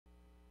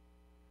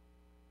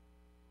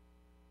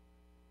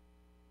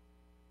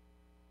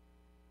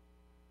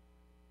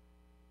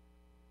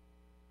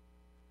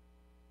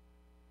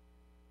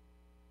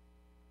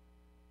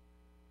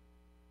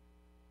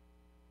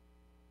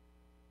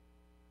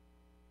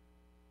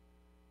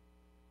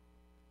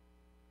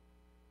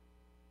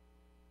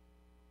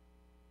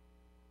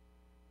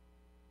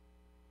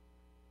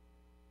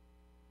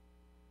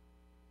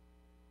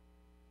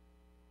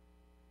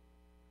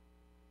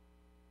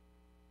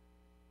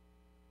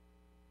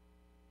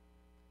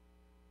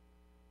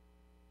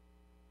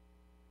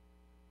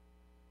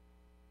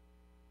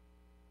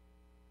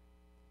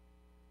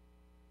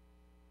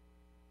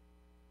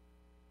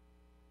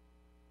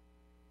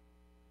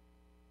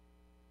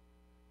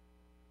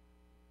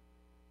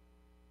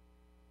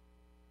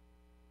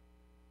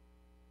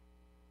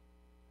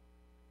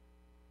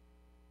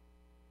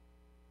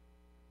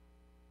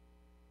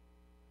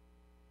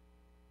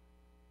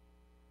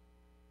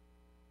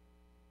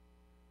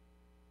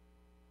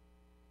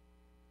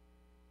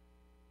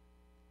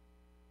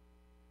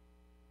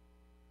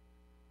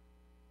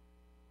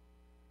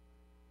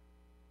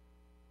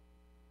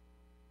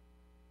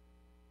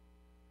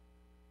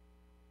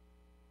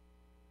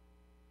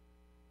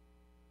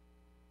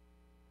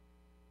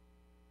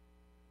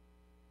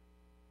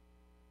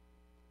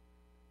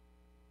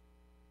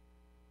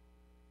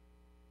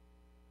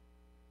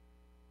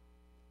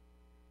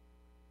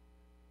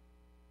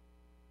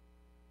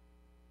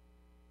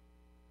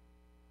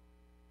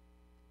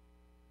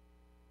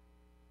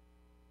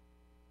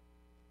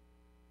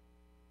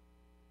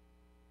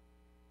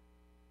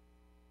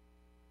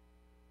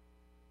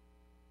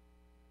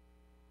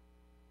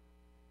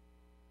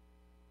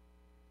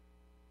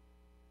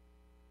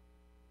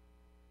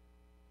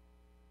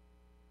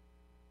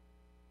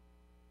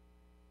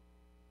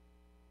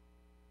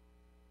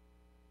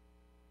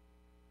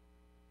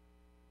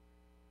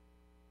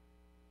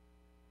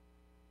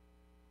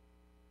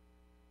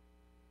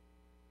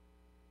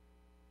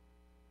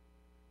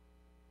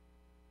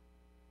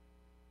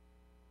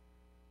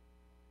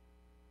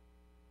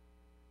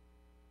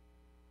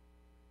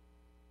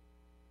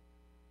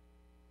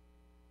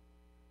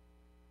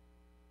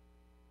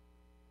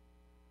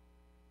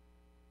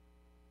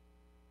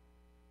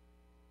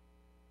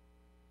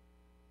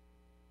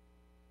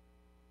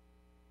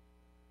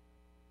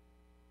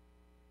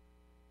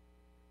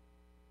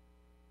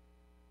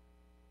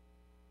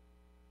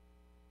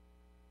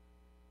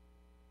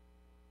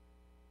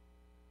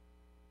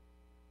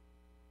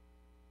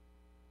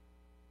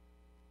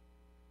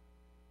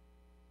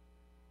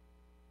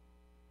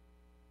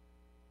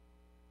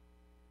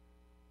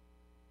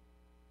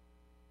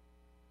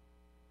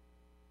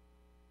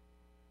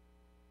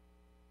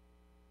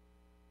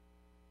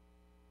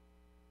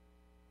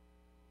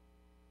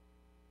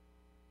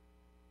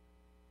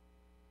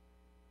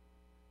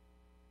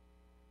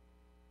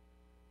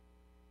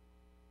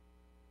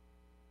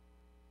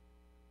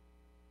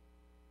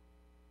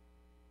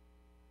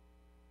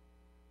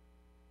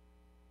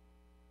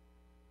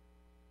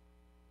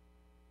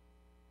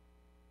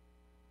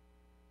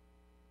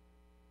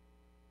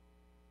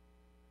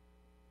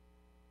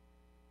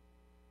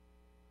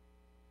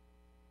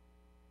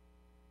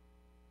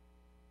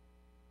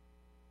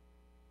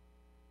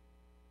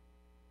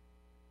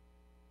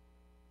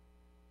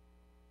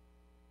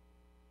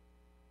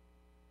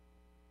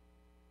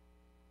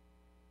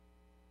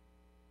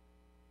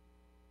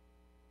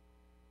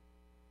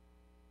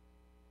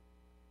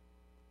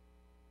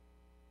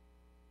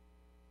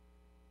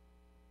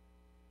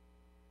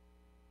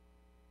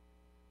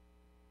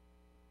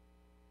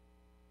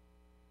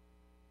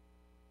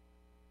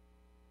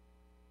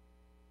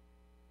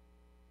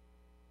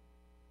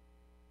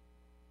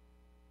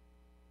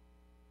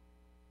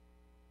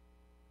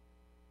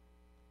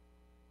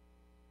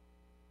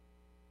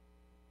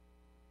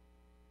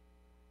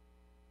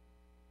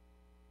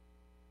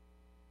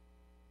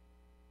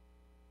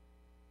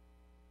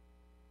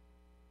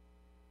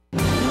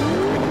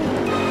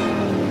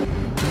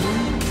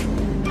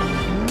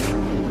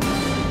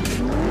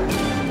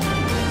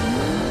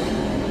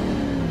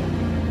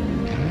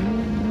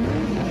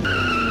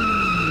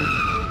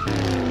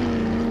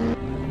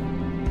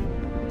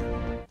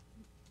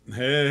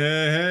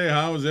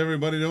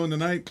everybody doing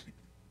tonight?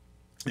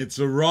 It's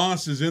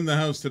Ross is in the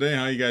house today.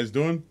 How you guys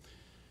doing?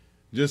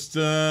 Just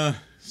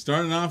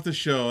starting off the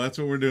show. That's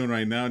what we're doing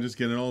right now. Just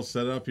getting it all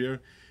set up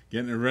here.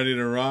 Getting it ready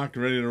to rock,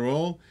 ready to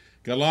roll.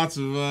 Got lots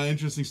of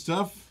interesting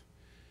stuff.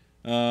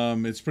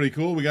 It's pretty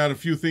cool. We got a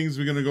few things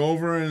we're going to go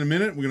over in a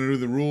minute. We're going to do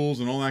the rules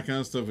and all that kind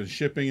of stuff and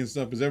shipping and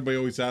stuff, because everybody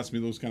always asks me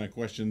those kind of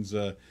questions.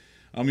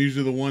 I'm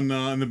usually the one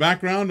in the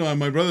background.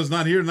 My brother's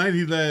not here tonight.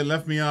 He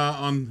left me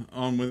on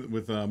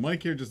with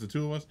Mike here, just the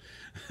two of us.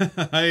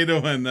 How you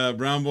doing,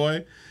 Brown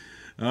Boy?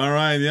 All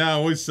right, yeah, I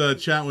always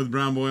chat with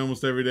Brown Boy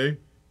almost every day.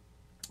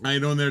 How you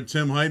doing there?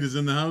 Tim Height is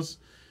in the house.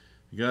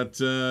 You got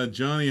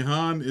Johnny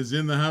Hahn is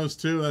in the house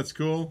too. That's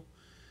cool.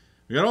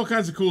 We got all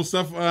kinds of cool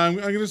stuff. I'm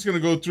just going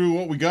to go through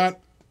what we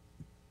got.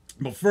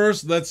 But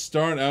first, let's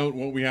start out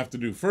what we have to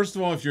do. First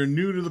of all, if you're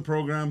new to the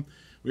program,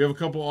 we have a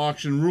couple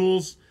auction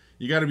rules.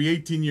 You got to be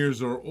 18 years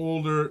or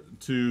older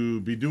to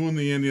be doing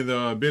any of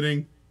the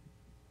bidding.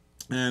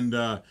 And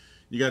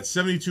you got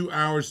 72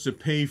 hours to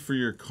pay for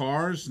your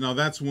cars. Now,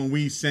 that's when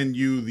we send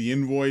you the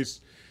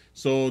invoice.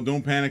 So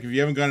don't panic. If you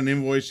haven't got an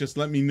invoice, just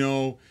let me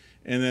know.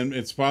 And then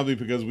it's probably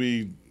because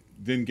we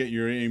didn't get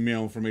your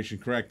email information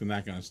correct and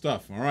that kind of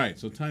stuff. All right,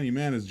 so Tiny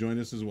Man has joined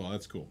us as well.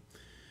 That's cool.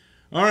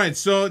 All right,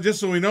 so just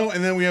so we know,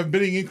 and then we have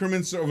bidding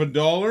increments of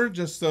 $1.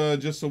 Just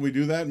so we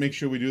do that, make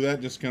sure we do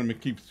that. Just kind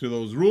of keep to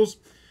those rules.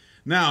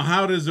 Now,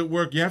 how does it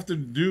work? You have to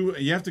go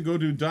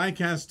to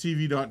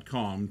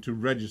DiecastTV.com to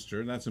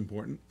register. That's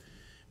important,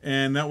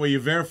 and that way you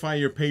verify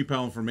your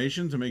PayPal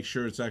information to make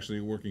sure it's actually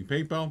a working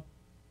PayPal.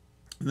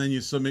 And then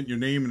you submit your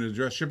name and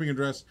address, shipping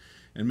address,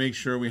 and make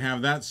sure we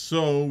have that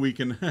so we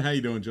can. How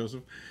you doing,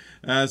 Joseph?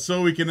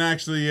 So we can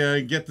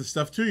actually get the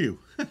stuff to you.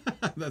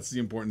 That's the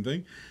important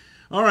thing.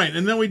 All right,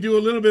 and then we do a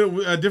little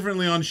bit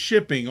differently on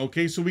shipping.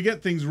 Okay, so we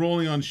get things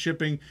rolling on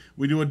shipping.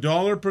 We do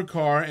 $1 per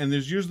car, and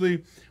there's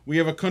usually, we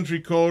have a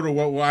country code, or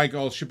what I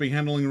call shipping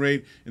handling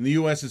rate. In the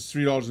U.S., it's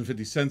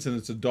 $3.50, and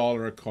it's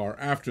 $1 a car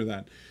after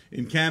that.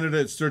 In Canada,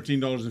 it's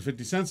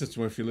 $13.50. That's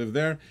where if you live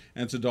there,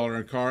 and it's $1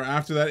 a car.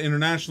 After that,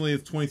 internationally,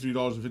 it's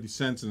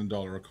 $23.50 and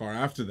 $1 a car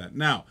after that.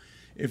 Now,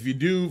 if you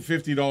do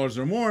 $50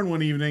 or more in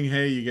one evening,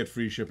 hey, you get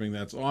free shipping.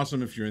 That's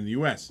awesome if you're in the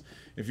U.S.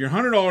 If you're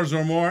 $100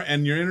 or more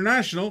and you're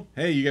international,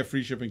 hey, you get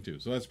free shipping too.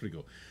 So that's pretty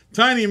cool.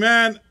 Tiny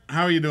Man,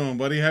 how are you doing,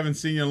 buddy? Haven't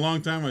seen you in a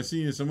long time. I've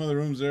seen you in some other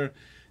rooms there,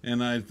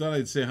 and I thought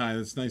I'd say hi.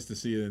 It's nice to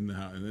see you in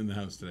the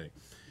house today.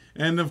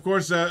 And, of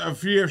course, a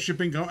free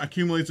shipping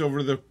accumulates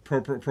over the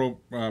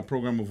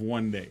program of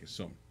 1 day.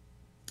 So,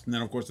 and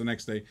then, of course, the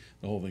next day,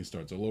 the whole thing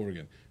starts all over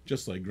again,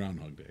 just like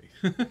Groundhog Day.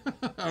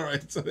 All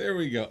right, so there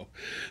we go.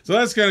 So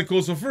that's kind of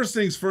cool. So first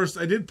things first,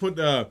 I did put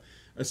a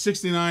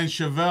 69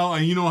 Chevelle,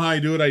 and you know how I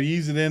do it. I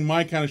ease it in.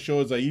 My kind of show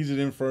is I ease it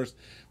in first.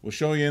 We'll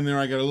show you in there.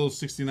 I got a little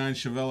 69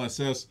 Chevelle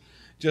SS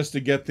just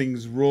to get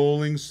things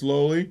rolling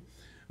slowly.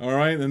 All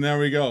right, and there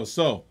we go.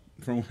 So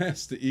from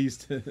west to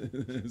east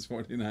is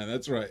 49.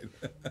 That's right.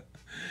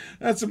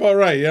 That's about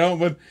right, you know.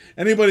 But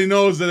anybody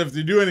knows that if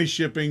you do any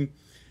shipping,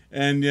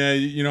 and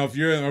you know, if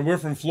we're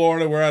from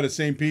Florida, we're out of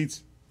St.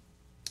 Pete's,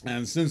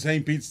 and since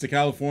St. Pete's to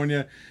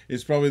California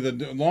is probably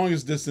the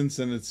longest distance,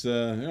 and it's you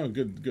know,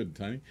 good,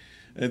 Tiny.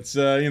 It's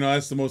you know,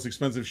 that's the most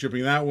expensive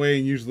shipping that way,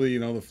 and usually, you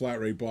know, the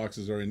flat rate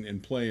boxes are in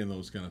play in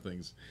those kind of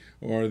things,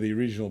 or the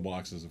regional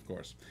boxes, of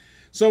course.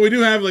 So we do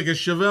have like a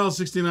Chevelle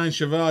 69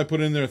 Chevelle. I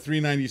put in there a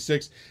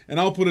 396, and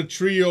I'll put a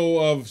trio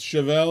of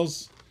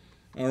Chevelles,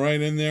 all right,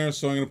 in there.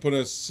 So I'm going to put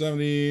a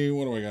 70.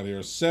 What do I got here?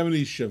 A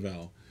 70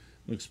 Chevelle.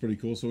 Looks pretty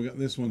cool. So we got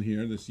this one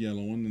here, this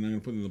yellow one, and I'm going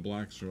to put in the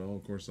black Chevelle.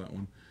 Of course, that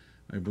one.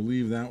 I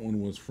believe that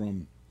one was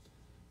from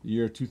the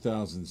year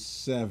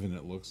 2007.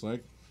 It looks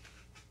like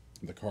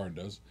the card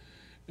does.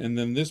 And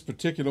then this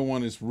particular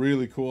one is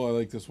really cool. I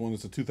like this one.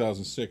 It's a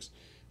 2006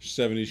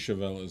 70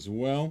 Chevelle as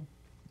well.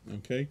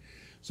 Okay.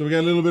 So we got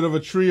a little bit of a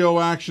trio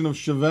action of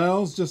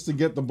Chevelles just to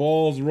get the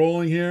balls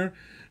rolling here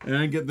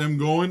and get them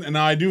going. And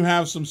now I do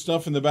have some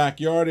stuff in the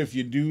backyard. If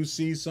you do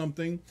see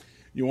something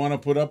you want to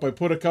put up, I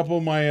put a couple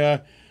of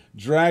my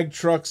drag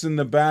trucks in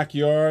the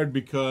backyard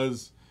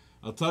because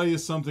I'll tell you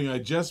something. I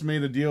just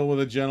made a deal with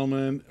a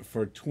gentleman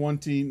for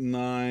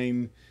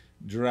 29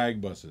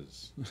 drag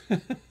buses.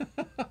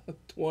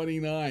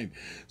 29.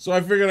 So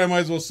I figured I might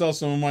as well sell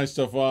some of my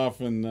stuff off,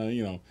 and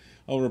you know,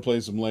 I'll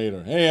replace them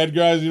later. Hey,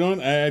 Edgar, how's you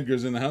doing?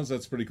 Edgar's in the house.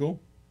 That's pretty cool.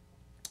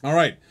 All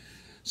right.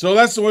 So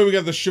that's the way we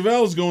got the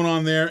Chevelles going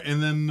on there.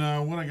 And then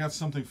when I got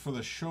something for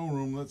the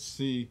showroom, let's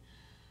see.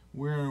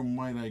 Where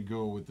might I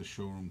go with the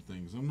showroom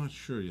things? I'm not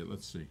sure yet.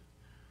 Let's see.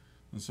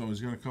 And so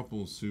he's got a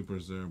couple of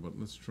supers there, but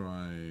let's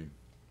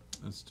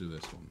do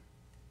this one.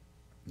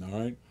 All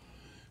right.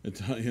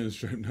 Italian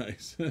strip,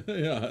 nice.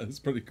 Yeah, it's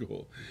pretty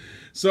cool.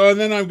 So, and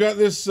then I've got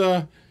this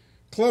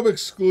club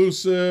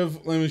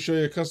exclusive. Let me show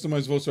you a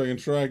customized Volkswagen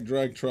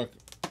drag truck.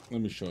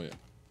 Let me show you.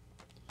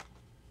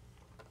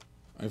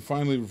 I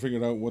finally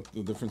figured out what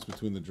the difference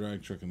between the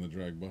drag truck and the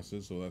drag bus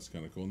is, so that's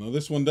kind of cool. Now,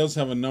 this one does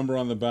have a number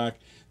on the back.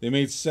 They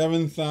made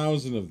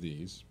 7,000 of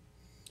these,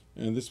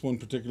 and this one in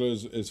particular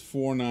is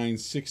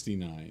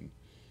 4969,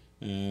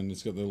 and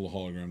it's got the little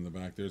hologram in the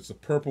back there. It's a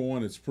purple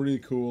one. It's pretty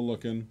cool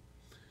looking.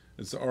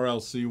 It's the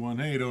RLC one.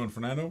 How you doing,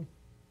 Fernando?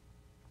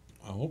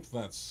 I hope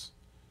that's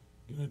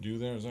gonna do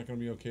there. Is that gonna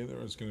be okay there?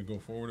 Or it's gonna go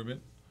forward a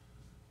bit?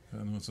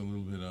 I know it's a little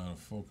bit out of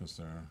focus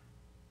there.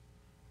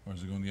 Or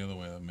is it going the other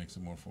way? That makes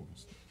it more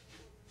focused.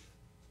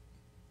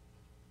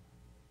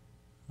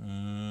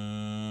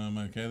 Am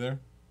I okay there?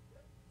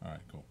 All right,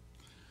 cool.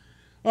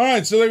 All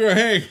right, so there you go.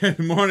 Hey,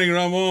 good morning,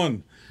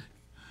 Ramon.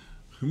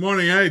 Good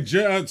morning. Hey,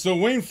 so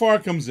Wayne Farr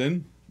comes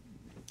in.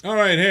 All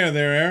right, hey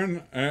there,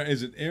 Aaron.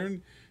 Is it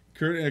Aaron?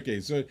 Kurt. Okay,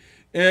 so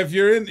if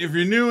you're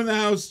new in the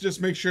house,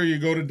 just make sure you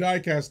go to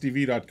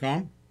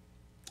DiecastTV.com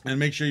and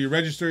make sure you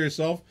register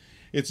yourself.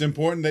 It's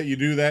important that you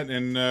do that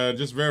and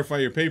just verify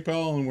your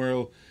PayPal,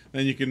 and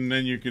then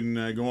you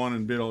can go on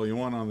and bid all you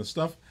want on the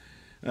stuff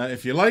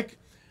if you like.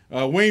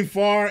 Wayne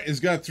Farr has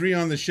got 3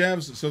 on the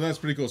Chevs, so that's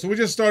pretty cool. So we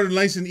just started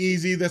nice and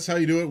easy. That's how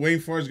you do it. Wayne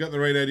Farr's got the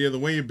right idea. The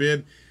way you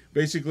bid,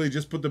 basically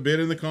just put the bid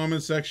in the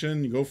comment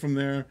section. You go from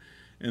there,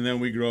 and then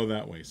we grow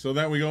that way. So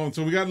that we go.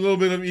 So we got a little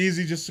bit of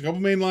easy, just a couple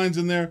main lines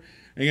in there.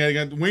 And you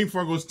got Wayne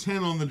Farr goes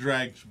 10 on the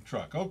drag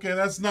truck. Okay,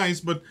 that's nice,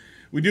 but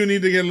we do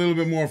need to get a little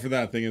bit more for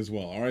that thing as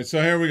well. All right,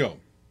 so here we go.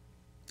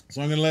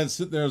 So I'm going to let it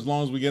sit there as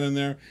long as we get in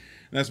there.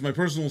 That's my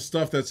personal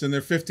stuff that's in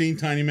there. 15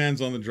 tiny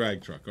mans on the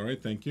drag truck. All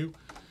right, thank you.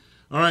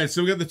 All right,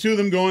 so we got the 2 of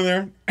them going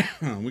there.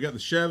 We got the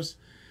Chevs.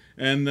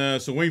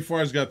 And so Wayne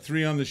Farr's got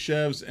 3 on the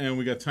Chevs, and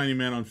we got Tiny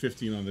Man on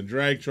 15 on the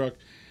drag truck.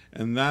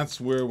 And that's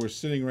where we're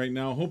sitting right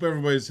now. Hope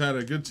everybody's had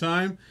a good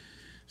time.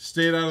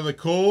 Stayed out of the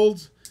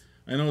cold.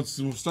 I know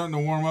it's starting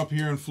to warm up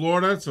here in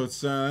Florida, so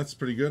that's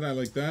pretty good. I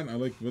like that. I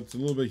like it's a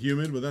little bit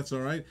humid, but that's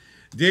all right.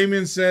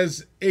 Damien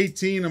says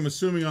 18, I'm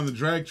assuming, on the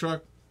drag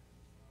truck.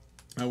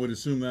 I would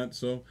assume that,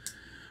 so.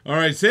 All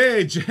right,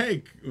 hey,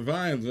 Jake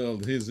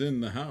Wildveld is in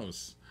the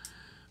house.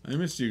 I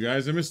missed you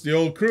guys. I missed the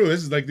old crew.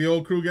 This is like the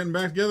old crew getting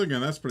back together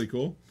again. That's pretty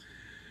cool.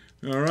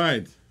 All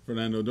right.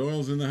 Fernando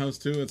Doyle's in the house,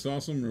 too. That's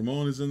awesome.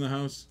 Ramon is in the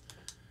house.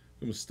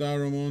 ¿Cómo está,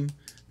 Ramon?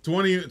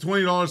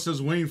 $20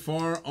 says Wayne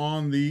Farr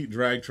on the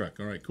drag truck.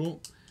 All right,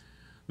 cool.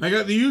 And I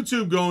got the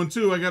YouTube going,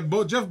 too. I got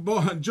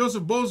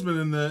Joseph Bozeman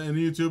in the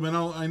YouTube, and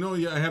I know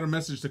I had a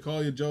message to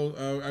call you,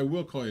 Joe. I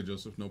will call you,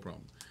 Joseph. No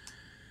problem.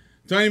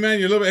 Tiny Man,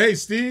 you're a little bit. Hey,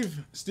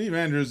 Steve. Steve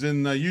Andrews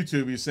in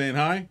YouTube. He's saying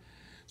hi.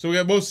 So we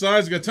got both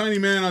sides. We got Tiny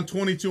Man on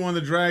 22 on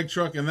the drag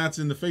truck, and that's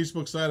in the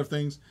Facebook side of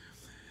things.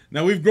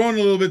 Now, we've grown a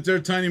little bit there,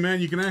 Tiny Man.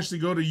 You can actually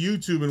go to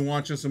YouTube and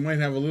watch us. It might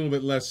have a little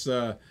bit less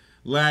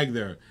lag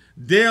there.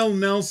 Dale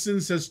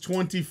Nelson says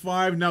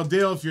 25. Now,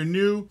 Dale, if you're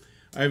new,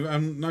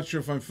 I'm not sure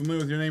if I'm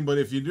familiar with your name, but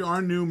if you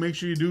are new, make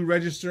sure you do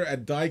register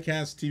at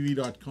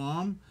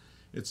DiecastTV.com.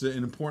 It's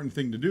an important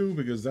thing to do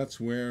because that's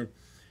where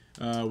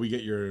we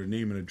get your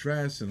name and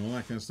address and all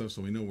that kind of stuff,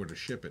 so we know where to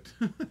ship it.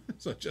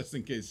 So just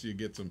in case you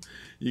get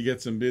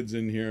some bids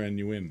in here and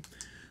you win.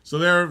 So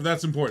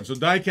that's important. So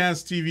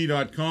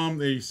DiecastTV.com.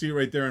 There, you see it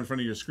right there in front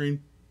of your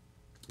screen.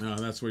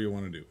 That's what you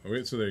want to do. All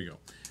right, so there you go.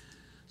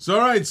 So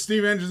all right,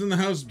 Steve Andrews in the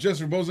house,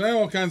 Jessica Boza,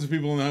 all kinds of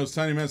people in the house.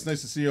 Tiny Man, it's nice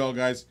to see you all,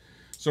 guys.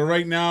 So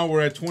right now we're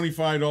at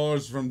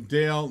 $25 from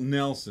Dale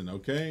Nelson.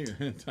 Okay,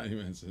 Tiny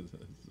Man says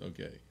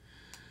okay.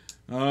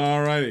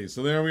 Alrighty,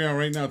 so there we are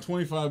right now,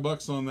 25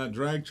 bucks on that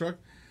drag truck.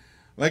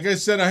 Like I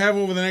said, I have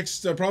over the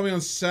next, probably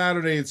on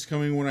Saturday it's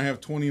coming when I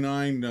have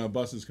 29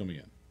 buses coming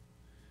in.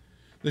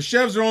 The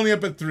Chevs are only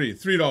up at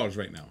 $3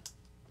 right now.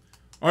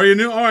 Are you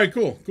new? All right,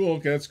 cool,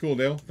 okay, that's cool,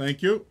 Dale.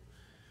 Thank you.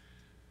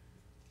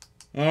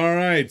 All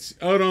right,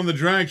 out on the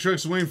drag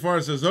trucks, Wayne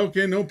Farr says,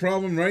 okay, no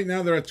problem. Right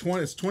now they're at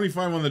 20. It's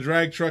 25 on the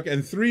drag truck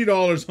and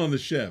 $3 on the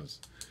Chevs.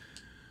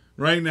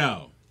 Right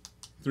now.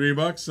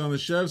 $3 on the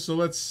Chevs. So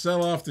let's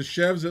sell off the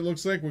Chevs. It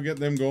looks like we'll get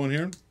them going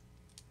here.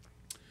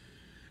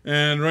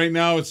 And right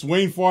now it's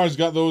Wayne Farr's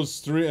got those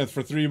 3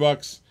 for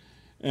 $3,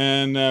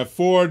 and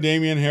 4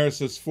 Damian Harris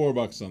says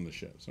 $4 on the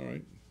Chevs. All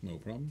right, no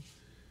problem.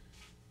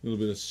 A little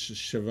bit of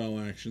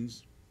Chevelle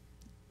actions,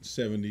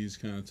 70s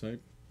kind of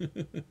type.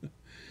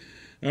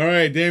 All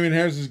right, Damian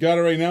Harris has got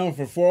it right now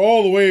for 4,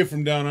 all the way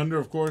from down under,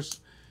 of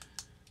course.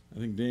 I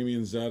think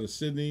Damian's out of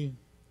Sydney.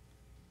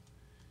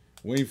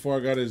 Wayne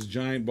Farr got his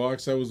giant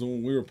box. That was the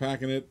one we were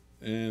packing it,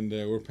 and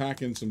we're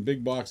packing some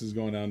big boxes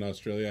going down to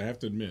Australia, I have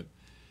to admit.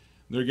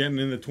 They're getting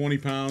in the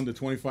 20-pound to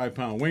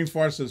 25-pound. Wayne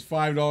Farr says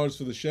 $5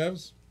 for the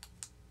Chevs.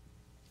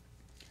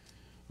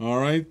 All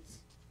right.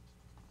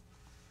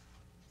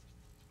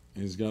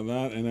 He's got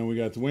that. And then we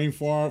got Wayne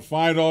Farr.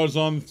 $5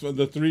 on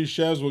the 3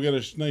 Chevs. We'll get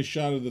a nice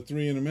shot of the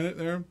 3 in a minute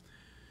there.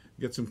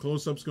 Get some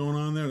close-ups going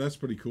on there. That's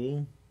pretty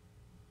cool.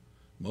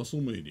 Muscle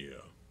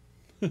Mania.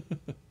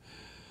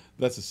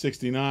 That's a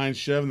 69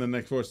 Chev, and then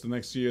next, of course, the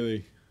next year,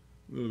 a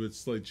little bit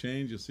slight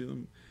change. You see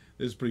them?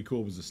 This is pretty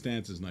cool because the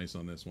stance is nice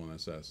on this one,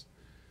 SS.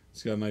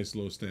 It's got a nice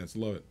low stance.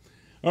 Love it.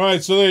 All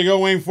right, so there you go.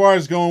 Wayne Farr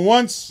is going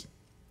once.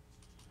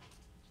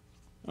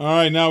 All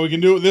right, now we can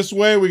do it this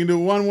way. We can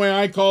do it one way,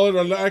 I call it.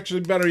 Or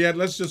actually, better yet,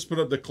 let's just put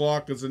up the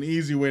clock. It's an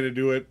easy way to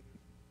do it.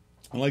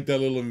 I like that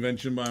little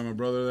invention by my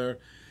brother there.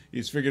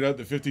 He's figured out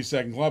the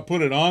 50-second clock.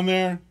 Put it on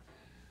there.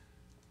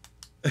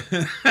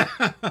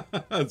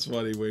 That's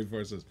funny. Wayne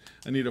Farr says,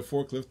 I need a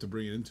forklift to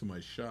bring it into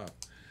my shop.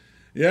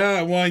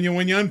 Yeah, well,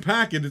 when you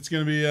unpack it, it's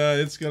gonna be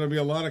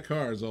a lot of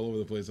cars all over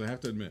the place. I have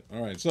to admit.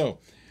 All right, so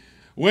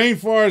Wayne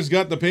Farr's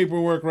got the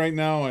paperwork right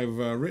now. I've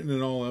written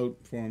it all out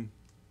for him.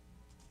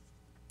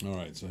 All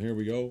right, so here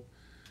we go.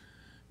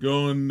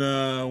 Going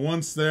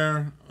once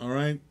there. All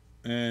right,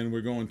 and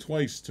we're going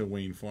twice to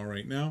Wayne Farr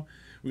right now.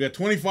 We got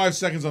 25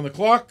 seconds on the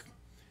clock.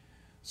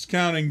 It's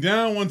counting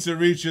down. Once it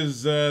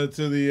reaches to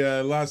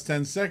the last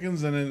 10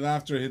 seconds, and then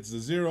after it hits the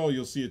 0,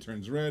 you'll see it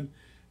turns red.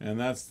 And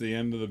that's the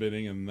end of the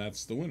bidding, and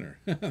that's the winner.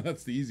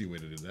 That's the easy way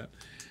to do that.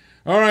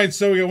 All right,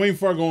 so we got Wayne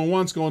Farr going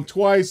once, going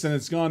twice, and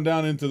it's gone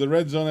down into the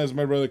red zone, as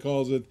my brother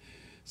calls it.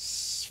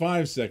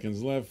 5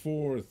 seconds left.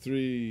 4,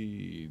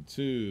 3,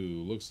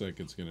 2. Looks like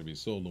it's going to be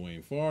sold to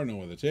Wayne Farr.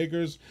 No other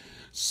takers.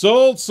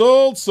 Sold,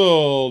 sold,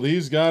 sold.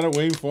 He's got it.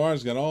 Wayne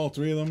Farr's got all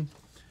 3 of them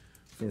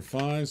for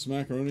 5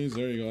 smackaroonies.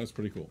 There you go. That's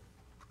pretty cool.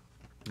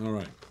 All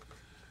right.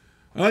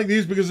 I like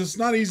these because it's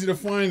not easy to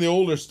find the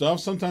older stuff.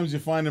 Sometimes you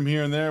find them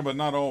here and there, but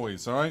not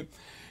always, all right?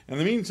 In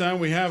the meantime,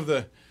 we have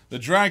the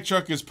drag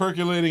truck is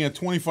percolating at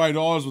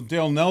 $25 with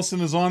Dale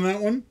Nelson is on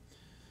that one.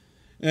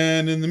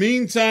 And in the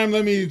meantime,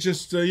 let me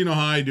just, you know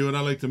how I do it. I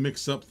like to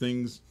mix up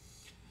things.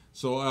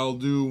 So I'll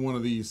do one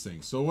of these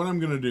things. So what I'm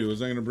going to do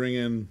is I'm going to bring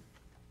in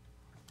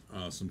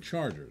some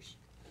chargers.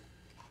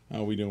 How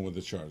are we doing with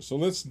the chargers? So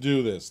let's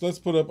do this. Let's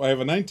put up, I have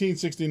a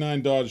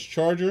 1969 Dodge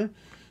Charger.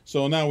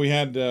 So now we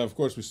had, of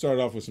course, we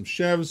started off with some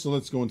Chevs. So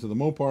let's go into the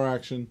Mopar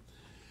action.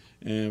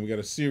 And we got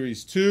a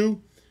Series 2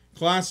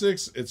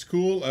 Classics. It's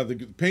cool. The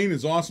paint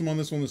is awesome on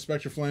this one. The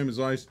Spectra Flame is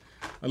nice.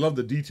 I love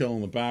the detail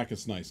on the back.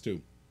 It's nice,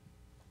 too.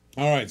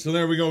 All right, so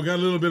there we go. Got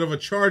a little bit of a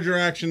Charger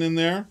action in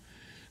there.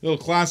 Little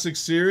Classic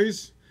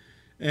Series.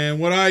 And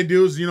what I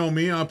do is, you know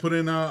me, I'll put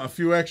in a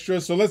few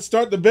extras. So let's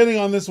start the bidding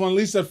on this one, at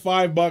least at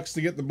 $5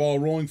 to get the ball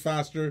rolling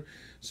faster.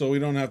 So we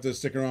don't have to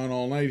stick around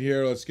all night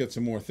here. Let's get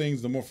some more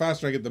things. The more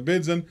faster I get the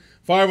bids in.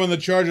 5 on the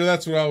Charger,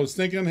 that's what I was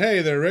thinking.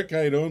 Hey there, Rick.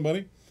 How you doing,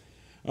 buddy?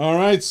 All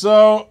right,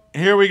 so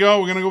here we go.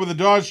 We're going to go with the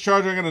Dodge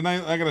Charger.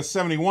 I got a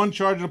 71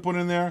 Charger to put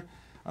in there.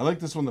 I like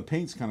this one. The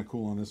paint's kind of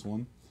cool on this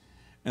one.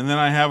 And then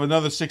I have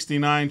another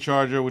 69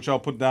 Charger, which I'll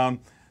put down.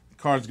 The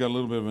car's got a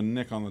little bit of a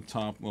nick on the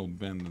top, a little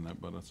bend in it,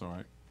 but that's all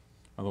right.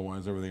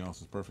 Otherwise, everything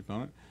else is perfect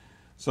on it.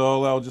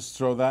 So I'll just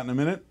throw that in a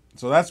minute.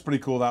 So that's pretty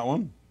cool, that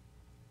one.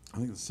 I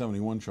think it's a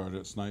 71 Charger.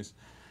 It's nice.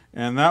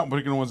 And that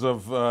particular one's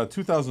of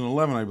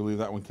 2011, I believe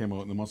that one came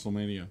out in the Muscle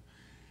Mania.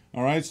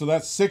 All right, so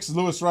that's 6.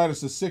 Lewis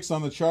Riders is 6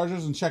 on the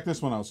Chargers. And check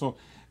this one out. So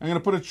I'm going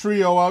to put a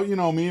trio out. You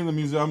know me, I'm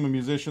a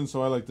musician,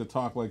 so I like to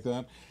talk like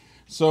that.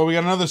 So we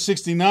got another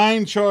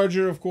 69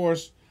 Charger, of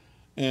course.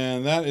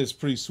 And that is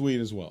pretty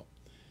sweet as well.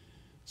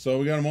 So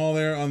we got them all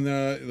there. On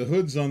the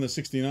hoods on the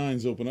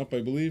 69s open up,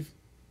 I believe.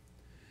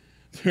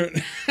 3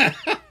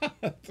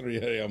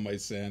 on my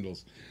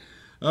sandals.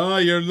 Oh,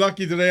 you're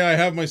lucky today. I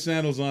have my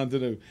sandals on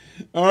today.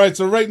 All right,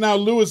 so right now,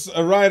 Lewis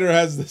Ryder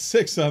has the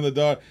 6 on the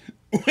Dodge.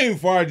 Wayne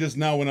Farr just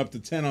now went up to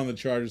 10 on the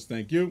Chargers.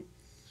 Thank you.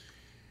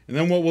 And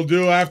then what we'll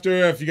do after,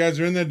 if you guys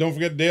are in there, don't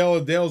forget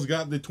Dale. Dale's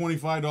got the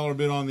 $25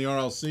 bid on the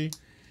RLC.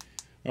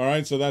 All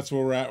right, so that's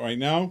where we're at right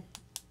now.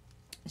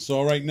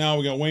 So right now,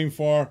 we got Wayne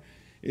Farr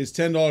is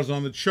 $10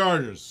 on the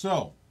Chargers.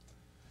 So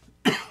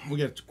we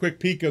got a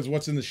quick peek of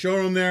what's in the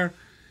showroom there.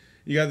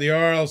 You got the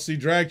RLC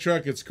drag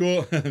truck. It's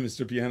cool.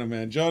 Mr. Piano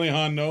Man. Johnny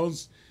Hahn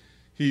knows.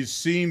 He's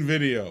seen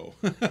video.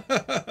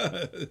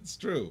 It's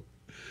true.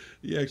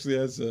 He actually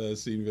has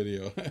seen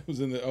video. I was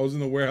in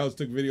the warehouse,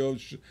 took video,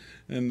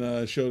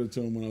 and showed it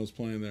to him when I was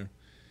playing there.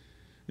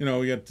 You know,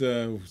 we got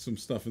some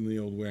stuff in the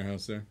old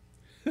warehouse there.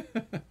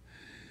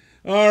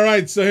 All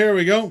right, so here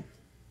we go.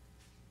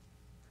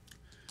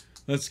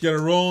 Let's get it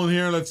rolling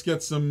here. Let's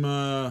get some,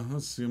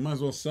 let's see, might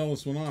as well sell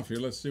this one off here.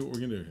 Let's see what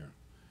we can do here.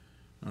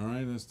 All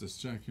right, let's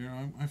just check here.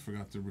 I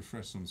forgot to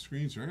refresh some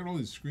screens here. I got all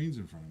these screens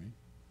in front of me.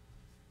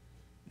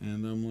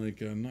 And I'm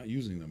like, not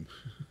using them.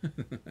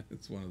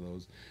 It's one of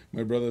those.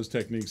 My brother's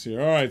techniques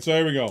here. All right, so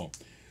here we go.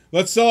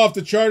 Let's sell off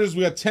the Chargers.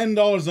 We got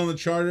 $10 on the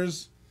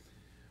Chargers.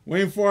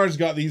 Wayne Farr's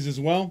got these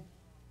as well.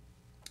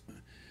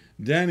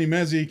 Danny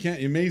Mezzi,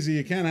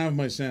 you can't have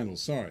my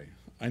sandals. Sorry.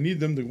 I need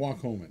them to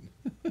walk home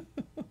in.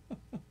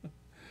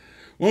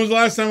 When was the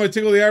last time I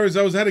tickled the iris?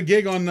 I was at a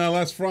gig on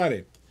last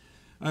Friday.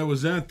 I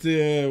was at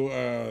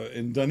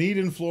in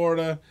Dunedin,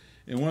 Florida,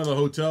 in one of the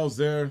hotels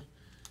there,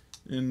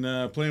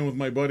 and playing with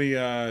my buddy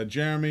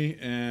Jeremy,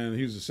 and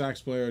he was a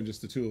sax player, and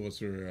just the two of us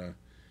were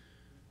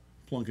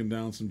plunking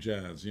down some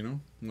jazz, you know,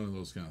 one of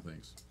those kind of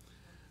things.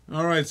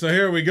 All right, so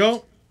here we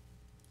go.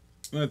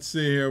 Let's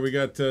see here. We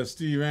got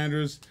Steve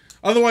Andrews.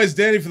 Otherwise,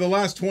 Danny, for the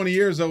last 20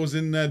 years, I was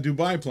in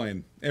Dubai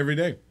playing every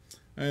day.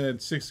 I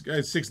had 6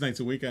 nights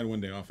a week. I had 1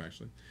 day off,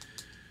 actually.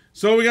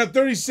 So we got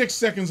 36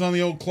 seconds on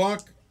the old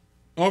clock.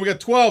 Oh, we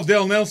got 12.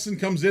 Dale Nelson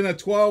comes in at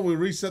 12. We'll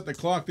reset the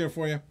clock there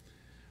for you.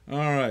 All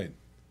right.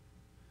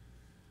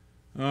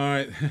 All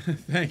right.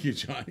 Thank you,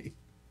 Johnny.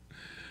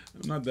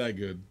 I'm not that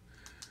good.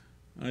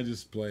 I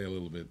just play a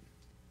little bit.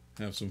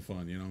 Have some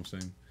fun, you know what I'm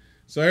saying?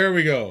 So here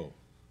we go.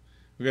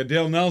 We got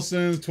Dale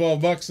Nelson,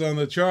 $12 on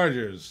the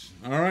Chargers.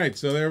 All right,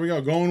 so there we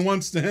go. Going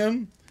once to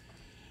him.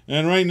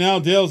 And right now,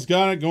 Dale's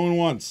got it going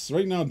once.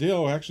 Right now,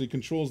 Dale actually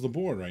controls the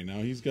board right now.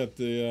 He's got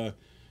the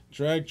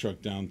drag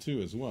truck down too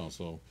as well.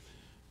 So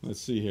let's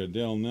see here.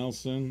 Dale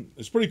Nelson.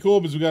 It's pretty cool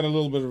because we got a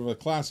little bit of a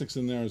classics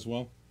in there as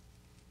well.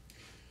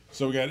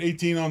 So we got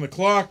 18 on the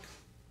clock.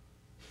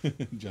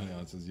 Johnny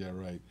Allen says, yeah,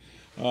 right.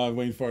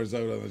 Wayne Farr's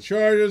out on the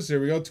Chargers.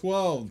 Here we go.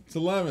 12,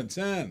 11,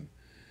 10.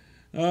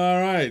 All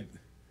right.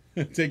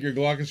 Take your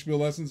glockenspiel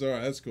lessons. All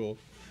right, that's cool.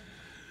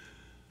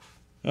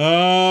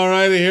 All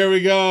righty, here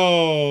we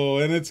go.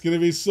 And it's going to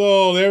be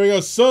sold. There we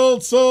go.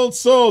 Sold, sold,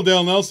 sold.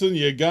 Dale Nelson,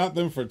 you got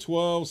them for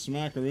 12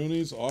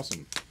 smackaroonies.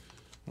 Awesome.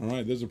 All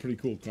right, those are pretty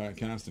cool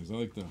castings. I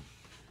like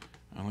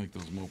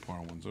those Mopar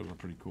ones. Those are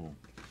pretty cool,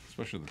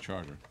 especially the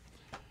Charger.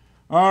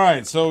 All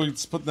right, so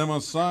let's put them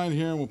aside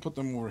here, and we'll put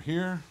them over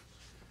here.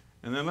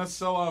 And then let's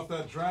sell off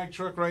that drag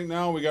truck right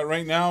now. We got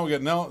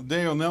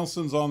Dale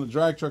Nelson's on the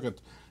drag truck.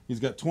 He's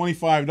got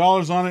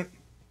 $25 on it.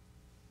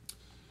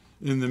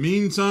 In the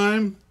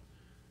meantime,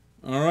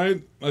 all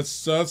right, let's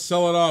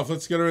sell it off.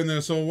 Let's get her in there.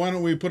 So why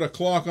don't we put a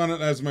clock on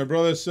it, as my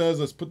brother says.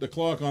 Let's put the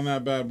clock on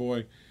that bad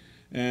boy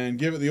and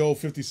give it the old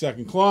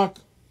 50-second clock.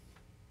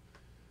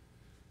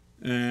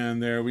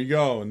 And there we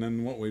go. And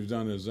then what we've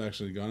done is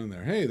actually gone in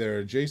there. Hey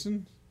there,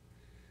 Jason.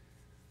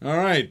 All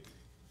right.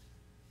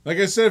 Like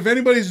I said, if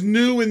anybody's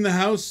new in the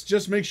house,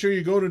 just make sure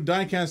you go to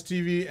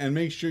DiecastTV and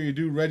make sure you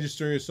do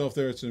register yourself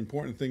there. It's an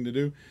important thing to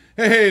do.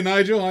 Hey,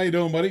 Nigel. How you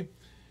doing, buddy?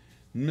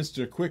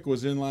 Mr. Quick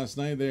was in last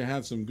night. They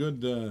had some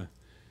good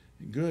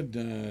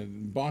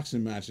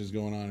boxing matches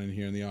going on in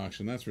here in the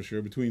auction. That's for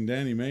sure. Between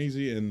Danny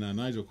Mazie and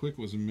Nigel Quick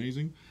was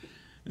amazing.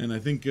 And I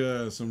think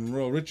some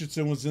Royal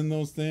Richardson was in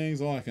those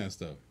things. All that kind of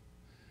stuff.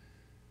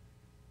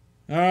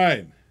 All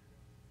right.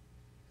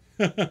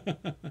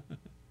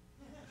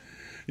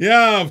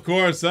 Yeah, of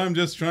course. I'm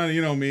just trying to,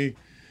 you know me.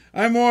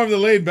 I'm more of the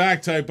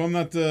laid-back type. I'm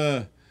not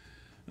the...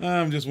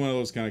 I'm just one of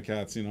those kind of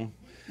cats, you know.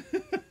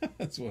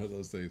 That's one of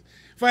those things.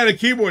 If I had a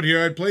keyboard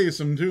here, I'd play you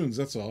some tunes,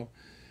 that's all.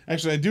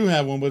 Actually, I do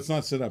have one, but it's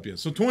not set up yet.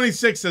 So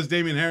 26 says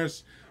Damian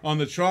Harris on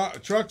the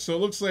truck. So it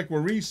looks like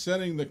we're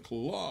resetting the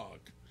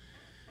clock.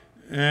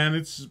 And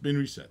it's been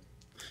reset.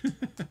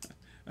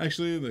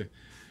 Actually, the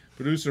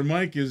producer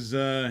Mike is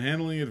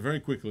handling it very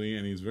quickly,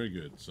 and he's very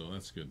good. So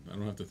that's good. I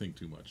don't have to think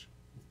too much.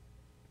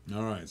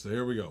 All right, so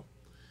here we go.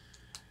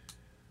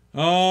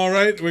 All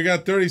right, we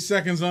got 30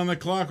 seconds on the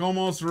clock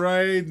almost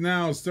right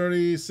now. It's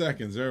 30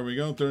 seconds. There we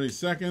go, 30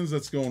 seconds.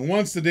 Let's go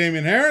once to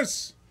Damian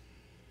Harris.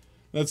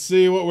 Let's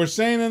see what we're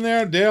saying in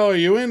there. Dale, are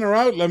you in or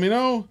out? Let me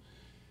know.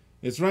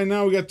 It's right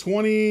now, we got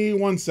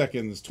 21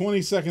 seconds.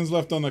 20 seconds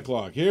left on the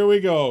clock. Here we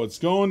go. It's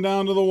going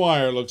down to the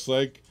wire, looks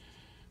like.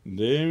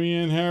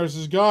 Damian Harris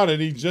has got it.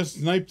 He just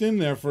sniped in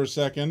there for a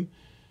second.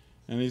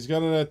 And he's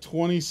got it at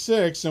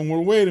 26, and we're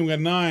waiting. We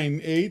got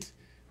 9, 8,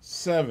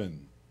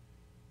 7,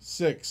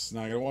 6.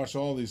 Now I gotta watch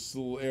all these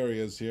little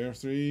areas here.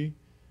 3,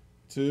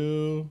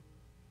 2,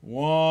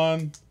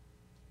 1.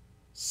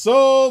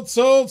 Sold,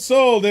 sold,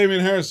 sold.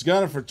 Damian Harris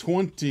got it for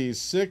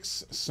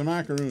 26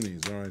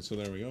 smackaroonies. All right, so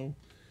there we go.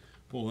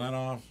 Pull that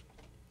off.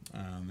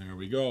 And there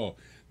we go.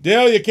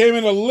 Dale, you came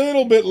in a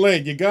little bit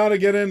late. You got to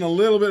get in a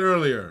little bit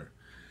earlier.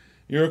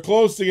 You're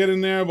close to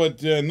getting there,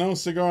 but no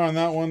cigar on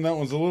that one. That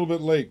one's a little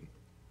bit late.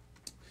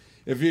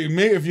 If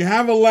you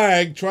have a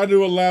lag, try to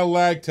do a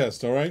lag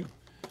test, all right?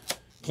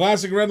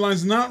 Classic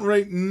Redline's not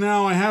right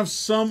now. I have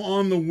some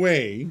on the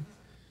way,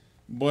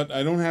 but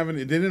I don't have any.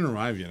 They didn't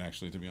arrive yet,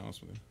 actually, to be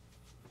honest with you.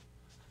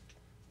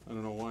 I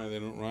don't know why they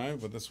don't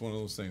arrive, but that's one of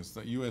those things.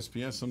 That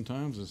USPS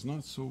sometimes is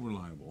not so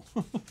reliable.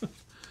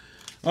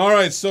 All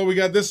right, so we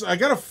got this. I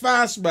got a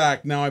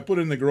fastback now. I put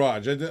it in the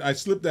garage. I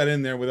slipped that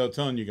in there without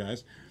telling you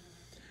guys.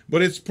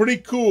 But it's pretty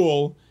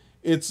cool.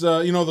 It's,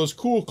 you know, those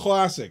cool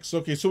classics.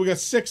 Okay, so we got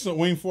 6.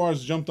 Wayne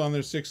Farr's jumped on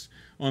there, 6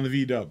 on the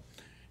V-dub.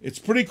 It's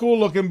pretty cool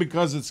looking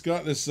because it's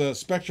got this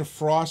Spectra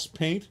Frost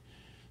paint.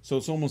 So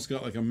it's almost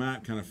got like a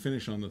matte kind of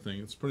finish on the thing.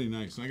 It's pretty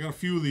nice. And I got a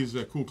few of these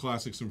cool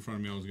classics in front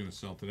of me I was going to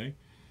sell today.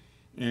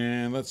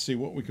 And let's see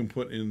what we can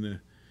put in the...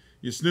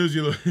 You snooze,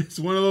 you lose. It's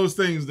one of those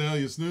things, Dale.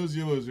 You snooze,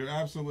 you lose. You're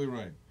absolutely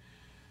right.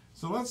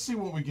 So let's see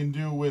what we can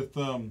do with...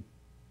 oh,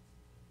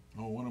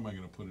 what am I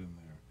going to put in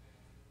there?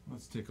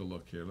 Let's take a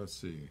look here. Let's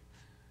see.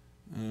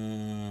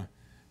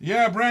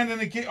 Yeah, Brandon,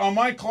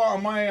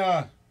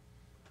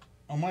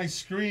 on my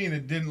screen,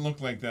 it didn't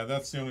look like that.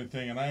 That's the only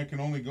thing. And I can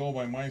only go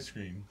by my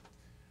screen.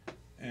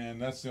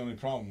 And that's the only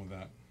problem with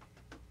that.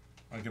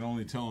 I can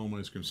only tell on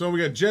my screen. So we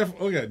got Jeff.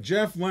 Look at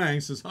Jeff Lang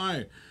says,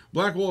 hi.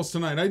 Black walls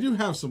tonight. I do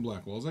have some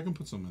black walls. I can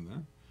put some in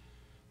there.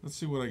 Let's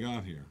see what I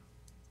got here.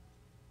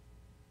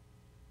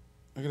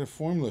 I got a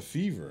Formula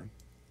Fever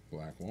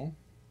black wall.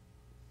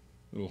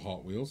 Little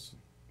Hot Wheels.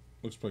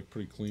 Looks like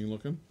pretty clean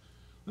looking.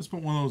 Let's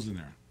put one of those in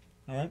there.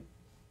 All right.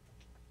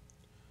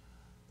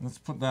 Let's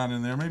put that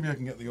in there. Maybe I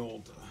can get the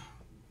old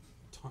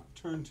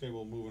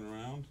turntable moving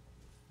around.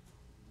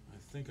 I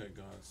think I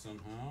got it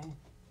somehow.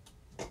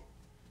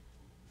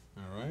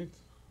 All right.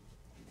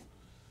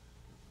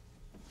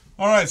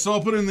 All right, so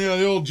I'll put in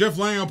the old Jeff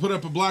Lang. I'll put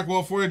up a black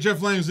wall for you.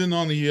 Jeff Lang's in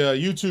on the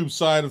YouTube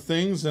side of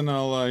things, and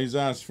he's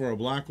asked for a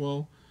black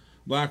wall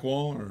black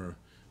wall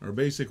or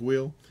basic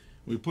wheel.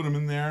 We put him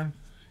in there.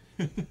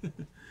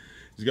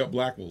 He's got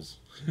Blackwells.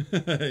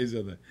 He's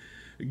in there.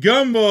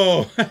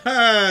 Gumbo,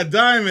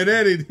 Diamond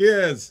Eddie,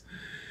 yes,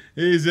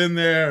 he's in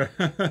there.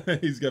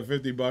 He's got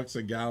 $50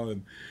 a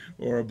gallon,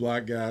 or a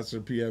black gas,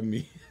 or PM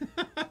me.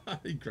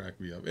 He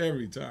cracked me up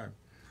every time.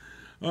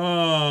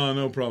 Oh,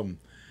 no problem.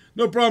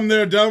 No problem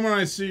there, Delmer.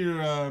 I see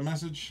your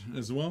message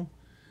as well.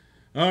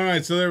 All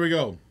right, so there we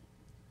go.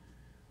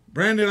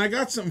 Brandon, I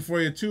got something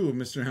for you too,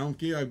 Mr.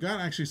 Helmke. I've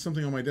got actually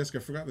something on my desk I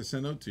forgot to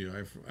send out to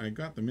you. I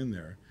got them in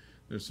there.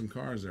 There's some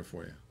cars there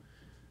for you.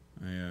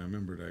 I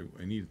remembered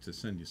I needed to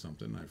send you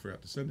something, and I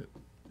forgot to send it.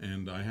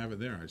 And I have it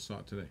there. I saw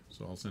it today,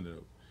 so I'll send it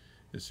out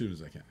as soon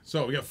as I can.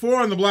 So we got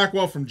 4 on the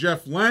Blackwell from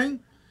Jeff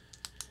Lang.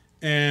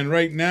 And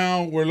right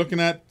now we're looking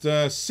at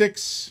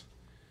 6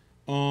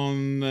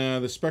 on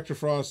the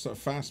Spectrafrost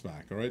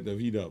Fastback, all right, the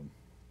V-dub.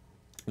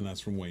 And that's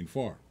from Wayne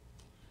Farr.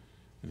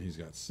 And he's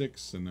got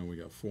 6, and then we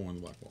got 4 on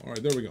the Blackwell. All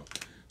right, there we go.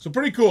 So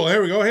pretty cool.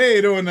 Here we go. Hey,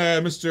 you doing?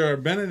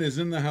 Mr. Bennett is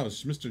in the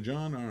house. Mr.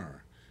 John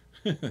R.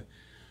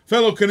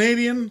 Fellow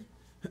Canadian.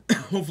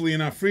 Hopefully you're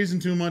not freezing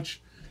too much.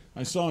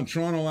 I saw in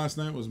Toronto last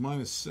night it was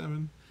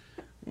 -7.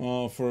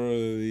 For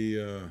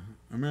the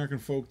American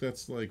folk,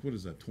 that's like, what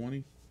is that,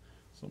 20?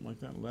 Something like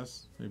that?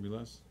 Less? Maybe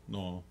less?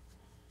 No.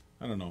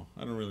 I don't know.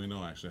 I don't really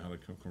know, actually, how to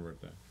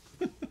convert that.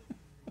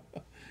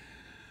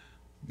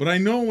 But I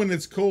know when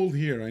it's cold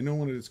here. I know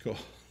when it's cold.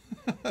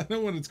 I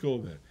know when it's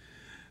cold there.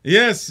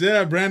 Yes,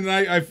 yeah, Brandon,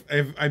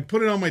 I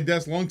put it on my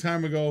desk a long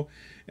time ago,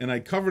 and I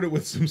covered it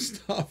with some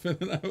stuff, and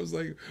then I was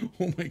like,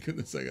 oh my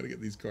goodness, I got to get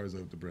these cars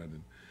out to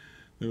Brandon.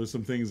 There was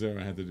some things there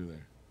I had to do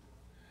there.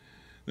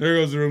 There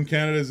goes the room.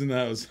 Canada's in the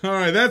house. All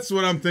right, that's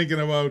what I'm thinking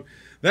about.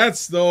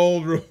 That's the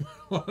old room.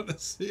 I want to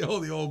see all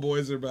the old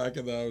boys are back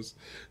in the house.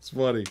 It's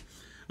funny.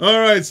 All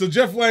right, so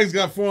Jeff Lang's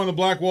got 4 on the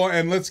black wall,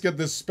 and let's get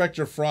this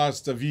Spectra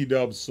Frost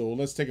V-dub. So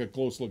let's take a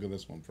close look at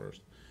this one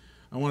first.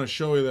 I want to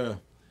show you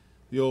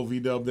the old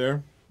V-dub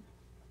there.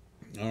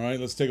 All right,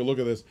 let's take a look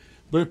at this.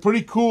 But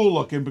pretty cool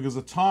looking, because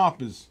the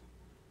top is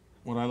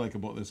what I like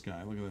about this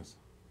guy. Look at this.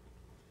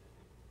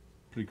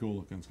 Pretty cool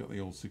looking. It's got the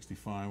old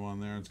 65 on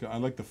there. It's got, I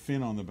like the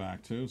fin on the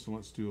back too. So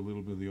let's do a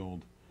little bit of the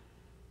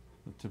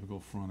typical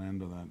front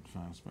end of that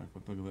fastback.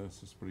 But look at this.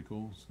 It's pretty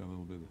cool. It's got a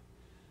little bit of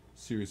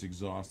serious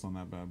exhaust on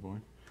that bad boy.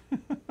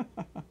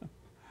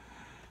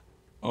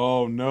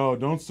 Oh no!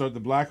 Don't start the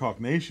Blackhawk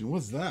Nation.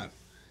 What's that?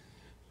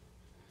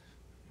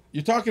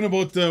 You're talking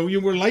about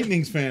you were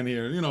Lightning's fan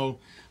here. You know,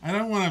 I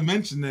don't want to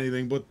mention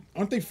anything, but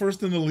aren't they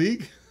first in the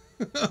league?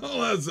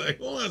 Hold on a sec.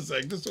 Hold on a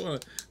sec. Just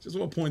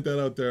want to point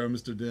that out there,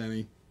 Mr.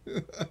 Danny.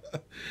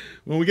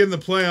 When we get in the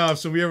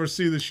playoffs, if we ever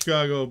see the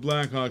Chicago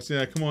Blackhawks,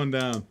 yeah, come on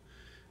down,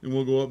 and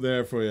we'll go up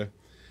there for you.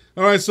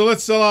 All right, so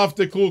let's sell off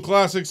the cool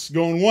classics.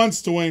 Going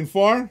once to Wayne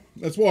Farr.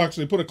 Let's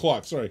actually put a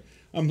clock. Sorry,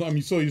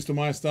 I'm so used to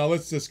my style.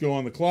 Let's just go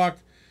on the clock.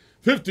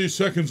 50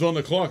 seconds on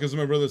the clock, as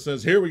my brother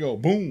says. Here we go.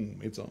 Boom.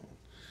 It's on.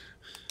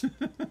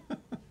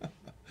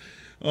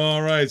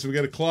 All right, so we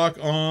got a clock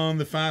on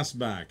the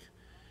fastback.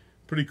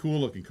 Pretty cool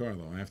looking car,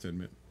 though, I have to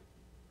admit.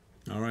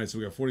 All right, so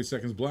we got 40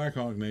 seconds.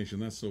 Blackhawk Nation.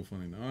 That's so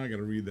funny. Now I got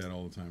to read that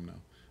all the time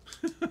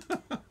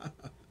now.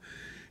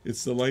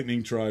 It's the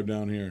Lightning Tribe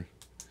down here.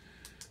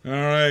 All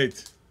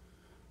right.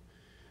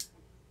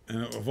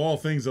 And of all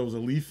things, I was a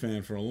Leaf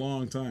fan for a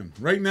long time.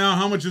 Right now,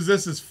 how much is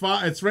this? It's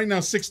right now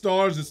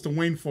 $6. It's the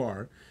Wayne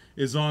Farr.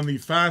 Is on the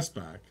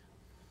fastback.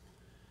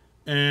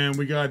 And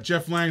we got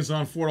Jeff Lang's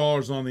on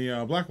 $4 on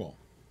the Blackwell.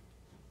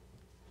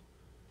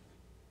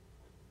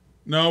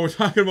 No, we're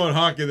talking about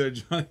hockey there,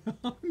 Johnny.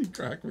 You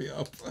crack me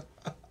up.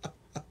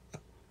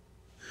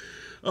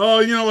 Oh,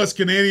 you know us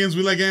Canadians,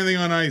 we like anything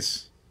on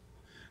ice.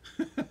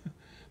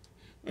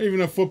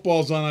 Even if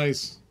football's on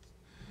ice.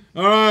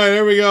 All right,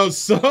 here we go.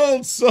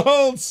 Sold,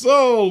 sold,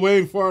 sold.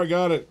 Wayne Farr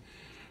got it.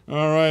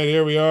 All right,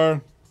 here we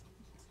are.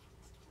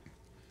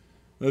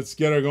 Let's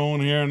get her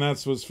going here, and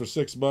that's what's for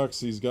 $6.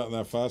 He's got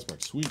that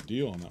fastback. Sweet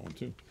deal on that one,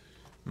 too.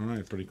 All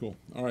right, pretty cool.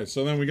 All right,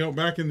 so then we go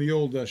back in the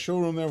old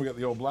showroom there. We got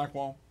the old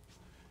Blackwell.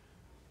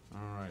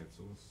 All right,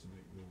 so let's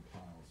make little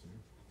piles here.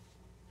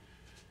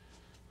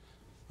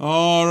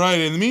 All right,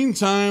 in the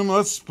meantime,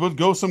 let's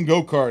go some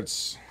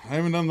go-karts. I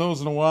haven't done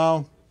those in a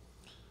while.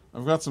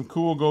 I've got some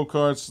cool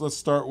go-karts. Let's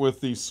start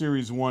with the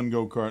Series 1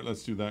 go-kart.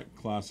 Let's do that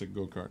classic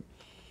go-kart.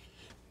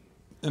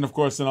 And, of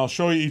course, then I'll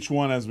show you each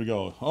one as we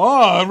go.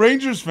 Oh,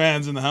 Rangers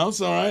fans in the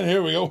house. All right,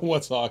 here we go.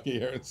 What's hockey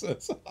here?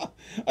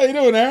 How you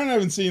doing, Aaron? I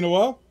haven't seen you in a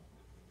while.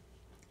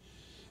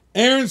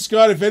 Aaron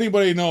Scott, if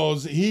anybody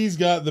knows, he's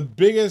got the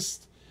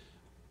biggest,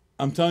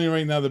 I'm telling you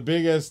right now, the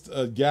biggest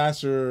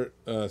gasser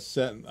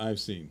set I've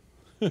seen.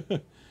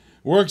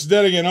 Works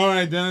dead again. All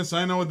right, Dennis,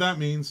 I know what that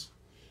means.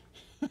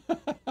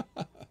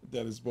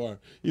 Dennis Barr.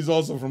 He's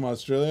also from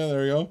Australia.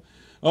 There we go.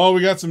 Oh,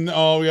 we got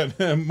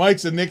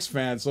Mike's a Knicks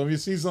fan, so if you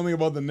see something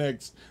about the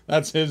Knicks,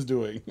 that's his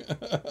doing.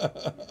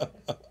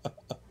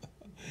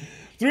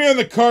 3 on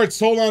the carts.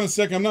 Hold on a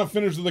second. I'm not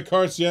finished with the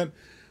carts yet.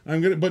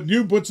 But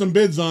you put some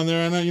bids on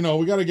there, and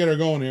we got to get her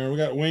going here. We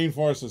got Wayne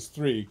Farr says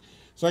 3.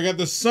 So I got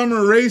the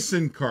Summer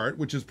Racing cart,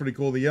 which is pretty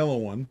cool, the yellow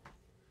one.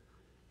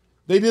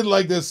 They did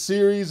like this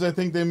series, I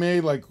think they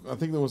made, like, I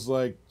think there was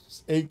like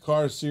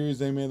 8-car series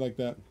they made like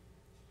that.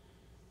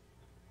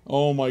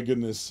 Oh my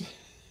goodness.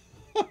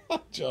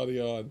 Johnny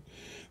on.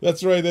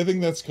 That's right, I think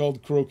that's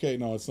called croquet.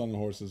 No, it's not on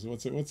horses.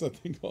 What's that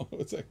thing called?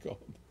 What's that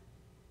called?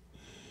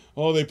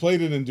 Oh, they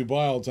played it in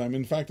Dubai all the time.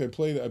 In fact, I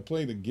played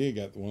a gig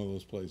at one of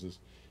those places.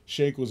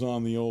 Sheikh was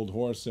on the old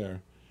horse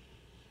there.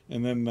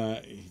 And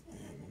then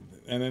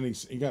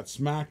he got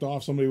smacked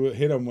off. Somebody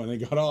hit him when they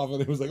got off,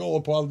 and he was like, "Oh,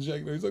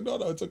 apologize." He's like, "No,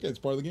 it's okay. It's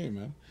part of the game,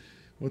 man.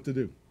 What to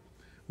do?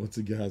 What's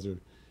a gasser?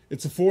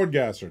 It's a Ford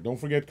gasser. Don't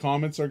forget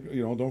comments are,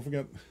 don't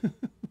forget."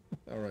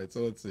 All right, so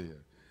let's see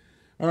here.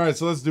 All right,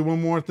 so let's do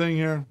one more thing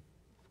here.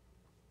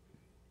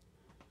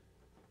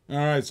 All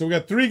right, so we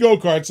got 3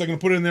 go-karts. I'm going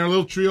to put in there a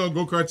little trio of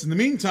go-karts. In the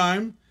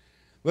meantime,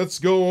 let's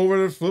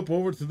flip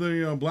over to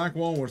the black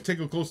wall. We'll take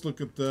a close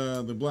look at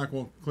the black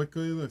wall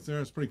quickly. Look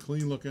there, it's pretty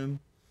clean looking.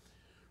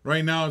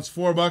 Right now it's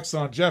 $4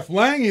 on Jeff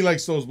Lang. He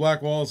likes those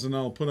black walls, and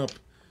I'll put up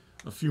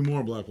a few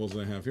more black walls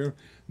that I have here.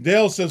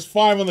 Dale says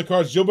 5 on the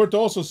carts. Gilbert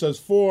also says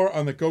 4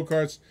 on the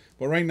go-karts,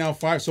 but right now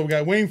 5. So we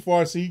got Wayne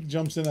Farr, so he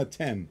jumps in at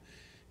 10.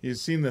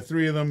 He's seen the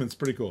 3 of them. It's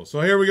pretty cool.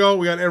 So here we go.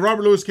 We got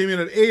Robert Lewis came in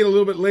at 8, a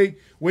little bit late.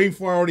 Wayne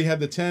Farr already had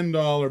the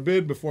 $10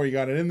 bid before he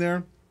got it in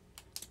there.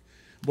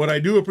 But I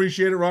do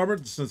appreciate it,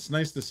 Robert. It's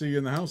nice to see you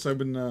in the house. I've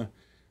been the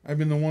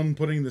one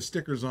putting the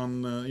stickers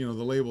on, the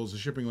labels, the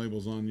shipping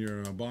labels on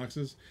your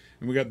boxes.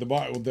 And we got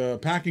the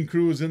packing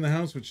crew is in the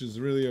house, which is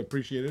really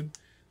appreciated.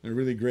 They're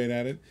really great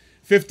at it.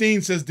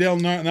 15 says Dale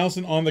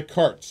Nelson on the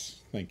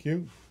carts. Thank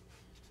you.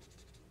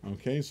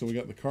 Okay, so we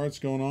got the carts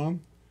going on.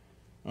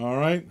 All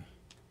right.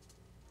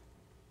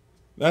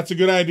 That's a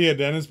good idea,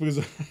 Dennis,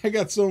 because I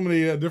got so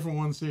many different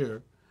ones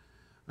here.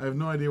 I have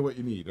no idea what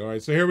you need. All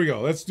right, so here we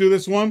go. Let's do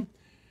this one.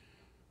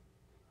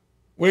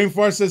 Wayne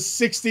Farr says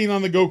 16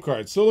 on the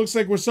go-karts. So it looks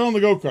like we're selling the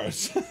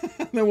go-karts.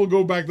 Then we'll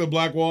go back to the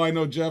black wall. I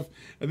know, Jeff,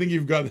 I think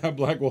you've got that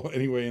black wall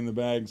anyway in the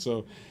bag.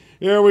 So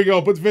here we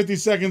go. Put 50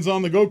 seconds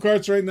on the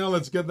go-karts right now.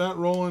 Let's get that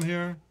rolling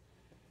here.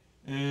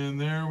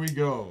 And there we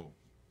go.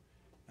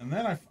 And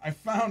then I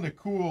found a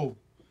cool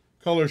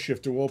color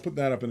shifter. We'll put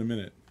that up in a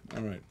minute.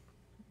 All right.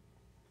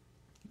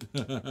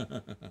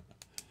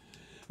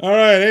 All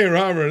right. Hey,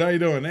 Robert. How you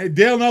doing? Hey,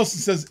 Dale Nelson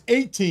says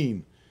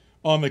 18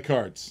 on the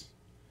carts.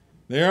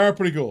 They are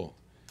pretty cool.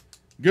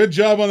 Good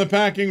job on the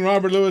packing.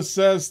 Robert Lewis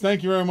says,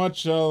 thank you very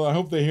much. I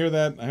hope they hear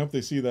that. I hope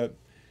they see that.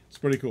 It's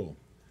pretty cool.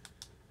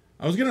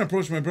 I was going to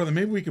approach my brother.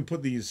 Maybe we could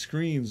put these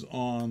screens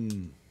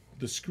on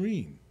the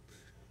screen.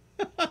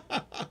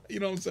 You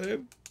know what I'm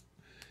saying?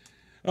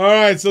 All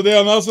right, so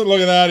Dale Nelson,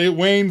 look at that.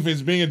 Wayne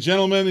is being a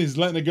gentleman. He's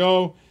letting it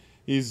go.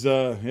 He's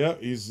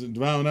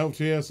bowing out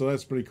to you, so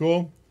that's pretty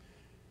cool.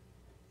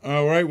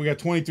 All right, we got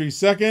 23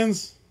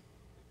 seconds.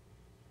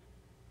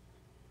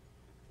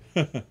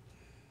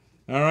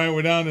 All right,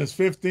 we're down to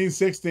 15,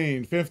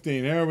 16,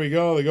 15. There we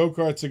go. The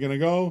go-karts are going to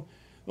go.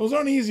 Those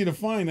aren't easy to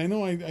find. I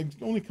know I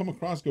only come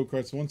across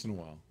go-karts once in a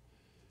while.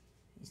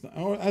 It's not,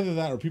 either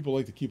that or people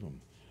like to keep them.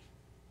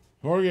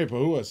 Jorge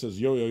Pahua says,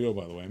 yo, yo, yo,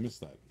 by the way. I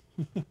missed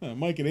that.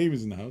 Mike and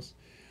Amy's in the house.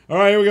 All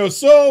right, here we go.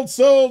 Sold,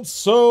 sold,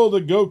 sold.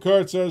 The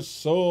go-karts are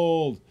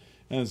sold.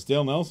 And it's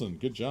Dale Nelson.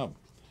 Good job.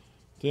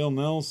 Dale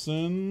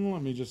Nelson.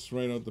 Let me just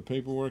write out the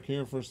paperwork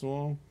here, first of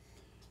all.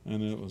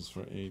 And it was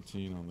for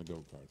 18 on the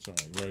go-karts. All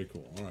right, very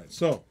cool. All right,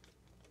 so.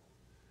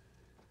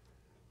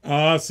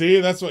 See,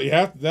 that's what you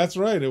have. That's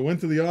right. It went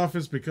to the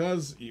office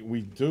because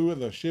we do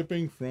the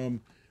shipping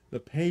from the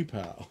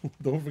PayPal.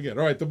 Don't forget.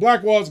 All right, the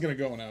black wall is going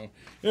to go now.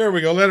 Here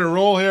we go. Let it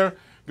roll here.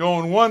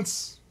 Going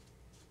once.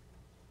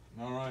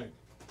 All right.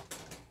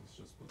 Let's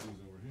just put these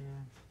over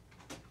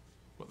here.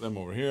 Put them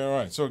over here. All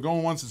right, so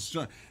going once. It's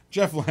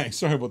Jeff Lang.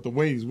 Sorry about the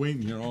wait. He's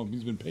waiting here.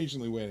 He's been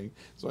patiently waiting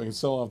so I can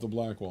sell off the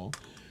black wall.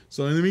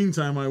 So in the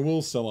meantime, I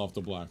will sell off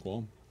the black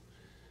wall.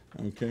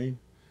 Okay.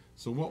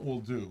 So what we'll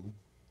do,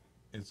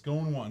 it's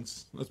going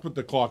once. Let's put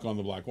the clock on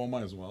the black wall.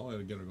 Might as well.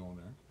 I'll get her going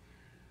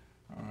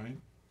there. All right.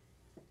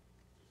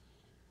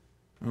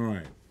 All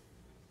right.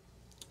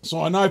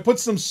 So now I put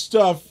some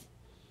stuff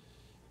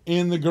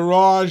in the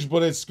garage,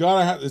 but it's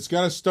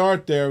gotta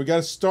start there. We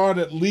gotta start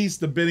at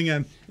least the bidding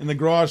in the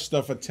garage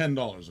stuff at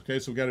 $10. Okay,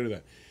 so we gotta do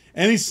that.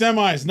 Any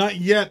semis? Not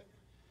yet.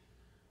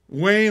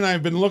 Wayne,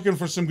 I've been looking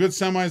for some good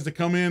semis to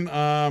come in.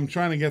 I'm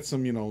trying to get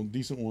some,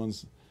 decent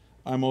ones.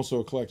 I'm also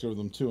a collector of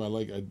them too.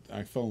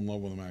 I fell in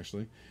love with them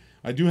actually.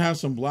 I do have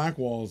some black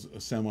walls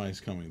semis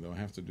coming though. I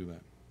have to do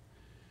that.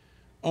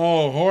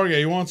 Oh, Jorge,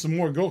 you want some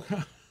more? Go.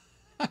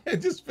 I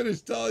just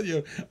finished telling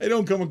you I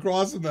don't come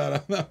across them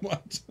that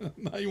much.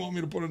 Now you want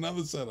me to put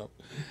another setup?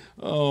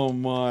 Oh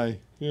my!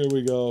 Here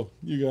we go,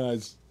 you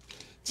guys.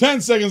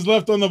 10 seconds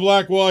left on the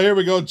black wall. Here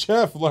we go.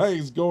 Jeff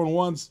Lang's going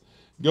once,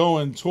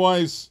 going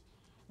twice.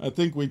 I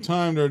think we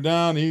timed her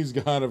down. He's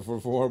got it for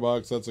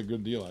 $4. That's a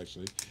good deal,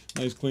 actually.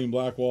 Nice, clean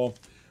black wall.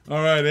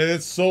 All right,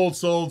 it's sold,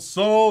 sold,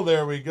 sold.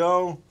 There we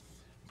go.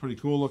 Pretty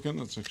cool looking.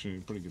 That's actually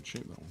in pretty good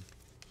shape, that one.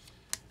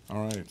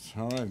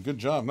 All right, good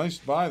job. Nice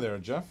buy there,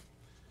 Jeff.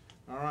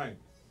 All right.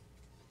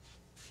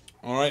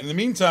 All right. In the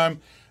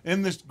meantime,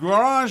 in this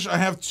garage, I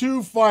have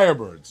 2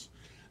 Firebirds.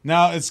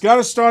 Now, it's got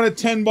to start at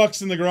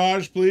 $10 in the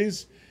garage,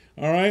 please.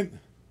 All right.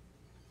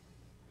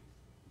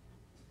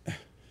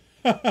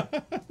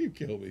 You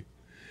kill me.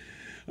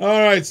 All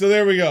right, so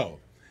there we go.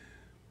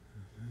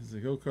 The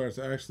go-karts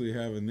actually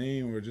have a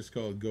name, or just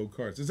called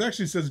go-karts. It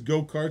actually says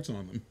go-karts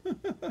on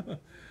them.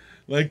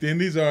 Like the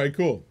Indies. All right,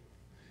 cool.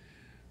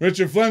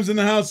 Richard Flem's in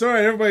the house. All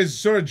right, everybody's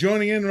sort of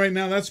joining in right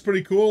now. That's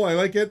pretty cool. I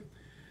like it.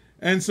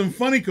 And some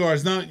funny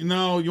cars.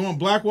 Now, you want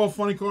Blackwell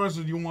funny cars,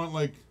 or do you want,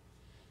 like,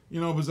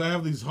 because I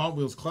have these Hot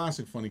Wheels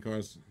classic funny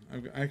cars. I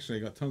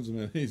got tons of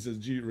them. He says,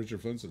 gee,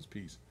 Richard Flem says,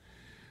 peace.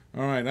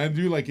 All right, I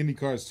do like Indy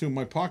cars, too.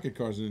 My pocket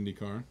car's an Indy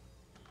car.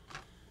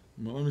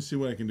 Well, let me see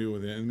what I can do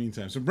with it in the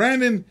meantime. So,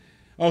 Brandon...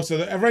 Oh,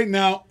 so right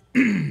now,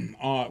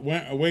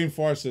 Wayne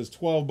Farr says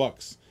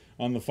 $12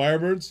 on the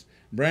Firebirds.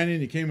 Brandon,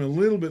 you came a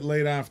little bit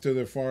late after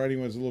the Farr.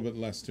 Anyways, a little bit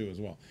less too as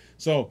well.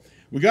 So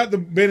we got the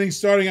bidding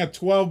starting at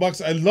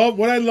 $12.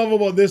 What I love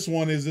about this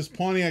one is this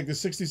Pontiac, the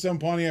 '67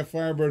 Pontiac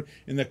Firebird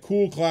in the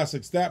cool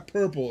classics. That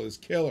purple is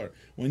killer.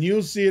 When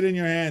you see it in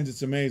your hands,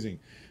 it's amazing.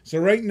 So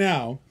right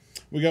now,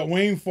 we got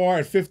Wayne Farr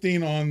at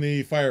 15 on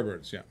the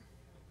Firebirds. Yeah,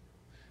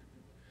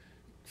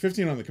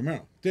 15 on the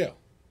Camaro. Dale,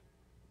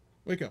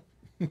 wake up.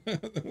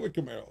 What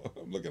Camaro?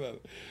 I'm looking at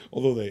it.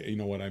 Although you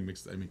know what, I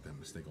make that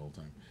mistake all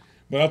the time.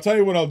 But I'll tell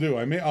you what I'll do.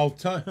 I'll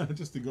tell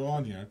just to go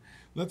on here.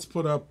 Let's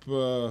put up.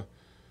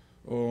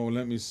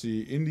 Let me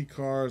see. Indy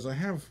cars. I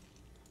have.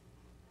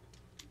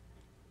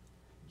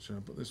 Should I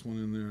put this one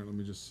in there? Let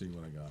me just see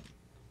what I got.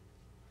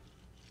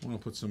 I want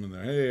to put some in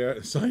there. Hey,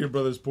 I saw your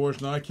brother's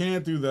Porsche. No, I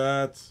can't do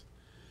that.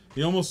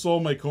 He almost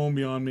sold my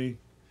Combi on me,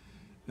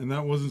 and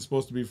that wasn't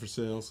supposed to be for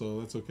sale.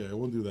 So that's okay. I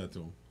won't do that to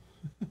him.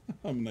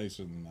 I'm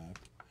nicer than that.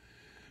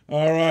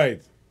 All right.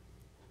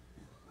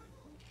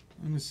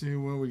 Let me see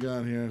what we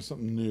got here.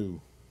 Something new.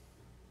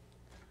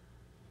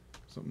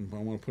 I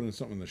want to put in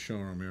something in the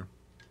showroom here.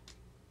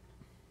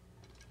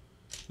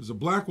 There's a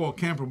Blackwell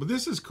camper, but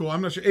this is cool.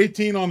 I'm not sure.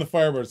 18 on the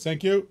Firebirds.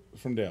 Thank you.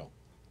 From Dale.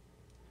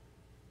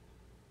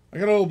 I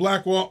got a little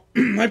Blackwell.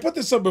 I put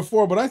this up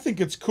before, but I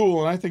think it's cool,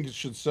 and I think it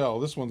should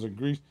sell. This is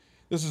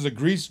a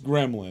grease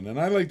gremlin, and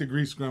I like the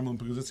grease gremlin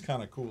because it's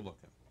kind of cool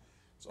looking.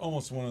 It's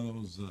almost one of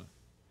those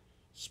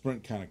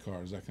sprint kind of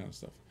cars, that kind of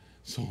stuff.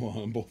 So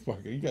on both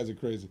parts. You guys are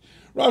crazy.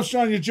 Rob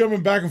Strong, you're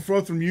jumping back and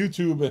forth from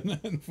YouTube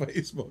and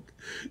Facebook.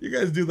 You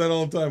guys do that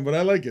all the time, but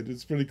I like it.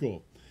 It's pretty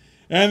cool.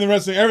 And the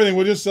rest of everything,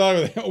 we'll just sell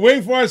everything.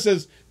 Wayne Farr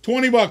says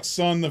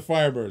 $20 on the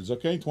Firebirds.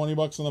 Okay,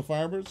 $20 on the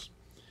Firebirds.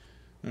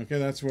 Okay,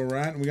 that's where we're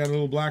at. And we got a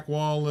little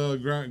Blackwell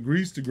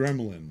greased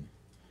gremlin.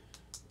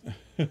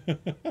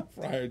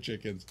 Fryer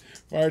chickens.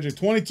 Fryer chicken.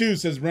 22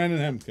 says Brandon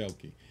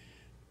Hemkelke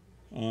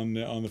on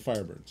the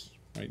Firebirds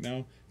right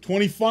now.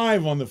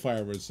 25 on the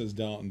Firebirds, says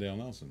Dale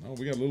Nelson. Oh,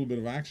 we got a little bit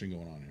of action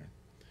going on here.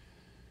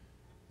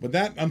 But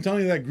that, I'm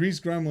telling you, that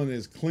grease gremlin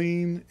is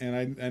clean,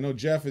 and I know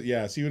Jeff,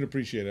 yes, he would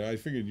appreciate it. I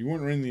figured you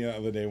weren't in the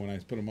other day when I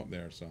put him up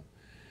there, so.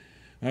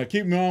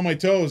 Keep me on my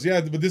toes. Yeah,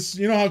 but this,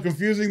 you know how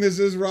confusing this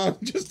is,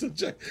 Rob? Just to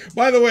check.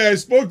 By the way, I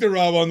spoke to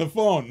Rob on the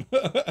phone.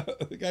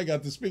 I think I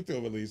got to speak to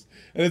him at least.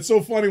 And it's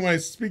so funny when I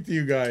speak to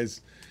you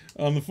guys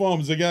on the phone.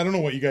 It's like, I don't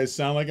know what you guys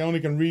sound like. I only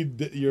can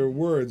read your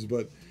words,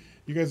 but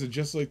you guys are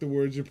just like the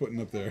words you're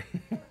putting up there.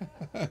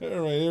 All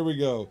right, here we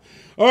go.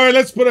 All right,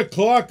 let's put a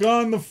clock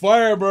on the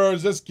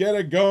Firebirds. Let's get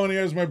it going.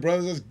 Here's my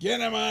brothers. Let's get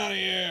them out of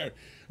here.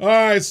 All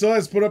right, so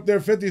let's put up their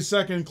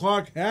 50-second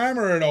clock.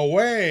 Hammer it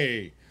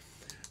away.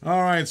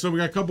 All right, so we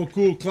got a couple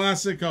cool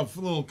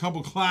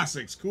couple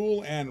classics,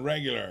 cool and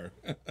regular.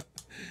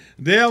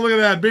 Dale, look at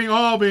that, being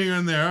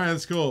in there. All right,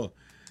 that's cool.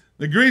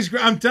 The grease,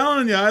 I'm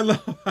telling you, I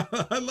love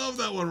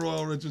that one,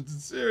 Royal Richardson.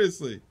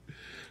 Seriously.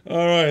 All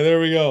right, there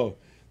we go.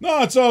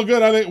 No, it's all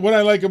good. What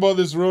I like about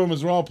this room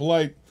is we're all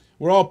polite.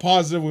 We're all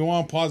positive. We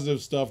want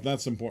positive stuff.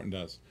 That's important to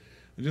us.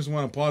 I just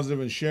want to positive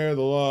and share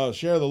the love,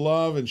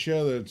 and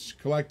share the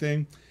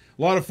collecting.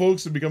 A lot of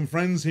folks have become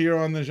friends here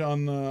from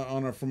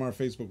our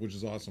Facebook, which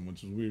is awesome,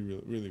 which is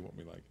really what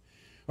we like.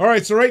 All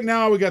right, so right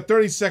now we got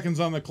 30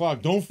 seconds on the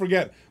clock. Don't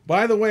forget.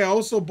 By the way, I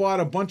also bought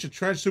a bunch of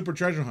super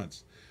treasure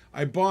hunts.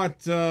 I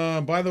bought,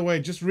 by the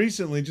way, just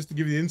recently, just to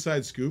give you the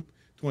inside scoop,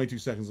 22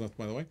 seconds left,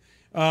 by the way,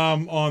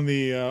 on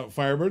the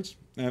Firebirds,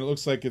 and it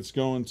looks like it's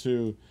going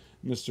to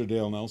Mr.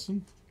 Dale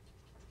Nelson.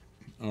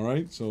 All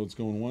right, so it's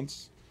going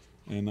once.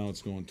 And now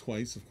it's going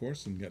twice, of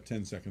course, and got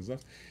 10 seconds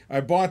left.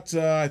 I bought,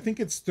 I think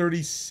it's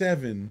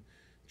 37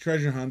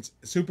 treasure hunts,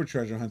 super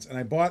treasure hunts, and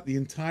I bought the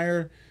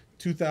entire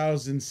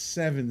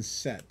 2007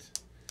 set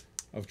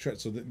of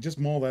so just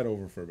mull that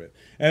over for a bit.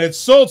 And it's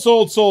sold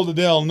to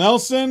Dale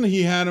Nelson.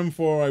 He had them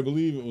for, I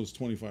believe it was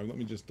 25. Let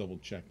me just double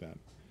check that.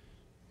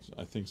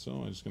 I think so.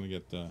 I'm just going to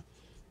get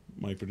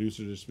my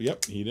producer just,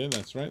 yep, he did.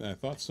 That's right. I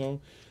thought so.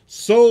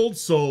 Sold,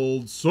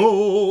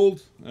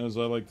 as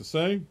I like to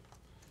say.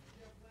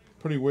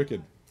 Pretty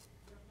wicked.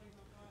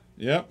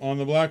 Yep, on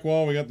the black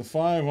wall, we got the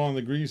 5 on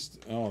the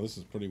greased. Oh, this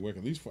is pretty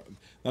wicked. These,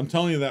 I'm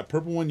telling you, that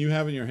purple one you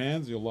have in your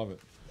hands, you'll love it.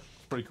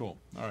 It's pretty cool.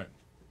 All right.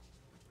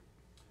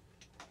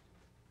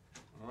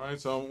 All right,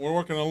 so we're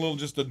working a little,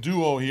 just a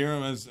duo here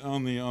as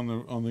on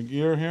the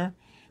gear here.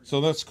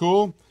 So that's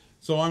cool.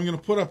 So I'm gonna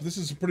put up. This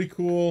is a pretty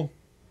cool.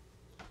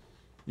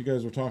 You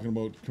guys were talking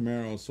about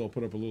Camaros, so I'll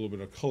put up a little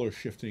bit of color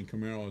shifting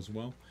Camaro as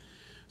well.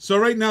 So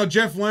right now,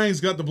 Jeff Lang's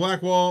got the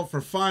Blackwall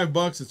for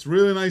 $5. It's a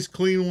really nice,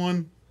 clean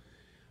one.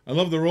 I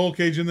love the roll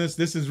cage in this.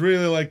 This is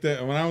really like the,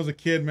 when I was a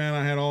kid, man,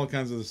 I had all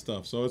kinds of this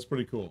stuff. So it's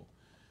pretty cool.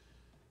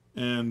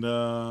 And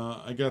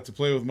I got to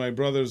play with my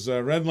brother's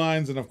red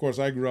lines. And, of course,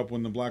 I grew up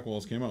when the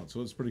Blackwalls came out.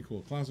 So it's pretty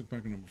cool. Classic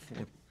Packer number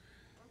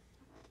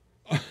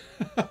 4.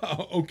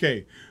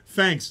 Okay.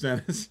 Thanks,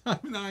 Dennis. I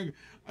mean,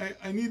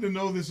 I need to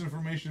know this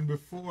information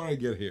before I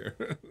get here.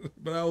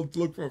 But I'll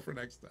look for it for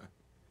next time.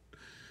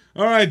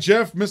 All right,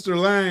 Jeff, Mr.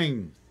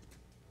 Lang.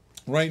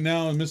 Right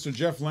now, Mr.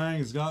 Jeff Lang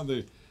has got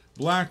the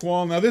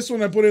Blackwall. Now, this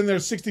one I put in there,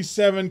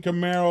 67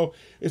 Camaro.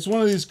 It's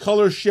one of these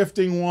color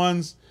shifting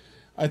ones.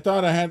 I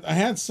thought I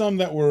had some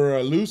that were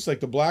loose,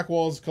 like the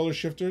Blackwalls color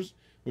shifters,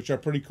 which are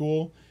pretty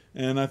cool.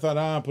 And I thought,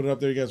 I'll put it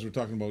up there. You guys were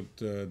talking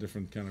about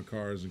different kind of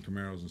cars and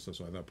Camaros and stuff,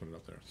 so I thought I'd put it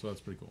up there. So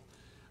that's pretty cool.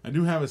 I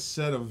do have a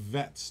set of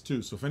Vets,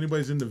 too. So if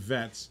anybody's into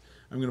Vets,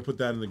 I'm going to put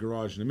that in the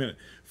garage in a minute.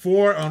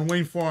 4 on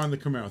Wayne 4 on the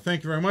Camaro.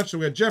 Thank you very much. So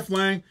we got Jeff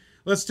Lang.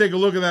 Let's take a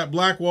look at that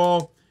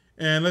Blackwall,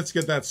 and let's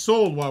get that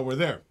sold while we're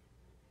there.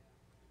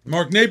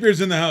 Mark Napier's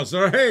in the house.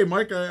 All right, hey,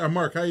 Mark,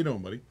 how you doing,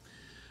 buddy?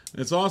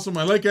 It's awesome.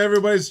 I like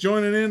everybody's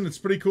joining in. It's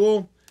pretty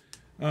cool.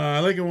 I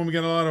like it when we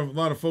get a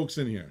lot of folks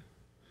in here.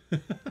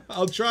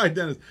 I'll try,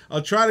 Dennis.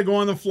 I'll try to go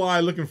on the fly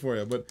looking for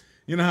you, but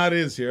you know how it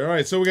is here. All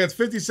right, so we got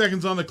 50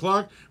 seconds on the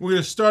clock. We're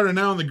going to start it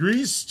now on the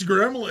Grease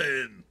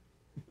Gremlin.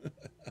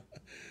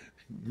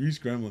 Grease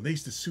Gremlin. They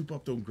used to soup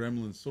up those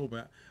gremlins so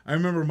bad. I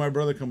remember my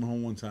brother coming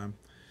home one time,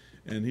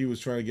 and he was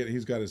trying to get,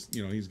 he's got his,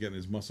 he's getting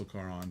his muscle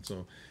car on.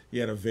 So he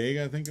had a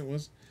Vega, I think it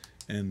was.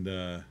 And,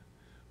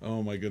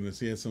 oh my goodness,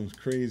 he had some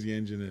crazy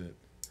engine in it.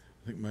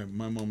 I think my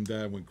mom and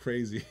dad went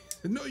crazy.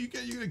 No, you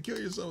can't, you're going to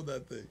kill yourself with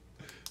that thing.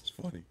 It's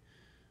funny.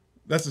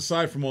 That's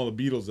aside from all the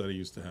Beetles that he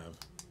used to have.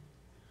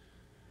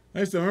 I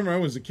used to remember I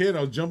was a kid,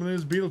 I was jumping in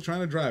his Beetle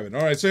trying to drive it.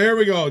 All right, so here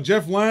we go.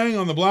 Jeff Lang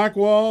on the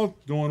Blackwall,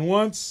 going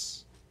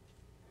once.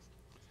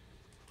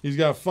 He's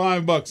got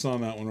 $5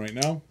 on that one right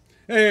now.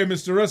 Hey,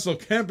 Mr. Russell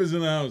Kemp is in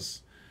the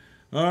house.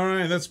 All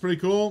right, that's pretty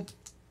cool.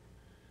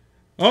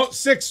 Oh,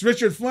 6.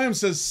 Richard Flam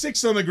says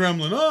 6 on the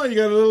Gremlin. Oh, you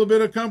got a little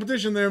bit of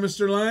competition there,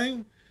 Mr.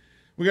 Lang.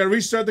 We got to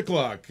restart the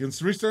clock. And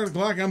to restart the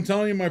clock, I'm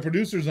telling you, my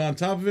producer's on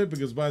top of it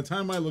because by the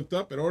time I looked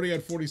up, it already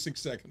had 46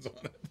 seconds on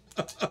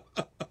it.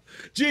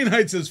 Gene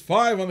Height says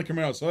 5 on the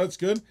Camaro, so that's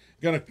good.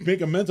 Got to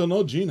make a mental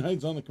note. Gene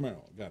Height's on the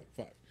Camaro. Got it,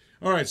 5.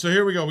 All right, so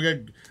here we go. We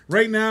got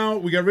right now.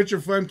 We got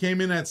Richard Flem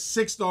came in at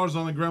 $6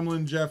 on the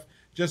Gremlin. Jeff,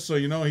 just so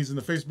you know, he's in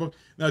the Facebook.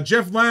 Now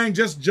Jeff Lang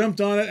just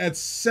jumped on it at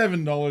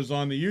 $7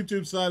 on the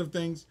YouTube side of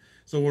things.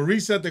 So we'll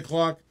reset the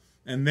clock,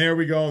 and there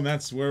we go. And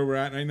that's where we're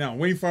at right now.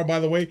 Wayne Farr, by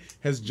the way,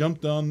 has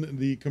jumped on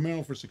the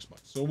Camaro for $6.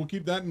 So we'll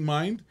keep that in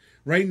mind.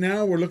 Right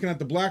now, we're looking at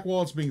the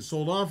Blackwall. It's being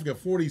sold off. We got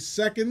 40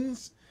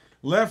 seconds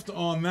left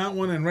on that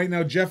one, and right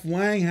now Jeff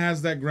Lang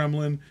has that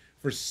Gremlin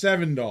for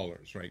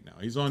 $7 right now.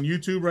 He's on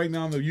YouTube right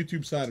now on the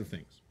YouTube side of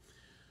things.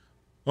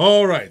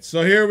 All right,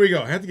 so here we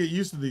go. I have to get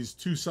used to these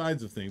two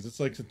sides of things. It's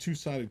like a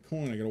two-sided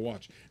coin I got to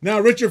watch. Now,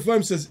 Richard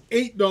Flem says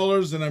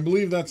 $8, and I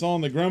believe that's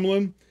on the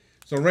Gremlin.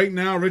 So right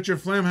now,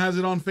 Richard Flem has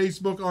it on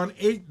Facebook on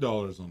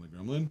 $8 on the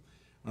Gremlin.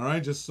 All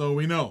right, just so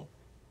we know.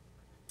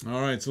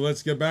 All right, so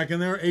let's get back in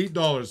there.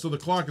 $8. So the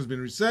clock has been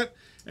reset,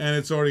 and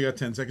it's already got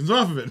 10 seconds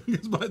off of it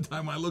because by the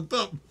time I looked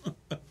up,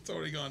 it's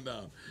already gone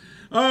down.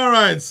 All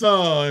right, so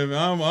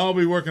I'll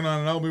be working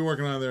on it. I'll be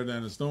working on it there,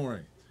 Dennis. Don't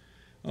worry.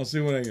 I'll see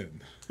what I get.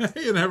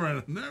 You're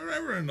never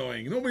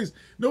annoying.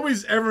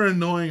 Nobody's ever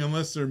annoying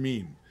unless they're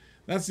mean.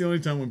 That's the only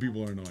time when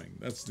people are annoying.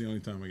 That's the only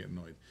time I get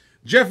annoyed.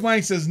 Jeff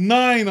Lang says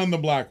 9 on the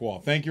Blackwall.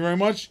 Thank you very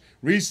much.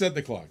 Reset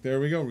the clock. There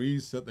we go.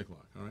 Reset the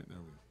clock. All right, there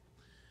we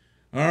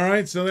go. All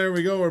right, so there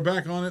we go. We're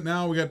back on it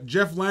now. We got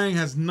Jeff Lang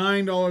has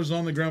 $9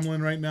 on the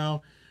Gremlin right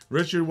now.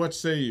 Richard, what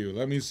say you?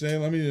 Let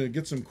me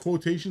get some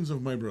quotations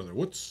of my brother.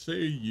 What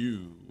say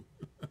you?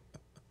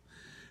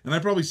 And I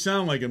probably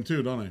sound like him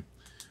too, don't I?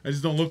 I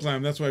just don't look like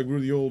him. That's why I grew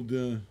the old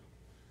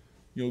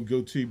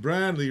goatee.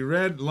 Bradley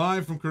Red,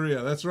 live from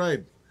Korea. That's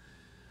right.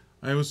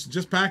 I was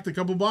just packed a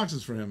couple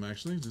boxes for him,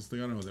 actually. Just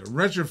got over there.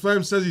 Richard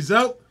Flem says he's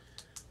out.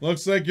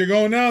 Looks like you're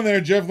going down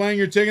there, Jeff Lang.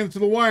 You're taking it to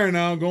the wire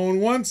now.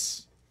 Going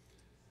once.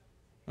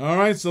 All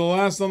right, so the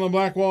last on the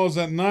Blackwall is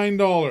at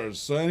 $9.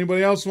 So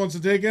anybody else wants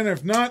to take it?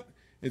 If not,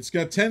 it's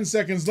got 10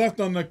 seconds left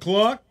on the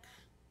clock.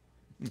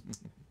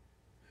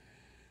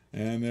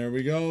 And there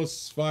we go.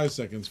 5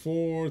 seconds.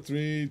 4,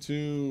 3,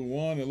 2,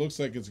 1. It looks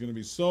like it's going to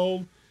be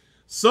sold.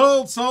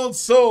 Sold, sold,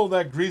 sold.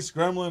 That Grease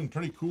Gremlin.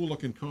 Pretty cool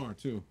looking car,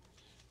 too.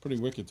 Pretty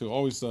wicked, too.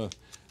 Always the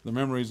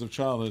memories of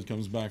childhood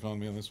comes back on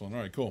me on this one. All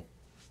right, cool.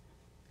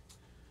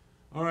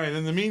 All right,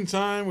 in the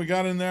meantime, we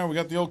got in there. We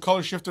got the old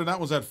color shifter.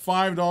 That was at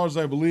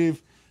 $5, I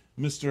believe.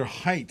 Mr.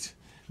 Height,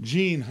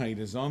 Gene Height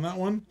is on that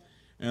one.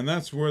 And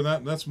that's where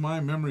that's my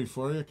memory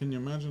for you. Can you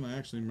imagine? I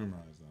actually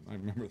memorized that. I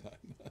remember that.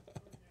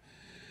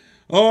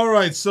 All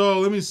right, so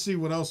let me see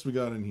what else we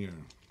got in here.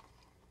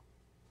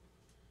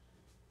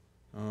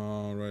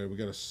 All right, we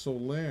got a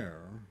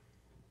Solaire.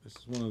 This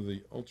is one of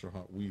the Ultra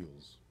Hot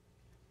Wheels.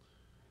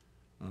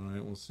 All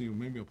right, we'll see.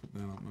 Maybe I'll put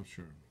that up. I'm not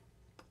sure.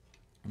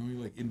 I know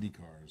you like Indy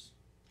cars.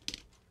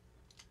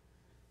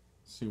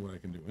 See what I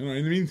can do. Anyway,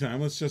 in the meantime,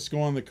 let's just go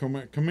on the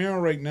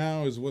Camaro right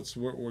now is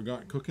what we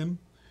got cooking.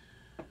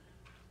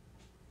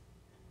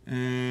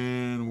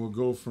 And we'll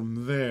go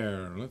from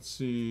there. Let's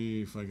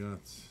see if I got...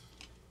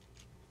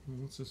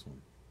 What's this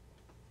one?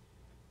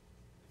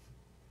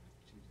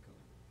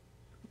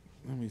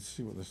 Let me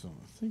see what this is.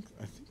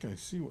 I think I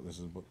see what this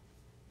is, but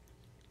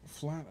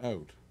flat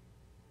out.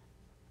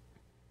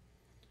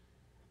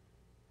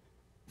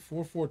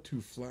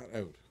 442 flat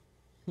out.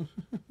 Look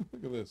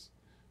at this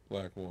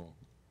black wall.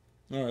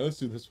 All right, let's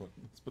do this one.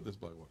 Let's put this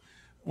black wall.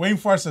 Wayne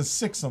Farr says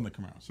 6 on the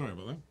Camaro. Sorry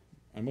about that.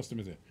 I must have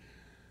missed it.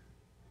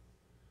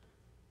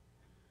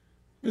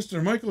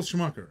 Mr. Michael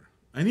Schumacher,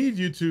 I need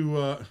you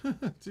to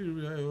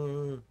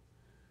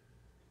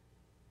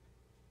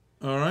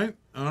all right,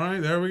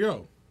 there we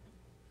go.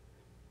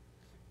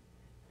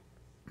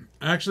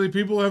 Actually,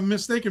 people have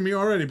mistaken me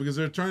already because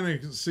they're trying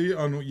to see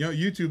on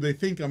YouTube. They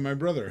think I'm my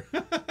brother.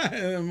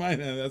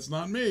 That's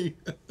not me.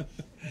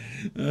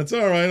 That's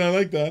all right. I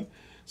like that.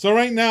 So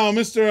right now,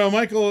 Mr.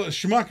 Michael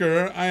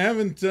Schumacher, I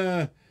haven't.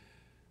 I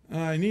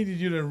needed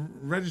you to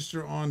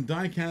register on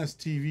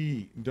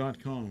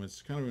DiecastTV.com.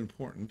 It's kind of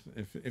important.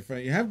 If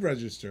I have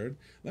registered,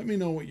 let me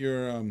know what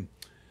your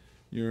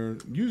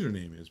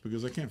username is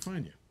because I can't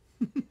find you.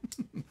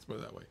 Let's put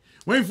it that way.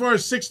 Waiting for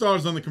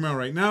 $6 on the Camaro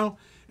right now,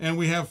 and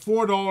we have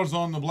 $4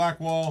 on the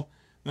black wall.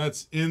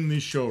 That's in the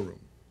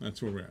showroom.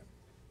 That's where we're at.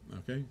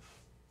 Okay.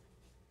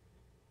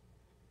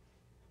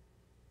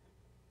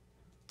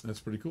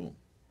 That's pretty cool.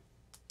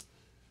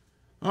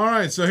 All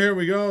right, so here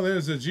we go.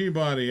 There's a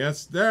G-body.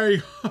 There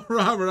you go,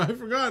 Robert. I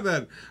forgot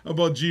that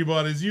about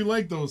G-bodies. You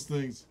like those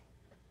things.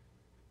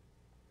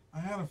 I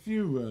had a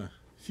few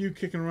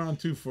kicking around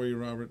too for you,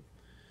 Robert.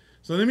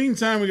 So in the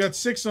meantime, we got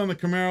 6 on the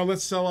Camaro.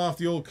 Let's sell off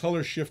the old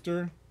color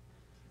shifter.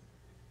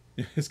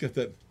 Yeah, it's got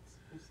that.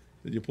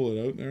 Did you pull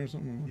it out there or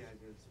something? Yeah,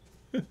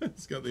 I did.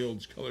 It's got the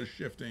old color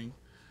shifting.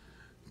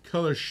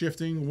 Color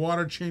shifting.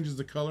 Water changes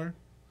the color.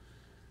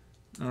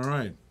 All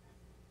right.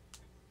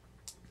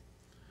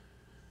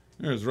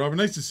 There's Robert.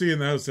 Nice to see you in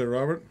the house there,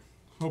 Robert.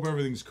 Hope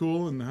everything's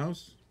cool in the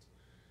house.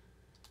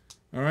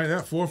 All right,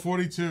 that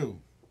 442.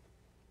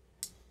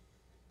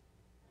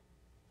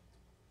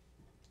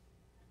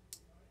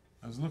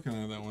 I was looking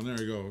at that one. There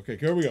you go. Okay,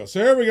 here we go.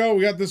 So here we go.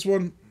 We got this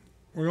one.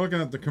 We're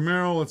looking at the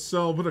Camaro. Let's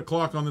put a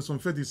clock on this one.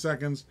 50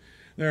 seconds.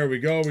 There we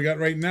go. We got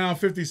right now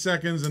 50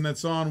 seconds, and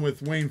that's on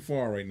with Wayne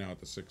Farr right now at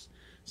the 6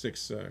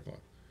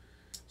 o'clock.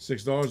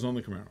 $6 on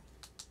the Camaro.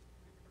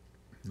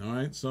 All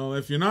right, so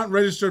if you're not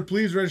registered,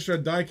 please register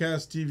at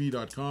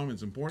DiecastTV.com.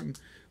 It's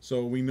important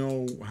so we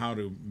know how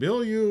to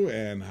bill you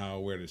and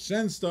where to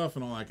send stuff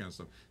and all that kind of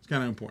stuff. It's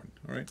kind of important.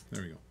 All right,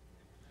 there we go.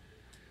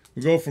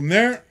 We'll go from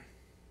there.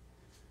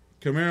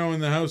 Camaro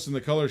in the house and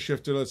the color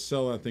shifter. Let's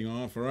sell that thing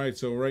off. All right,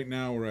 so right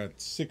now we're at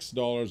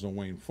 $6 on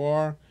Wayne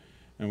Farr,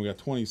 and we got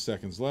 20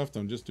 seconds left.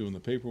 I'm just doing the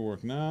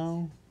paperwork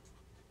now.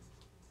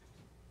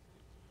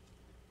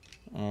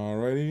 All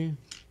righty.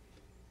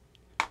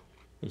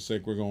 Looks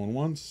like we're going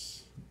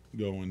once,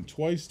 going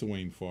twice to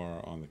Wayne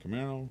Farr on the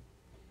Camaro.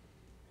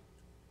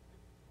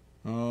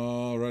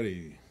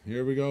 Alrighty,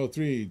 here we go.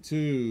 3,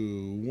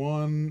 2,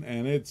 1,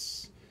 and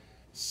it's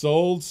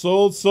sold,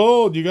 sold,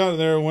 sold. You got it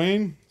there,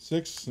 Wayne.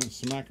 6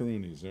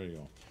 smackaroonies. There you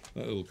go.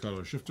 That little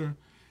color shifter.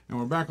 And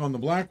we're back on the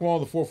black wall,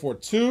 the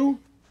 442.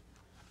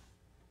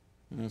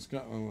 And it's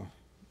got,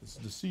 it's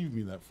deceived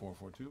me, that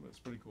 442, but it's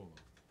pretty cool.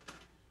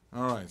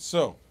 Alright,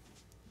 so.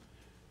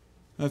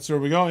 That's where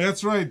we go.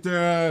 That's right,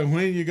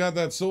 Wayne. You got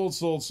that sold,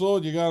 sold,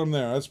 sold. You got them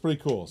there. That's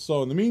pretty cool.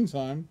 So in the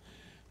meantime,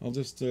 I'll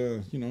just,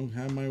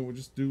 we'll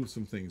just do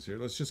some things here.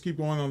 Let's just keep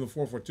going on the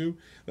 442.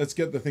 Let's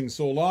get the thing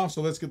sold off.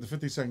 So let's get the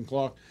 50-second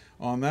clock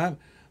on that.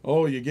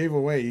 Oh, you gave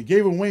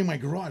away my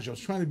garage. I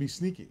was trying to be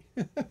sneaky.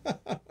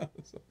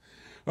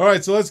 All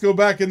right, so let's go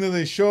back into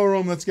the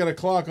showroom. Let's get a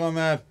clock on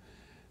that,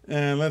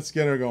 and let's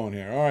get her going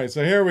here. All right,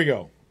 so here we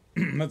go.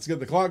 Let's get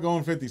the clock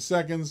going. 50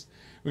 seconds.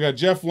 We got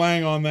Jeff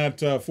Lang on that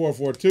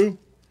 442.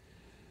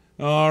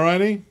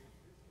 Alrighty.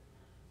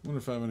 Wonder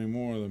if I have any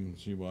more of them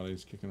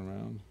G-bodies kicking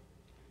around.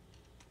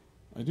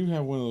 I do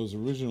have one of those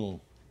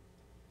original.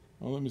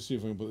 Oh, let me see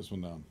if I can put this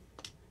one down.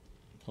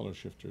 Color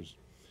shifters.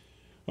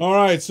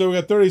 Alright, so we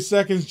got 30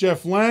 seconds.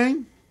 Jeff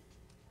Lang.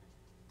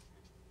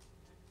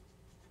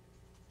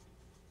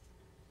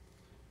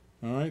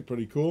 Alright,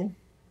 pretty cool.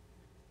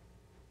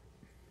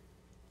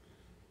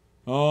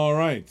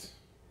 Alright.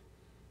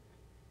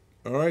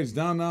 Alright, it's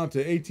down now to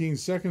 18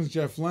 seconds.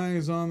 Jeff Lang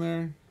is on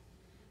there.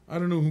 I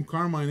don't know who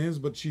Carmine is,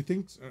 but she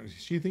thinks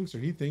or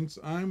he thinks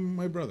I'm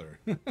my brother.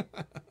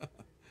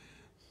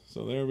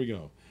 So there we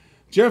go.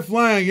 Jeff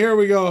Lang, here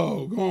we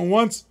go. Going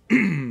once.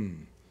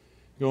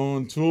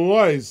 Going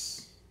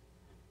twice.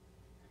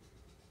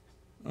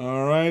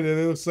 All right,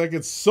 it looks like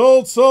it's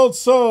sold, sold,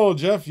 sold.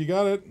 Jeff, you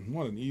got it.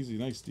 What an easy,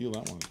 nice deal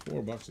that one.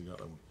 $4 you got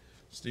that one.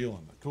 Steel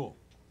on that. Cool.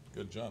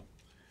 Good job.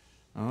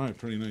 All right,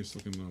 pretty nice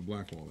looking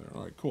black wall there.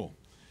 All right, cool.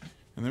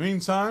 In the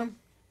meantime,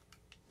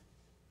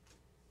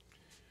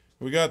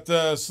 we got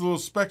this little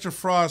Spectre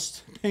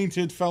Frost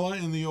painted fella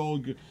in the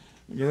old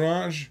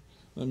garage.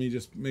 Let me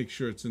just make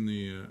sure it's in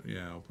the,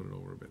 yeah, I'll put it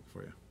over a bit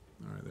for you.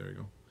 All right, there you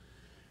go.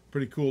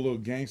 Pretty cool little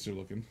gangster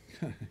looking.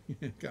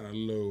 Kind of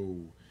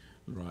low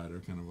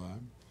rider kind of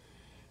vibe.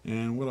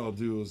 And what I'll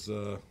do is,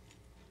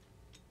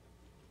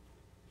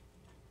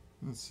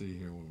 let's see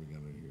here what we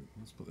got in here.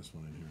 Let's put this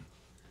one in here.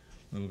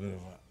 A little bit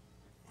of a,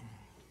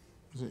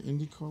 is it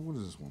IndyCar? What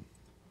is this one?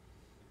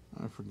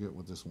 I forget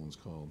what this one's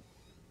called.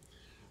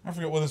 I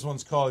forget what this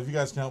one's called. If you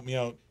guys can help me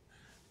out,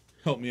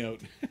 help me out.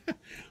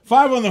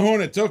 5 on the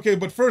Hornets. Okay,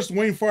 but first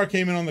Wayne Farr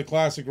came in on the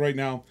Classic right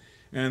now,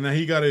 and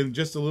he got in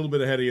just a little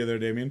bit ahead of you there,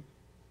 Damien.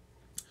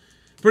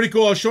 Pretty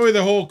cool. I'll show you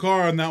the whole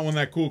car on that one.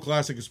 That cool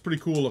Classic is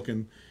pretty cool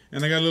looking,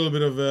 and I got a little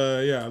bit of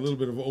yeah, a little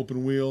bit of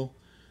open wheel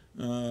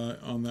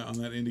on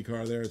that Indy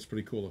car there. It's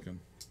pretty cool looking.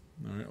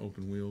 All right,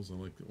 open wheels. I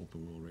like the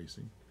open wheel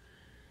racing.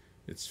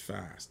 It's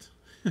fast.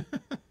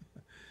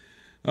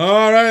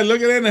 All right,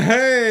 look at it.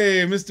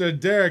 Hey, Mr.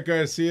 Derek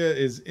Garcia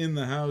is in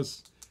the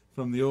house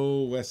from the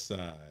old west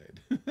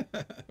side.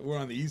 We're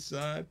on the east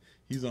side.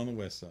 He's on the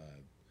west side.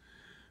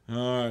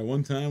 All right,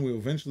 one time we'll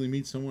eventually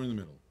meet somewhere in the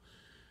middle.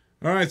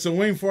 All right, so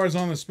Wayne Farr's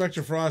on the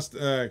Spectre Frost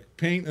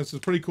paint. That's a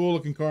pretty cool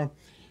looking car.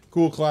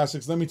 Cool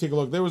Classics. Let me take a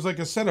look. There was like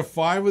a set of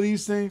 5 of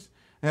these things.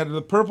 I had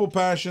the Purple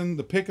Passion,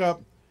 the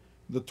pickup,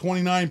 the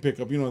 29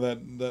 pickup. You know, that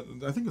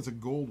I think it's a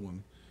gold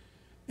one.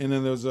 And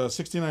then there's a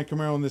 69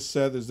 Camaro in this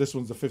set. There's this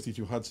one's the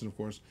 52 Hudson, of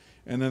course.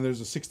 And then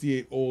there's a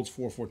 68 Olds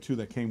 442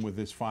 that came with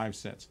this 5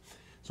 sets.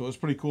 So it's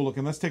pretty cool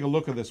looking. Let's take a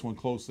look at this one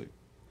closely.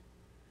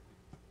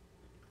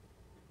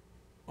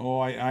 Oh,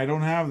 I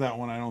don't have that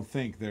one, I don't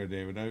think, there,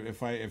 David.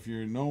 If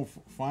you know,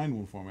 find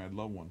one for me, I'd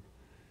love one.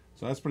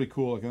 So that's pretty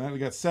cool looking. We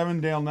got 7.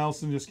 Dale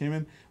Nelson just came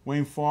in.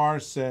 Wayne Farr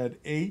said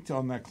 8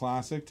 on that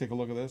Classic. Take a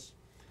look at this.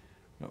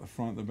 Got the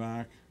front and the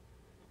back.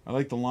 I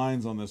like the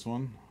lines on this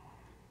one.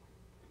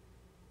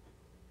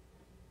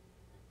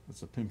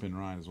 That's a pimpin'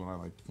 ride is what I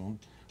like to call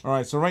it. All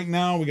right, so right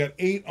now we got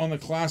 8 on the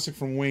Classic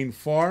from Wayne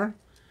Farr.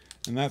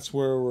 And that's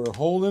where we're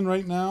holding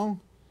right now.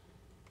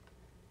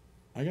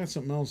 I got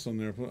something else on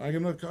there. I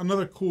got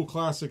another cool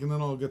Classic, and then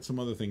I'll get some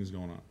other things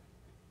going on.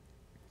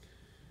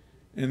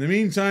 In the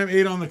meantime,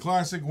 8 on the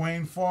Classic,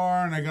 Wayne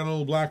Farr, and I got a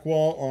little black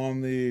wall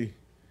on the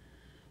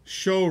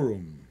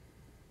showroom.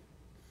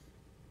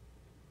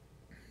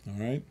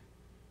 All right.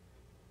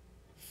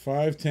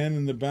 510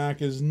 in the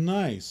back is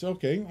nice.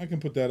 Okay, I can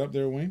put that up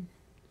there, Wayne.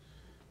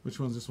 Which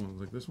one's this one?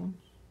 Like this one?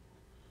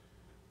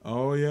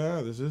 Oh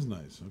yeah, this is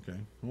nice. Okay,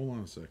 hold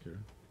on a sec here.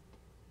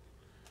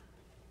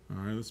 All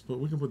right,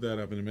 we can put that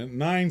up in a minute.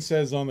 9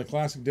 says on the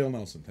Classic, Dale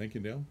Nelson. Thank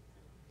you, Dale.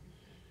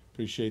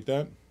 Appreciate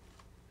that.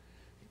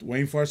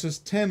 Wayne Farr says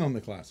 10 on the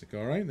Classic.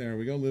 All right, there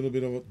we go. A little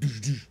bit of a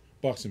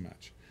boxing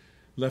match.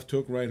 Left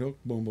hook, right hook,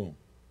 boom, boom.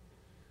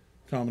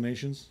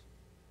 Combinations.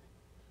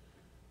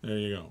 There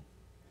you go.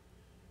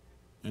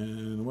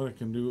 And what I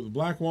can do with the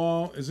black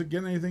wall, is it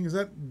getting anything? Is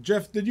that,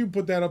 Jeff, did you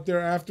put that up there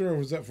after, or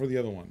was that for the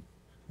other one?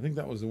 I think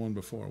that was the one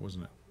before,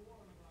 wasn't it?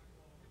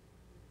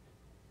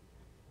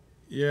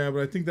 Yeah,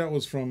 but I think that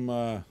was from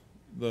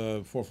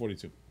the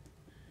 442.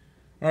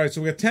 All right,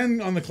 so we got 10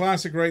 on the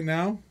Classic right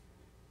now.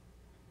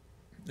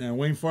 And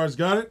Wayne Farr's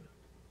got it.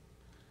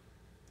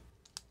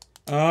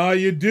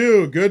 You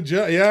do. Good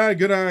job. Yeah,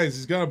 good eyes.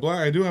 He's got a black,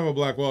 I do have a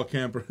black wall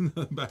camper in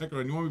the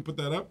background. You want me to put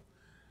that up?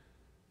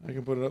 I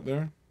can put it up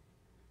there.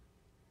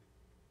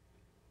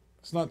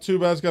 It's not too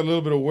bad. It's got a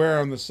little bit of wear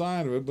on the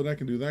side of it, but I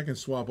can do that. I can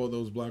swap out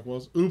those black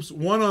walls. Oops,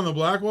 1 on the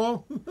black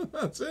wall.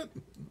 That's it.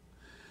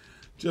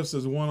 Jeff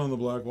says 1 on the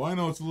black wall. I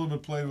know it's a little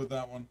bit played with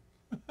that one.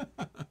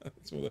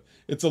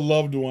 It's a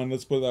loved one.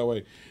 Let's put it that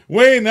way.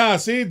 Wait, now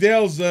see,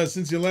 Dale's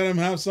since you let him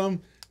have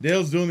some,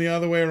 Dale's doing the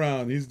other way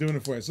around. He's doing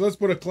it for you. So let's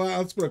put a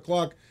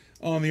clock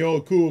on the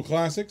old cool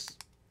Classics.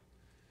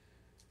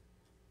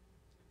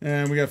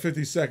 And we got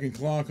 50-second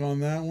clock on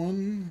that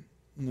one.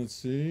 Let's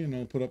see, and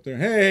I'll put up there.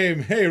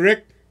 Hey,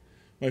 Rick.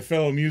 My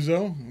fellow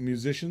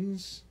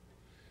musicians.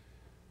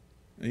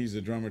 He's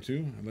a drummer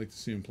too. I'd like to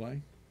see him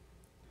play.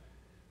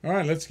 All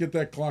right, let's get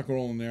that clock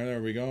rolling there.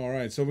 There we go. All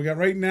right, so we got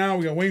right now,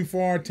 we got Wayne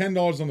Farr,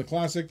 $10 on the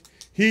Classic.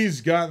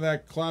 He's got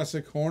that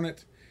Classic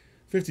Hornet,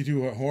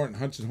 52 Hornet,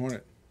 Hudson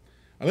Hornet.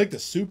 I like the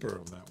Super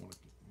of that one,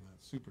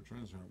 that Super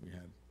Transfer we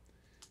had.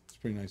 It's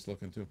pretty nice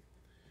looking too.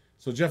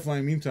 So Jeff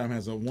Lang, meantime,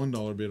 has a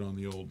 $1 bid on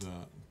the old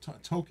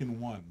Token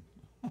 1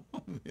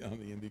 on the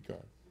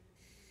IndyCar.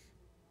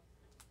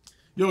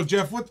 Yo,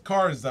 Jeff, what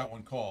car is that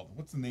one called?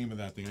 What's the name of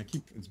that thing?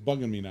 It's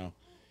bugging me now.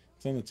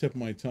 It's on the tip of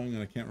my tongue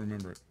and I can't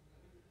remember it.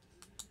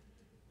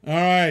 All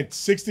right,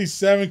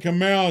 67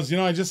 Camaros. You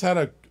know,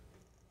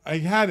 I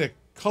had a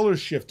color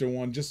shifter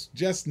one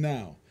just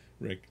now,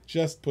 Rick.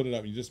 Just put it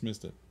up. You just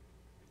missed it.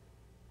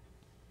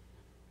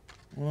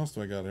 What else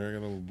do I got here? I got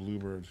a little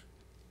Bluebird.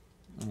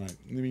 All right,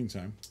 in the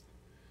meantime.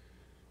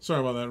 Sorry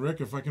about that, Rick.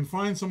 If I can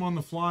find some on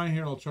the fly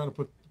here, I'll try to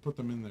put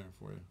them in there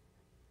for you.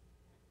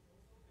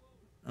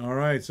 All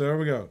right, so there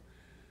we go.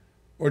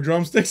 Or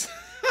drumsticks.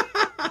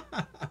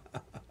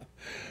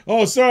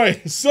 Oh,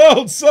 sorry.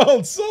 Sold.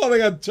 I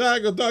got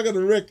talking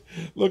to Rick.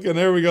 Looking,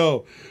 there we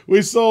go.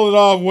 We sold it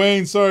off,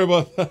 Wayne. Sorry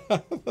about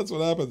that. That's what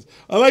happens.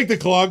 I like the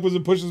clock because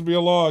it pushes me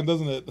along,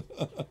 doesn't it?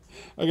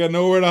 I got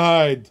nowhere to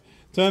hide.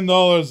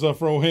 $10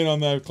 for Wayne on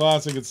that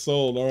classic. It's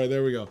sold. All right,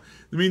 there we go. In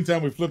the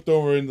meantime, we flipped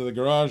over into the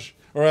garage,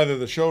 or rather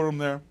the showroom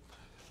there.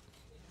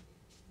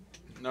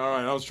 All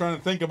right, I was trying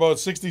to think about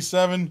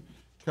 67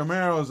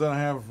 Camaros that I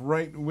have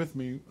right with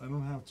me. I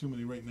don't have too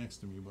many right next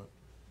to me, but...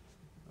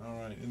 All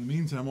right, in the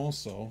meantime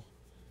also,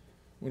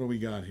 what do we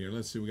got here?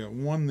 Let's see, we got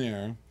one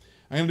there.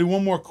 I'm going to do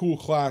one more cool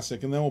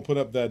classic, and then we'll put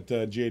up that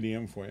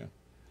JDM for you.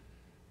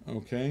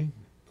 Okay,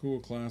 cool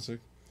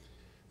classic.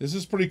 This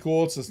is pretty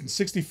cool. It's a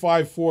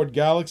 65 Ford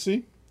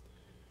Galaxy.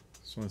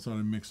 So I thought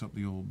I'd mix up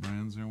the old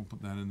brands there. We'll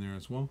put that in there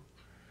as well.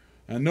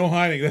 And no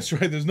hiding. That's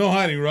right, there's no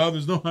hiding, Rob.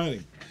 There's no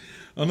hiding.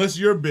 Unless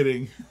you're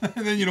bidding,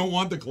 and then you don't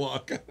want the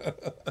clock.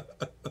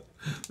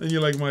 Then you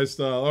like my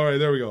style. All right,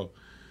 there we go.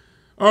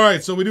 All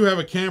right, so we do have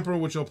a camper,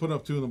 which I'll put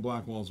up too in the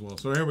black wall as well.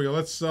 So here we go.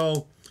 Let's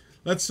sell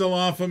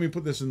off. Let me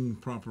put this in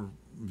proper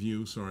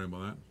view. Sorry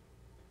about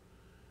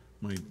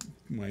that.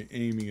 My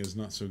aiming is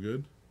not so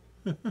good.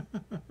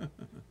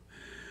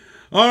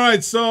 All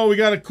right, so we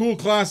got a cool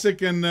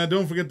classic, and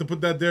don't forget to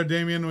put that there,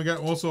 Damien. We got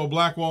also a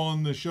black wall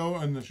in the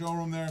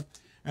showroom there,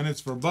 and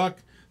it's for $1.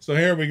 So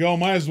here we go.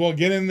 Might as well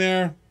get in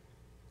there.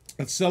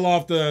 Let's sell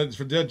off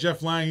for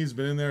Jeff Lang. He's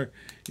been in there.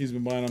 He's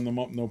been buying them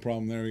up, no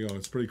problem. There we go.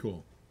 It's pretty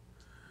cool.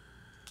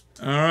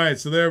 All right,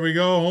 so there we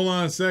go. Hold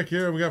on a sec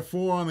here. We got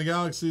 4 on the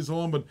Galaxies.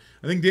 Hold on, but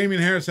I think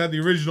Damian Harris had the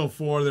original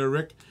 4 there,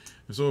 Rick.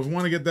 So if we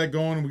want to get that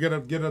going, we get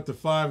it up to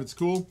 5. It's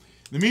cool.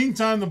 In the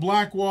meantime, the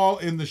black wall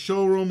in the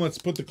showroom. Let's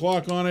put the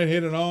clock on it,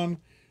 hit it on,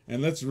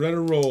 and let's let it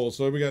roll.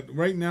 So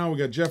right now we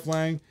got Jeff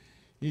Lang.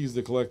 He's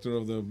the collector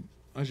of the.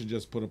 I should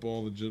just put up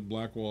all the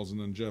black walls, and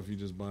then Jeff, you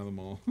just buy them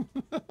all.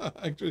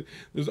 Actually,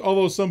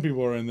 although some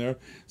people are in there.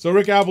 So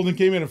Rick Appleton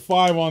came in at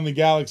 5 on the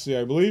Galaxy,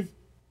 I believe.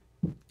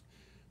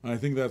 I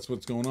think that's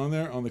what's going on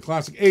there. On the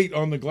classic 8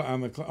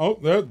 oh,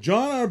 there,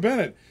 John R.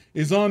 Bennett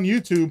is on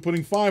YouTube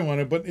putting 5 on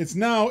it, but it's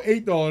now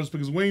 $8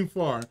 because Wayne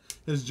Farr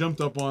has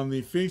jumped up on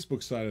the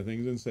Facebook side of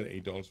things and said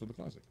 $8 for the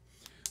classic.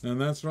 And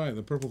that's right,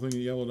 the purple thing, the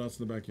yellow dots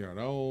in the backyard.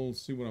 I'll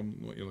see what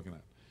you're looking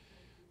at.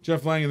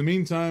 Jeff Lang, in the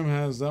meantime,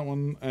 has that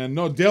one. And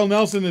no, Dale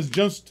Nelson has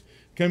just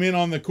come in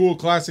on the cool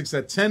classics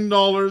at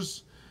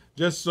 $10.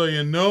 Just so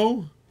you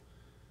know.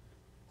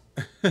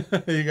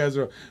 You guys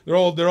are they're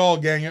all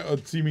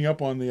teaming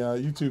up on the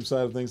YouTube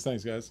side of things.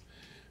 Thanks, guys.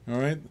 All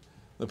right,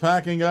 the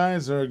packing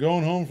guys are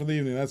going home for the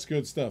evening. That's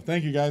good stuff.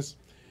 Thank you, guys.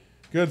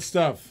 Good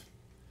stuff.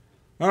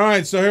 All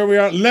right, so here we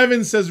are.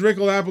 Levin says Rick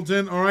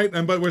Appleton. All right,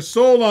 but we're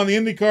sold on the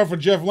IndyCar for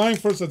Jeff Lang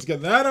first. Let's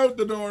get that out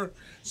the door.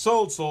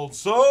 Sold.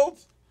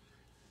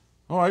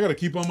 Oh, I got to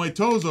keep on my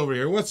toes over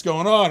here. What's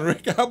going on?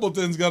 Rick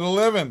Appleton's got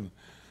 11.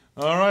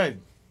 All right.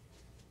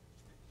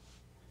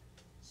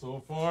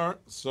 So far,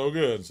 so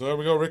good. So there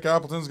we go. Rick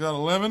Appleton's got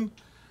 11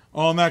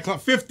 on that.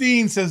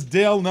 15 says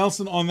Dale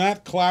Nelson on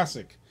that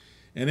classic.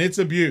 And it's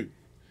a beaut.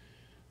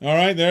 All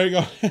right, there you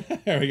go.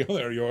 There we go.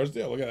 There are yours,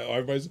 Dale. Look at that.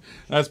 Everybody's,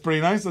 that's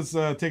pretty nice. Let's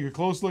take a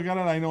close look at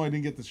it. I know I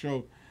didn't get to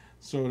show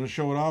it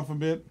off a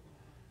bit.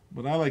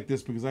 But I like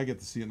this because I get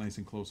to see it nice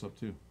and close up,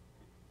 too.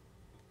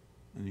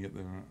 And you get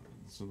the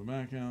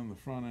back end, the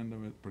front end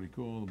of it, pretty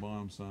cool. The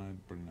bottom side,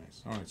 pretty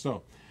nice. All right,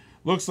 so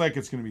looks like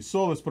it's going to be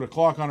sold. Let's put a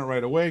clock on it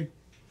right away.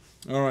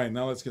 All right,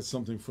 now let's get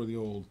something for the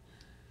old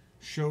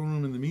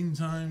showroom in the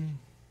meantime.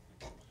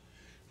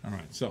 All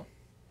right, so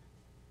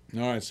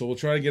we'll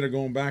try to get it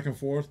going back and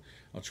forth.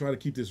 I'll try to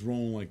keep this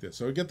rolling like this.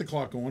 So we get the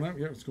clock going up.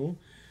 Yeah, it's cool.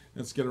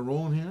 Let's get it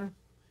rolling here.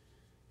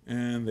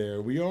 And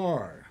there we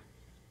are.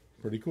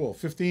 Pretty cool.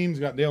 15's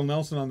got Dale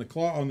Nelson on the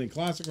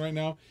classic right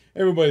now.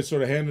 Everybody's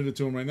sort of handed it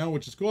to him right now,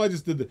 which is cool. I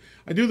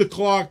do the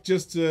clock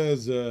just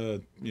as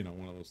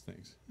one of those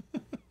things.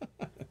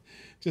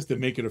 Just to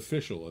make it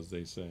official, as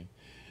they say.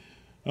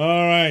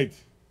 All right.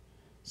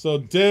 So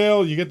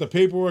Dale, you get the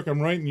paperwork. I'm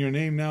writing your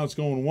name now. It's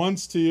going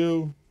once to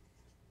you.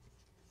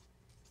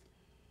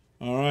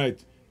 All right.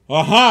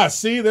 Aha!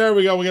 See, there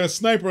we go. We got a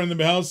sniper in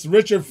the house.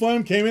 Richard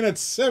Flem came in at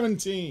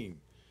 17.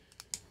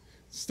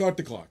 Start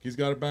the clock. He's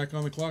got it back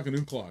on the clock, a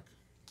new clock.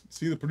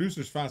 See, the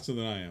producer's faster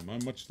than I am.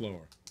 I'm much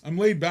slower. I'm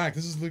laid back.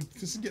 This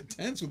is get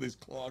tense with these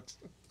clocks.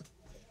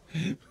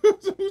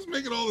 Who's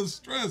making all this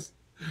stress?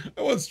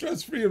 I want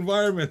stress-free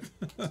environment.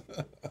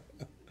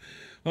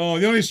 Oh,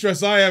 the only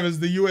stress I have is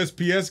the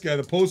USPS guy,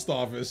 the post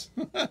office.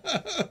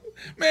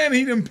 Man,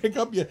 he didn't pick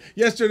up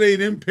yesterday. He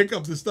didn't pick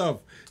up the stuff.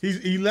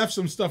 He left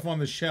some stuff on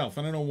the shelf.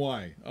 I don't know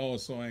why. Oh, I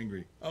was so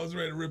angry. I was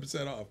ready to rip his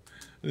head off.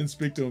 I didn't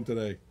speak to him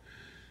today.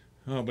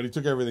 Oh, but he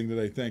took everything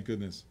today. Thank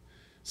goodness.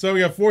 So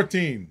we got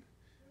 14.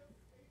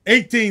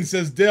 18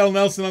 says Dale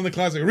Nelson on the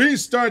classic.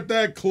 Restart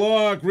that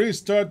clock.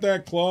 Restart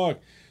that clock.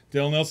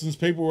 Dale Nelson's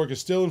paperwork is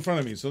still in front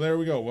of me. So there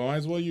we go. Well, might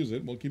as well use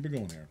it. We'll keep it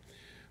going here.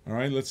 All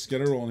right, let's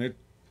get it rolling here.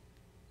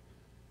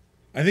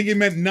 I think he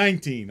meant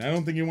 19. I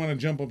don't think you want to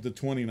jump up to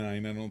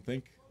 29, I don't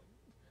think.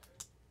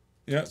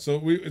 Yeah,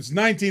 so it's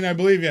 19, I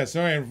believe, yes.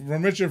 All right,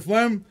 from Richard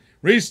Flem,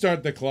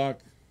 restart the clock.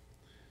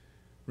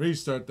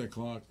 Restart the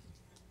clock.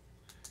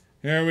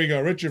 Here we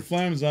go. Richard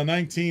Flem's on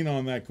 19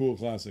 on that cool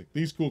classic.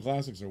 These cool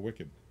classics are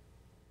wicked.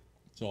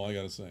 That's all I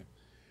got to say.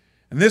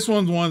 And this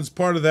one's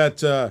part of that,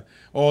 the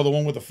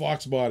one with the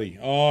fox body.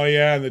 Oh,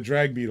 yeah, and the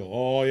drag beetle.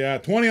 Oh, yeah,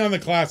 20 on the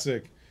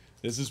classic.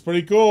 This is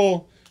pretty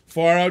cool.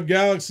 Far Out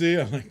Galaxy.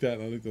 I like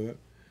that. I like that.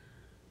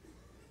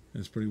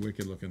 It's pretty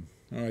wicked looking.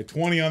 All right,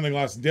 20 on the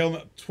glass.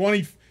 Dale,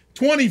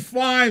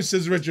 25,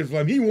 says Richard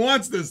Flem. He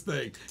wants this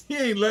thing. He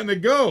ain't letting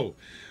it go.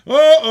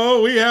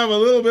 Oh, we have a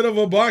little bit of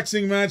a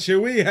boxing match here.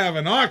 We have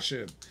an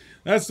auction.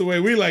 That's the way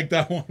we like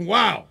that one.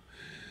 Wow.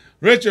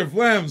 Richard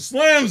Flem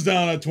slams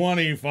down a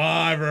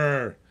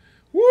 25-er.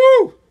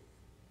 Woo!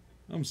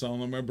 I'm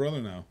selling to my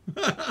brother now.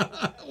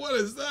 What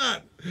is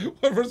that?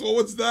 First of all,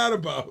 what's that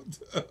about?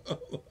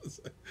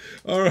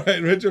 All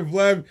right, Richard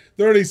Flem,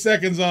 30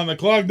 seconds on the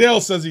clock. Dale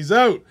says he's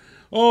out.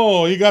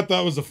 Oh,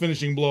 that was a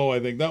finishing blow,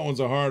 I think. That one's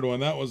a hard one.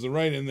 That was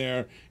right in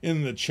there,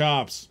 in the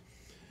chops.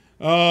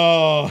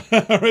 Oh,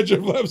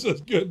 Richard Flem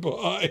says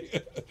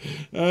goodbye.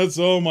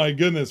 Oh my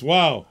goodness.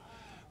 Wow.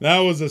 That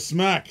was a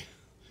smack.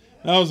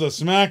 That was a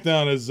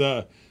smackdown, as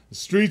the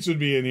streets would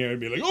be in here and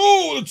be like,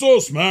 oh, it's all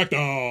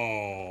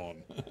smackdown.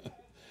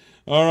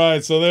 All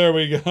right, so there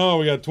we go.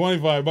 We got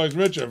 25 bucks.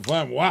 Richard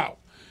Flem. Wow.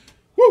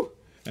 Woo.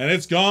 And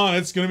it's gone.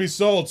 It's going to be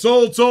sold.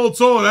 Sold.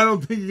 I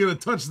don't think you're going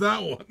to touch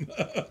that one.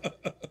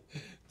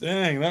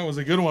 Dang, that was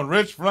a good one.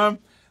 Rich Flem,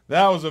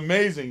 that was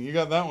amazing. You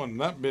got that one.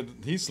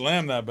 He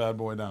slammed that bad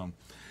boy down.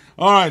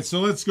 All right, so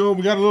let's go.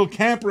 We got a little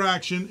camper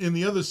action in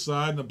the other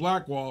side, the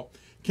black wall.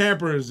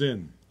 Camper is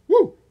in.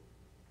 Woo.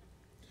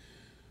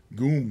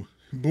 Boom.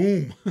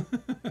 Boom.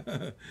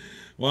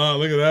 Wow,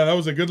 look at that. That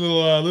was a good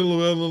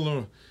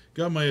little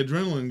got my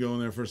adrenaline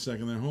going there for a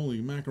second there.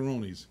 Holy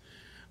macaronis.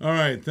 All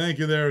right, thank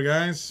you there,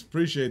 guys.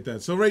 Appreciate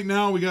that. So right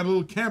now we got a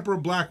little camper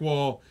black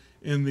wall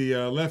in the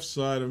left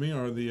side of me,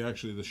 or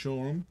actually the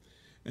showroom.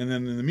 And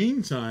then in the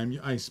meantime,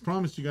 I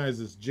promised you guys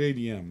this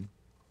JDM.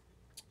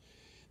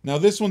 Now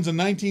this one's a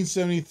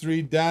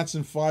 1973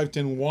 Datsun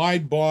 510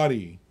 wide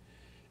body.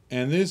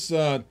 And this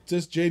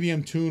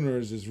JDM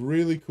tuners is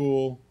really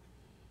cool.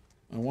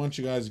 I want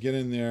you guys to get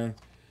in there.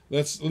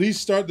 Let's at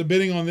least start the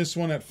bidding on this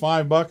one at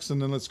 $5, and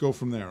then let's go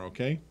from there,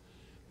 okay?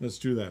 Let's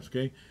do that,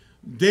 okay?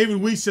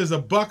 David Weiss says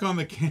 $1 on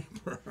the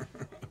camper.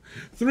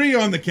 3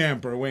 on the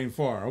camper, Wayne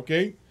Farr,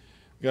 okay?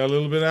 Got a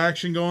little bit of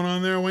action going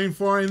on there, Wayne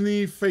Farr, in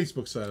the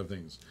Facebook side of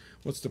things.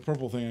 What's the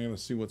purple thing? I gotta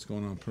see what's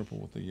going on purple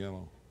with the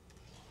yellow.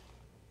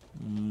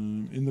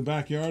 In the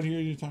backyard here,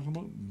 you're talking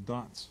about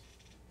dots.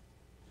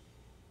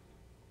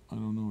 I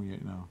don't know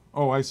yet now.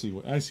 Oh, I see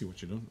what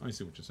you're doing. I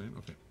see what you're saying.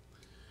 Okay.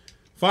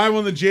 5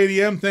 on the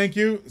JDM, thank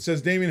you,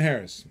 says Damian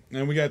Harris.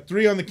 And we got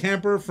 3 on the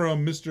camper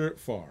from Mr.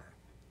 Farr.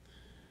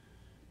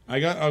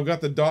 I've got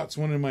the dots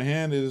one in my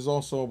hand. It is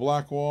also a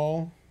black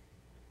wall.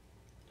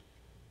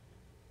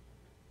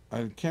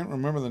 I can't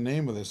remember the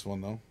name of this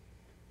one though.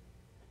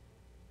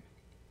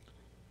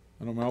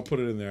 I don't know. I'll put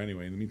it in there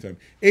anyway. In the meantime,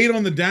 8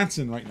 on the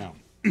Datsun right now.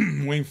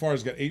 Wayne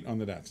Farr's got 8 on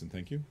the Datsun.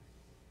 Thank you.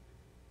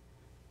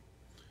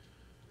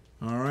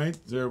 All right,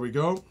 there we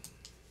go.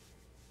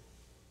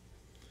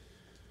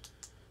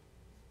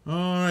 All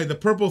right, the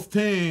purple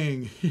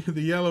thing,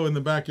 the yellow in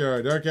the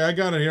backyard. Okay, I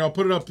got it here. I'll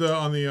put it up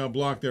on the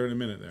block there in a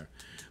minute there.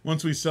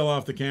 Once we sell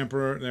off the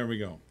camper, there we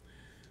go.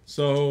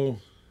 So,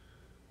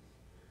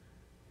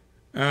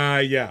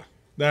 yeah,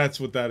 that's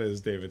what that is,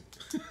 David.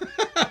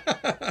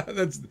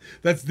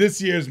 that's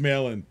this year's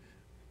mail-in.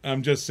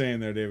 I'm just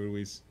saying there, David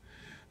Weiss.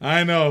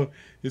 I know.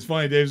 It's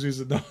funny, Dave Weiss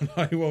said, no,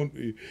 he won't.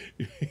 He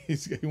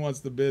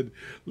wants to bid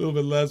a little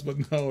bit less,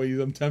 but no,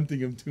 I'm tempting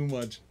him too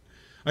much.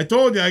 I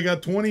told you I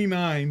got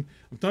 29.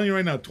 I'm telling you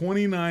right now,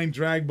 29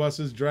 drag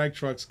buses, drag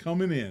trucks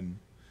coming in.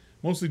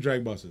 Mostly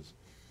drag buses.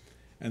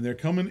 And they're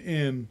coming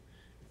in,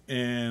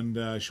 and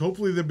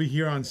hopefully they'll be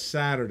here on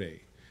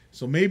Saturday.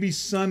 So maybe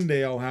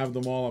Sunday I'll have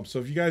them all up. So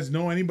if you guys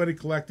know anybody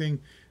collecting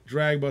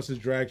drag buses,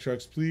 drag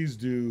trucks, please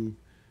do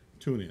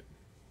tune in.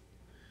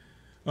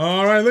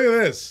 All right, look at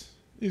this.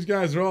 These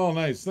guys are all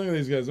nice. Look at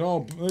these guys. I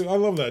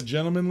love that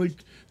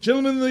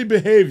gentlemanly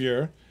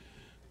behavior.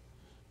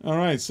 All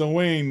right, so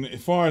Wayne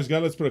Farr's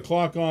got. Let's put a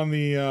clock on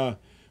the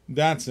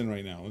Datsun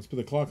right now. Let's put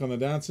the clock on the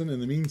Datsun in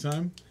the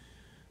meantime.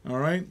 All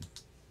right,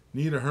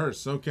 need a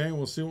hearse. Okay,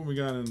 we'll see what we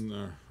got in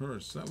a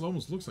hearse. That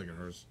almost looks like a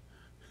hearse.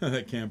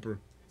 That camper.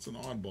 It's an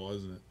oddball,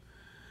 isn't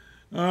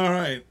it? All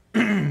right.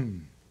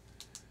 I'm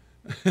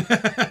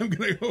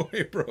gonna go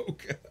away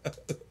broke.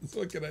 So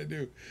what can I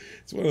do?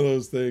 It's one of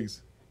those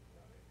things.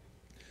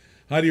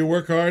 How do you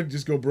work hard?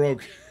 Just go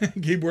broke.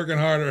 Keep working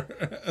harder.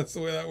 That's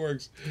the way that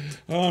works.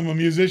 Oh, I'm a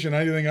musician.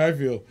 How do you think I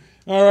feel?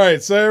 All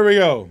right, so here we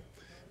go.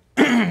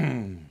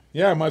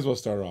 Yeah, I might as well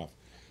start off.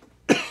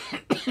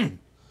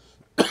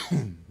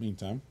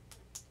 Meantime.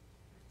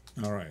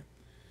 All right.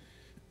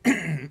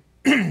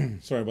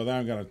 Sorry about that.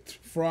 I've got a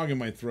frog in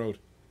my throat,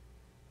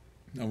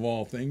 of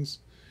all things.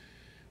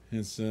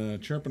 It's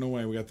chirping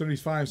away. We got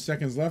 35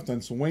 seconds left,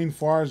 and so Wayne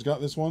Farr's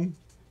got this one.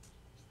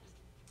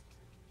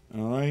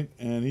 All right,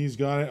 and he's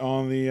got it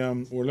on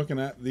the. We're looking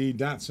at the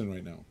Datsun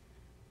right now.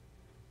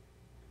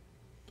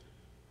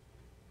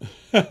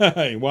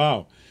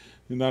 Wow,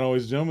 you're not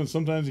always gentlemen.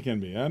 Sometimes you can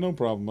be. Yeah, no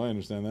problem. I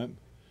understand that.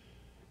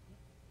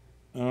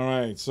 All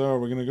right, so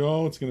we're gonna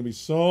go. It's gonna be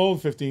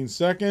sold. 15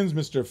 seconds,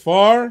 Mr.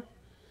 Farr.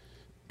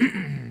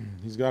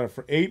 He's got it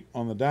for 8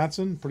 on the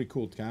Datsun. Pretty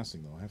cool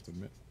casting, though, I have to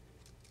admit.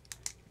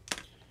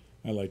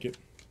 I like it.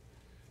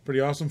 Pretty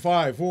awesome.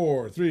 5,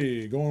 4,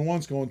 3. Going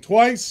once, going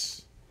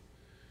twice.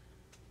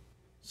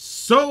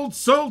 Sold,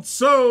 sold,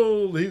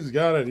 sold. He's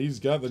got it. He's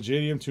got the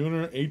JDM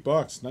tuner.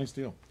 $8. Nice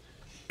deal.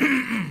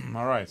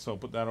 All right, so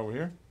put that over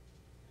here.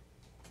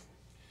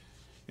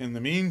 In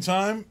the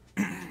meantime,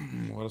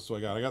 what else do I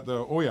got? I got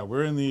the, oh yeah,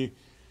 we're in the,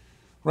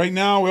 right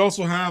now we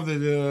also have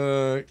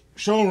the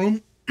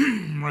showroom.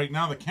 Right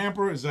now the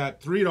camper is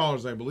at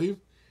 $3, I believe.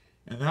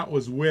 And that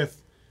was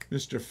with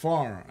Mr.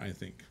 Farr, I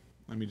think.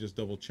 Let me just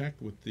double check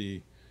with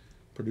the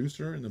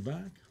producer in the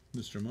back,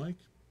 Mr. Mike.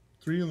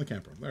 3 on the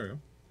camper. There we go.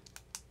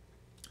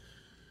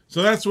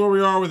 So that's where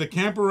we are with the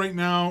camper right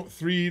now.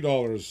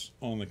 $3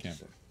 on the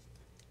camper.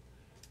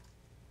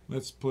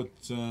 Let's put,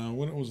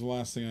 what was the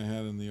last thing I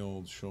had in the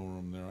old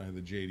showroom there? I had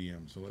the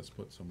JDM, so let's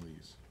put some of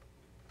these.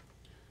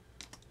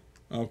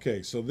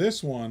 Okay, so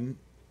this one,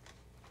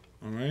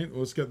 all right,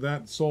 let's get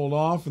that sold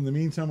off. In the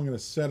meantime, I'm going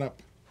to set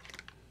up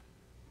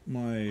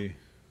my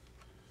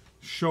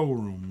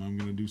showroom. I'm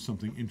going to do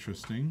something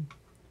interesting.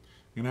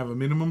 I'm going to have a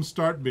minimum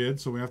start bid,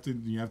 so you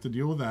have to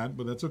deal with that,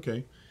 but that's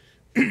okay.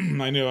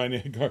 I know.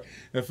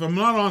 If I'm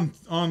not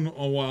on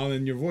a while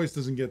and your voice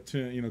doesn't get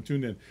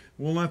tuned in,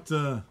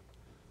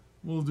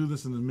 we'll do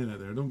this in a minute.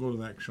 There, don't go to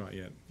that shot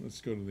yet. Let's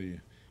go to the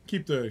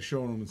keep the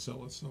showroom and sell.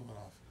 Let's sell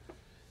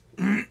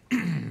it off.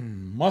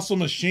 Muscle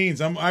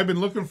Machines. I've been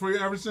looking for you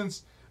ever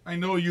since I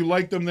know you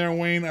like them there,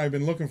 Wayne. I've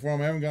been looking for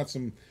them. I haven't got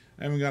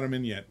them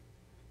in yet,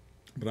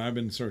 but I've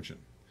been searching.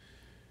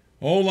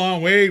 Hold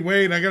on,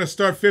 wait. I got to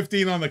start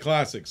 15 on the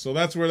classics. So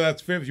that's where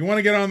that's 50. If you want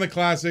to get on the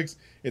classics,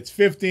 it's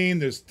 15.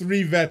 There's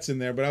 3 vets in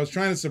there, but I was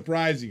trying to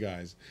surprise you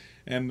guys.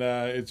 And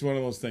it's one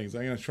of those things.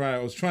 I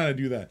was trying to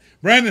do that.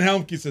 Brandon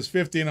Helmke says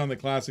 15 on the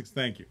classics.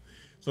 Thank you.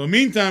 So in the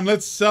meantime,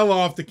 let's sell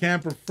off the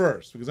camper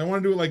first, because I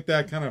want to do it like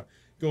that, kind of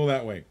go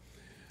that way.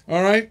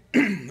 All right?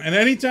 And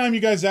anytime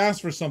you guys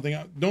ask for something,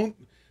 and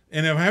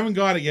if I haven't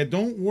got it yet,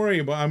 don't worry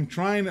about it.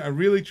 I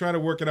really try to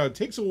work it out. It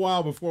takes a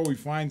while before we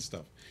find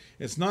stuff.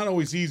 It's not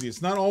always easy.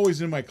 It's not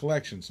always in my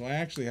collection, so I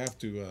actually have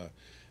to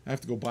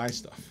go buy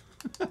stuff.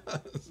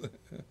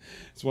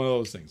 It's one of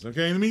those things.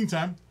 Okay, in the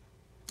meantime,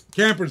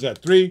 camper's at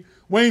 3.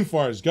 Wayne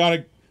Farr's got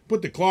it.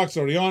 Put the clocks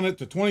already on it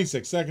to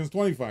 26 seconds,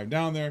 25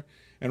 down there.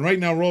 And right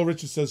now, Royal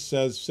Richard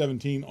says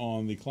 17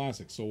 on the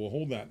classic. So we'll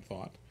hold that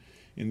thought.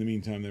 In the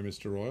meantime, there,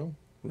 Mr. Royal.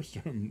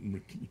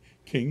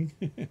 King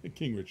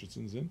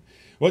Richardson's in.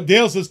 What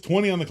Dale says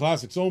 20 on the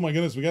classics. Oh my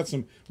goodness, we got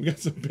some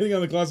bidding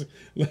on the classic.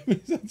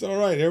 That's all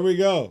right. Here we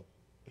go.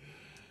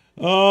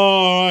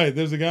 All right,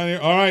 there's a guy here.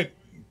 All right,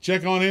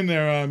 check on in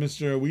there,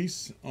 Mr.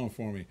 Weiss,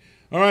 for me.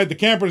 All right, the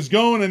camper's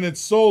going and it's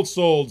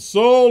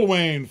sold,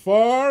 Wayne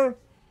Farr.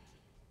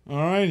 All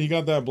right, he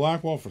got that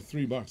Blackwall for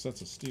 $3.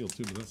 That's a steal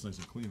too, but that's nice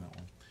and clean, that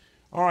one.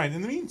 All right,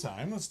 in the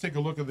meantime, let's take a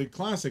look at the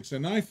classics.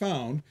 And I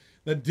found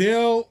that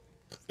Dale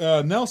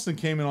Nelson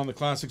came in on the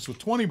classics with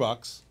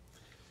 $20,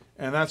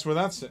 and that's where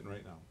that's sitting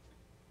right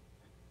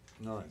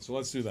now. All right, so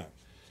let's do that.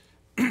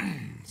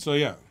 So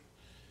yeah.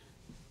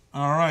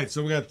 All right,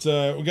 so we got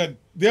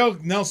Dale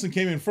Nelson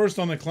came in first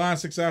on the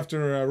classics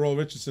after Royal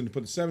Richardson to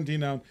put the 17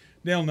 down.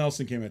 Dale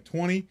Nelson came at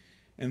 20,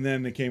 and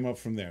then they came up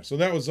from there. So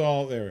that was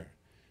all there.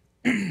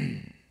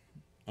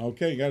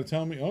 Okay, you got to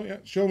tell me. Oh yeah,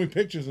 show me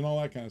pictures and all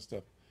that kind of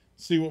stuff.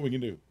 See what we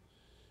can do,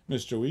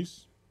 Mr.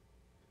 Weiss.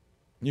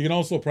 You can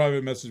also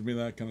private message me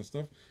that kind of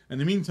stuff. In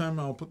the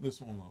meantime, I'll put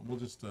this one on. We'll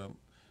just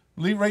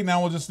leave right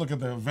now. We'll just look at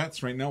the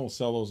vets right now. We'll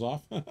sell those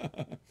off.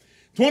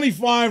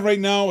 25 right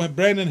now.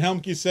 Brandon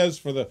Helmke says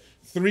for the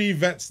 3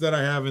 vets that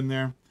I have in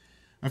there.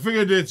 I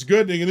figured it's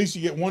good. At least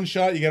you get one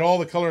shot. You get all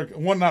the color.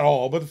 One, not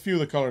all, but a few of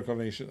the color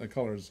combination, the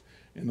colors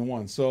in the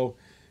one. So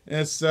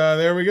it's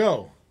there we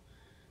go.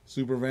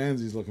 Super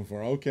Vans he's looking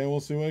for. Okay, we'll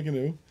see what I can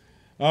do.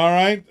 All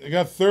right, I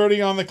got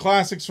 30 on the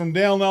classics from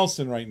Dale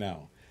Nelson right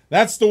now.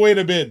 That's the way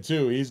to bid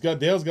too.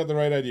 Dale's got the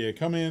right idea.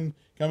 Come in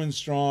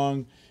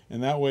strong,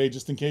 and that way,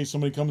 just in case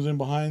somebody comes in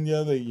behind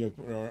you, you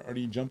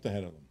already jumped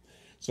ahead of them.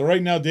 So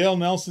right now, Dale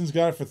Nelson's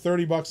got it for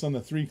 $30 on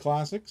the 3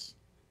 classics.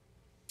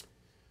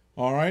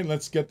 All right,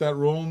 let's get that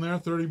rolling there.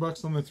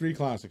 $30 on the 3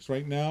 classics.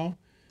 Right now,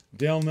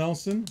 Dale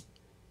Nelson,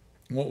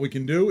 what we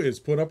can do is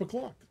put up a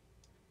clock.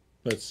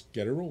 Let's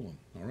get it rolling.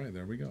 All right,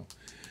 there we go.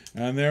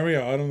 And there we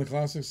are, out on the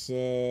classics.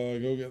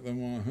 Go get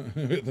them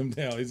get them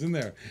Dale. He's in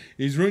there.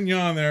 He's rooting you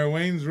on there.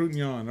 Wayne's rooting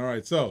you on. All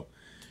right, so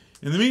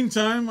in the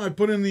meantime, I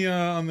put in the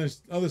on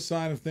this other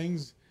side of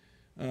things,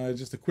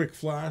 just a quick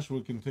flash.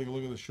 We can take a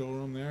look at the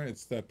showroom there.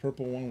 It's that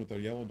purple one with the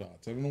yellow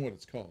dots. I don't know what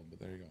it's called, but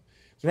there you go.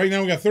 So right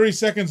now we got 30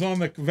 seconds on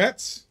the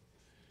vets.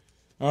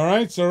 All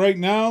right, so right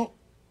now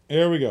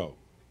Here we go.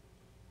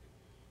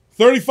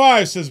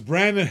 35 says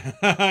Brandon.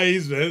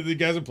 You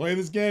guys are playing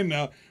this game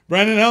now.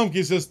 Brandon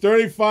Helmke says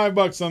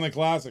 $35 on the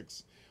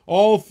classics.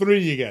 All three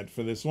you get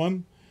for this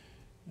one.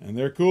 And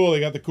they're cool. They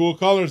got the cool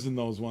colors in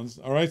those ones.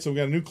 All right, so we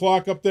got a new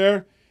clock up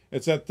there.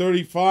 It's at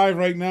 35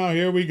 right now.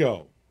 Here we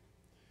go.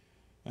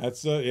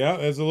 That's yeah,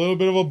 there's a little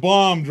bit of a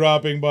bomb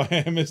dropping by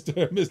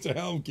Mr.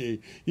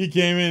 Helmke. He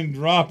came in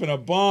dropping a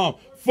bomb.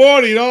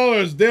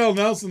 $40, Dale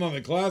Nelson on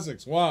the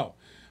classics. Wow.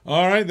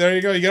 All right, there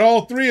you go. You get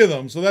all three of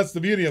them, so that's the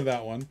beauty of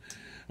that one.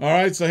 All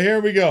right, so here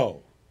we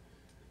go.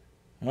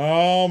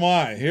 Oh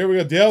my, here we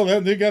go. Dale,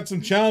 they got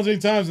some challenging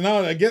times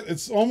now.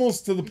 It's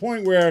almost to the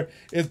point where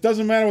it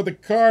doesn't matter what the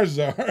cars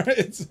are.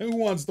 It's who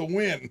wants to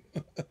win.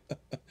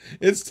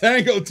 It's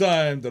tango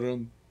time.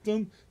 Dun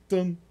dun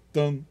dun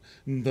dun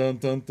dun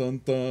dun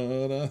dun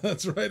dun.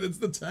 That's right. It's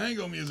the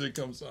tango music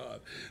comes on.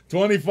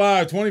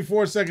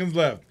 24 seconds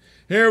left.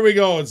 Here we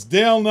go. It's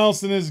Dale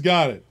Nelson has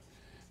got it.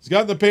 He's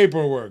got the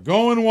paperwork.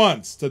 Going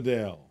once to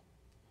Dale.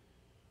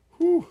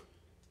 Whew.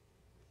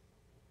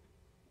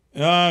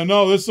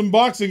 No, there's some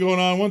boxing going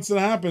on once it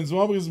happens.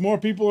 Well, because more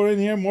people are in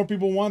here, more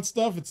people want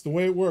stuff. It's the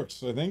way it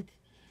works, I think.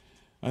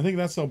 I think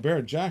that's how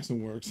Barrett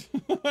Jackson works.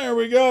 There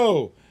we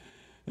go.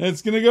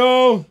 It's going to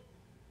go.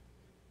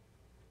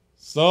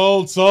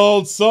 Sold,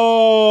 sold,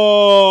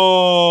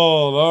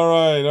 sold. All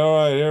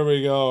right, here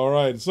we go. All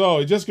right, so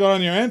you just got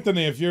on your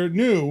Anthony. If you're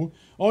new,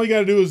 all you got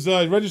to do is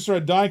register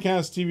at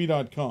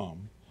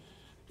DiecastTV.com.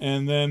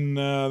 And then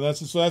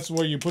that's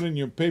where you put in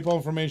your PayPal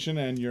information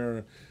and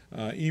your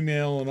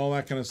email and all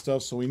that kind of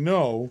stuff, so we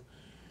know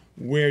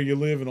where you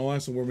live and all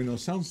that, so where we know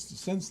send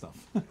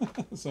stuff.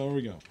 So here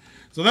we go.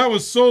 So that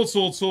was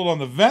sold on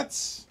the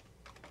Vets.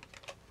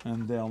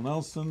 And Dale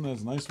Nelson,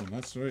 that's a nice one.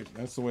 That's right.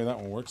 That's the way that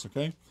one works,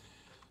 okay?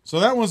 So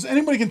that was,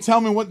 anybody can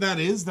tell me what that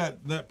is,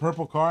 that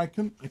purple car? I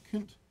can't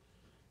find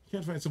it.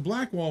 It's a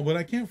black wall, but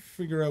I can't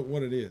figure out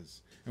what it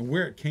is and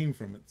where it came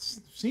from. It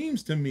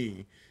seems to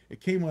me it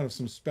came out of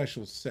some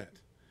special set,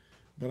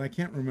 but I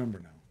can't remember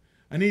now.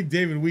 I need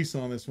David Weiss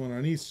on this one, or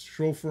I need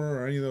Schrofer,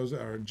 or any of those,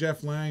 or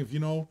Jeff Lang. If you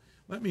know,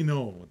 let me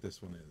know what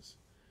this one is.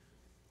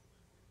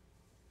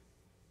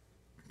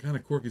 Kind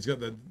of quirky. It's got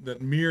the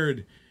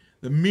mirrored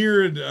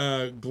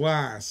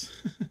glass,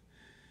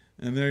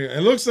 and there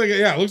it looks like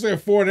it looks like a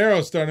Ford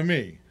Aerostar to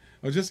me.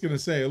 I was just gonna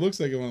say it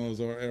looks like one of those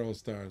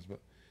Aerostars, but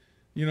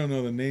you don't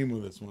know the name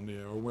of this one, do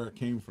you, or where it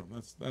came from.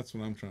 That's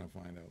what I'm trying to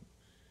find out.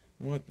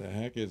 What the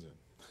heck is it?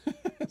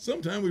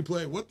 Sometime we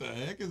play, what the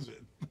heck is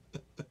it?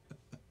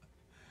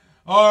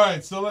 All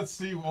right, so let's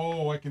see.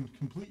 Oh, I can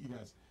complete you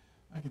guys.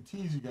 I can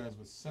tease you guys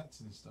with sets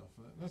and stuff.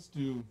 Let's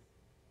do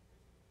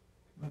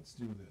this.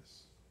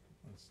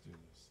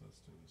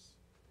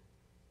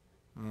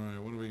 All right,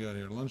 what do we got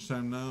here?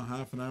 Lunchtime now,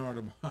 half an hour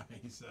to buy,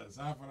 he says.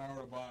 Half an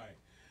hour to buy.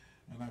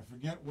 And I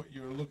forget what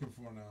you're looking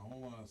for now.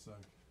 Hold on a sec.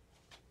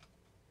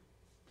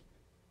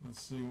 Let's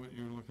see what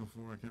you're looking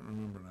for. I can't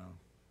remember now.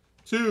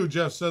 2,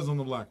 Jeff says on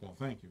the black wall.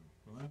 Thank you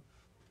for that.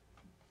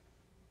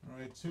 All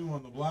right, 2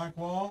 on the black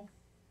wall.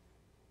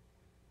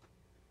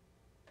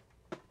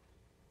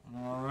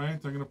 All right, I'm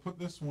going to put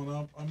this one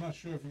up. I'm not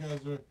sure if you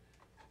guys are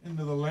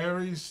into the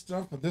Larry's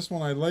stuff, but this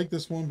one, I like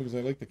this one because I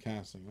like the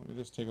casting. Let me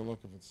just take a look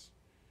if it's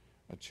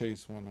a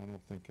chase one. I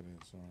don't think it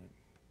is. All right.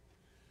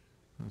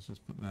 Let's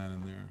just put that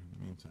in there in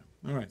the meantime.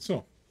 All right,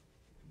 so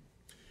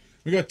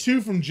we got 2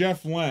 from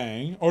Jeff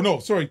Lang. Oh, no,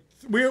 sorry.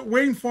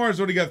 Wayne Farr's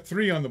already got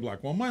 3 on the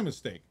black wall. My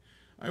mistake.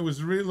 I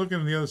was looking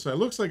at the other side.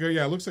 Looks like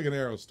it looks like an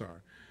Aerostar.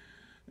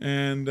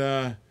 And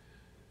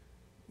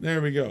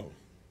there we go.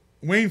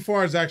 Wayne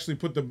Farr's actually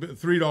put the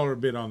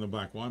 $3 bid on the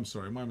black wall. I'm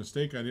sorry, my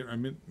mistake. I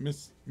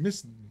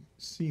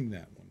seen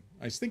that one.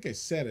 I think I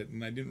said it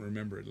and I didn't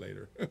remember it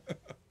later.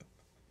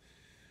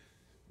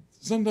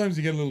 Sometimes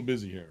you get a little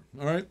busy here.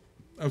 All right.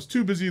 I was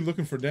too busy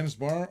looking for Dennis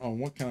Barr on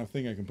what kind of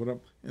thing I can put up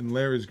in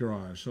Larry's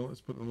garage. So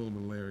let's put a little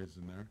bit of Larry's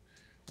in there.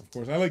 Of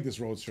course, I like this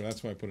Roadster.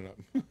 That's why I put it up.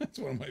 That's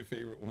one of my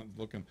favorite ones,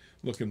 looking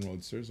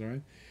Roadsters. All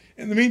right.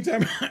 In the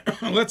meantime,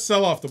 let's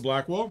sell off the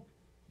black wall.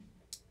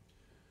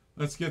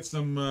 Let's get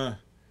some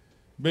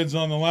bids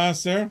on the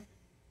last there.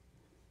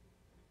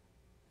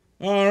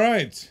 All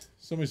right.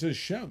 Somebody says,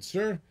 shout,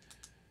 sir.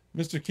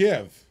 Mr.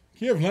 Kiev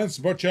Lance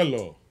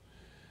Barcello.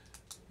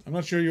 I'm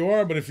not sure you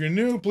are, but if you're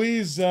new,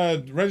 please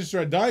register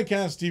at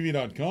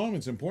DiecastTV.com.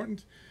 It's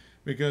important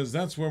because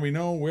that's where we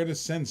know where to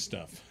send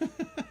stuff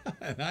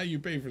and how you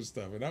pay for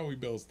stuff and how we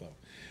bill stuff.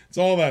 It's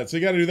all that. So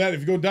you got to do that. If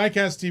you go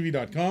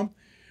DiecastTV.com.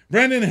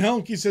 Brandon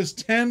Helmke says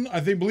 10. I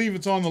believe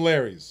it's on the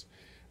Larrys.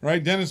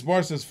 Right? Dennis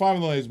Barr says 5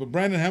 on the Larrys, but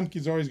Brandon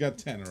Helmke's always got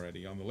 10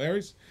 already on the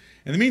Larrys.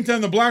 In the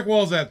meantime, the black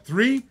wall's at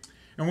 3,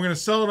 and we're going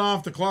to sell it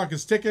off. The clock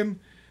is ticking.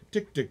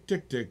 Tick, tick,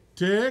 tick, tick,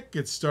 tick.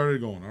 It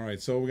started going. All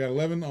right, so we got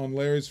 11 on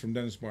Larry's from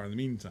Dennis Barr in the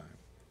meantime.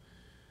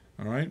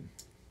 All right.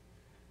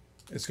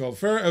 It's called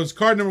Fair. It was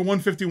card number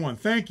 151.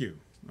 Thank you.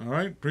 All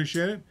right,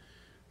 appreciate it.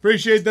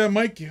 Appreciate that,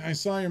 Mike. I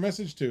saw your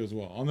message too as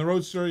well. On the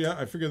Roadster, yeah,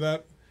 I figured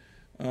that.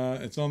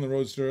 It's on the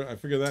Roadster. I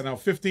figured that. Now,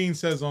 15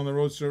 says on the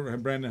Roadster,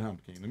 Brandon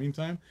Helmke. In the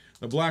meantime,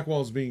 the black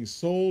wall is being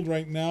sold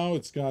right now.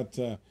 It's got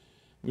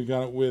We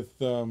got it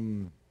with, oh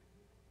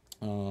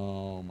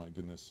my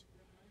goodness.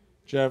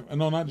 Jeff,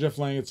 no, not Jeff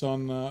Lang. It's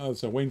on,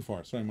 it's Wayne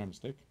Farr. Sorry, my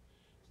mistake.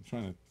 I'm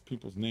trying to,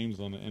 people's names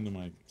on the end of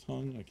my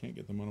tongue. I can't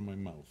get them out of my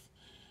mouth.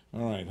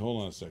 All right,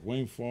 hold on a sec.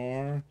 Wayne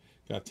Farr.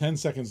 Got 10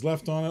 seconds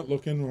left on it.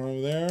 Looking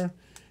over there.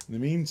 In the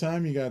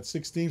meantime, you got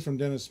 16 from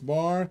Dennis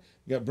Barr.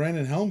 You got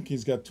Brandon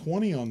Helmke's got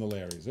 20 on the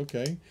Larrys.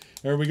 Okay.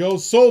 There we go.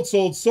 Sold,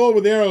 sold, sold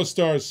with Arrow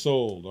Stars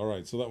sold. All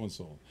right, so that one's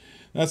sold.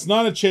 That's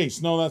not a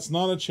chase. No, that's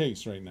not a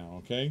chase right now,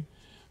 okay,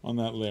 on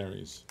that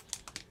Larry's.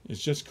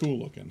 It's just cool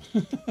looking.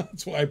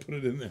 That's why I put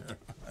it in there.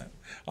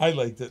 I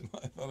liked it.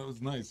 I thought it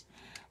was nice.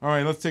 All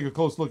right, let's take a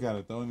close look at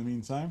it, though, in the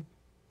meantime.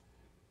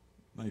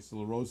 Nice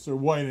little roadster.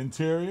 White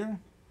interior.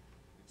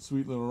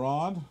 Sweet little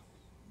rod.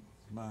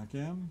 Back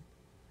end.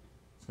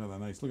 It's got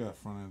that nice, look at that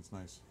front end. It's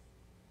nice.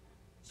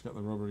 It's got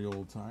the rubbery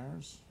old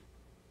tires.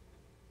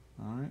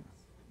 All right.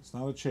 It's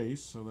not a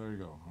chase, so there you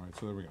go. All right,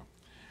 so there we go.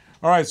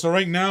 All right, so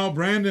right now,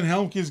 Brandon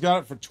Helmke's got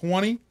it for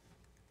 20.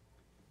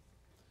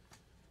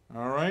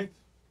 All right.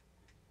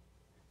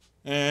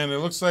 And it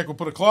looks like we'll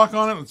put a clock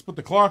on it. Let's put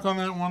the clock on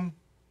that one.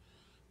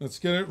 Let's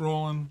get it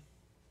rolling.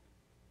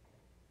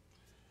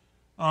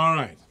 All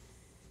right.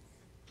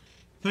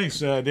 Thanks,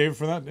 Dave,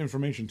 for that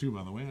information, too,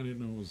 by the way. I didn't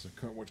know it was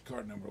what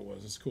card number it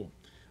was. It's cool.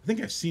 I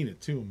think I've seen it,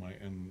 too,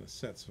 in the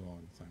sets for a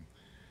long time.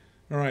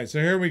 All right, so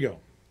here we go.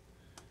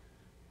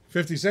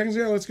 50 seconds.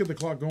 Yeah, let's get the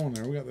clock going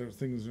there. We got the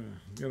things,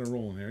 get it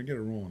rolling here. Get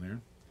it rolling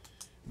here.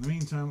 In the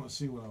meantime, let's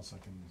see what else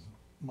I can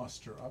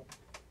muster up.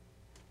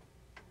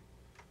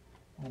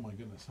 Oh my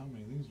goodness, how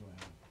many of these do I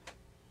have?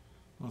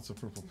 Lots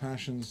of Purple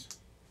Passions.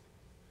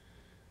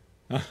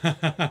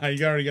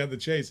 You already got the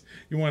chase.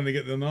 You wanted to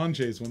get the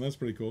non-chase one. That's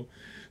pretty cool.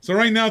 So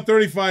right now,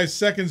 35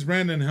 seconds.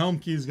 Brandon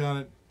Helmke's got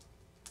it.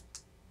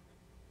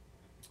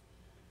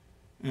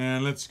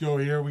 And let's go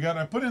here.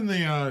 I put in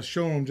the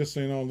showroom, just so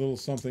you know, a little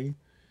something.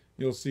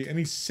 You'll see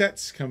any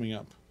sets coming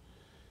up.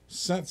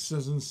 Sets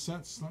as in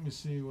sets. Let me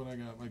see what I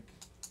got. Like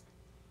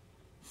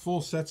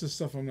full sets of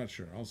stuff, I'm not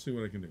sure. I'll see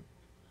what I can do.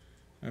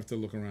 I have to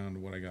look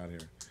around what I got here.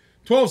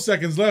 12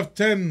 seconds left.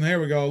 10. Here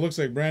we go. Looks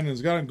like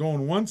Brandon's got it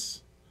going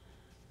once.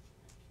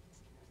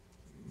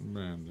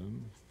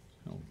 Brandon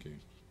Helmke.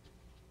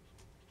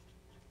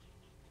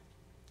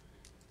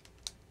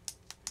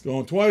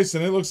 Going twice,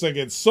 and it looks like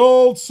it's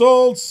sold,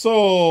 sold,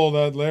 sold.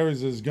 That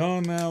Larry's is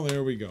gone now.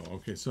 There we go.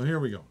 Okay, so here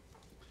we go.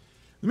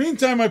 In the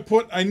meantime,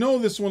 I know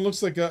this one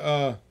looks like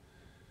a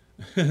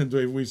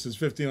Dave Weiss says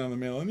 15 on the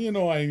mail, and you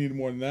know I need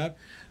more than that.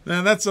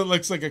 Now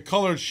looks like a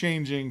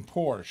color-changing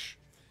Porsche.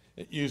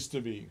 It used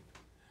to be.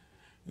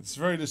 It's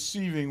very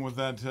deceiving with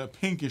that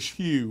pinkish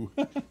hue.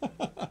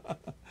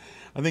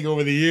 I think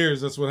over the years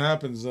that's what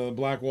happens.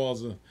 Black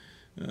wall's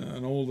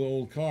an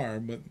old car,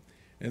 but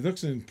it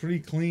looks in pretty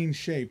clean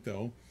shape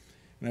though.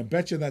 And I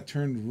bet you that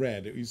turned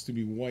red. It used to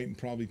be white and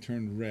probably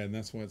turned red, and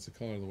that's why it's the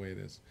color the way it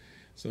is.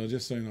 So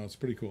just so you know, it's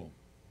pretty cool.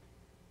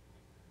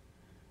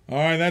 All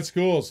right, that's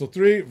cool. So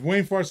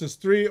Wayne Farr says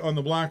 3 on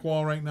the black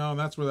wall right now, and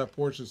that's where that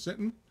Porsche is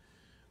sitting.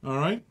 All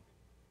right.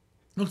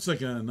 Looks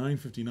like a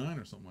 959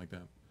 or something like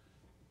that.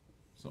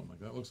 Something like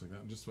that. Looks like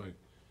that. Just by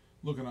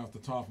looking off the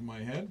top of my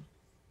head.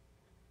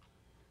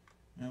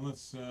 And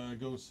let's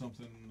go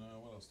something.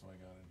 What else do I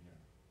got in here?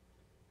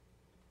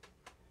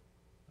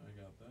 I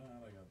got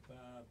that. I got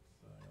that.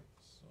 I got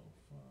the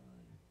sofa.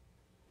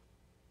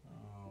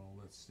 Oh,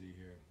 let's see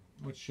here.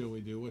 What shall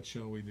we do? What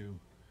shall we do?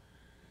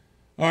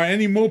 All right,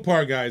 any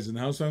Mopar guys in the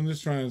house? I'm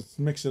just trying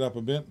to mix it up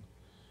a bit.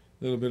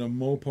 A little bit of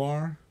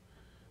Mopar.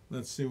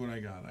 Let's see what I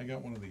got. I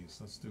got one of these.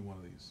 Let's do one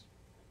of these.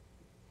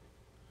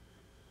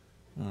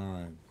 All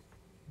right.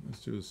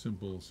 Let's do a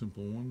simple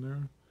one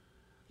there.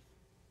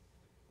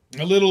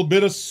 A little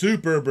bit of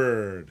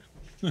Superbird.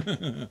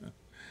 I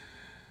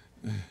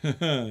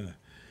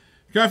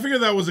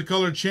figured that was a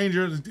color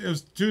changer. It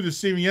was too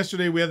deceiving.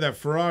 Yesterday we had that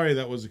Ferrari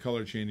that was a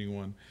color changing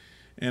one.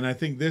 And I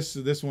think this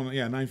one,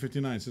 yeah,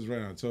 959 says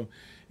right on it. So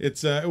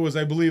it was,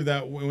 I believe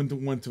that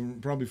went to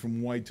probably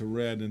from white to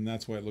red, and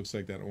that's why it looks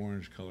like that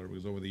orange color.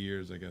 Because over the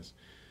years, I guess,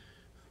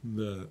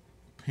 the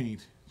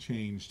paint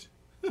changed.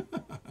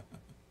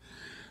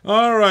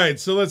 All right,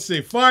 so let's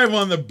see. 5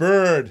 on the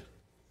Bird.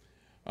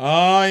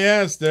 Ah,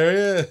 yes, there he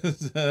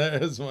is.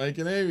 There's Mike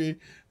and Amy.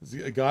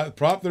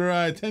 Propped their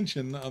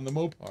attention on the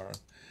Mopar.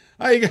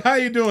 How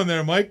you doing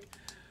there, Mike?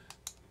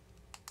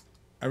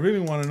 I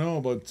really want to know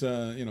about,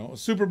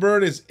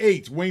 Superbird is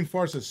 8. Wayne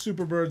Farr says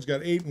Superbird's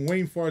got 8, and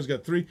Wayne Farr's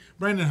got 3.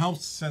 Brandon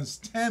Helms says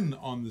 10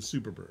 on the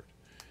Superbird.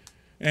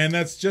 And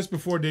that's just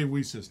before Dave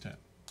Weiss says 10.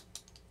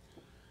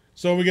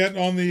 So we got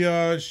on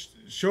the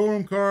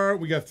showroom car,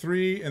 we got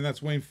 3, and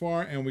that's Wayne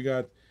Farr, and we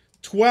got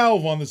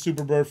 12 on the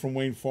Superbird from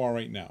Wayne Farr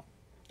right now.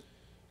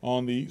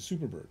 On the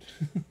Superbird.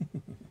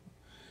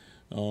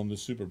 On the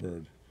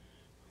Superbird.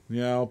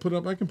 Yeah, I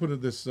can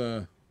put this,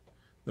 the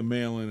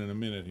mail in a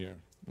minute here.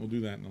 We'll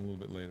do that in a little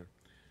bit later.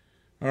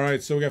 All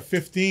right, so we got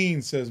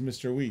 15, says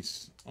Mr.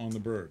 Weiss, on the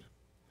Bird.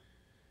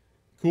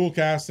 Cool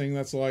casting.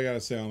 That's all I got to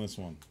say on this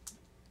one.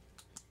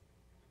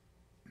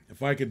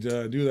 If I could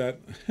do that,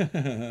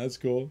 that's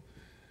cool.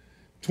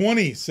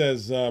 20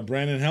 says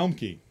Brandon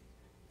Helmke.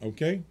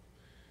 Okay,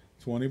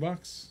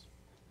 $20.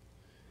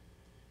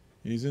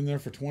 He's in there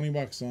for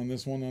 $20 on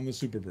this one on the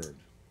Superbird.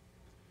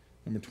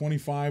 Number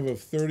 25 of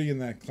 30 in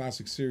that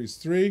Classic Series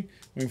 3.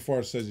 Wayne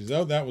Forrest says he's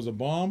out. That was a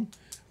bomb.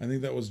 I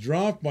think that was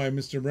dropped by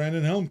Mr.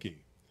 Brandon Helmke.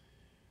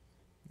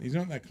 These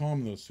aren't that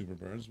common, those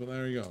Superbirds, but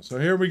there you go. So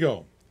here we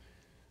go.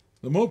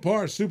 The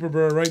Mopar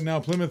Superbird right now.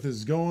 Plymouth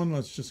is going.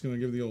 Let's just going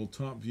to give the old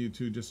top view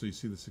too, just so you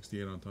see the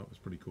 68 on top. It's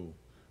pretty cool.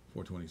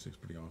 426,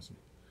 pretty awesome.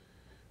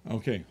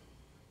 Okay.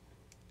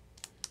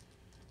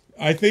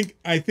 I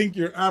think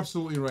you're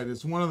absolutely right.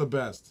 It's one of the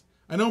best.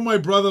 I know my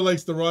brother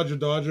likes the Roger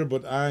Dodger,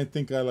 but I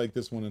think I like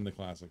this one in the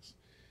classics.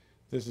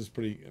 This is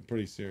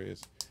pretty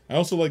serious. I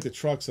also like the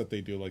trucks that they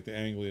do, like the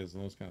Anglias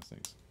and those kind of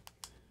things.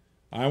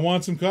 I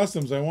want some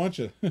customs. I want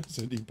you.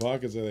 So deep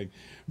pockets, I think.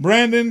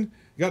 Brandon,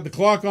 got the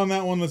clock on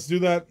that one. Let's do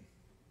that.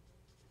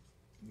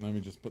 Let me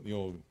just put the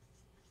old...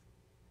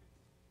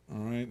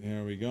 All right,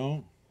 here we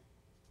go.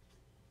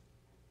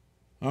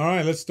 All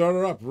right, let's start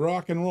her up.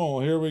 Rock and roll.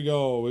 Here we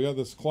go. We got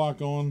this clock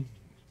going.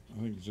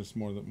 I think it's just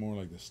more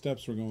like the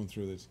steps we're going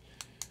through this.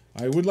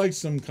 I would like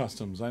some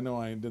customs. I know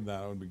I did that.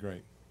 That would be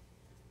great.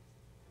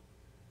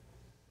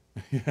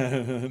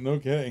 No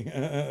kidding.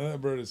 That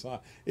bird is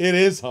hot. It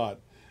is hot,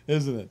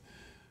 isn't it?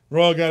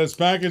 Royal got his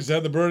package,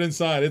 had the bird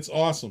inside. It's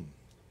awesome.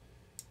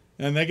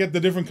 And they get the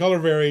different color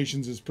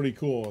variations. It's pretty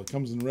cool. It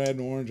comes in red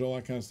and orange, all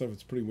that kind of stuff.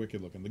 It's pretty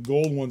wicked looking. The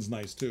gold one's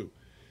nice, too.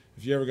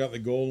 If you ever got the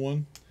gold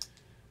one.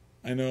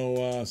 I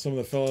know some of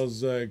the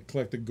fellows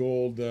collect the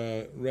gold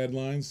red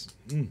lines.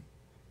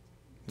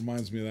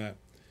 Reminds me of that.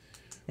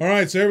 All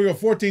right, so here we go.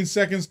 14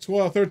 seconds,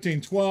 12,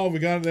 13, 12. We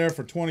got it there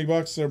for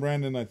 $20 there,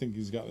 Brandon. I think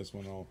he's got this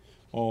one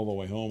all the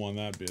way home on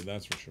that bid,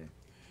 that's for sure.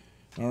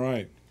 All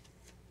right.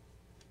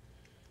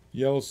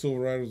 Yellow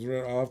Silver Riders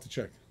red. I'll have to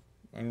check.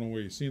 I don't know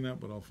where you've seen that,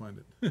 but I'll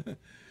find it.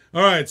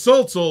 All right,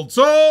 sold, sold,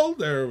 sold.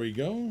 There we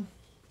go.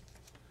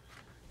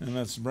 And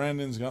that's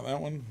Brandon's got that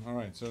one. All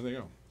right, so there you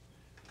go.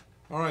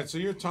 All right, so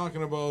you're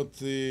talking about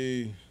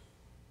the...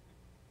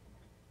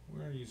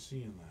 Where are you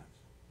seeing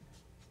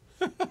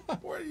that?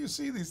 Where do you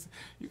see these?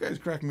 You guys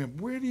crack me up.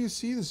 Where do you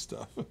see this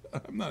stuff?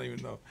 I'm not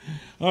even know.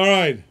 All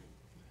right.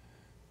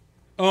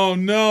 Oh,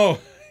 no.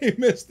 He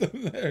missed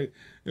them there.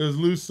 It was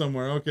loose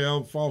somewhere. Okay,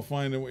 I'll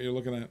find out what you're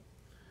looking at.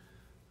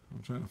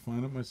 I'm trying to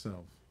find it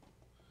myself.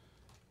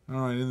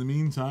 All right, in the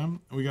meantime,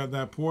 we got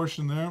that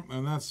portion there,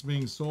 and that's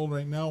being sold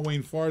right now.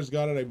 Wayne Farr's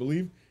got it, I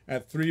believe,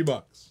 at $3.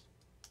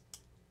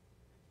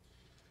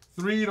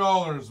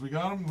 $3. We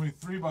got them.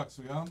 $3.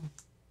 We got them.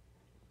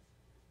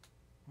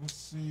 Let's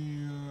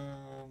see.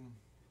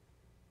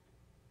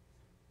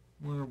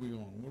 Where are we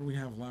going? What do we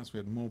have last? We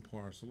had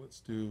Mopar. So let's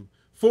do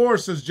 4.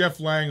 Says Jeff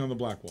Lang on the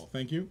Blackwall.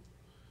 Thank you.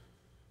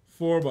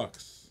 $4. Where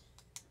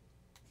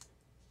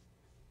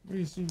do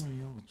you see my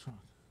yellow truck?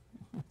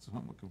 That's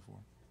what I'm looking for.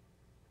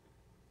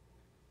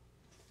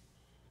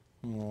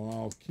 Oh,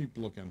 I'll keep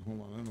looking.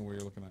 Hold on. I don't know where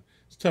you're looking at.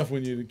 It's tough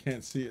when you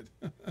can't see it.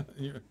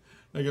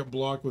 I got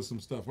blocked with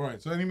some stuff. All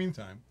right. So in the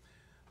meantime,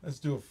 let's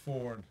do a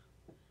Ford.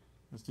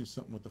 Let's do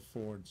something with the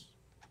Fords.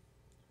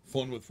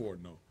 Fun with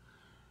Ford, no.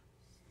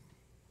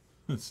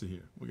 Let's see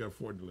here. We got a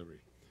Ford delivery.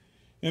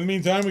 In the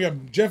meantime, we got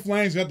Jeff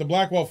Lang's got the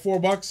Blackwell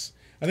 $4.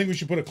 I think we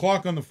should put a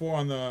clock on the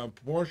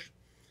Porsche.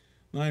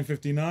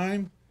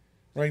 $9.59.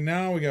 Right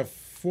now, we got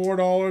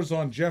 $4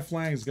 on Jeff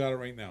Lang's got it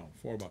right now.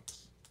 $4.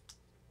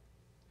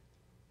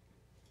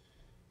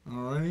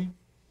 Alrighty.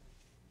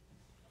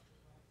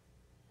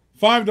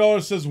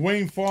 $5 says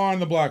Wayne Farr on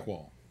the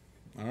Blackwall.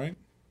 All right.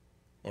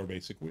 Or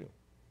basic wheel.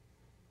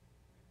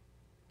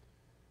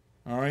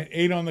 All right.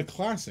 8 on the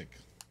Classic.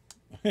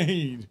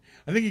 Hey,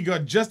 I think he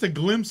got just a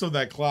glimpse of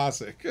that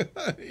Classic.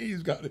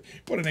 He's got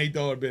put an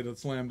 $8 bid and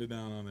slammed it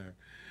down on there.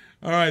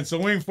 All right. So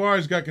Wayne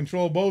Farr's got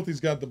control of both. He's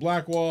got the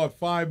Blackwall at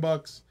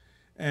 $5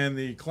 and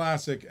the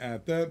Classic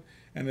at that.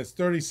 And it's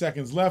 30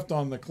 seconds left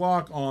on the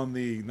clock on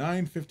the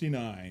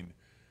 9:59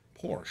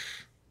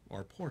 Porsche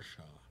or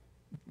Porsche.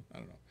 I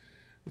don't know.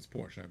 It's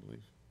Porsche, I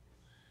believe.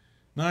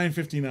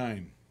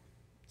 9:59.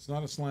 It's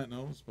not a slant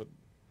nose, but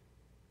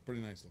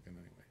pretty nice looking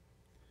anyway.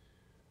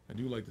 I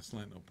do like the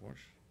slant nose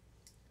Porsche.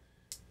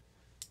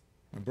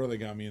 My brother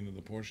got me into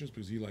the Porsches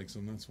because he likes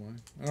them, that's why.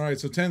 All right,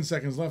 so 10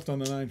 seconds left on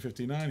the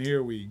 9:59.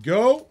 Here we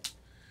go.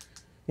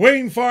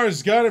 Wayne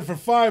Farr's got it for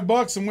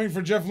 $5. I'm waiting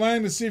for Jeff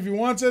Lang to see if he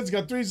wants it. It's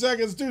got 3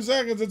 seconds, 2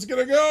 seconds. It's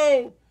going to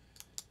go.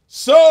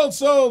 Sold,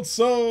 sold,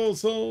 sold,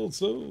 sold,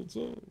 sold,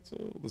 sold,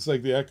 sold. It's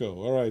like the echo.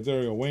 All right, there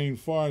we go. Wayne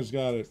Farr's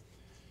got it.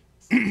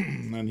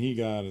 And he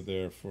got it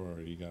there for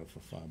 $5. That one.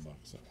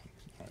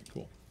 All right,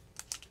 cool.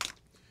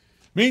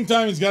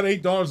 Meantime, he's got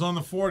 $8 on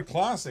the Ford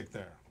Classic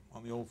there.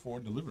 On the old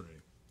Ford delivery.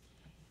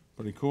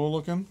 Pretty cool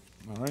looking.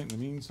 All right, in the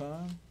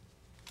meantime,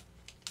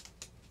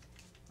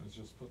 let's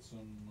just put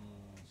some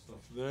stuff.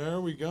 There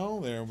we go.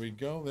 There we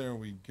go. There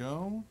we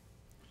go.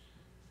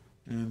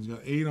 And he's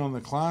got 8 on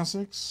the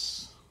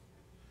Classics.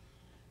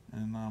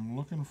 And I'm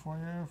looking for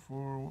you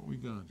for what we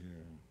got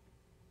here.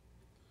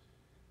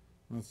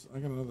 I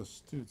got another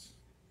Stutz.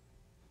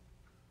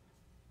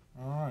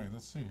 All right,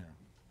 let's see here.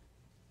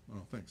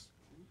 Oh, thanks.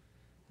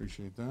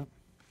 Appreciate that.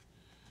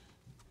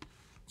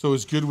 So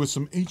it's good with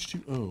some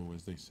H2O,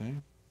 as they say.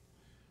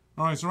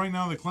 All right, so right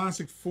now the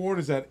classic Ford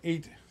is at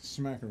 8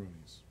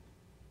 smackaroonies.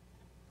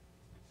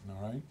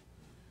 All right.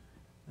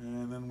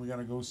 And then we got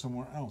to go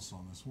somewhere else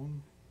on this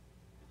one.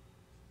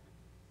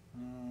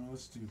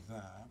 Let's do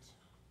that.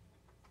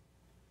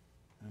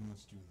 And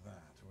let's do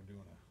that. We're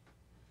doing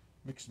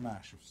a mix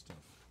mash of stuff.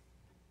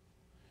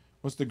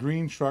 What's the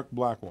green truck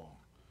Blackwall?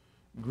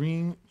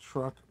 Green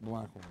truck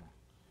Blackwall.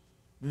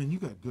 Man, you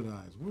got good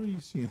eyes. Where are you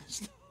seeing this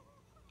stuff?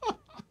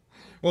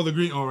 Oh, the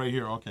green. Oh, right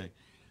here. Okay.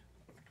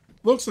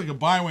 Looks like a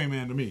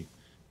Bywayman to me.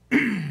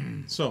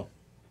 So,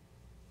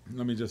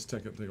 let me just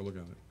take a look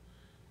at it.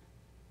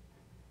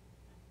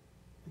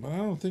 But I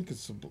don't think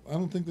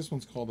this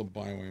one's called a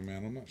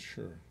Bywayman. I'm not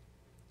sure.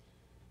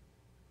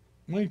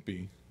 Might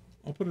be.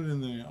 I'll put it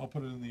in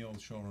the old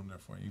showroom there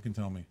for you. You can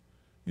tell me.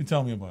 You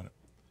tell me about it.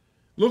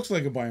 Looks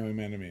like a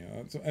Bywayman to me.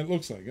 It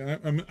looks like.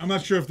 I'm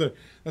not sure if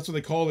that's what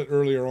they called it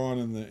earlier on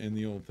in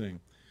the old thing.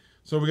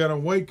 So we got a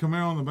white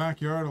Camaro in the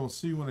backyard. I'll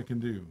see what I can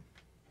do.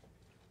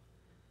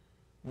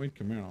 White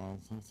Camaro.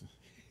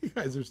 You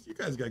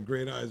guys got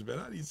great eyes, man.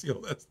 How do you see all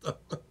that stuff?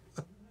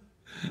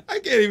 I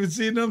can't even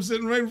see them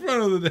sitting right in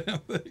front of the damn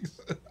things.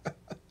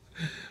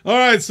 All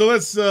right, so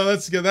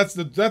let's get that's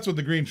what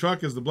the green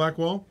truck is, the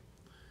Blackwall.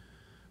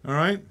 All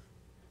right.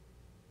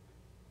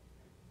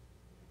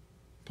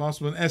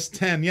 Possible an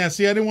S10. Yeah,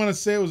 see, I didn't want to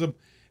say it was a...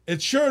 It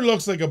sure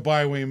looks like a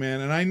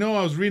Bywayman, and I know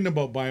I was reading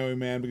about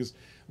Bywayman because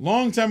a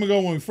long time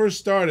ago when we first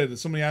started,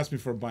 somebody asked me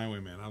for a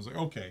Bywayman. I was like,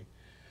 okay,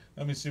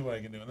 let me see what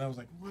I can do. And I was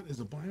like, what is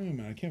a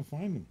Bywayman? I can't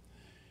find them.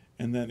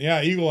 And then,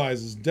 yeah, Eagle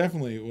Eyes is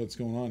definitely what's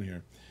going on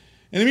here.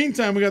 In the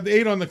meantime, we got the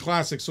 8 on the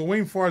Classics. So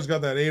Wayne Farr's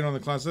got that 8 on the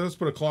Classics. Let's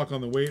put a clock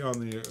on the weight on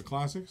the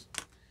Classics.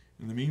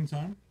 In the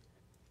meantime,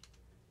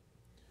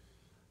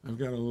 I've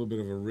got a little bit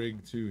of a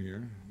rig too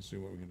here. Let's see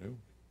what we can do.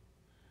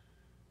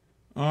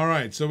 All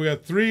right, so we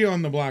got 3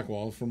 on the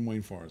Blackwall from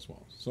Wayne Farr as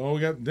well. So we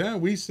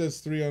got, we says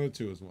 3 out of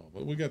 2 as well.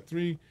 But we got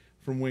 3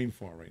 from Wayne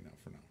Farr right now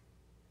for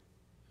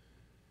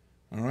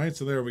now. All right,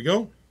 so there we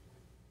go.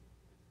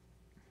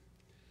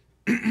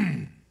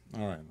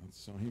 All right,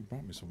 so he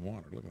brought me some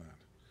water. Look at that.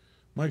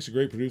 Mike's a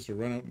great producer.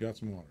 Run out and got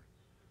some water.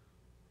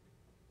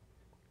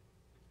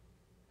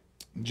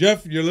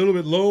 Jeff, you're a little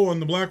bit low on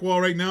the Blackwall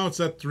right now. It's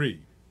at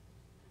 3.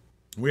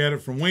 We had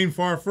it from Wayne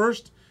Farr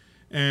first,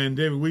 and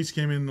David Weiss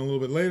came in a little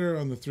bit later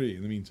on the 3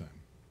 in the meantime.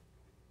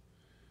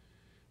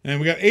 And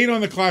we got 8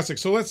 on the Classic.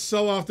 So let's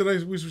sell off.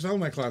 We were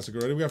selling that Classic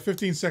already. We got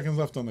 15 seconds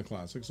left on the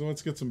Classic. So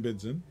let's get some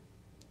bids in.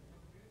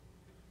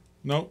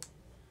 Nope.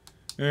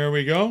 There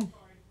we go.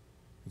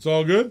 It's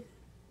all good.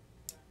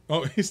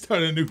 Oh, he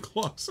started a new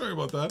clock. Sorry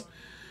about that.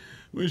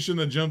 We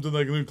shouldn't have jumped in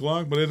like a new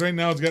clock. But right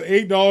now it's got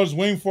 $8.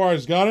 Wayne Farr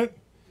has got it.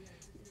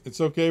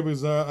 It's okay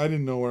because I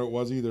didn't know where it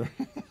was either.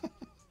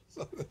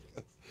 So,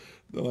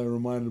 then I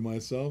reminded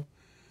myself.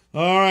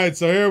 All right,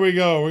 so here we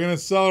go. We're going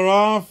to sell her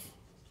off.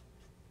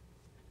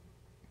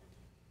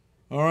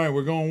 All right,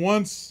 we're going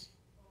once.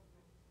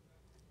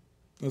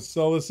 Let's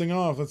sell this thing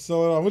off. Let's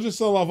sell it off. We'll just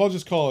sell it off. I'll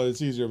just call it.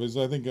 It's easier because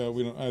I think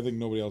I think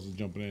nobody else is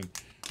jumping in.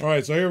 All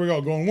right, so here we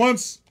go. Going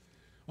once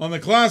on the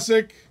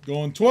Classic.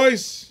 Going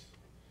twice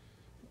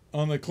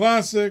on the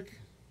Classic.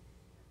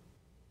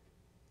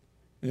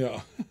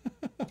 Yeah.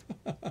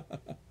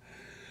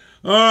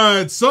 All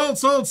right, sold,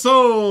 sold,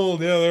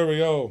 sold. Yeah, there we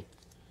go.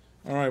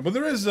 All right, but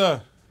there is I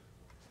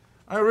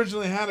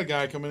originally had a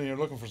guy come in here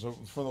looking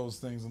for those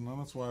things, and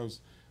that's why I've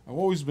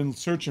always been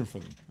searching for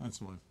them. That's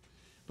why.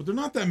 But they're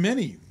not that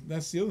many.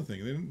 That's the other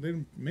thing. They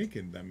didn't make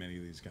it that many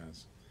of these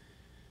guys.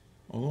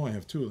 Although I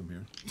have 2 of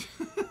them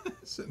here,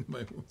 sitting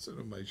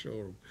in my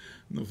showroom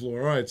on the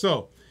floor. All right,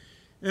 so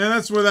and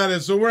that's where that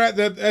is. So we're at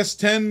that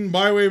S10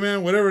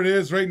 Bywayman, whatever it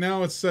is. Right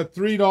now it's at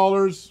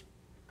 $3.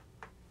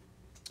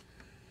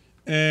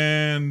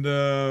 And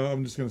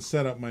I'm just going to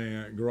set up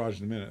my garage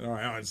in a minute. All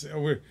right, so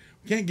we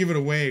can't give it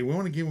away. We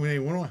want to give it away.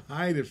 We want to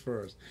hide it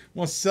first. We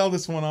want to sell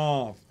this one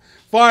off.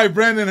 5.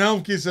 Brandon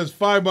Helmke says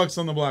 $5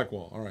 on the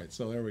Blackwall. All right,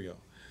 so there we go.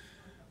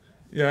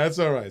 Yeah, that's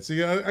all right.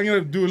 See, I'm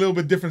going to do a little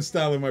bit different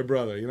style than my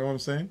brother. You know what I'm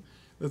saying?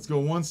 Let's go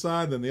one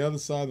side, then the other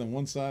side, then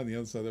one side, and the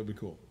other side. That'd be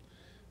cool.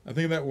 I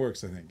think that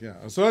works, I think.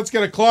 Yeah. So let's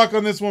get a clock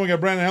on this one. We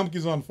got Brandon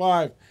Helmke's on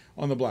 5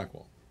 on the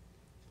Blackwall.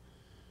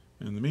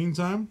 In the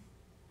meantime...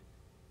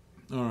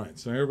 All right,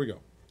 so here we go.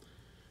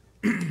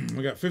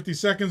 We got 50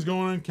 seconds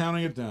going on,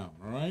 counting it down,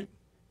 all right?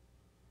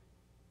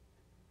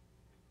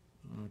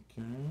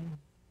 Okay.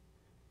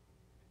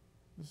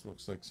 This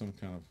looks like some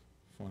kind of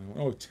funny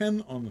one. Oh,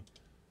 10 on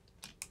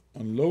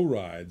low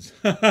rides.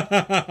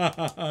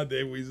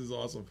 Dave Weiss is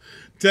awesome.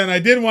 10.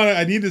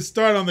 I need to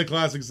start on the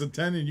Classics at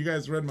 10, and you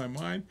guys read my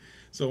mind.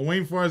 So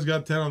Wayne Farr's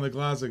got 10 on the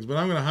Classics, but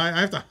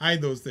I have to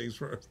hide those things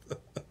first.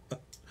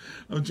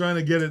 I'm trying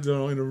to get it in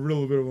a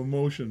little bit of a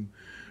motion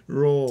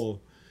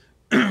roll.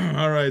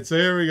 All right, so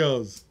here he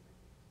goes.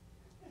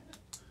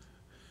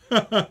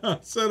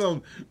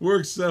 Settled.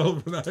 Work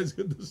settled, but now it's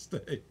good to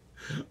stay.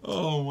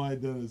 Oh, my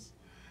goodness.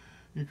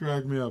 You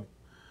cracked me up.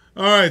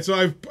 All right,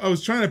 so I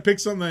was trying to pick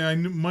something that I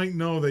might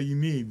know that you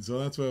need, so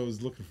that's why I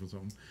was looking for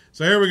something.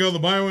 So here we go. The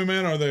Bioway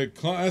Man or the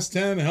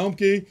S10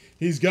 Helmke.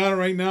 He's got it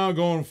right now,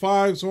 going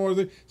 5.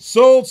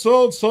 Sold,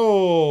 sold,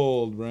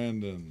 sold.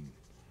 Brandon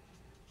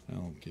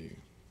Helmke.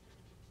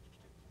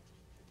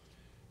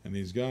 And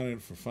he's got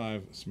it for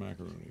 5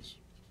 smackaroonies.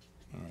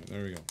 All right,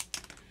 there we go.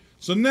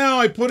 So now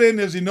I put in,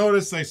 as you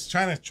notice, I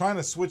trying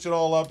to switch it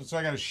all up. So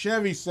I got a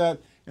Chevy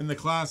set in the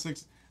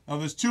classics. Now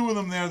there's 2 of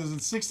them there. There's a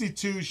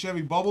 62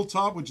 Chevy Bubble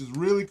Top, which is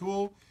really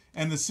cool,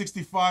 and the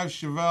 65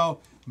 Chevelle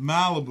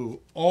Malibu,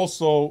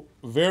 also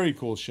very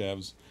cool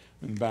Chevs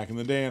and back in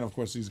the day. And of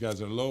course these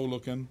guys are low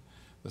looking.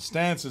 The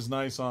stance is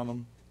nice on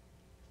them.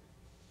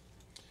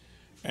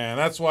 And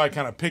that's why I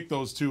kind of picked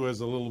those 2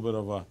 as a little bit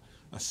of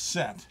a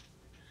set.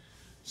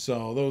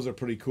 So those are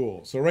pretty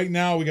cool. So right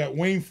now we got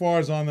Wayne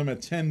Farrs on them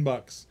at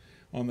 $10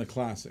 on the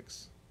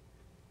classics.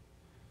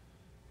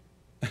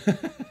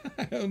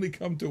 I only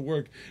come to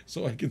work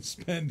so I can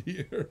spend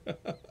here.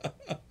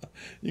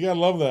 You gotta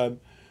love that.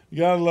 You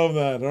gotta love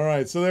that. All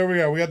right, so there we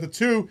go. We got the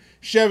 2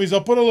 Chevys.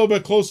 I'll put a little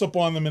bit close up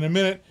on them in a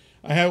minute.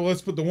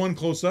 Let's put the one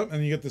close up,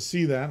 and you get to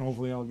see that.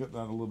 Hopefully, I'll get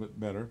that a little bit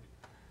better.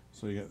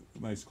 So you get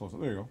a nice close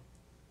up. There you go.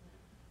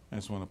 I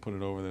just want to put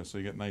it over there so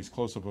you get a nice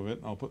close up of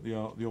it. I'll put the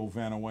old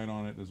Vanna White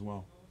on it as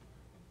well.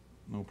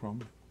 No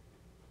problem.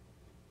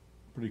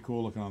 Pretty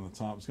cool looking on the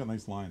top. It's got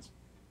nice lines.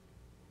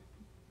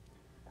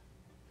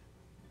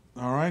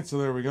 All right, so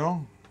there we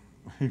go.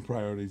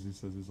 Priorities, he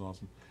says, is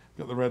awesome.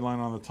 Got the red line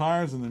on the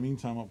tires. In the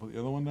meantime, I'll put the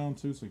other one down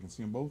too so you can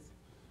see them both.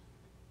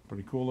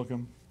 Pretty cool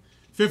looking.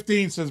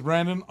 15 says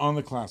Brandon on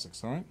the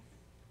classics. All right.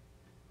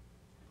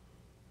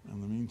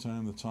 In the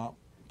meantime, the top,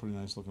 pretty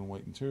nice looking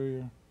white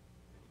interior.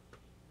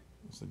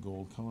 It's the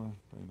gold color.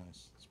 Very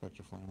nice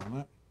Spectra flame on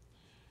that.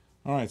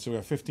 All right, so we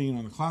have 15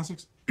 on the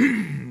classics.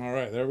 All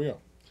right, there we go.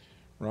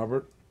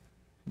 Robert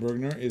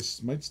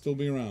Bergner might still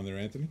be around there,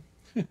 Anthony.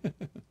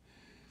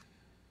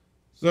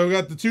 So we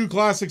got the 2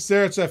 classics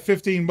there. It's at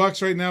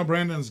 $15 right now.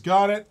 Brandon's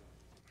got it.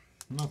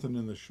 Nothing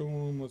in the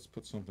showroom. Let's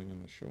put something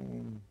in the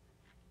showroom.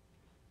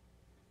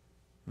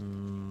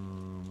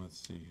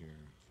 Let's see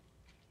here.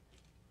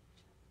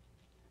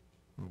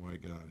 What do I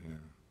got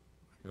here?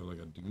 I got like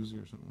a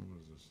doozy or something.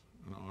 What is this?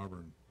 An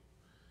Auburn.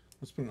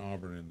 Let's put an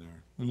Auburn in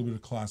there. A little bit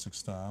of classic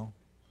style.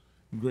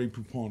 Grey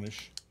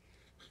Pouponish.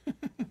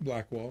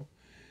 Blackwall.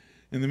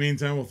 In the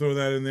meantime, we'll throw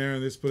that in there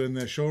and just put it in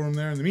that showroom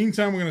there. In the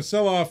meantime, we're going to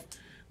sell off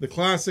the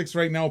classics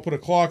right now. We'll put a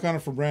clock on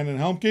it for Brandon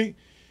Helmke.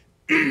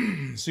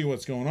 See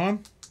what's going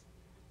on.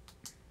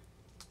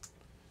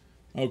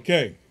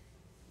 Okay.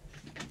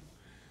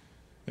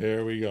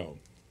 There we go.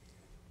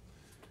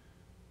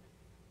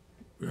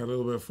 We got a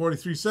little bit of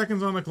 43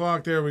 seconds on the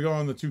clock. There we go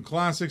on the 2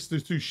 classics.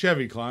 There's 2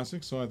 Chevy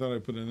classics, so I thought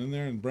I'd put it in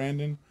there. And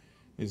Brandon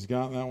has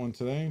got that one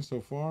today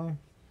so far.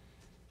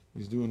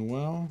 He's doing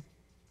well.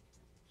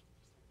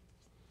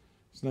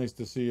 It's nice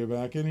to see you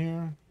back in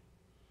here.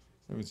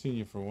 Haven't seen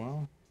you for a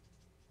while.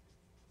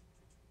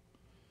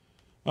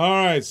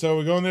 All right, so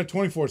we're going there.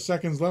 24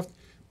 seconds left.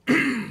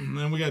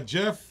 And we got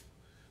Jeff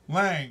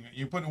Lang.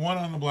 You put 1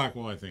 on the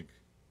Blackwall, I think.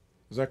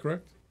 Is that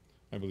correct?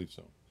 I believe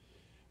so.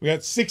 We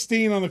got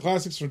 16 on the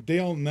classics for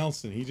Dale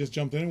Nelson. He just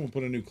jumped in. We'll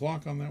put a new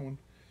clock on that one.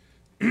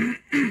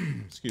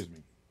 Excuse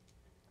me.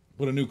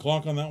 Put a new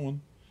clock on that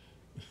one.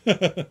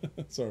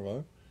 Sorry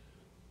about that.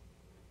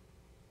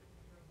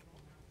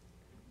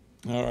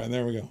 All right,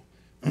 there we go.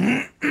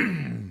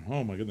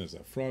 Oh, my goodness.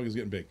 That frog is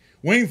getting big.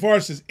 Wayne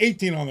Farrs is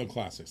 18 on the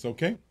classics.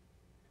 Okay.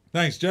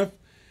 Thanks, Jeff.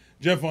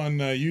 Jeff on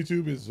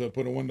YouTube has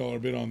put a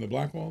 $1 bid on the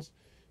Blackwalls.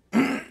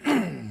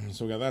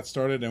 So we got that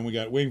started, and we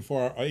got Wayne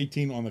Farr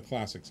 18 on the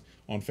classics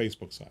on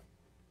Facebook side.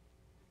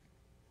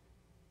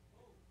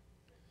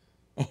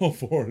 Oh,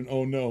 Ford.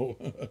 Oh, no.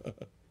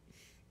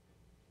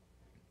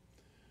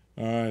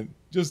 All right.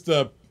 Just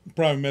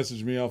private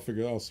message me. I'll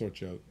sort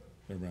you out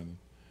there, Brandon.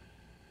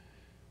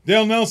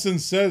 Dale Nelson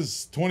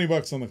says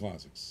 $20 on the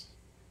classics.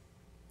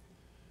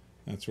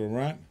 That's where we're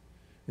at.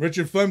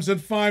 Richard Flem said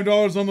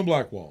 $5 on the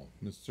Blackwall.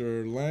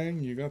 Mr.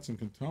 Lang, you got some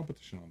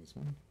competition on this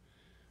one.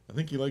 I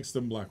think he likes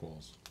them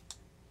Blackwalls.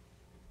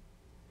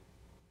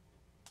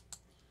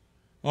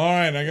 All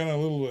right, I got a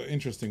little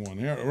interesting one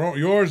here.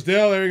 Yours,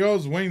 Dale. There he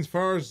goes. Wayne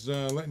Farrs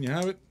letting you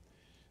have it.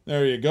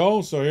 There you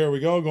go. So here we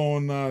go.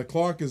 Going.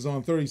 Clock is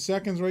on 30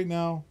 seconds right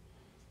now,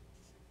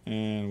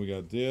 and we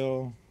got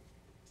Dale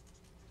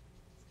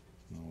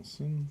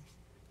Nelson.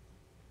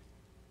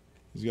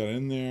 He's got it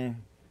in there.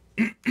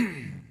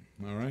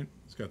 All right.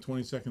 It's got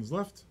 20 seconds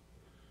left.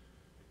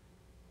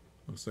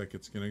 Looks like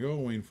it's going to go.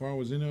 Wayne Farr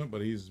was into it,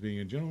 but he's being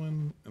a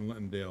gentleman and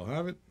letting Dale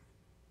have it.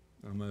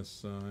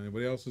 Unless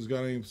anybody else has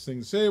got anything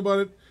to say about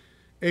it.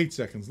 8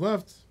 seconds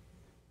left.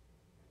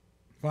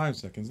 5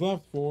 seconds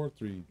left. 4,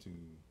 3, 2.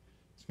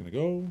 It's going to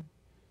go.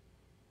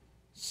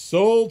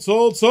 Sold,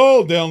 sold,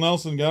 sold. Dale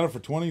Nelson got it for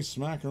 20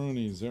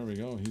 smackaroonies. There we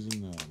go. He's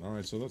in that. All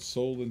right, so that's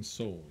sold and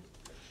sold.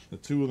 The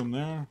 2 of them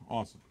there.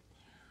 Awesome.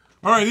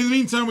 All right, in the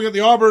meantime, we got the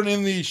Auburn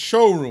in the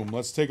showroom.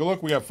 Let's take a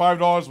look. We got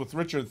 $5 with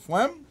Richard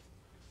Flem.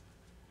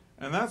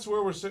 And that's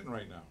where we're sitting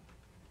right now.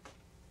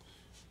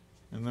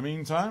 In the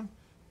meantime,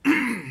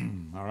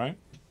 all right.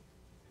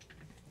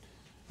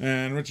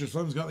 And Richard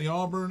Flem's got the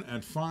Auburn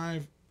at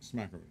 5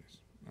 smackaroonies.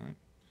 All right.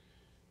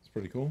 It's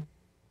pretty cool.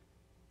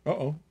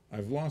 Uh-oh.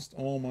 I've lost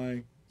all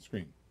my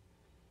screen.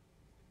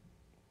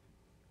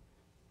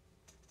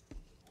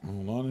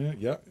 Hold on here.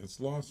 Yeah, it's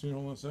lost here.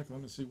 Hold on a second.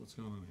 Let me see what's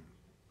going on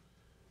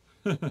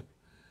here.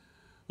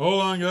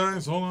 Hold on,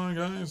 guys. Hold on,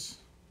 guys.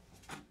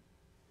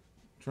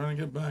 Trying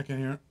to get back in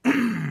here.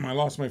 I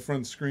lost my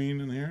front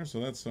screen in here, so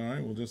that's all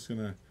right. We're just going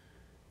to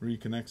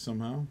reconnect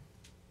somehow.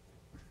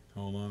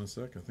 Hold on a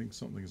sec. I think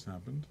something has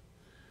happened.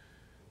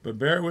 But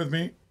bear with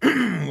me.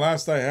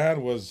 Last I had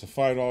was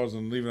 $5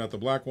 and leave it at the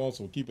black wall,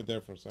 so we'll keep it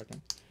there for a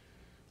second.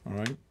 All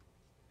right.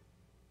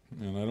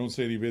 And I don't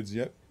see any bids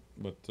yet,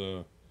 but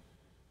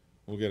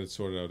we'll get it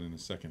sorted out in a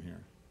second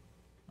here,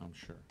 I'm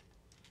sure.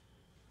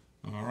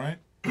 All right.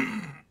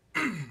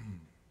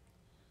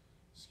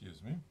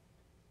 Excuse me.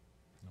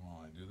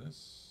 While I do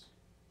this.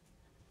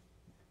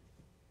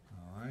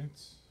 All right.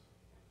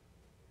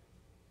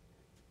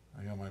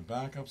 I got my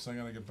backups. I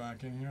got to get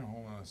back in here.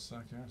 Hold on a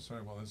sec here.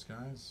 Sorry about this,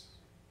 guys.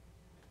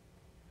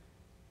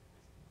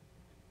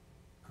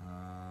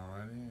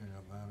 Alrighty, I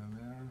got that in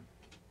there.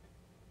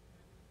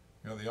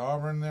 Got the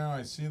Auburn there.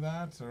 I see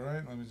that. All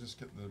right. Let me just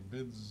get the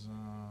bids.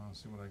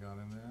 See what I got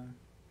in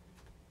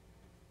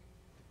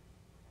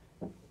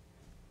there.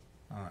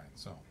 All right.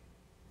 So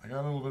I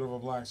got a little bit of a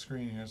black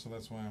screen here, so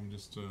that's why I'm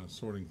just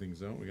sorting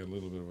things out. We got a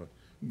little bit of a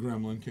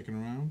gremlin kicking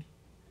around.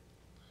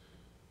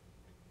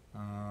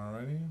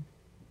 Alrighty.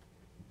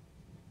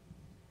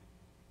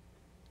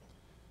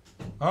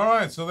 All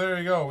right, so there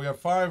you go. We have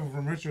 5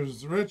 from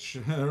Richard's Rich.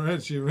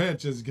 Richie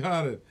Rich has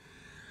got it.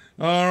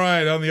 All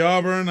right, on the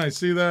Auburn, I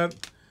see that.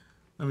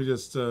 Let me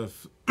just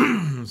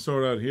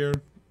sort out here.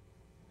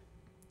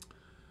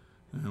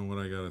 And what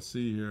I got to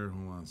see here,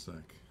 hold on a sec.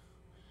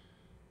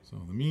 So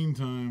in the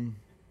meantime,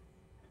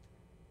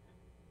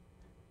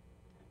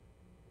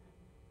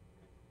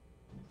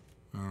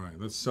 all right,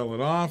 let's sell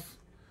it off.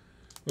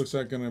 Looks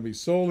like going to be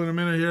sold in a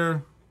minute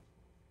here.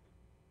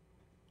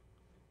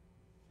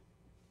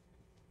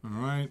 All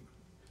right.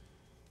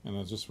 And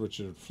that's just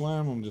Richard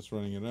Flem. I'm just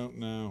running it out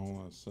now.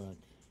 Hold on a sec.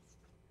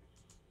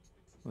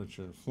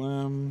 Richard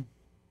Flem.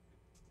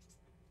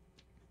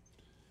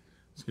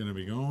 It's going to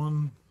be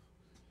going.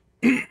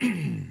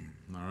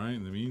 All right.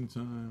 In the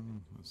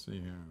meantime, let's see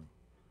here.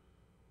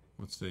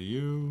 What's the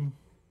U?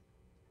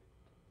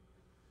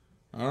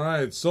 All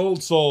right.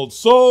 Sold.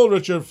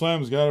 Richard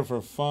Flem's got it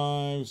for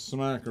 5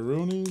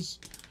 smackaroonies.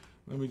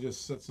 Let me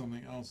just set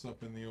something else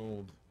up in the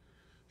old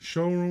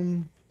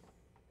showroom.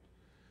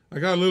 I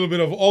got a little bit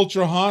of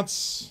Ultra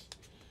Hots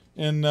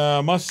in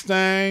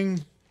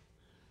Mustang,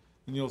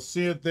 and you'll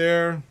see it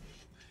there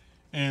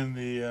in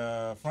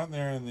the front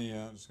there. In the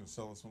I'm just gonna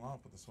sell this one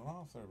off. Put this one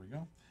off. There we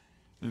go.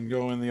 And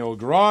go in the old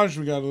garage.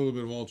 We got a little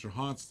bit of Ultra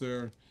Hots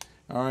there.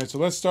 All right, so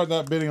let's start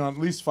that bidding on at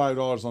least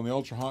 $5 on the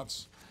Ultra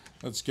Hots.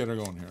 Let's get her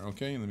going here,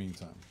 okay? In the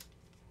meantime.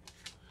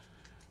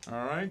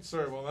 All right.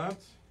 Sorry about that.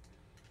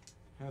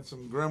 Had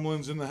some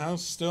gremlins in the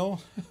house still.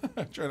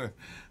 Trying to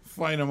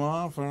fight them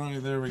off. All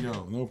right, there we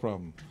go. No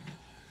problem.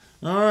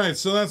 All right,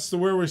 so that's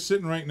where we're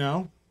sitting right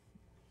now.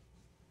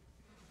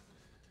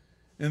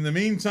 In the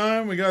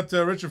meantime, we got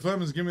Richard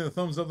Flemings give me the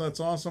thumbs up.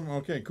 That's awesome.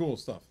 Okay, cool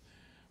stuff.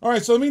 All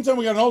right, so in the meantime,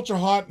 we got an Ultra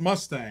Hot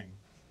Mustang.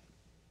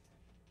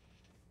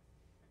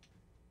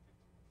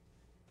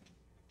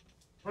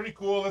 Pretty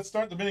cool. Let's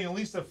start the bidding at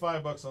least at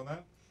 $5 on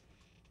that.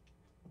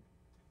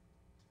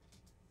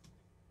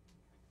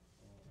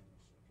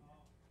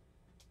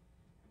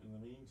 In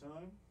the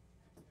meantime,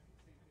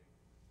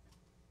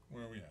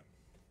 where are we at?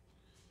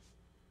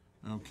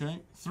 Okay,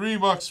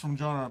 $3 from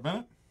John R.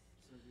 Bennett.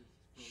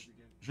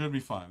 Should be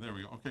 5. There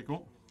we go. Okay,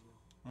 cool.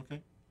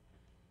 Okay.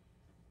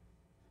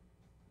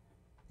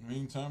 In the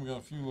meantime, we got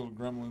a few little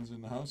gremlins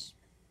in the house.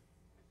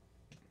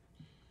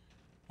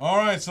 All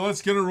right, so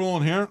let's get it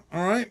rolling here.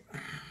 All right.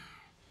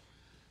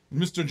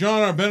 Mr.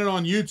 John R. Bennett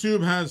on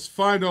YouTube has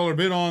 $5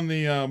 bid on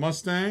the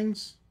Mustang.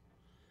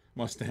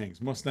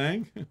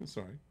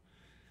 Sorry.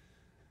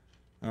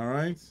 All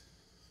right.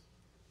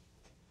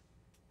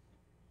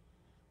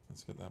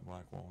 Let's get that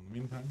black wall in the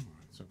meantime. All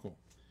right, so cool.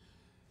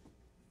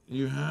 Do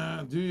you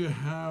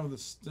have the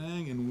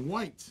Stang in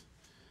white?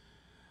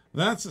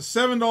 That's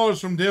 $7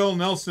 from Dale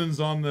Nelson's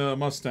on the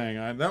Mustang.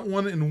 That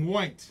one in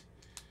white.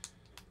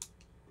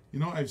 You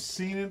know, I've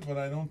seen it, but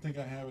I don't think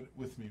I have it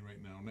with me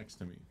right now, next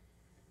to me,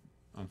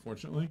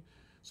 unfortunately.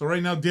 So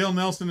right now, Dale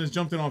Nelson has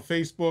jumped in on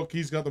Facebook.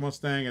 He's got the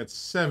Mustang at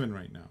 7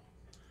 right now.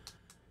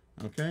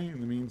 Okay,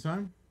 in the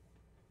meantime,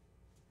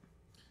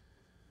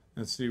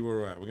 let's see where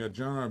we're at. We got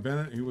John R.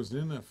 Bennett. He was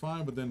in at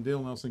 5, but then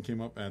Dale Nelson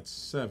came up at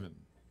 7.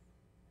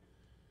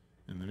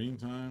 In the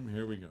meantime,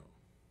 here we go.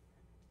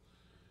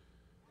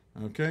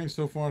 Okay,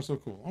 so far so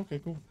cool. Okay,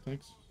 cool.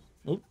 Thanks.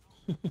 Oh,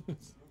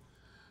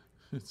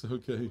 it's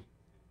okay.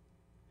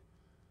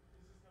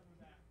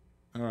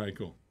 All right,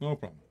 cool. No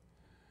problem.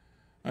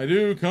 I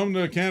do come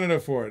to Canada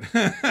for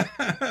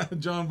it.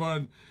 John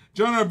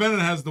R. Bennett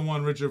has the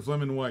one, Richard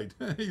Fleming White.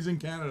 He's in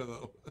Canada,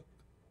 though.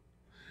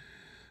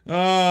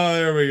 Oh,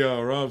 there we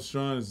go. Rob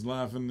Strawn is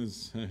laughing.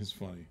 Is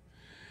funny.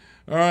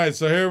 All right,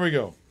 so here we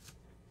go.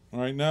 All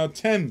right, now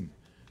 10.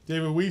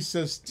 David Weiss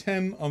says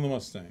 10 on the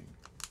Mustang.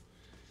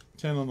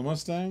 10 on the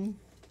Mustang.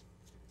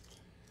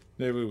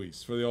 David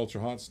Weiss for the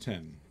Ultra Hots,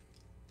 10.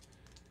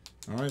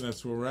 All right,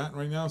 that's where we're at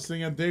right now.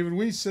 Sitting at David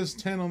Weiss says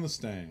 10 on the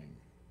Stang.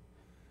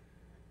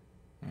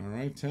 All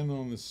right, 10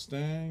 on the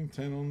Stang,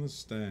 10 on the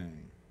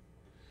Stang.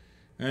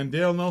 And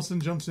Dale Nelson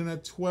jumps in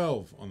at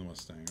 12 on the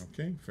Mustang.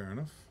 Okay, fair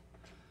enough.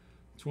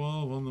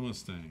 12 on the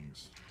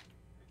Mustangs.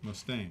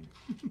 Mustang.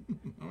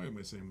 Why am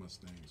I saying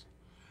Mustangs?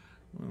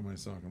 What am I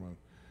talking about?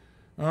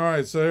 All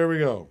right, so here we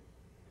go.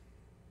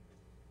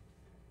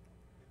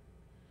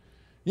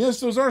 Yes,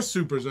 those are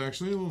supers,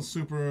 actually. A little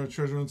super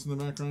treasure hunts in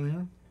the background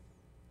here.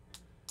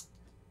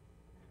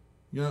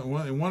 Yeah,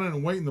 one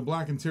in white and the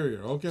black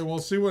interior. Okay, well,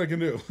 see what I can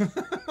do.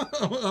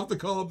 I'll have to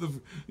call up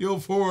the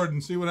old Ford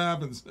and see what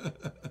happens.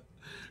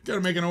 Got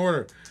to make an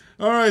order.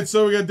 All right,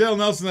 so we got Dale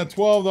Nelson at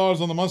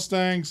 $12 on the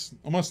Mustangs.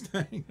 A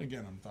Mustang.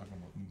 Again, I'm talking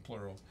about in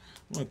plural.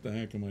 What the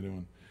heck am I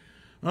doing?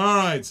 All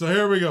right, so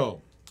here we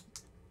go.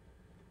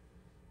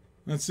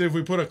 Let's see if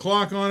we put a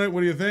clock on it.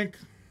 What do you think?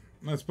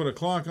 Let's put a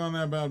clock on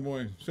that bad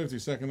boy. 50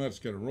 seconds. Let's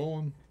get it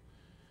rolling.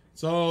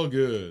 It's all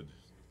good.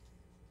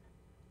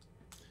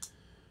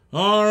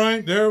 All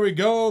right, there we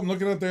go. I'm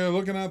looking at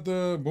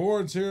the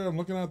boards here. I'm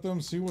looking at them,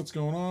 see what's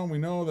going on. We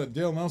know that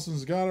Dale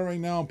Nelson's got it right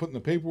now. I'm putting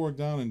the paperwork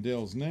down in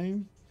Dale's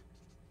name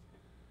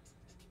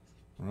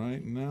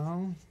right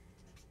now.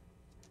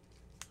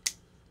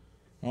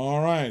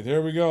 All right,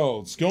 there we go.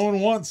 It's going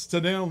once to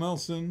Dale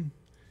Nelson.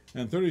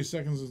 And 30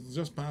 seconds is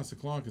just past the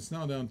clock. It's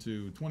now down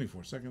to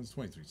 24 seconds,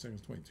 23 seconds,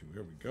 22.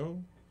 Here we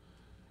go.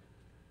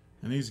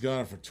 And he's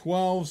got it for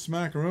 12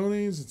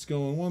 smackaroonies. It's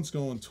going once,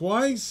 going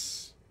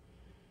twice.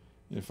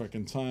 If I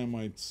can time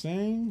my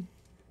thing.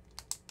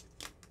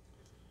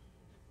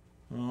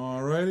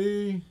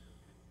 Alrighty.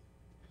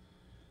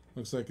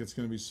 Looks like it's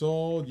going to be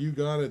sold. You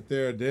got it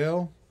there,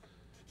 Dale.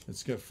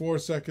 It's got 4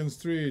 seconds.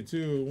 3,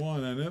 2,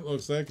 1. And it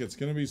looks like it's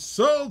going to be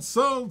sold,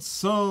 sold,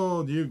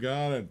 sold. You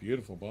got it.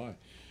 Beautiful buy.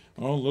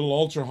 Oh, little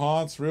Ultra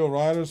Hots, Real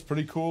Riders.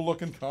 Pretty cool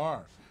looking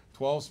car.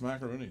 12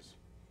 smackaroonies.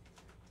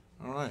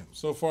 All right.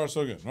 So far,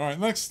 so good. All right.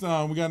 Next, we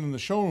got in the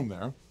showroom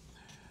there.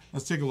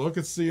 Let's take a look.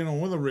 It's the,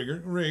 one of the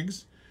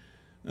rigs.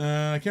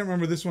 I can't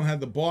remember this one had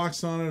the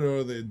box on it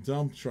or the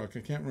dump truck. I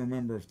can't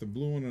remember if the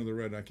blue one or the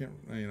red. I can't,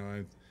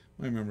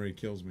 my memory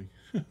kills me.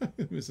 I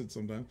miss it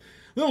sometimes.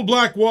 Little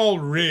black wall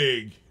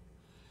rig.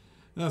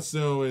 That's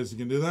the only ways you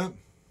can do that.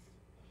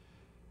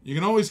 You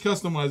can always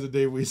customize it,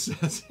 Dave Weiss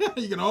says.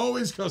 You can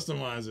always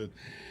customize it.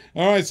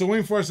 All right, so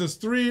Wayne Forrest says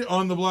 3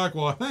 on the black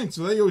wall. Thanks.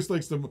 So he always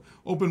likes to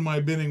open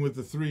my bidding with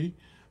the 3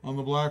 on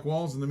the black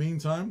walls. In the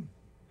meantime,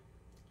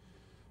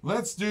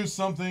 let's do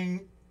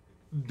something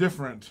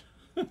different.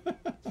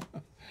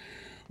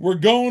 We're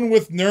going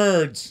with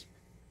nerds.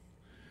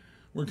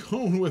 We're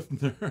going with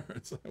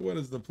nerds. What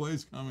is the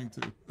place coming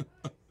to?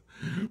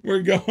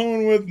 We're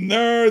going with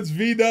nerds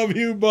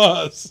VW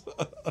bus.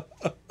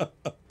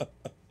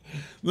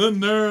 The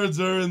nerds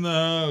are in the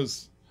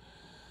house.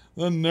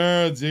 The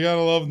nerds. You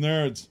gotta love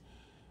nerds.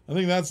 I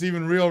think that's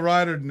even Real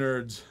Rider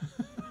nerds.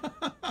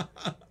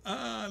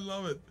 I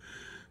love it.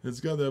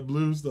 It's got that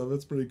blue stuff.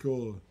 That's pretty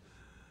cool.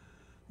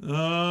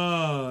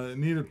 Ah, it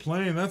needed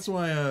plain. That's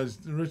why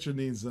Richard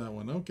needs that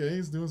one. Okay,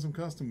 he's doing some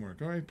custom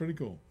work. All right, pretty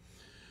cool.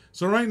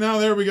 So right now,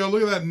 there we go.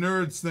 Look at that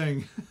nerds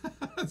thing.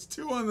 That's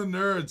 2 on the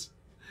nerds.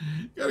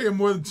 You gotta get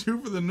more than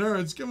 2 for the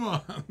nerds. Come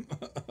on.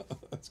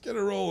 Let's get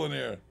it rolling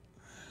here.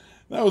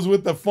 That was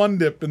with the Fun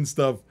Dip and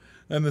stuff.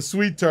 And the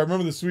Sweet Tart.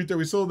 Remember the Sweet Tart?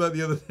 We sold that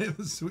the other day,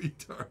 the Sweet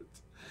Tart.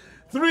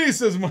 3,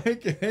 says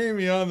Mike and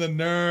Amy on the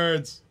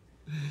nerds.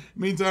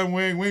 Meantime,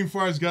 Wayne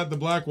Farr's got the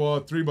black wall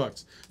at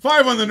 $3.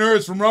 5 on the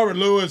nerds from Robert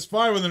Lewis.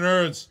 5 on the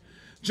nerds.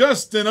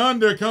 Justin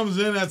Under comes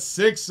in at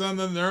 6 on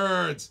the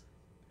nerds.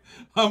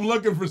 I'm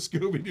looking for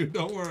Scooby-Doo.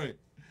 Don't worry.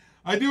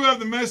 I do have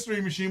the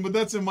Mystery Machine, but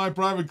that's in my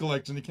private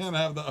collection. You can't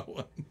have that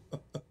one.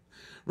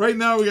 Right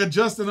now, we got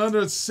Justin Under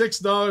at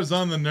 $6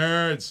 on the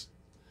nerds.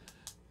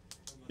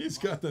 He's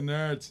got the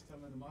nerds.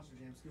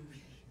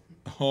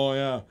 Oh,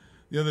 yeah.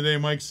 The other day,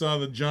 Mike saw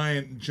the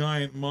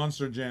giant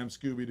Monster Jam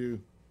Scooby-Doo.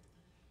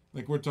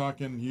 Like, we're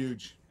talking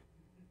huge.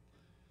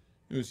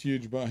 It was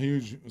huge, but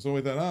huge. So we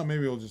thought,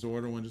 maybe we'll just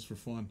order one just for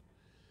fun.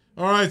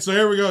 All right, so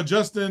here we go.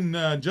 Justin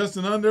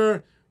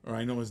Under, or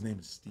I know his name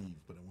is Steve,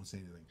 but I won't say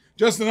anything.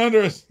 Justin Under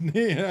is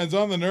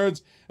on the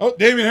nerds. Oh,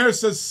 Damien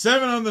Harris says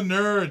 7 on the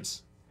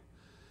nerds.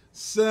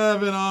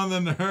 7 on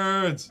the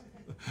nerds.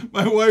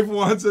 My wife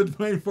wants it.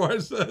 Wayne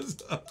Farr says,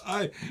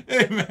 hey,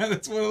 man,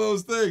 it's one of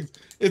those things.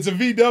 It's a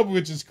VW,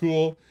 which is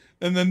cool.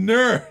 And the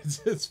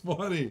nerds, it's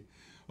funny.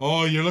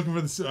 Oh, you're looking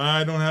for the...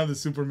 I don't have the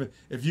super...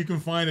 If you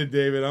can find it,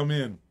 David, I'm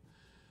in.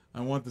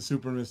 I want the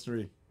super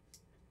mystery.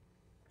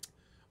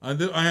 I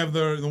have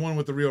the one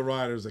with the Real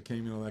Riders that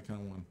came, that kind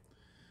of one.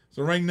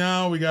 So right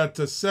now, we got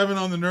 7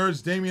 on the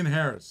nerds. Damien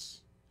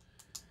Harris.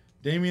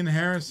 Damien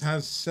Harris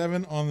has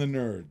 7 on the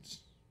nerds.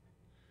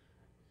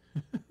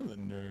 The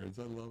nerds.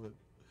 I love it.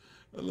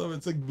 I love it.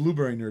 It's like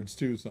blueberry nerds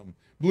too, something.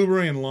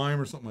 Blueberry and lime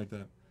or something like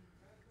that.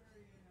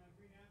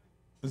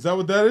 Is that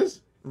what that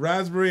is?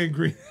 Raspberry and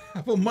green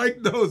apple.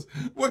 Mike knows.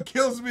 What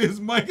kills me is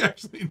Mike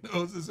actually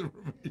knows this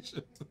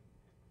information.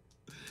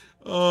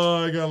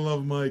 Oh, I gotta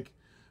love Mike.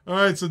 All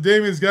right, so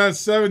Damien's got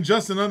 7.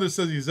 Justin Under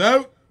says he's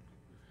out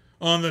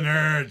on the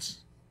nerds.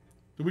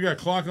 Do we got a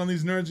clock on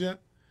these nerds yet?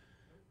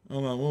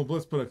 Hold on. Well,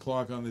 let's put a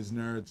clock on these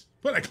nerds.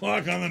 Put a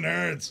clock on the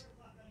nerds.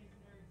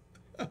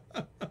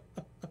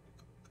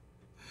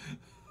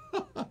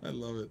 I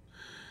love it.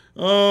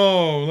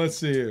 Oh, let's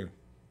see here.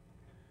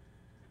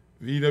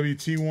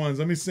 VWT1s.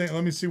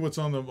 Let me see what's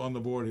on the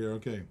board here.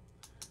 Okay.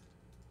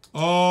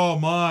 Oh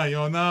my.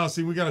 Oh, now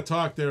see we got to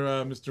talk there,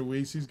 Mr.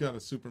 Weiss. He's got a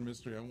super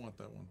mystery. I want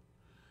that one.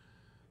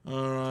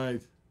 All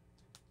right.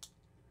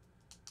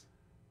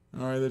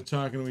 All right, they're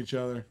talking to each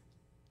other.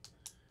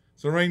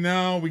 So right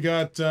now we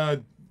got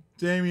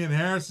Damien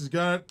Harris has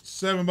got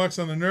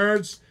 $7 on the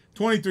nerds.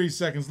 23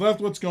 seconds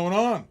left. What's going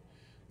on?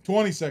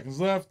 20 seconds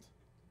left.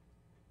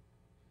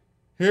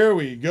 Here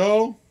we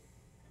go.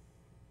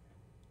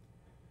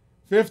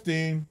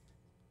 15.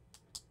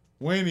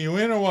 Wayne, you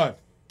in or what?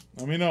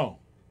 Let me know.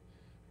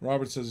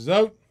 Robert says he's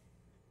out.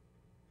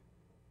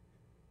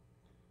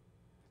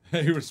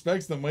 He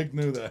respects that Mike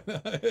knew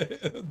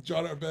that.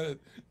 John R.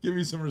 Bennett, give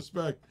me some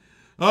respect.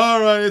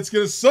 All right, it's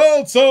going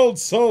to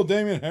sold.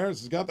 Damian Harris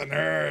has got the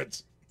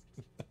nerds.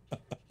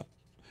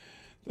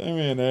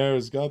 Damian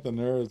Harris got the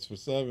nerds for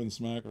 7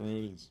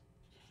 smackaroonies.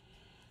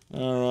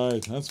 All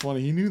right, that's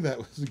funny. He knew that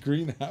was a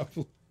green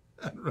apple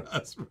and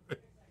raspberry.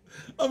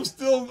 I'm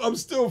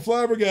still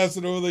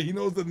flabbergasted over that he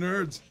knows the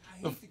nerds.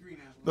 I hate the green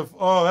apple.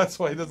 Oh, that's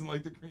why he doesn't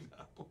like the green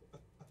apple.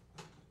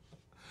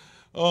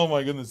 Oh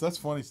my goodness, that's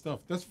funny stuff.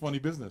 That's funny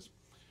business.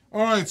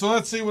 All right, so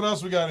let's see what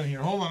else we got in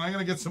here. Hold on, I'm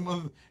gonna get some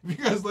other. If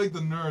you guys like the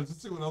nerds,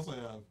 let's see what else I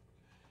have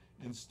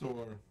in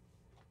store.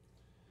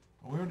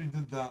 Oh, we already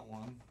did that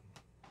one.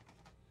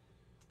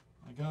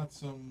 I got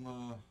some.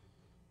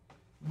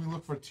 Let me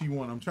look for a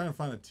T1. I'm trying to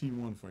find a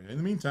T1 for you. In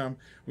the meantime,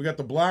 we got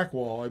the Black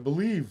Wall. I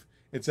believe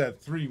it's at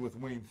 3 with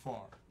Wayne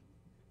Farr.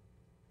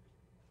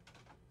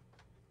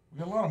 We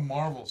got a lot of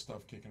Marvel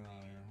stuff kicking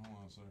around here. Hold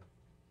on a sec.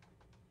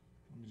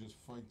 Let me just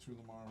fight through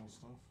the Marvel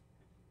stuff.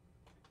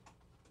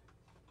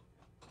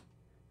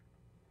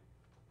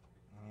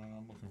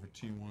 I'm looking for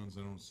T1s.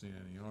 I don't see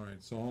any. All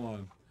right, so hold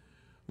on.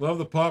 Love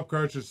the Pop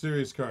Cartridge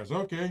Series cards.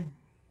 Okay.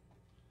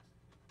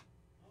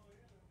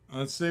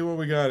 Let's see what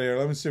we got here.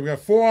 Let me see. We got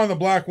 4 on the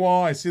Black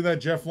Wall. I see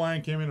that Jeff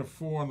Lang came in at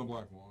 4 on the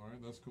Black Wall. All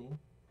right, that's cool.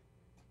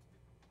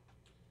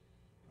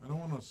 I don't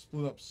want to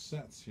split up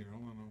sets here.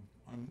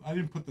 I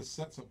didn't put the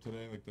sets up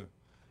today, like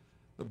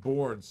the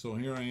board. So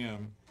here I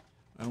am.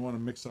 I don't want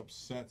to mix up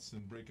sets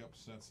and break up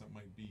sets that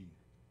might be.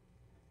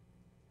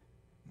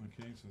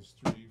 Okay, so it's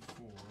 3,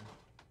 4.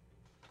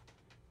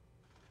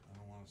 I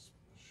don't want to.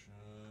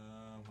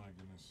 Oh my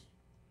goodness.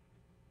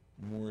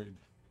 I'm worried.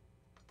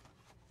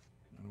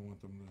 I don't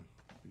want them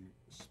to be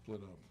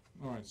split up.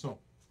 All right, so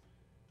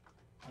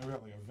I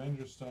got like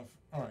Avengers stuff.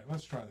 All right,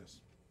 let's try this.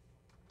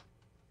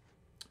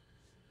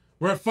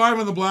 We're at 5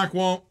 on the Black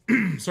Wall.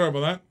 Sorry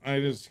about that. I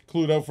just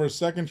clued out for a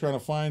second trying to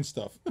find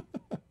stuff.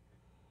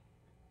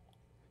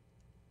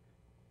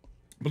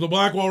 But the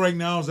Black Wall right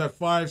now is at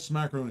 5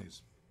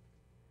 smackaroonies.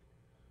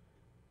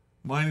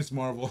 Minus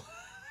Marvel.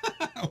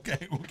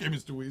 Okay,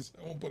 Mr. Weiss.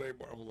 I won't put any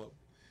Marvel up.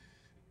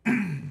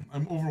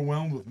 I'm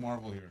overwhelmed with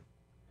Marvel here.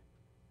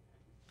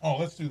 Oh,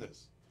 let's do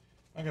this.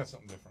 I got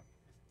something different.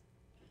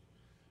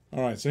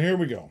 All right, so here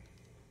we go.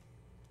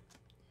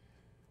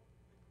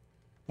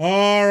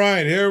 All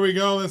right, here we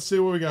go. Let's see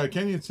what we got.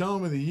 Can you tell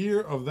me the year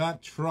of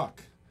that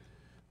truck?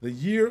 The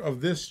year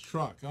of this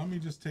truck. Let me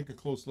just take a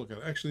close look at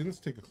it. Actually, let's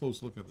take a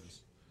close look at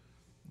this.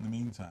 In the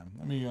meantime,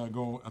 let me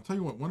go. I'll tell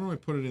you what. Why don't I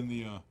put it in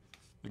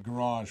the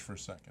garage for a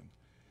second?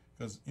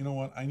 Because you know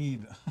what? I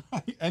need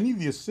I need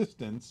the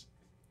assistance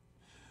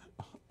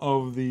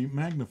of the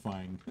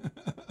magnifying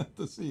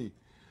to see.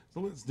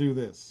 So let's do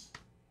this.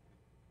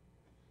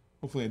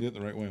 Hopefully I did it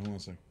the right way. Hold on a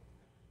second.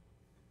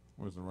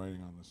 Where's the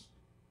writing on this?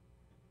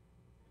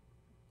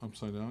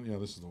 Upside down? Yeah,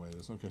 this is the way it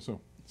is. Okay, so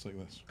it's like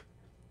this.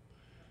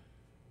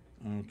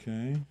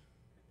 Okay.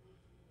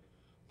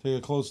 Take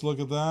a close look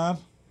at that.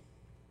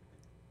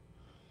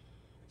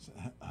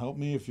 Help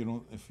me if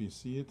you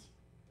see it.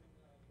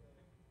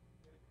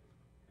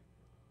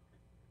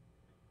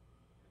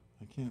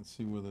 I can't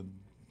see where the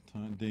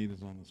date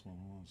is on this one.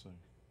 Hold on a second.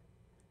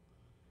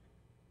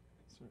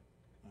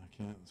 I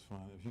can't. It's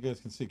fine. If you guys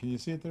can see, can you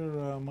see it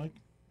there, Mike?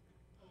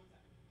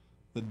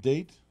 The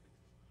date.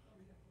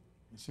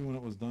 You see when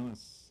it was done?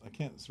 I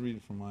can't read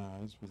it from my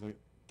eyes because I got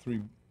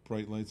 3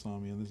 bright lights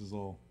on me, and this is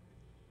all.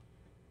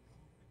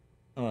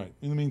 All right.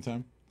 In the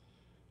meantime,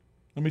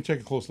 let me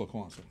take a close look.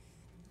 Hold on a second.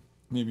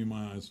 Maybe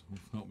my eyes will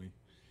help me.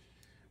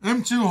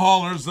 M2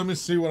 haulers. Let me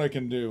see what I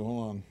can do.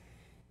 Hold on.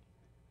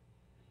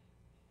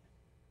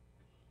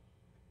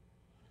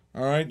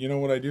 All right. You know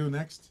what I do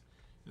next?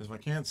 Is if I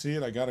can't see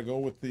it, I got to go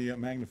with the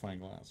magnifying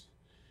glass.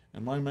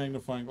 And my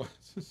magnifying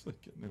glass is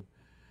like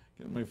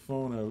getting my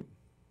phone out.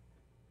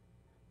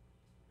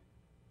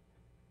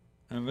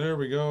 And there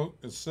we go.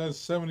 It says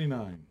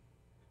 79.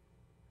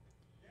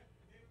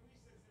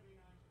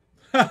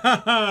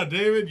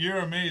 David, you're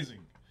amazing.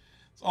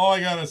 That's all I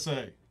gotta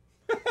say.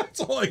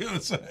 That's all I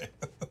gotta say.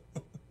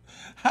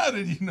 How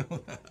did you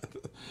know that?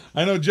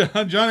 I know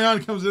Johnny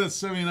On comes in at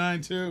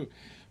 79 too.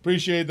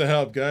 Appreciate the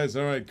help, guys.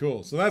 All right,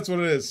 cool. So that's what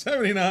it is.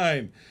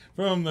 79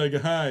 from the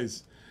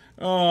guys.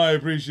 Oh, I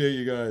appreciate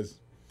you guys.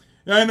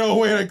 Yeah, I know.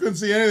 Wait, I couldn't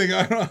see anything.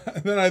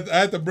 Then I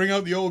had to bring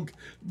out the old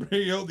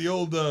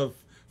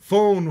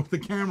phone with the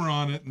camera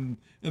on it and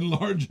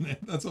enlarging it.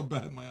 That's how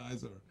bad my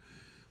eyes are.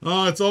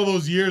 Oh, it's all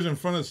those years in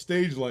front of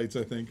stage lights,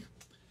 I think.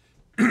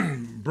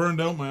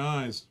 Burned out my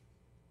eyes.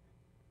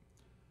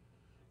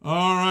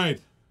 All right.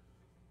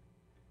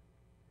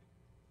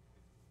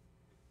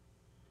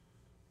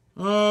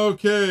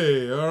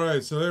 Okay. All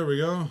right. So there we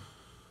go.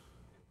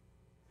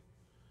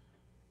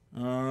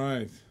 All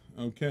right.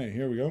 Okay.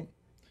 Here we go.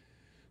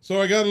 So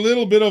I got a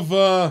little bit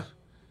of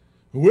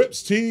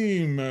Whip's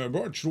team,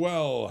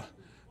 Borchwell,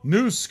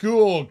 New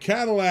School,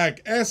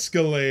 Cadillac,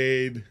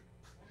 Escalade.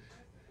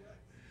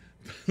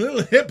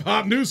 Little hip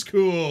hop New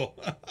School.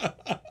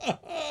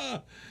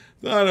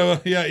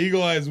 Yeah,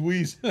 Eagle Eyes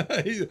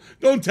Weeze.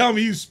 Don't tell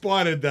me you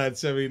spotted that,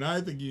 79.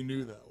 I think you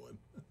knew that one.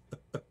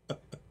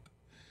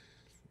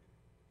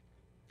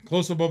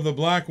 Close above the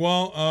black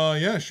wall.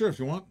 Yeah, sure, if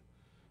you want.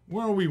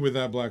 Where are we with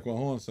that black wall?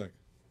 Hold on a sec.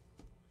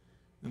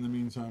 In the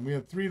meantime, we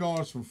have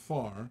 $3 from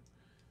Far.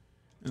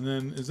 And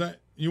then, is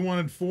that, you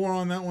wanted 4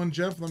 on that one,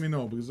 Jeff? Let me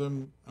know, because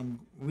I'm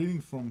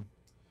reading from,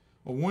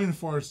 Wayne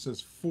Far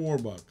says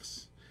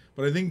 $4.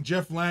 But I think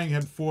Jeff Lang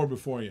had 4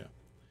 before you.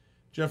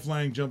 Jeff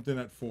Lang jumped in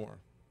at 4.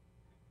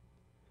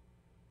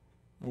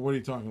 Or what are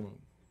you talking about?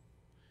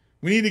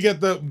 We need to get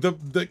the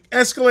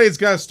Escalade's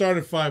got to start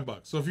at $5.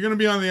 So if you're going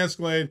to be on the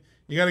Escalade,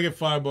 you got to get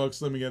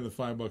 $5. Let me get the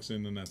 $5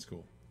 in, and that's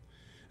cool.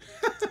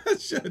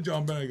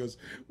 John Bennett goes,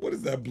 what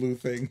is that blue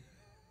thing?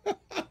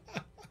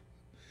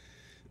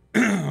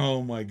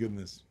 Oh my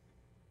goodness.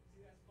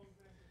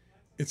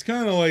 It's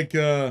kind of like,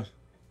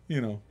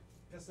 you know.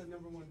 That's the #1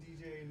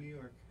 DJ in New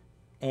York.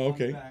 Oh,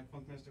 okay.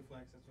 Funkmaster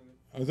Flex. That's what it is.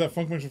 Oh, is that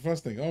Funkmaster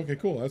Flex thing? Oh, okay,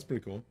 cool. That's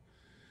pretty cool.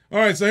 All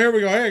right, so here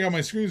we go. Hey, I got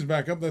my screens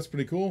back up. That's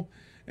pretty cool.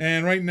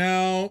 And right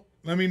now,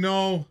 let me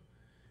know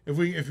if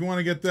you want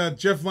to get that.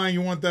 Jeff Lang,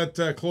 you want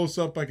that close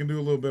up? I can do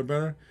a little bit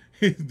better.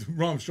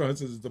 Rom Straw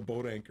says it's a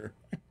boat anchor.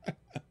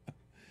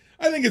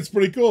 I think it's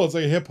pretty cool. It's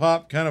like a hip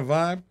hop kind of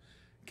vibe.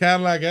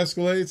 Cadillac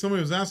Escalade.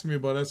 Somebody was asking me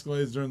about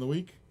Escalades during the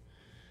week.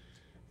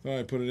 Thought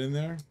I'd put it in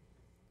there.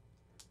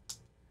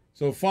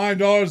 So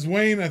 $5,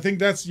 Wayne. I think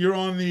you're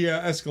on the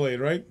Escalade,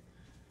 right?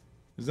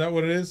 Is that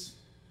what it is?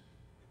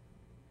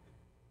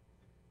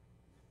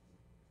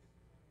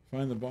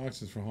 Find the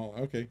boxes for Hall.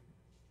 Okay,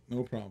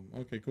 no problem.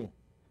 Okay, cool.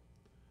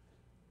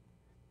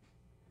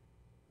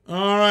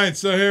 All right,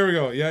 so here we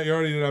go. Yeah, you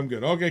already did. I'm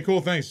good. Okay,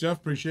 cool. Thanks, Jeff.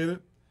 Appreciate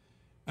it.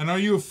 And are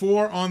you a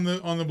 4 on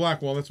the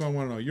black wall? That's what I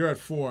want to know. You're at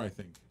 4, I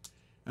think.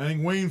 I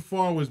think Wayne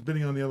Farr was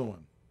bidding on the other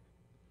one.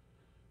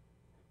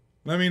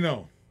 Let me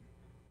know.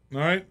 All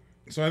right.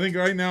 So I think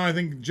right now, I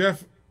think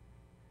Jeff.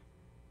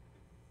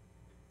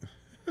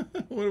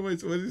 What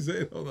did he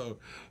say? Hold on.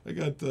 I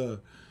got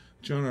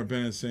John R.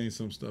 Bennett saying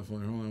some stuff.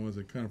 Hold on. Was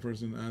the kind of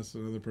person asked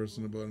another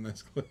person about an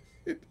Escalade?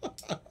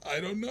 I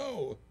don't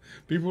know.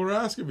 People were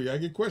asking me. I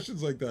get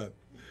questions like that.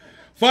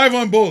 5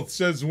 on both,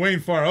 says Wayne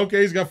Farr.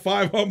 Okay, he's got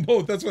 5 on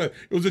both. That's what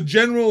it was, a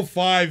general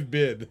 5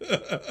 bid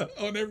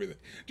on everything.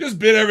 Just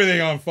bid everything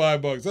on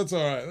 $5. That's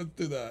all right. Let's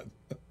do that.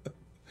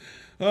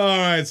 All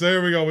right, so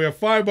here we go. We have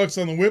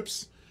 $5 on the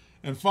whips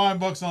and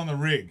 $5 on the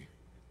rig.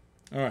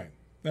 All right,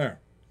 there.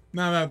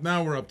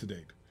 Now we're up to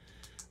date.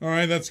 All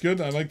right, that's good.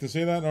 I like to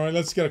say that. All right,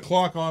 let's get a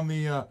clock on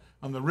the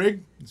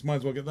rig. Let's might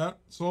as well get that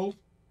sold.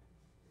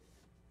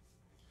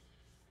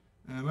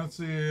 And let's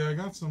see. I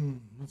got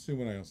some. Let's see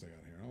what else I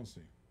got here. I'll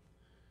see.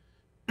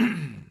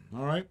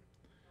 All right.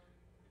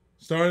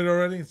 Started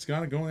already. It's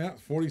got it going out.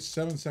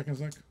 47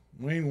 seconds left.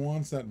 Wayne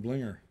wants that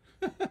blinger.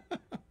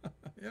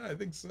 Yeah, I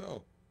think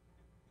so.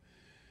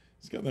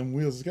 It's got them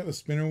wheels. It's got the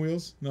spinner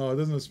wheels. No, it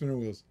doesn't have spinner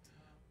wheels.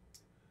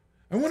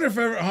 I wonder if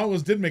Hot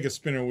Wheels did make a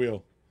spinner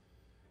wheel.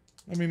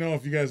 Let me know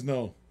if you guys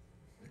know.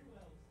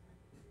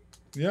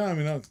 Yeah, I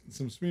mean,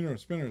 some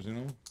spinners, you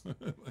know.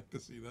 I'd like to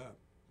see that.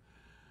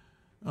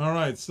 All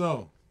right,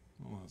 so.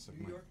 Hold on a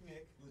second. New York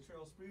Nick,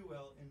 Latrell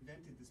Sprewell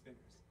invented the spinners.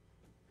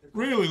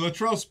 Really?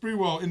 Latrell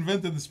Sprewell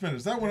invented the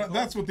spinners.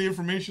 That's what the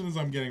information is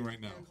I'm getting right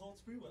now. They're called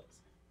Sprewells.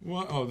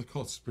 What? Oh, they're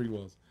called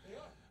Sprewells. They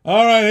are.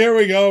 All right, here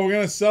we go. We're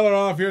going to sell her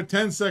off here.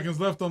 10 seconds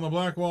left on the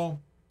black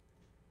wall.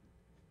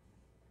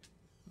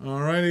 All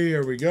righty,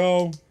 here we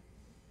go.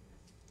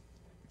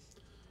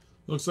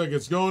 Looks like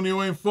it's going your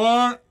way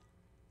far.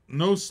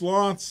 No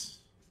slots.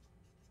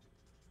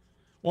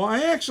 Well,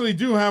 I actually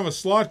do have a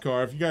slot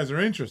car if you guys are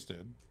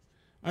interested.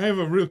 I have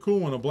a real cool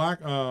one, a black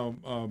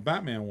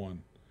Batman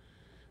one.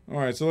 All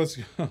right, so let's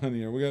go on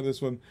here. We got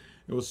this one.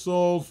 It was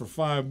sold for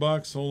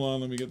 $5. Hold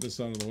on, let me get this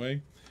out of the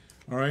way.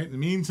 All right, in the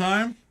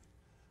meantime,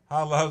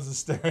 how loud is the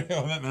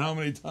stereo and how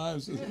many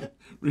times is it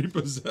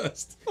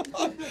repossessed?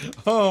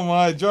 Oh,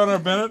 my. John R.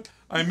 Bennett,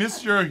 I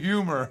miss your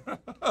humor.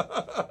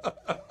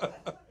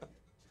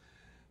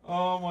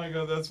 Oh my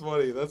God, that's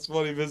funny. That's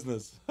funny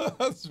business.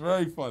 That's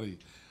very funny.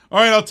 All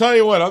right, I'll tell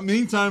you what.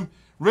 Meantime,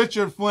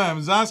 Richard Flam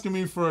is asking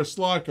me for a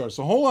slot car.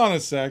 So hold on a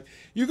sec.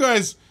 You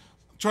guys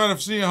trying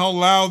to see how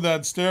loud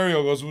that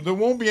stereo goes. There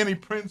won't be any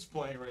Prince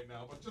playing right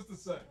now, but just a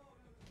sec.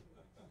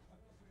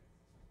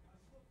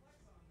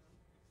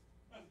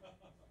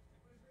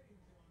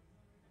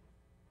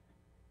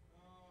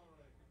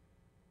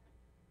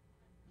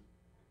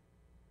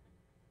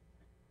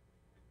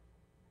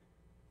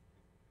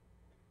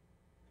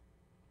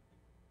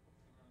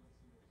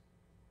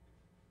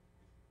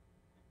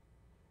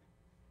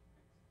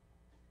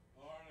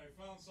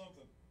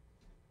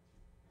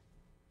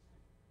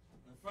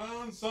 I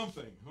found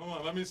something. Hold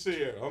on, let me see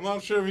here. I'm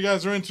not sure if you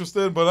guys are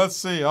interested, but let's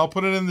see. I'll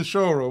put it in the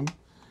showroom.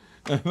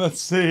 And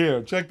let's see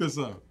here. Check this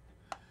out.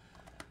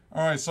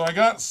 All right, so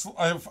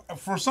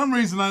for some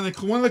reason, on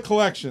one of the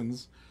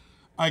collections,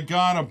 I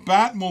got a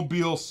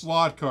Batmobile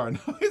slot car.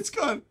 Now, it's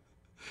got,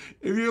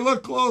 if you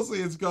look closely,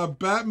 it's got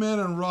Batman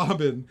and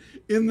Robin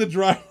in the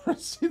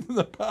driver's seat and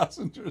the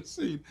passenger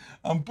seat.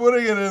 I'm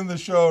putting it in the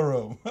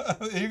showroom.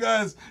 You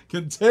guys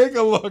can take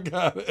a look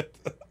at it.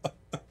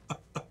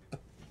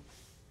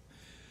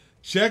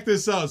 Check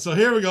this out. So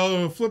here we go.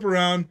 We'll flip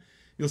around.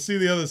 You'll see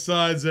the other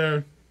sides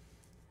there.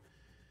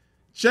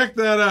 Check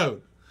that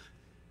out.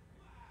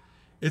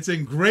 It's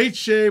in great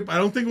shape. I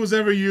don't think it was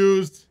ever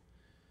used.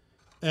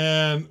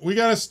 And we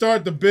got to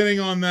start the bidding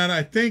on that.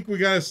 I think we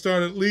got to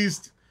start at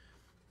least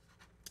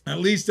at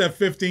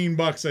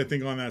 $15, I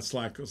think, on that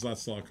slot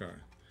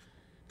car.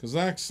 Because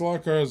that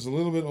slot car is a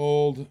little bit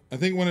old. I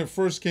think when it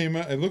first came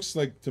out, it looks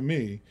like to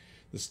me,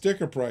 the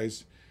sticker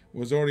price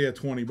was already at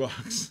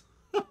 $20.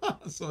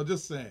 So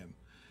just saying.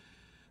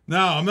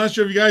 Now, I'm not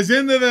sure if you guys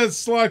into that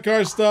slot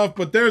car stuff,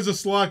 but there's a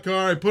slot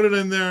car. I put it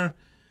in there.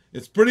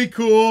 It's pretty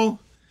cool.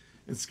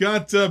 It's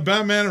got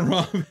Batman and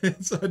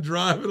Robin, so I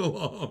drive it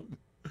along.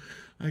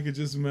 I could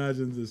just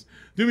imagine this.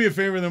 Do me a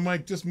favor then,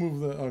 Mike. Just move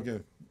the... Okay.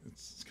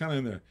 It's kind of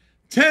in there.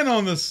 10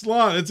 on the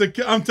slot.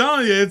 I'm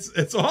telling you,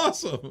 it's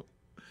awesome.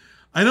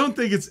 I don't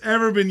think it's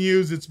ever been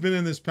used. It's been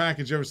in this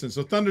package ever since.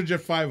 So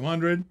Thunderjet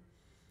 500.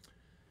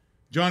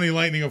 Johnny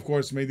Lightning, of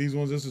course, made these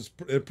ones. This is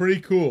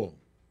pretty cool.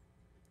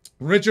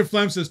 Richard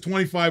Flem says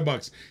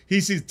 $25.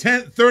 He sees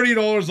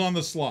 $30 on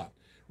the slot.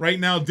 Right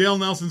now, Dale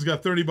Nelson's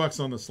got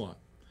 $30 on the slot.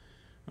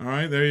 All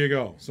right, there you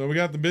go. So we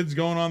got the bids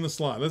going on the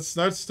slot. Let's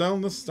start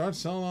selling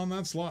on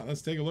that slot.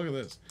 Let's take a look at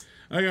this.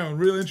 I got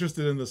really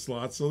interested in the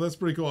slot, so that's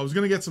pretty cool. I was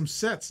going to get some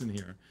sets in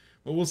here,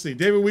 but we'll see.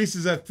 David Weiss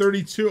is at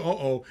 32.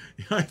 Uh-oh.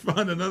 I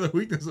found another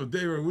weakness of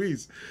David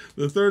Weiss.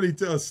 The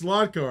 32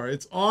 slot car.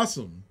 It's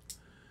awesome.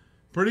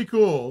 Pretty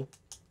cool.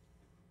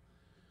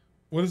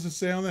 What does it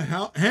say on the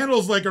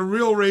handles like a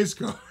real race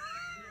car?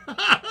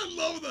 I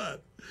love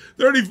that.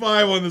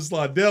 35 on the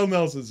slot. Dale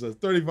Nelson says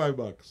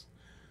 $35.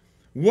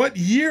 What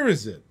year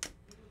is it?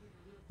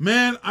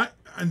 Man,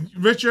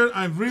 Richard,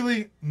 I'm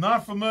really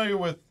not familiar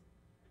with.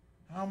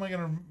 How am I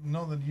going to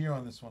know the year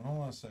on this one?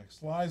 Hold on a sec.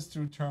 Slides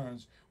through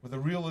turns with a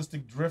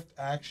realistic drift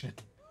action.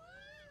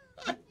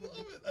 I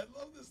love it. I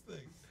love this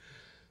thing.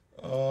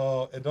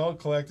 Oh, adult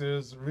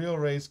collectors, real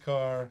race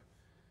car.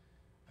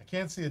 I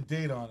can't see a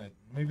date on it.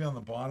 Maybe on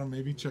the bottom.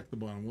 Maybe check the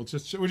bottom. We're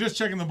just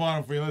checking the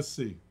bottom for you. Let's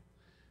see.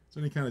 Is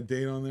there any kind of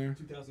date on there?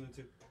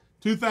 2002.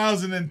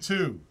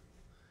 2002.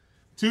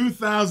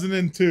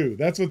 2002.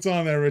 That's what's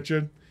on there,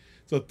 Richard.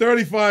 So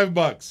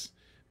 $35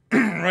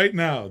 right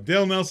now.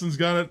 Dale Nelson's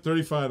got it,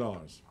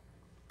 $35.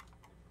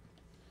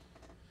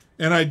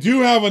 And I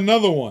do have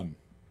another one.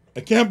 I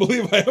can't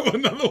believe I have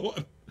another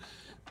one.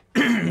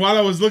 While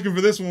I was looking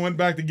for this one, went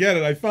back to get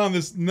it. I found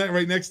this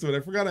right next to it. I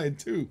forgot I had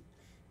two.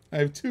 I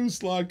have two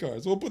slot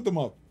cars. We'll put them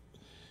up.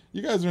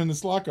 You guys are in the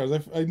slot cars.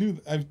 I knew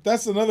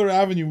that's another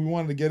avenue we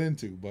wanted to get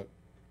into, but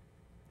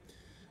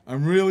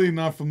I'm really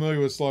not familiar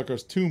with slot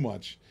cars too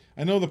much.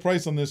 I know the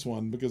price on this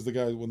one because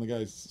when the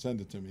guy sent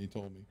it to me, he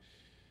told me.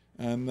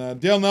 And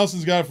Dale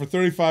Nelson's got it for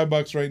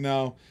 $35 right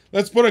now.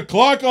 Let's put a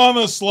clock on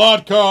the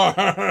slot car.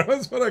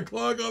 Let's put a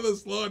clock on the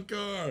slot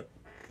car.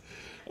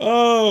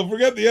 Oh,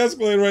 forget the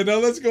Escalade right now.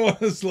 Let's go on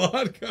the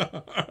slot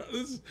car.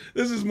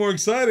 This is more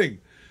exciting.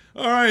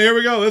 All right, here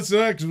we go. Let's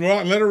let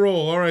it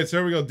roll. All right, so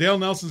here we go. Dale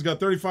Nelson's got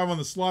 35 on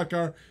the slot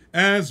car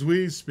as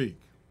we speak.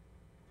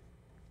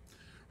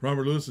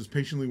 Robert Lewis is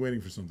patiently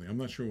waiting for something. I'm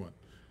not sure what.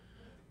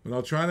 But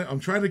I'm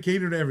trying to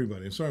cater to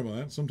everybody. I'm sorry about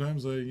that.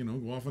 Sometimes I,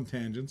 go off on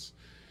tangents.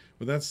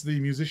 But that's the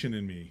musician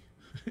in me.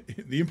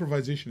 The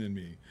improvisation in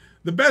me.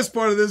 The best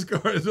part of this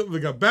car is we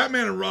got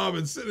Batman and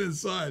Robin sitting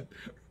inside,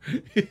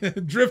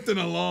 drifting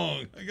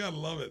along. I gotta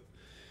love it.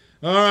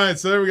 All right,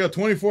 so there we go.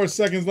 24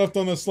 seconds left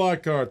on the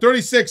slot car.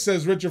 36,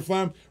 says Richard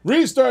Flem.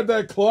 Restart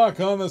that clock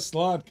on the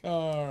slot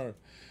car.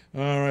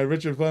 All right,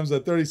 Richard Flem's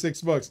at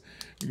 $36.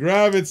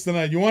 Grab-its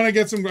tonight. You want to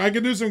get some? I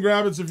can do some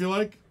grab-its if you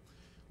like.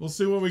 We'll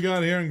see what we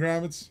got here in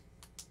grab-its.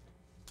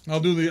 I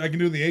can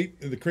do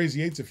the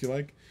crazy eights if you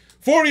like.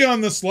 40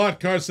 on the slot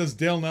car, says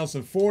Dale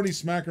Nelson. 40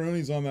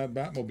 smackaroonies on that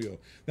Batmobile.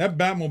 That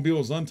Batmobile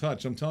is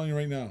untouched. I'm telling you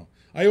right now.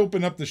 I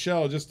opened up the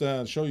shell just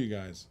to show you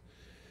guys.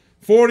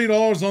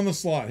 $40 on the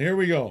slot. Here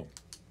we go.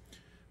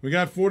 We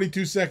got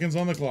 42 seconds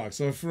on the clock.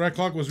 So if that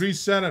clock was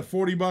reset at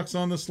 40 bucks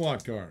on the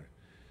slot card.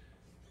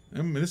 I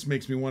mean, this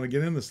makes me want to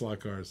get in the slot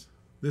cars.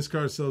 This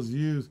car sells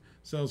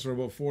for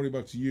about 40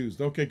 bucks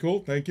used. Okay, cool.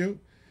 Thank you.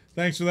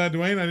 Thanks for that,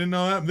 Dwayne. I didn't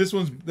know that.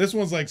 This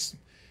one's like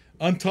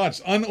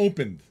untouched,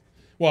 unopened.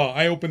 Well,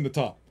 I opened the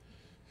top.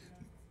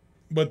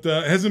 But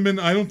hasn't been,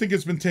 I don't think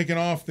it's been taken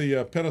off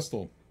the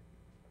pedestal.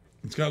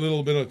 It's got a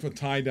little bit of a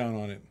tie down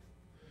on it.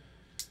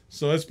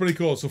 So that's pretty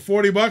cool. So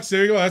 40 bucks,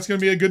 there you go. That's going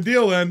to be a good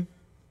deal then.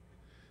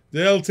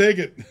 They'll take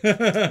it. All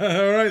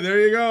right, there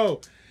you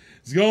go.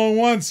 It's going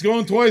once,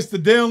 going twice to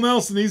Dale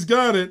Nelson. He's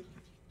got it.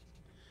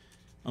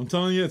 I'm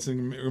telling you, it's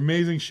in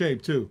amazing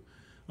shape too.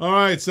 All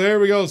right, so there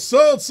we go.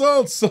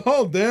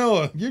 Sold,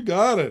 Dale. You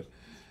got it.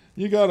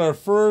 You got our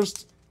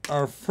first.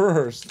 Oh,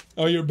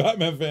 you're a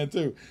Batman fan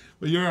too.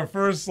 But you're our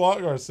first slot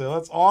car sale.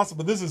 That's awesome.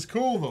 But this is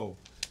cool though.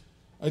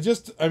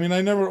 I mean,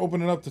 I never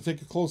opened it up to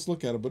take a close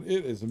look at it, but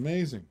it is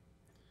amazing.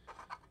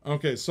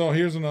 Okay, so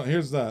here's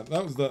that.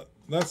 That's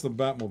the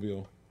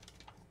Batmobile.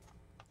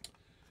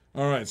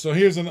 All right, so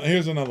here's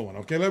another one.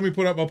 Okay,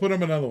 I'll put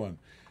up another one.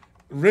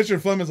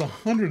 Richard Flem has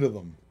 100 of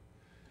them.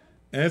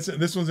 And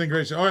this one's in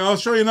great shape. All right, I'll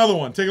show you another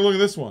one. Take a look at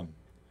this one.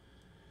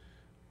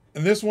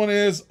 And this one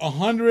is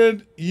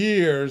 100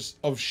 years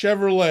of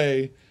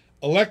Chevrolet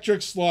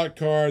electric slot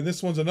car.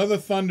 This one's another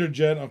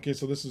Thunderjet. Okay,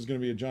 so this is going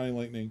to be a Johnny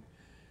Lightning.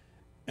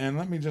 And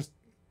let me just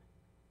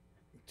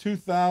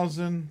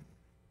 2000.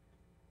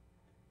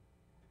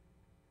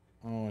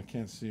 Oh, I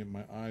can't see it.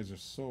 My eyes are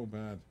so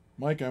bad.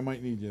 Mike, I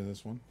might need you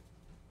this one.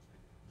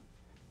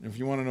 If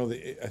you want to know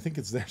I think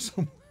it's there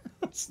somewhere.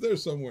 It's there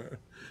somewhere.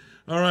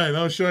 All right,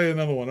 I'll show you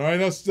another one. All right,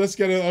 let's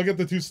get it. I'll get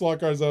the 2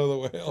 slot cars out of the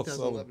way.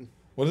 2011.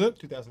 What is it?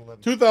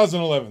 2011.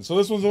 2011. So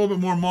this one's a little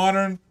bit more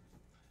modern,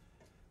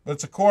 but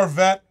it's a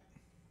Corvette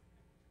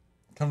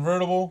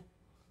convertible.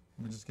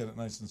 Let me just get it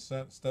nice and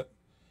set.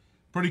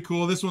 Pretty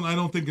cool. This one I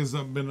don't think has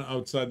been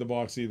outside the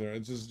box either.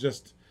 It's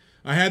just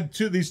I had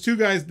these two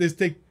guys.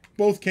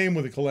 Both came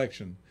with a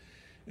collection.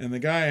 And the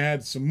guy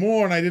had some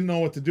more, and I didn't know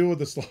what to do with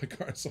the slot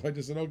car, so I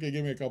just said, okay,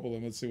 give me a couple of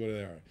them. Let's see what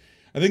they are.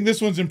 I think this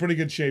one's in pretty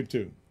good shape,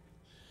 too.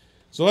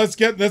 So let's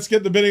get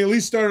the bidding at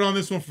least started on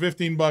this one for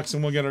 15 bucks,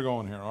 and we'll get her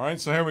going here. All right,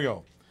 so here we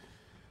go.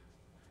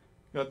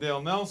 Got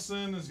Dale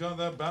Nelson. Has got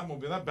that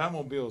Batmobile. That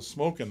Batmobile is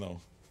smoking, though.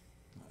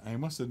 I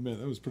must admit,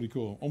 that was pretty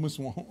cool. Almost.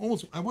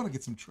 I want to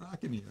get some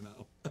track in here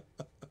now.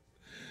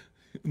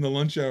 In the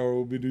lunch hour,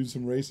 we'll be doing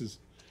some races.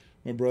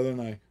 My brother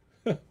and I.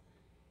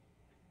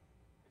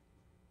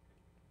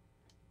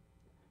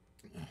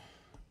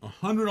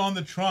 100 on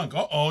the trunk.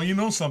 Uh-oh, you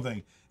know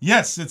something.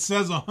 Yes, it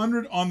says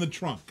 100 on the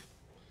trunk.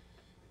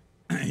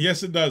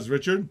 Yes, it does,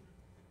 Richard.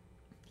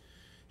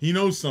 He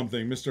knows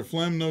something. Mr.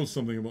 Flem knows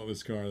something about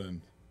this car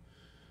then.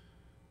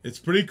 It's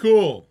pretty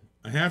cool.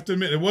 I have to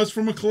admit, it was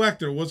from a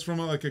collector. It was from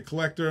a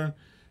collector.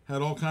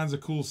 Had all kinds of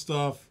cool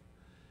stuff.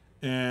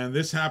 And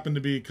this happened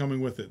to be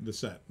coming with it, the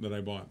set that I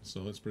bought.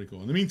 So that's pretty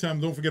cool. In the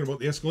meantime, don't forget about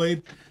the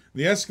Escalade.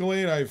 The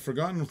Escalade, I've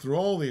forgotten through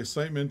all the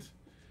excitement.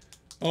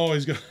 Oh,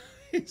 he's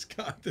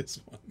got this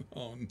one.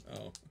 Oh,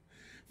 no.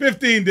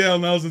 15, Dale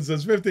Nelson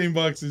says 15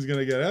 bucks he's going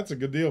to get. That's a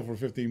good deal for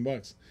 15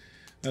 bucks.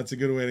 That's a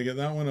good way to get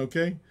that one,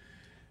 okay?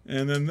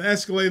 And then the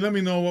Escalade, let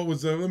me know what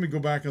was let me go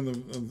back on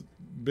the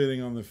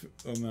bidding on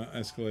the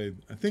Escalade.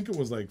 I think it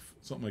was like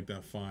something like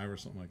that, 5 or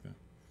something like that.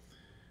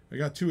 I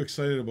got too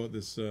excited about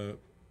this the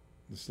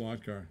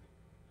slot car.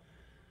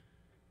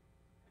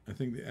 I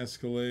think the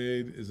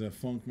Escalade is a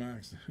Funk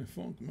Master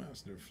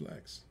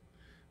Flex.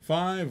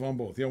 5 on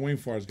both. Yeah, Wayne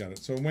Farr's got it.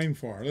 So Wayne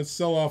Farr. Let's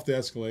sell off the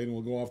Escalade and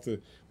we'll go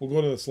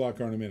to the slot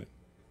car in a minute.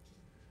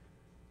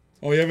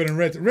 Oh, you have it in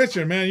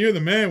Richard, man, you're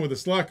the man with the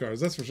slot cars.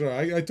 That's for sure.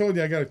 I told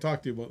you I got to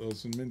talk to you about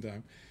those in the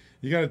meantime.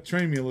 You got to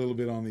train me a little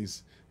bit on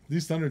these.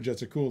 These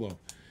Thunderjets are cool though.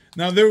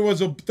 Now there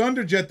was a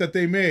Thunderjet that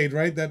they made,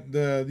 right?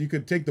 That you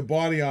could take the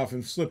body off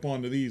and slip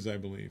onto these, I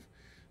believe.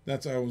 I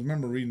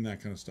remember reading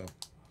that kind of stuff.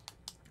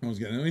 In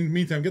the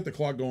meantime, get the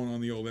clock going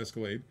on the old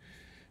Escalade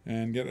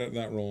and get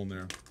that rolling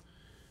there.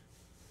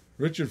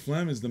 Richard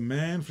Flem is the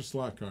man for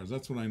slot cars.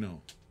 That's what I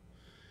know.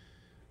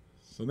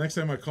 So next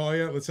time I call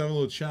you, let's have a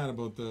little chat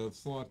about the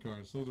slot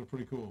cars. Those are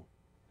pretty cool.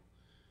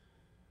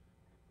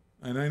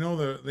 And I know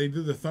that they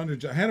did the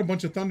Thunderjet. I had a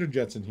bunch of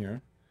Thunderjets in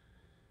here.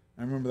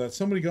 I remember that.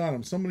 Somebody got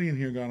them. Somebody in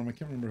here got them. I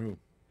can't remember who.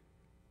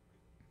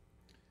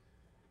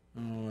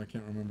 Oh, I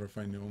can't remember if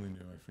I only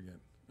knew. I forget.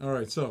 All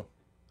right, so.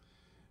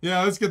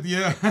 Yeah, let's get the...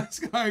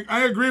 I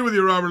agree with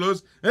you, Robert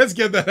Lewis. Let's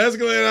get that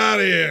Escalade out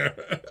of here.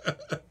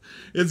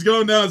 It's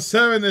going down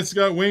 7. It's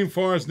got Wayne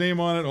Farr's name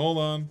on it. Hold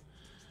on.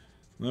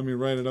 Let me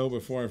write it out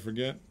before I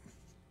forget.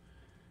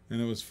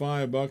 And it was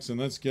 $5, and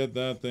let's get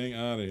that thing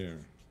out of here.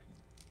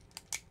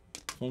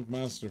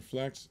 Funkmaster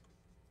Flex,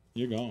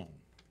 you're gone.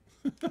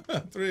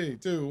 3,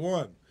 2,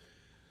 1.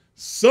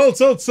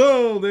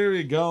 Sold. There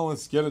we go.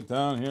 Let's get it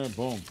down here.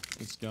 Boom.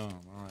 It's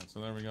gone. All right,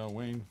 so there we go.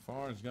 Wayne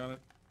Farr's got it.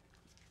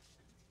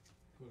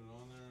 Put it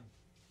on there.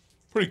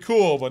 Pretty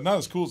cool, but not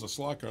as cool as a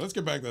slot car. Let's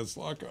get back to that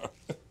slot car.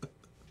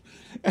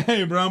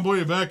 Hey, brown boy,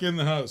 you're back in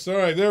the house. All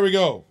right, there we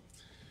go.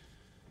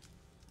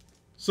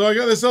 So I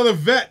got this other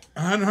vet,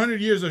 100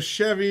 years of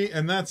Chevy,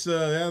 and that's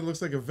yeah, it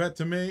looks like a vet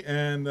to me,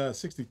 and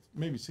 60,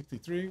 maybe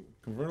 63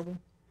 convertible,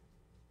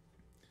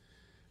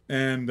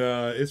 and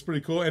it's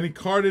pretty cool. Any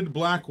carded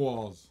black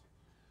walls.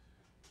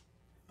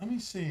 Let me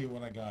see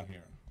what I got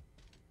here.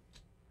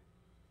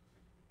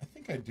 I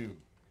think I do.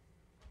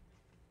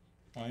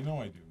 I know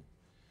I do.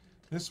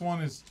 This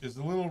one is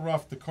a little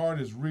rough. The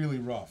card is really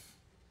rough,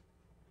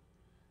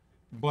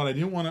 but I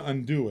didn't want to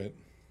undo it.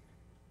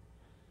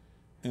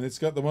 And it's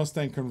got the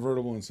Mustang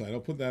convertible inside. I'll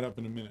put that up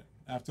in a minute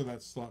after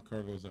that slot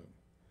car goes out.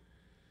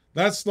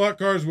 That slot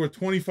car is worth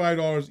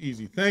 $25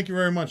 easy. Thank you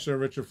very much, Sir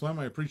Richard Flem.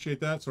 I appreciate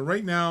that. So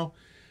right now,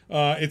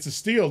 it's a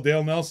steal.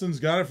 Dale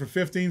Nelson's got it for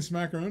 15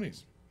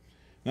 smackaroonies.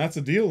 That's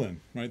a deal then,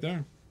 right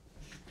there.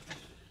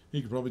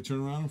 He could probably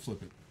turn around and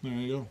flip it. There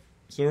you go.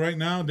 So right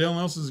now, Dale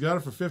Nelson's got it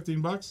for 15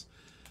 bucks.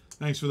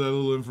 Thanks for that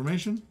little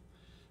information.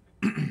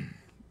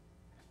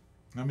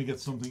 Let me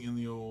get something in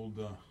the old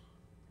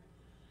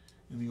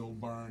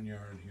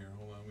barnyard here.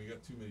 Hold on, we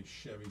got too many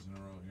Chevys in a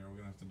row here. We're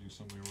gonna have to do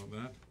something about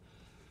that.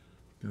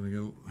 Gotta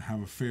go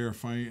have a fair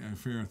fight, a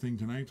fair thing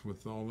tonight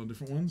with all the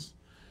different ones.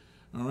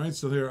 All right,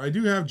 so there. I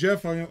do have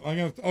Jeff.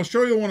 I'll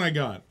show you the one I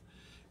got.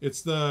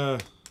 It's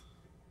the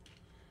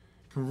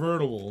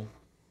convertible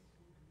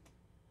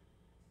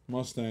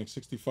Mustang,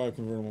 65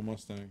 convertible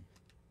Mustang.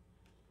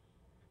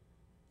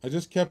 I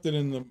just kept it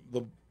in the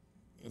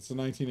it's the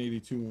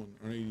 1982 one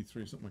or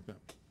 83, something like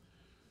that.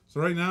 So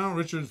right now,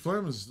 Richard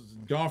Flem is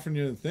offering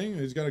you the thing.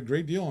 He's got a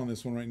great deal on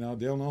this one right now.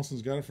 Dale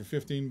Nelson's got it for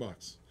 15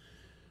 bucks.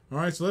 All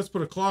right, so let's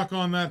put a clock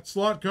on that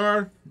slot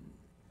car.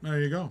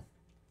 There you go.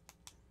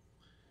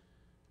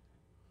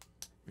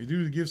 We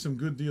do give some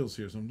good deals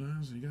here.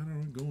 Sometimes you got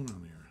it going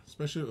on here,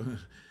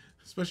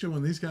 especially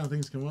when these kind of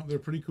things come up. They're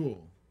pretty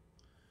cool,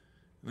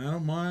 and I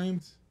don't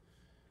mind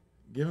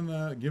giving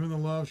the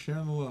love,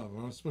 sharing the love,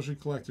 especially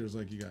collectors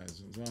like you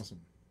guys. It's awesome.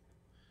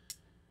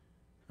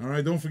 All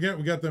right, don't forget,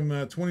 we got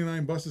them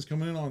 29 buses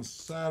coming in on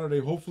Saturday.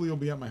 Hopefully, you'll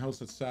be at my house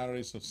at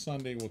Saturday, so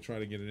Sunday we'll try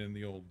to get it in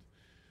the old,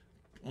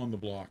 on the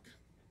block,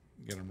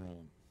 get them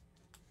rolling.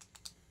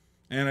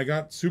 And I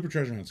got Super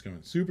Treasure Hunts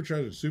coming. Super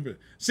Treasure, Super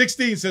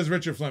 16 says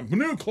Richard Flem.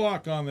 New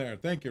clock on there.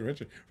 Thank you,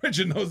 Richard.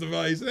 Richard knows the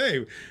value. He said,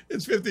 hey,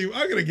 it's 15.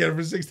 I'm gonna get it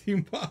for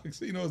 16 bucks.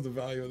 He knows the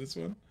value of this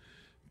one.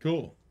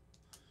 Cool.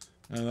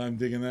 And I'm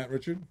digging that,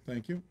 Richard.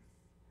 Thank you.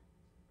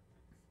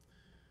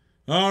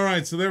 All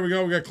right, so there we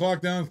go. We got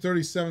clock down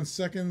 37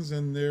 seconds,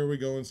 and there we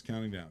go. It's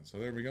counting down. So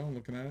there we go. I'm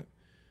looking at it.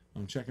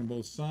 I'm checking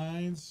both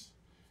sides.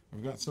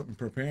 I've got something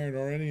prepared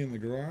already in the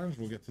garage.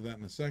 We'll get to that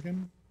in a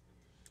second.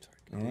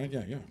 All right.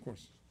 Yeah, of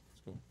course.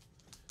 That's cool.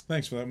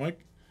 Thanks for that, Mike.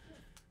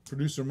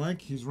 Producer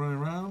Mike, he's running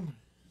around.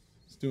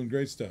 He's doing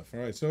great stuff. All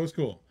right, so it's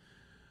cool.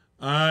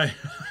 I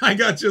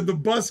got you the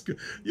bus.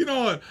 You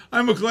know what?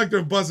 I'm a collector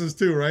of buses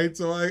too, right?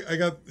 So I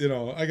got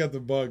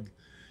the bug.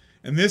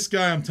 And this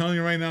guy, I'm telling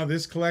you right now,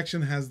 this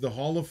collection has the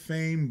Hall of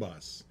Fame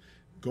bus.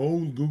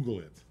 Go Google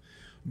it.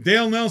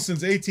 Dale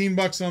Nelson's 18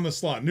 bucks on the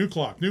slot. New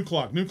clock.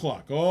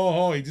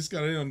 Oh, he just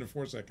got it in under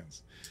 4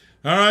 seconds.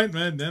 All right,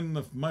 man.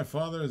 Then my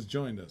father has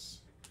joined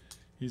us.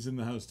 He's in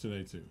the house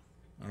today too.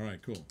 All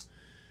right, cool.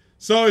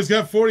 So he's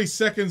got 40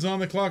 seconds on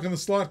the clock on the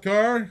slot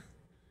car.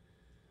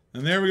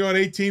 And there we go at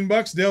 18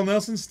 bucks. Dale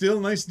Nelson, still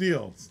a nice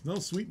deal. No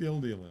sweet deal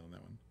on that one.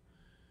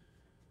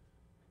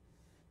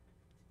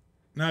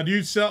 Now,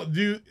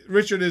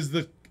 Richard, is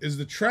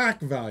the track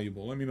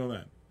valuable? Let me know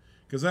that.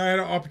 Because I had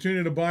an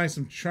opportunity to buy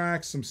some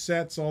tracks, some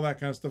sets, all that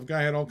kind of stuff.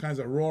 Guy had all kinds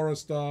of Aurora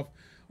stuff,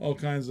 all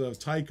kinds of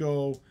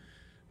Tyco,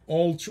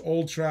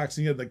 old tracks.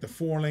 He had like the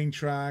 4-lane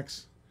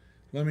tracks.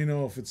 Let me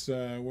know if it's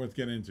worth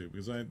getting into.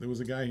 Because there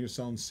was a guy here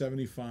selling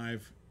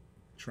 75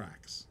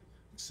 tracks,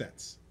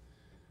 sets.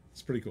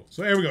 It's pretty cool.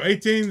 So here we go.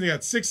 18. We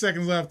got 6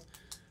 seconds left.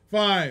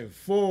 5,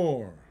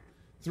 4,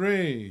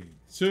 3,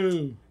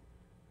 2.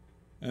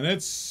 And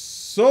it's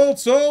sold.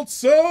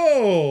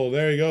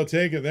 There you go.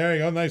 Take it. There you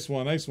go. Nice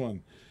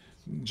one.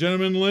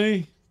 Gentleman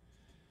Lee,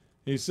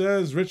 he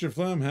says, Richard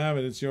Flem, have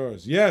it. It's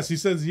yours. Yes, he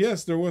says,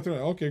 yes, they're worth it.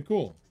 Okay,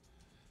 cool.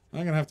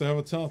 I'm going to have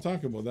a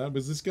talk about that.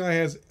 Because this guy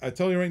has, I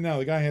tell you right now,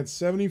 the guy had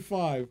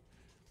 75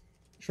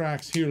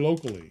 tracks here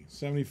locally.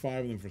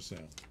 75 of them for sale.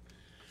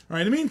 All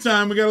right, in the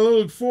meantime, we got a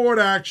little Ford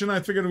action. I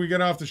figured we'd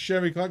get off the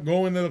Chevy,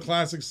 go into the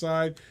classic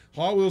side.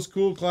 Hot Wheels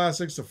Cool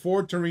Classics, the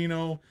Ford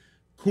Torino.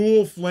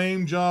 Cool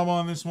flame job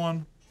on this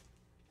one.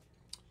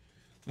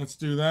 Let's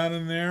do that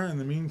in there. In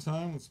the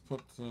meantime, let's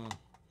put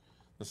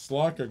the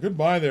slot car.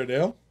 Goodbye there,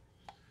 Dale.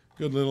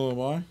 Good little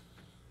buy.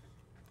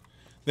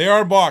 They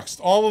are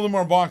boxed. All of them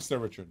are boxed there,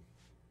 Richard.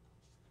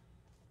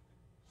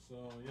 So,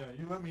 yeah,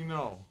 you let me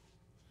know.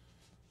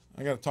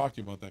 I got to talk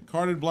to you about that.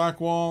 Carded black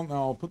wall.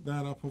 Now, I'll put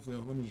that up. Hopefully,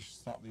 let me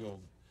just stop the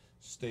old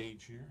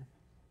stage here.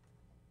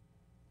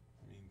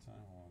 In the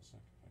meantime, hold on a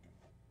second.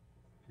 If I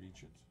can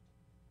reach it.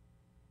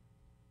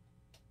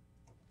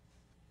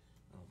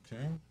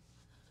 Okay.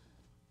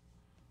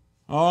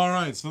 All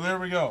right, so there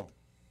we go.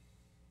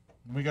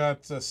 We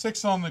got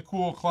 6 on the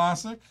Cool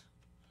Classic.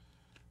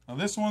 Now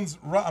this one's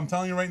rough. I'm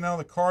telling you right now,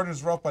 the card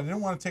is rough, but I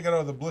didn't want to take it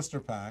out of the blister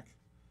pack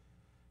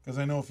because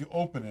I know if you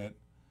open it,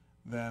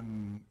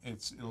 then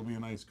it'll be a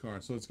nice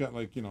card. So it's got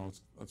like, you know,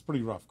 it's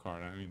pretty rough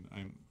card. I mean,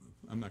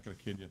 I'm not gonna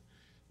kid you.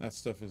 That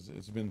stuff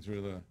it's been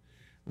through the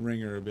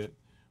ringer a bit,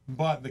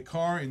 but the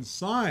car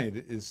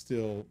inside is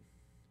still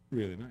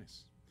really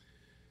nice.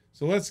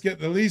 So let's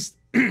get at least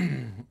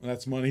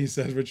that's money,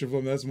 says Richard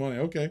Flum. That's money.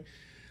 Okay.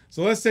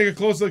 So let's take a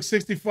close look.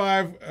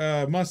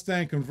 65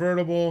 Mustang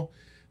convertible.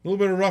 A little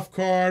bit of rough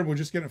card. We're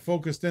just getting it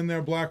focused in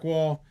there. Black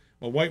wall,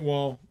 a white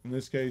wall in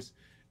this case.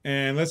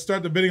 And let's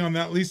start the bidding on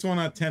that. At least one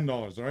at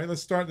 $10. All right.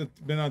 Let's start the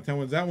bid on 10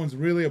 ones. That one's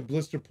really a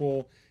blister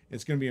pull.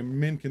 It's going to be a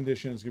mint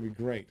condition. It's going to be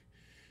great.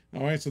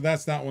 All right. So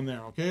that's that one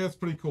there. Okay. That's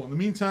pretty cool. In the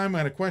meantime, I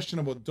had a question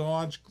about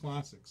Dodge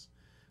Classics.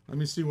 Let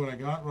me see what I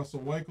got. Russell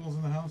Weichels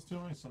in the house too.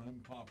 I saw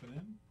him popping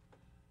in.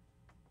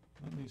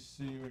 Let me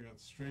see. We got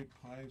straight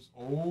pipes.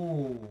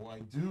 Oh, I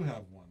do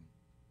have one.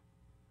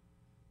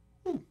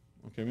 Ooh.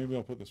 Okay, maybe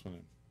I'll put this one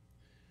in.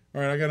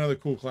 All right, I got another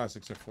cool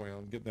classics there for you.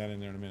 I'll get that in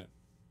there in a minute.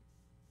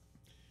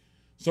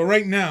 So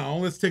right now,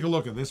 let's take a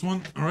look at this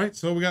one. All right,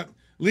 so we got at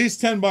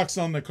least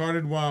 $10 on the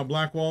carded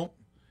black wall.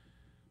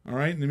 All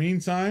right, in the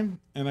meantime,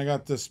 and I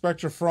got the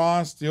Spectra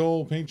Frost, the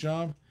old paint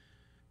job.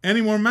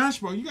 Any more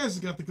Matchbox? You guys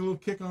got the little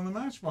kick on the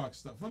Matchbox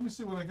stuff. Let me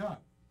see what I got.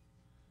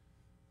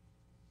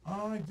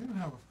 I do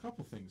have a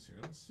couple things here.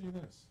 Let's see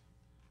this.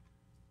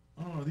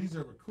 Oh, these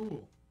are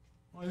cool.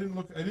 Well,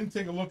 I didn't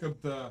take a look at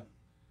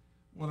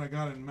what I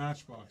got in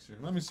Matchbox here.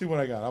 Let me see what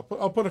I got.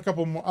 I'll put a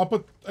couple more.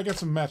 I got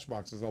some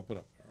Matchboxes I'll put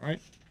up there, all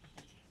right?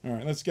 All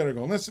right, let's get her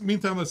going.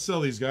 Meantime, let's sell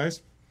these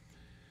guys.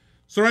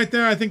 So right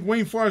there, I think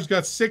Wayne Farr's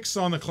got 6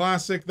 on the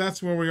Classic.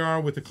 That's where we are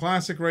with the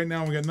Classic right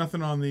now. We got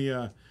nothing on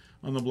the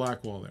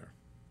black wall there.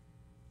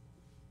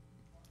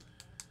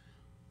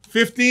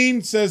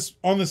 15 says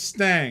on the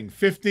Stang.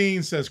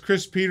 15 says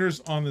Chris Peters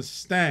on the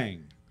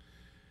Stang.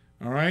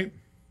 All right.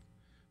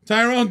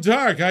 Tyrone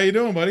Dark, how you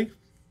doing, buddy?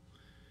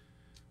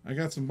 I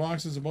got some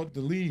boxes about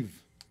to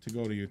leave to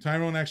go to you.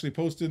 Tyrone actually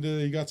posted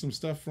he got some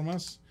stuff from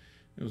us.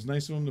 It was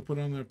nice of him to put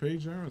on their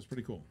page there. It was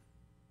pretty cool.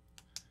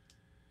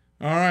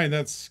 All right,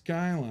 that's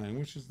Skyline.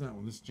 Which is that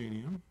one? This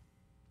JDM.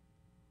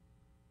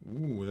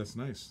 Ooh, that's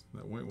nice.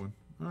 That white one.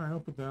 All right, I'll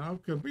put that out.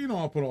 You know,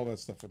 I'll put all that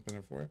stuff up in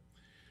there for you.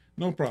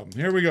 No problem.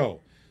 Here we go.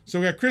 So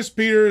we got Chris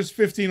Peters,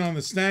 15 on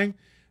the Stang.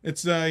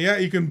 It's, yeah,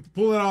 you can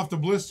pull it off the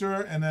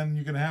blister, and then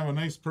you can have a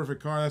nice,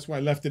 perfect car. That's why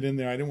I left it in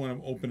there. I didn't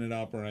want to open it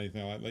up or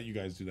anything. I'll let you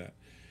guys do that.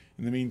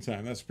 In the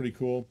meantime, that's pretty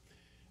cool.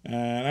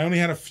 And I only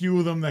had a few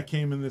of them that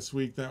came in this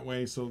week that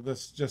way, so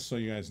that's just so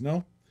you guys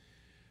know.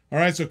 All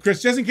right, so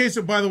Chris, just in case,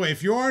 by the way,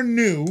 if you are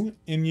new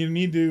and you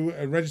need to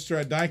register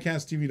at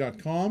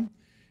DiecastTV.com,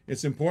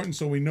 it's important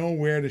so we know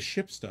where to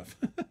ship stuff.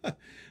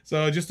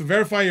 So just to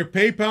verify your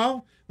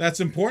PayPal, that's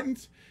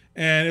important.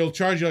 And it'll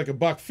charge you like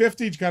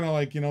 $1.50, kind of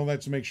like, you know,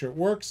 that to make sure it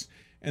works.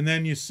 And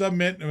then you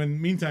submit, and in the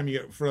meantime, you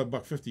get, for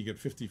 $1.50, you get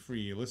 50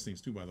 free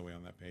listings too, by the way,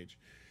 on that page.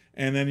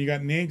 And then you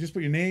got name, just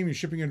put your name, your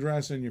shipping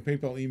address, and your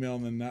PayPal email,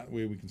 and then that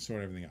way we can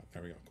sort everything out.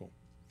 There we go, cool.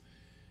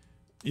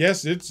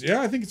 Yes,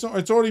 I think it's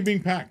already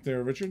being packed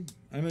there, Richard.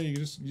 I know you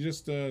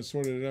just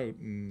sorted it out,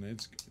 and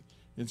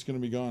it's going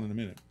to be gone in a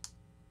minute.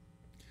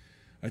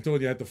 I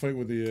told you I had to fight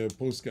with the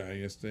post guy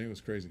yesterday. It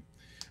was crazy.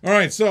 All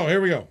right, so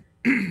here we go.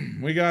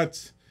 We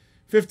got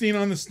 15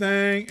 on the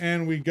Stang,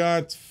 and we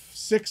got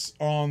 6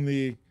 on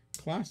the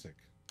Classic.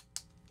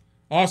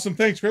 Awesome.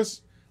 Thanks,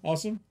 Chris.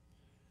 Awesome.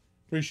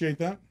 Appreciate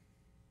that.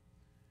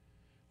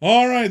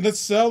 All right, let's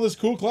sell this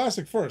cool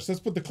Classic first.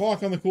 Let's put the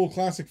clock on the cool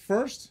Classic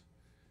first.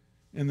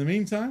 In the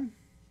meantime,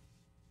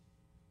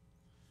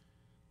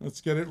 let's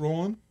get it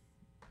rolling.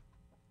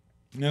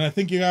 And I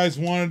think you guys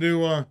want to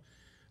do, I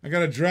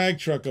got a drag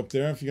truck up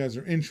there if you guys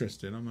are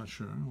interested. I'm not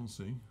sure. We'll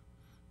see.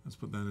 Let's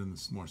put that in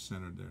more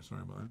centered there.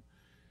 Sorry about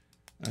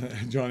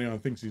that. Johnny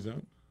thinks he's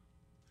out.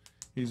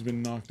 He's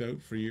been knocked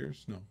out for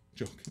years. No,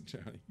 joking,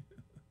 Johnny.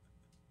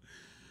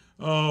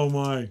 Oh,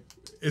 my.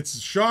 It's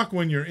shock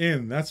when you're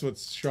in. That's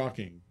what's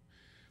shocking.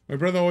 My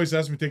brother always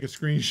asks me to take a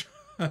screenshot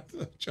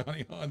of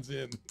Johnny Hahn's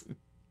in.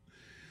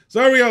 So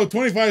there we go.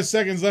 25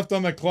 seconds left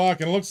on the clock.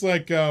 And it looks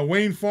like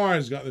Wayne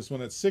Farr's got this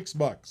one at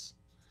 $6.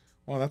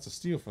 Wow, that's a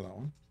steal for that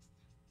one.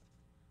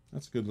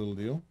 That's a good little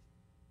deal.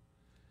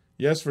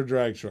 Yes, for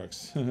drag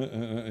trucks.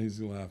 He's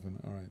laughing.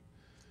 All right.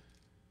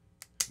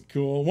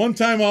 Cool. One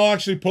time I'll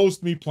actually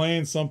post me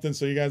playing something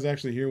so you guys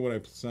actually hear what I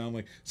sound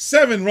like.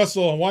 7,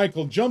 Russell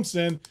Weichel jumps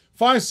in.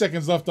 5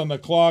 seconds left on the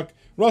clock.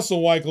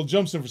 Russell Weichel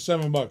jumps in for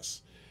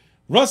 $7.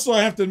 Russell,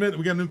 I have to admit,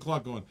 we got a new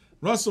clock going.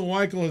 Russell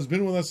Weichel has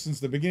been with us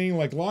since the beginning,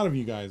 like a lot of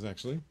you guys,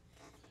 actually.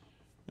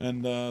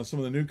 And some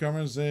of the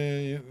newcomers,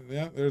 yeah,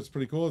 it's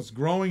pretty cool. It's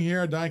growing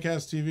here at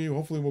Diecast TV.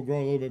 Hopefully we'll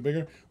grow a little bit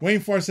bigger. Wayne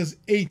Farr says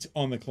 8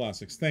 on the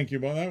Classics. Thank you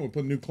about that. We'll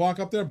put a new clock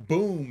up there.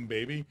 Boom,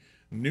 baby.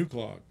 New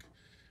clock.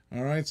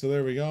 All right, so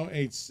there we go.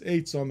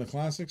 8's on the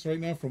Classics right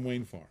now from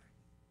Wayne Farr.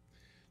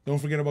 Don't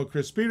forget about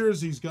Chris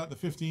Peters. He's got the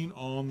 15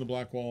 on the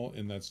black wall,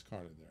 and that's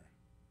carded there.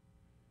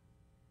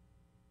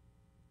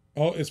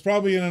 Oh, it's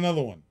probably in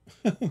another one.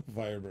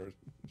 Firebird.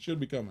 Should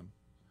be coming.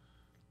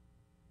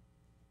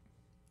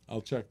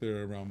 I'll check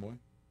there, round boy.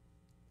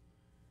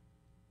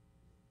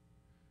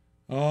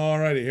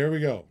 Alrighty, here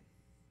we go.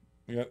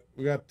 We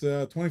got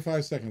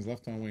 25 seconds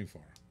left on Wayne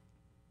Farr.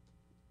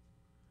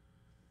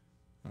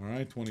 All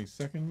right, 20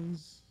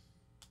 seconds.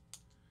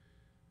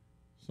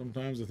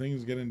 Sometimes the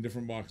things get in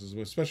different boxes,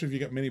 especially if you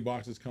got many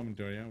boxes coming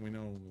to you. We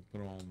know we'll put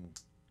them all in. We'll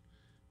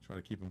try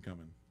to keep them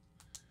coming.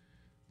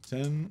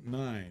 10,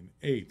 9,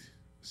 8,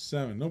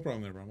 7. No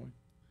problem there, Broadway.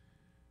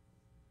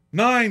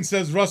 9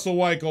 says Russell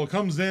Weichel.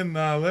 Comes in.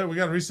 We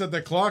got to reset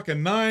that clock.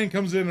 And 9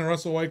 comes in, and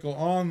Russell Weichel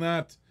on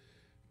that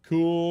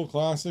cool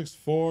Classics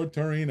Ford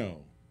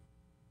Torino.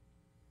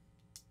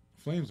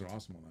 Flames are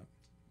awesome on that.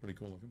 Pretty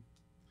cool looking.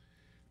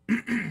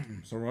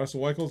 So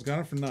Russell Weichel's got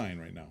it for 9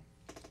 right now.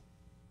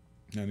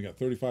 And we got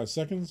 35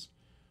 seconds.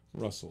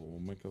 Russell will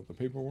make up the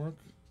paperwork.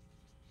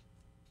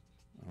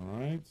 All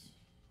right.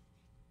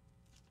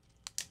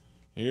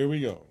 Here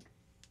we go.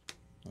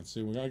 Let's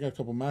see. I got a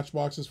couple match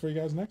boxes for you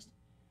guys next.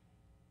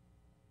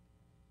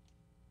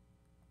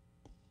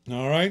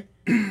 All right.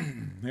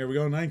 Here we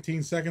go.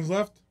 19 seconds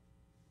left.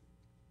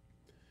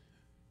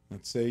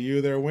 Let's say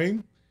you there,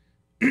 Wayne.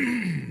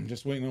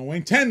 Just waiting on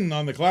Wayne. 10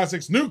 on the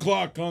Classics. New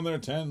clock on there.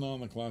 10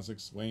 on the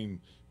Classics. Wayne,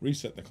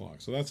 reset the clock.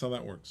 So that's how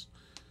that works.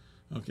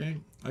 Okay.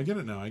 I get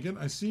it now.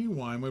 I see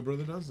why my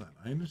brother does that.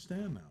 I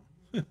understand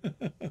now.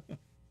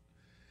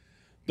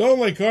 Don't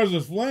like cars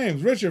with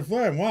flames. Richard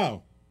Flame.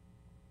 Wow.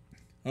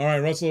 All right.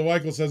 Russell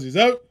Weichel says he's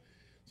out.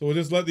 So we'll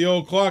just let the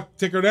old clock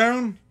ticker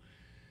down.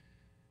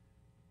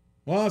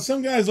 Well,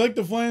 some guys like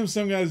the flames,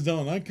 some guys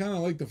don't. I kind of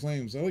like the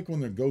flames. I like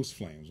when they're ghost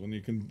flames, when you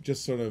can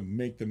just sort of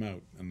make them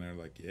out, and they're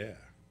like, yeah.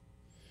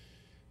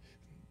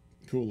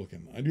 Cool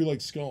looking. I do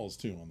like skulls,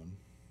 too, on them.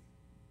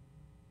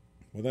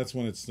 Well, that's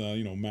when it's,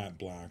 matte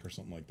black or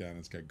something like that, and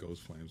it's got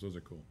ghost flames. Those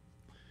are cool.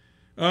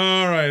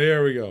 All right,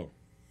 here we go.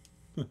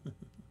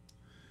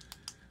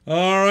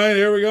 All right,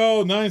 here we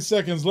go. 9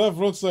 seconds left.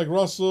 Looks like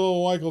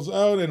Russell Weichel's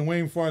out, and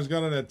Wayne Farr's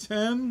got it at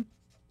 10.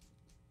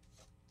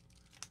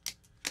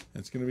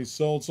 It's going to be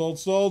sold. No,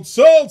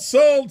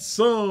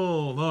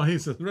 he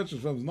says, Richard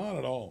Flames, not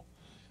at all.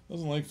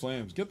 Doesn't like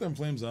flames. Get them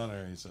flames out of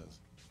here, he says.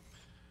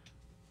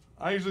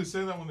 I usually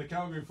say that when the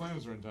Calgary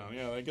Flames are in town.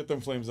 Yeah, they get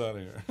them flames out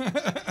of here.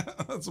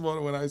 That's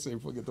about what I say.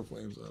 Get the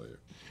flames out of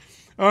here.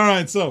 All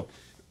right, so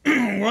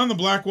we're on the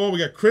black wall. We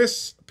got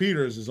Chris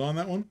Peters is on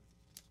that one.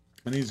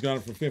 And he's got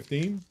it for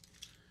 15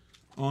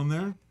 on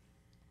there.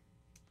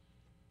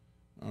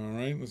 All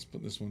right, let's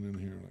put this one in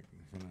here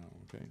for now,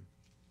 okay?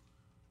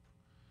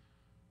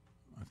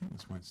 I think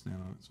this might stand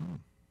on its own.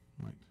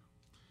 Right.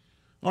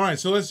 All right,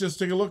 so let's just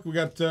take a look. We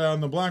got on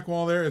the black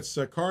wall there, it's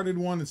a carded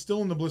one. It's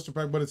still in the blister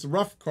pack, but it's a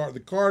rough card. The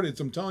card,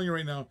 I'm telling you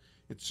right now,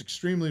 it's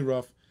extremely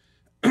rough.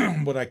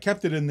 But I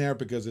kept it in there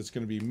because it's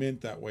going to be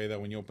mint that way,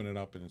 that when you open it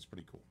up, and it's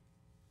pretty cool.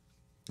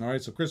 All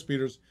right, so Chris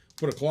Peters,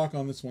 put a clock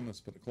on this one. Let's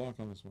put a clock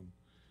on this one.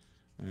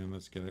 And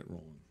let's get it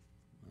rolling.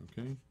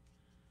 Okay.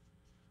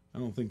 I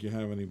don't think you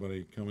have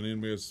anybody coming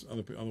in because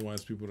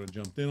otherwise people would have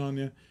jumped in on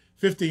you.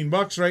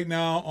 $15 right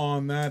now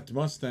on that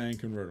Mustang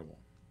convertible.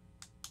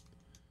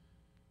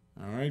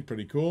 All right,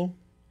 pretty cool.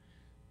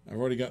 I've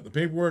already got the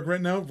paperwork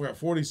written out. We've got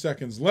 40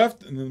 seconds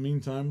left. And in the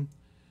meantime,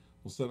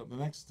 we'll set up the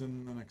next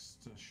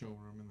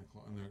showroom in the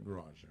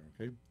garage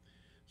there, okay?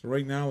 So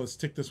right now, let's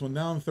tick this one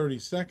down, 30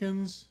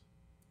 seconds.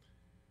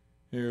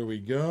 Here we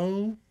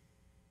go.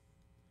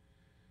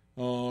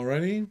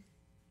 Alrighty.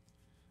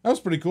 That was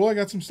pretty cool. I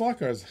got some slot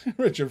cars.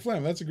 Richard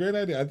Flem, that's a great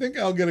idea. I think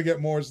I'm going to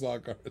get more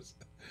slot cars.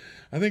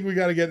 I think we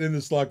got to get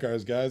into slot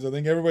cars, guys. I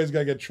think everybody's got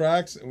to get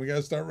tracks, and we got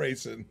to start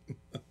racing.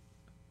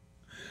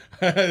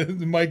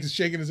 Mike is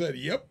shaking his head.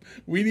 Yep,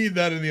 we need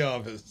that in the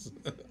office.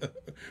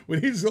 We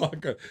need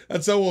slot cars.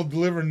 That's how we'll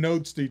deliver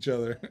notes to each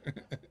other.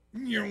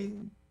 All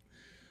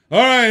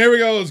right, here we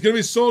go. It's going to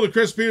be sold to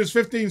Chris Peters.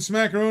 15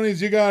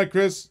 smackaroonies. You got it,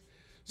 Chris.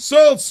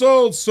 Sold.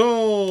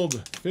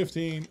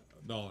 $15.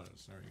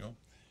 There you go.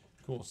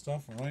 Cool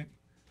stuff, all right?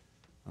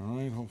 All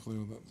right, hopefully,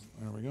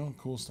 there we go.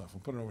 Cool stuff.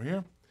 We'll put it over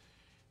here.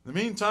 In the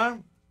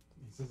meantime,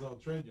 he says I'll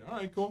trade you. All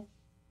right, cool.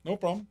 No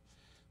problem.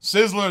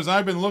 Sizzlers.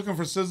 I've been looking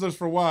for Sizzlers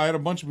for a while. I had a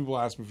bunch of people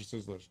ask me for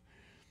Sizzlers.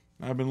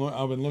 I've been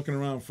looking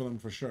around for them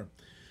for sure.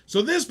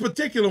 So this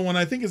particular one,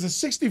 I think, is a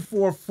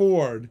 64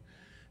 Ford.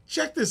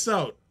 Check this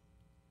out.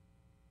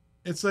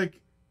 It's an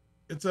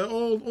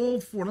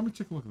old Ford. Let me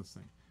take a look at this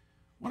thing.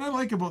 What I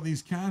like about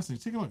these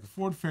castings, take a look,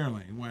 Ford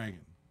Fairlane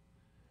wagon.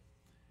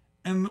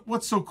 And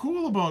what's so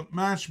cool about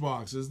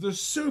Matchboxes, they're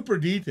super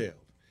detailed.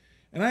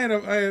 And I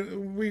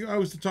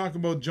was to talk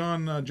about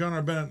John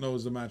R. Bennett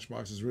knows the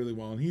Matchboxes really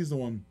well, and he's the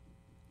one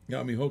who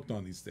got me hooked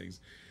on these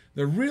things.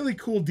 They're really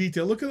cool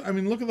detail. Look at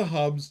the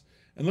hubs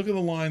and look at the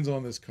lines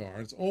on this car.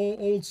 It's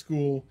old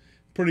school,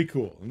 pretty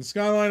cool. And the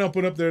Skyline I'll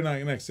put up there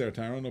next there,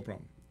 Tyra, no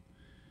problem.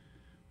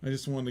 I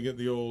just wanted to get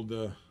the old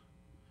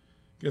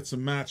get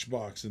some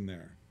Matchbox in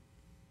there.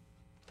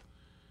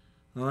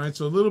 All right,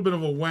 so a little bit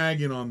of a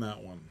wagon on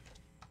that one.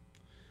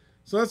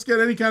 So let's get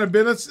any kind of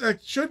bid. I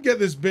should get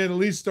this bid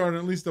starting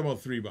at least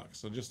about $3.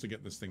 So just to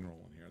get this thing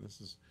rolling here.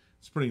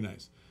 It's pretty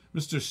nice.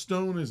 Mr.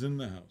 Stone is in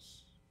the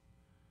house.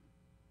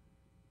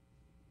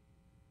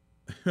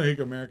 I think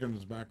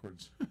Americans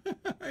backwards.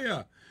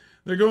 Yeah,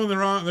 they're going the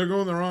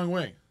wrong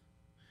way.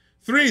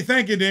 3,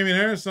 thank you, Damian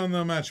Harris, on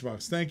the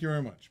Matchbox. Thank you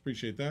very much.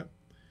 Appreciate that.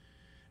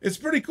 It's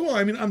pretty cool.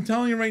 I mean, I'm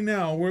telling you right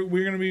now,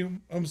 we're gonna be.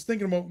 I was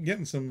thinking about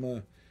getting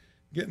some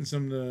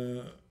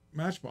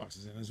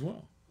Matchboxes in as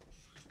well.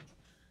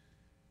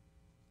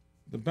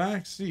 The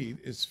back seat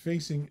is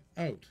facing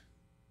out.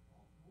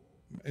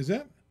 Is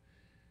that?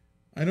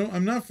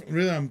 I'm not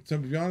really. To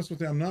be honest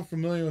with you, I'm not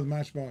familiar with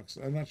Matchbox.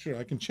 I'm not sure.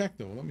 I can check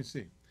though. Let me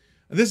see.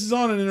 This is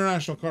on an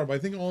international card, but I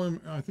think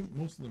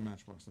most of the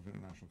Matchbox stuff are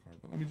international card.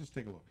 But let me just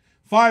take a look.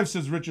 5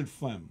 says Richard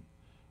Flem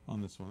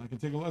on this one.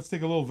 Let's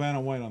take a little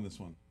Vanna White on this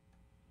one.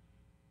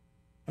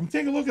 I'm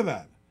taking a look at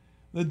that.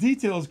 The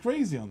detail is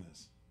crazy on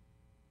this.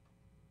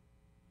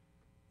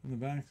 In the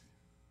back,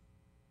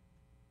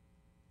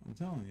 I'm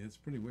telling you, it's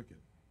pretty wicked.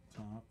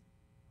 Top.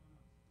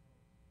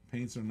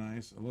 Paints are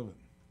nice. I love it.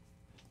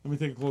 Let me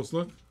take a close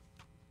look.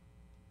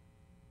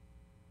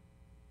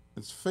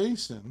 It's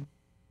facing.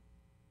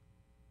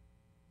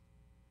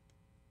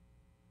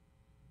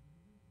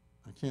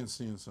 I can't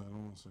see inside.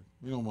 Hold on a second.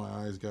 You know my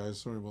eyes, guys.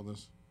 Sorry about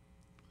this.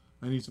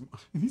 I need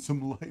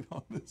some light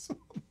on this.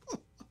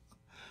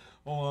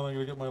 Hold on, I'm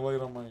gonna get my light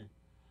on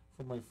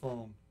from my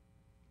phone.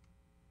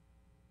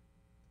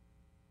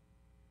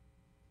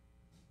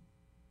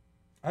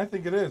 I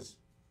think it is.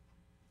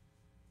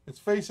 It's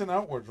facing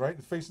outwards, right?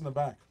 It's facing the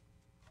back.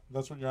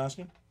 That's what you're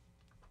asking?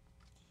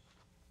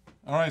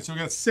 All right, so we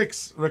got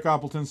 6. Rick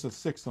Appleton says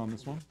 6 on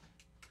this one.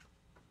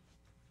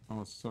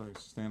 Oh, sorry,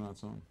 it's staying on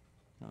its own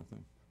kind of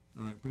thing.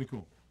 All right, pretty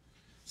cool.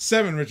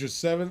 7, Richard.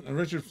 7.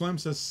 Richard Flem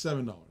says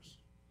 $7.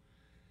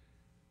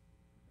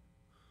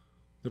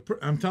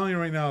 I'm telling you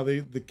right now,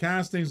 the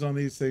castings on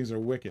these things are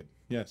wicked.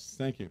 Yes,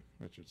 thank you.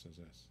 Richard says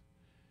yes.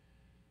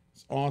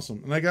 It's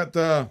awesome. And I got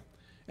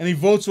any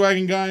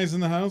Volkswagen guys in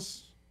the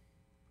house?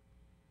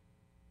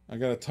 I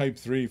got a Type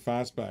 3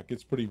 fastback.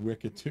 It's pretty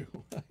wicked too.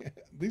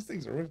 These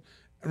things are.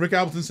 Rick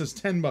Appleton says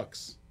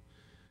 $10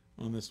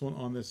 on this one.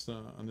 On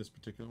this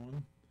particular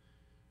one.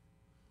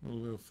 A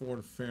little bit of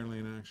Ford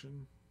Fairlane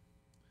action.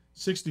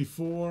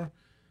 64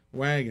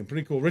 wagon,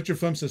 pretty cool. Richard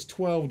Flem says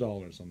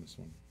 $12 on this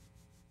one.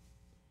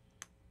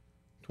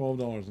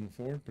 $12 on the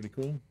Ford, pretty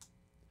cool.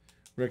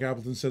 Rick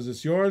Appleton says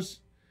it's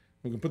yours.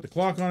 We can put the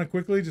clock on it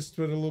quickly. Just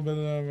put a little bit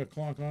of a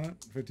clock on it.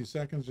 50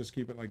 seconds. Just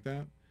keep it like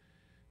that.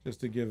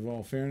 Just to give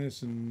all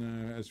fairness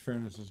and as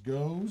fairness as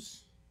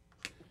goes.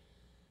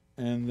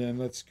 And then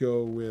let's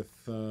go with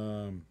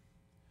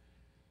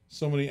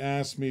somebody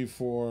asked me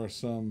for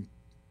some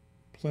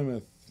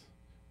Plymouth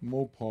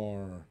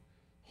Mopar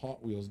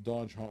Hot Wheels,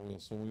 Dodge Hot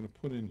Wheels. So we're going to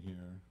put in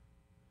here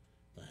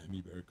the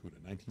Hemi Barracuda,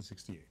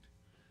 1968.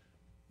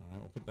 All right,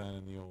 we'll put that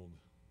in the old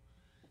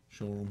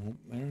showroom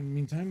there. In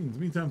the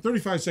meantime,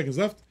 35 seconds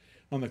left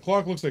on the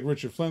clock. Looks like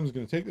Richard Flem is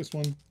going to take this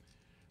one.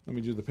 Let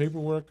me do the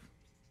paperwork.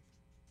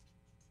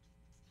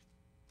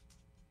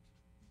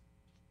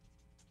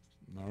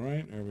 All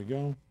right, there we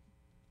go.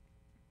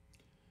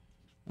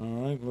 All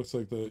right, looks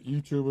like the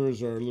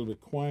YouTubers are a little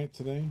bit quiet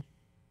today.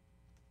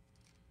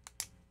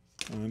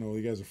 I know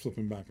you guys are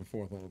flipping back and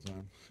forth all the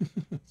time.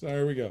 So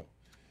here we go.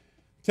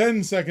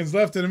 10 seconds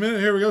left in a minute.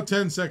 Here we go.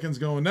 10 seconds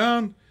going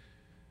down.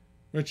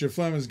 Richard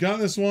Flem has got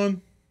this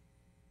one.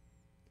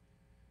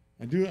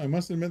 I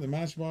must admit the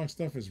Matchbox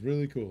stuff is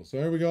really cool. So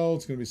here we go.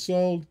 It's going to be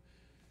sold.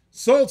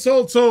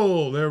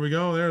 Sold. There we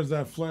go. There's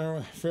that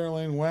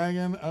Fairlane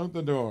wagon out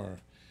the door.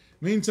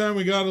 Meantime,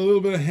 we got a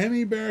little bit of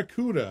Hemi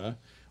Barracuda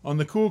on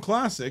the Cool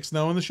Classics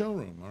now in the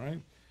showroom. All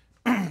right.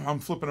 I'm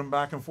flipping them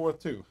back and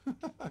forth too.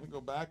 I go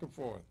back and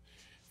forth.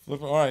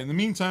 Flip. All right. In the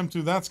meantime,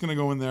 too, that's going to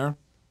go in there.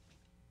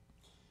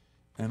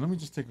 And let me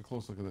just take a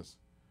close look at this.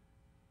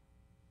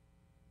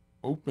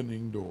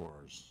 Opening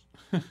doors.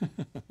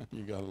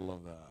 You got to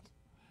love that.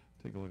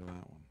 Take a look at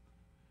that one.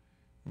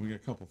 We got a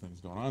couple things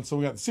going on. So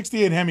we got the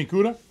 68 Hemi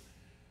Cuda.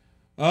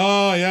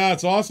 Oh, yeah,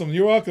 it's awesome.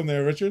 You're welcome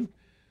there, Richard.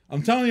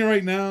 I'm telling you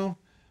right now,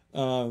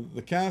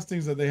 the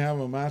castings that they have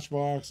on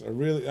Matchbox are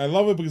really, I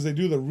love it because they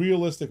do the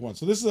realistic one.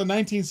 So this is a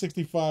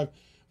 1965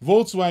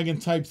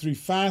 Volkswagen Type 3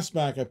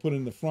 fastback I put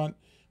in the front.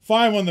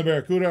 5 on the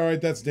Barracuda. All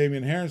right, that's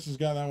Damian Harris has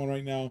got that one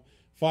right now.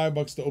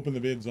 $5 to open the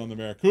bids on the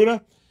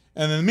Barracuda.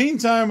 And in the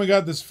meantime, we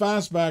got this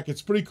fastback.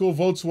 It's pretty cool.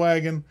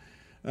 Volkswagen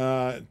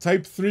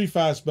Type 3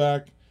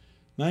 fastback,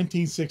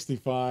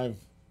 1965.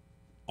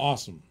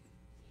 Awesome.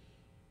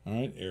 All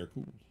right, air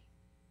cooled.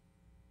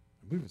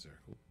 I believe it's air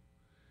cooled.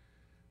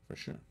 For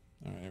sure.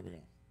 All right, here we go.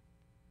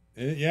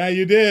 Yeah,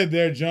 you did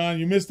there, John.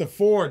 You missed a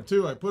Ford,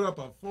 too. I put up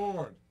a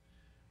Ford.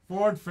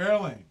 Ford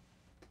Fairlane.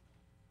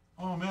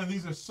 Oh, man,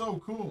 these are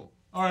so cool.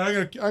 All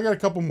right, I got a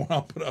couple more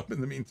I'll put up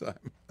in the meantime.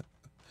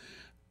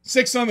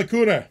 6 on the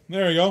Cuda.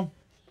 There we go.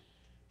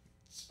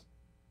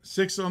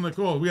 6 on the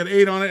Cuda. We got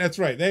 8 on it. That's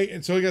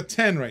right. So we got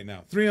 10 right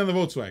now. 3 on the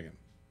Volkswagen.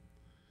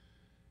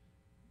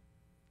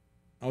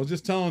 I was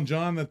just telling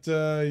John that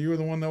you were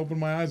the one that opened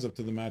my eyes up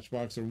to the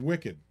Matchbox. They're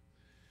wicked.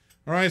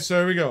 All right, so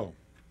here we go.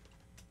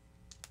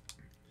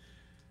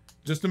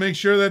 Just to make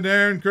sure that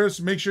Darren,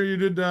 Chris, make sure you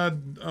did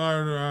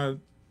our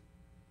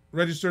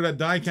registered at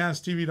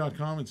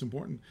DiecastTV.com. It's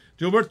important.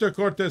 Gilberto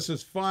Cortez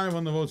says 5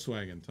 on the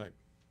Volkswagen type.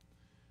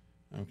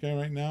 Okay,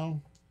 right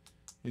now,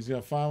 he's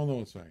got 5 on the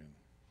Volkswagen.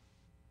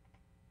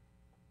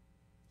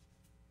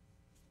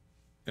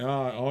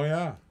 Oh,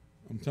 yeah.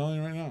 I'm telling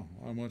you right now.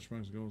 How much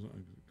cars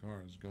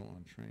go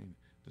on train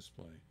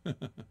display.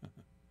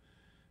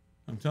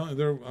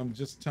 I'm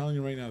just telling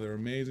you right now, they're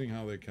amazing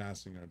how their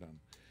casting are done.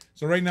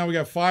 So right now we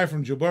got 5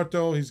 from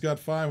Gilberto. He's got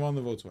 5 on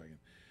the Volkswagen.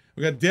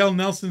 We got Dale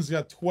Nelson's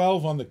got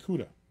 12 on the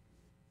Cuda.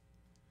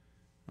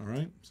 All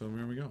right, so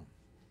there we go.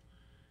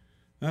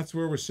 That's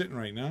where we're sitting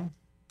right now.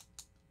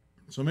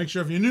 So make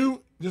sure if you're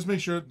new, just make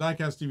sure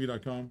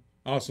DiecastTV.com.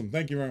 Awesome.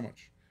 Thank you very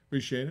much.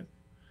 Appreciate it.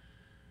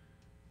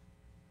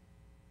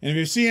 And if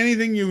you see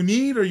anything you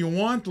need or you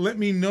want, let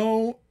me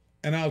know,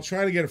 and I'll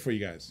try to get it for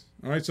you guys.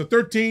 All right, so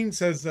 13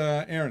 says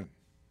Aaron.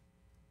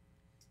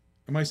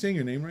 Am I saying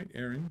your name right?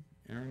 Aaron?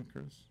 Aaron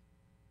Curtis?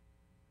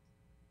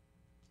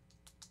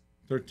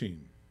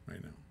 13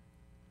 right now.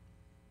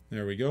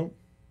 There we go.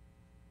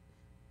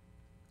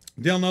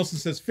 Dale Nelson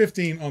says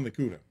 15 on the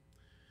Cuda.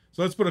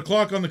 So let's put a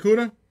clock on the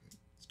Cuda.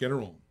 Let's get her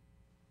rolling.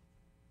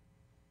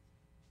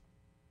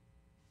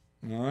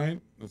 All right,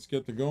 let's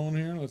get the going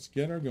here. Let's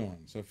get her going.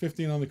 So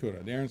 15 on the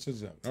Cuda. Aaron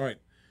says that. All right.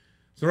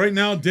 So right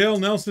now, Dale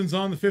Nelson's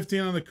on the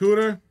 15 on the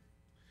Cuda.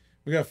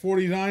 We got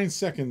 49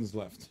 seconds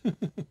left.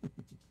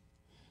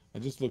 I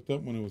just looked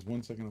up when it was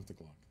 1 second off the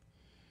clock.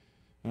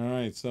 All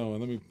right, so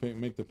let me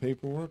make the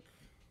paperwork.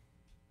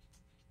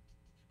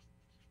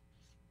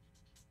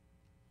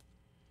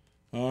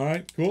 All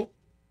right, cool.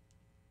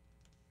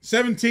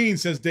 17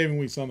 says David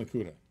Weeks on the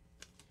Cuda.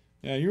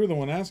 Yeah, you were the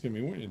one asking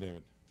me, weren't you,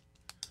 David?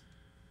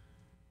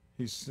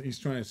 He's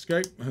trying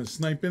to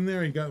snipe in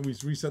there. We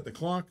reset the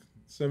clock.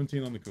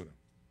 17 on the Cuda.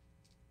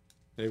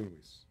 David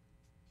Weiss.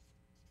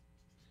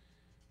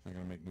 I'm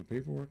gonna make new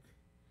paperwork.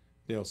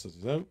 Dale says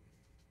it's out.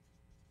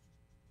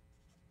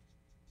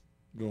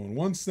 Going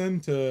once then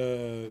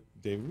to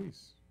David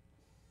Weiss.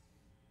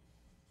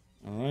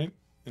 All right.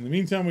 In the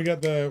meantime, we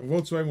got the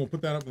Volkswagen. We'll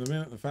put that up in a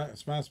minute. The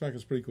fastback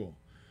is pretty cool.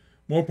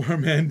 Mopar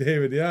man,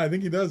 David. Yeah, I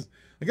think he does.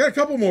 I got a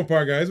couple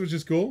Mopar guys, which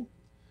is cool.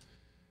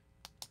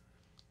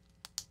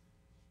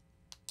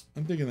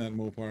 I'm thinking that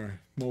Mopar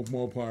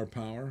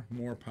power,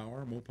 more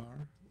power,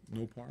 Mopar,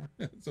 no par.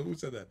 So who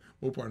said that?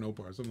 Mopar, no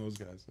par. Some of those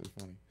guys. They're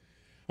funny.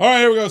 All right,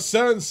 here we go.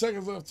 7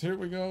 seconds left. Here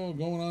we go.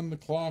 Going on the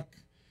clock.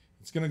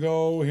 It's going to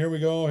go. Here we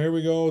go. Here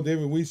we go.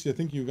 David Weese, I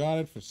think you got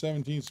it for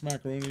 17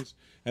 smackaroonies.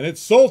 And it's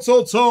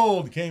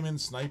sold. Came in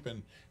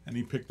sniping, and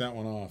he picked that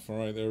one off. All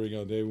right, there we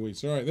go, David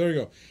Weese. All right, there we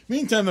go.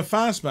 Meantime, the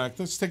fastback.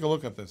 Let's take a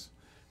look at this.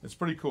 It's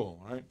pretty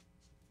cool, all right?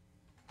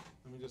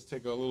 Let me just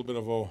take a little bit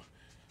of a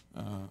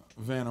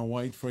Vanna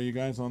White for you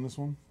guys on this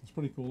one. It's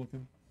pretty cool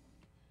looking.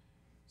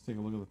 Let's take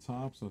a look at the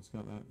top. So it's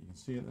got that. You can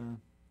see it there.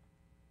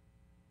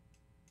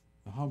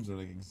 The hubs are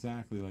like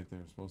exactly like they're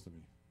supposed to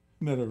be.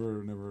 Never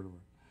heard of her.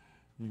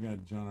 You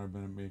got John R.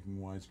 Bennett making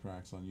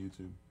wisecracks on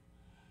YouTube.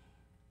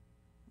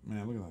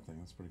 Man, look at that thing.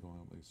 That's pretty cool.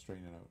 Like,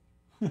 straighten it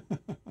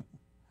out.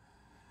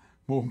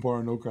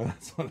 Mopar, no car.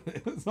 That's what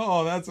it is.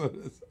 Oh, that's what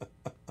it is.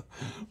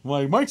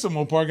 Mike's a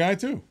Mopar guy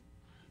too,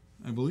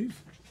 I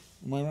believe.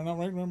 Am I not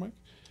right, Mike?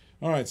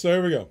 All right, so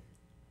here we go.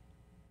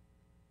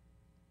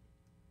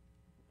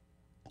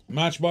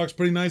 Matchbox,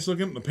 pretty nice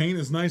looking. The paint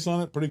is nice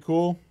on it. Pretty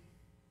cool.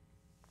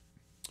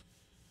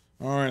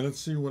 All right, let's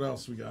see what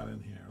else we got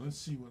in here. Let's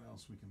see what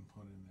else we can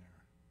put in there.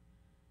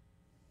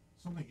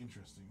 Something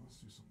interesting. Let's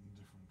do something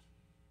different.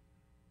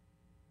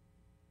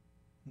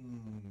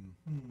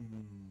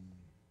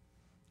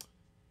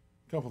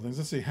 Couple things.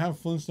 Let's see. Have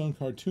Flintstone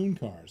cartoon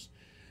cars.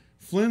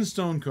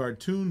 Flintstone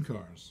cartoon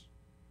cars.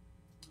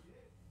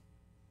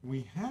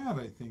 We had,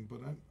 I think, but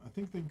I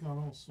think they got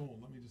all sold.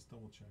 Let me just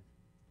double check.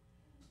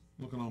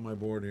 Looking on my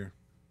board here.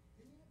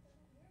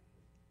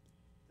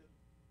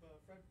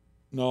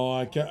 No,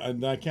 I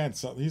can't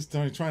sell. He's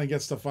trying to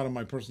get stuff out of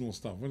my personal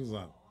stuff. What is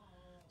that?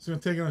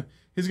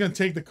 He's gonna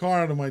take the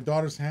car out of my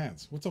daughter's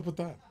hands. What's up with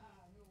that?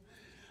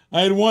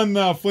 I had one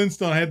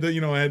Flintstone. I had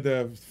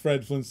the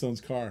Fred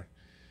Flintstone's car,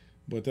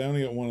 but I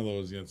only got one of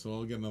those yet, so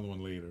I'll get another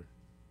one later.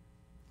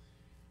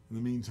 In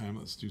the meantime,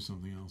 let's do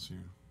something else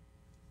here.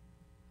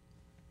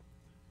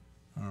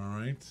 All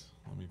right,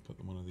 let me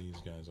put one of these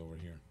guys over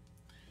here.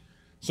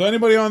 So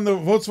anybody on the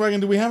Volkswagen?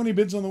 Do we have any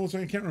bids on the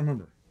Volkswagen? I can't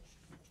remember.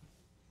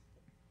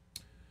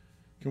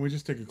 Can we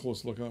just take a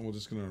close look at it? We're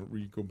just going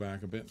to go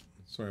back a bit.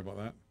 Sorry about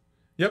that.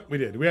 Yep, we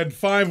did. We had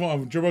 5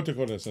 on Gilberto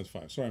Cortez. That's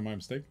 5. Sorry, my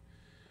mistake.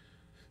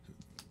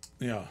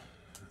 Yeah.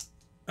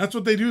 That's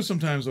what they do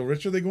sometimes, though,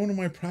 Richard. They go into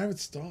my private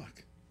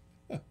stock.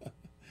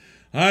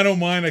 I don't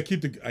mind. I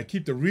keep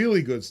the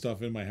really good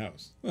stuff in my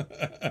house. You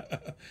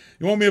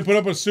want me to put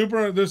up a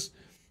Super?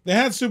 They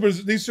had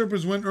Supers. These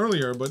Supers went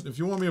earlier, but if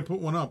you want me to put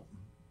one up,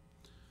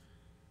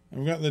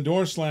 I've got the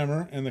door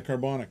slammer and the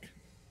carbonic.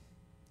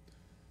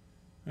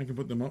 I can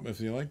put them up if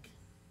you like.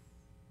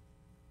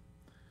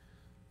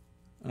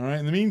 All right.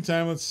 In the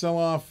meantime, let's sell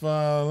off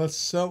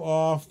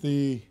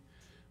the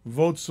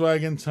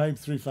Volkswagen Type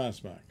 3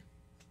 Fastback.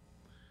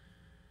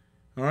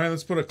 All right.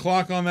 Let's put a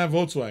clock on that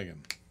Volkswagen.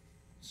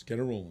 Let's get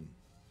it rolling.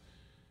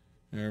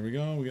 There we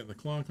go. We got the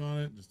clock on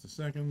it. Just a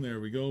second.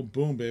 There we go.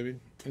 Boom, baby.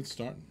 It's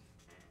starting.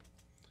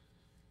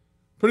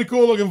 Pretty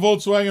cool looking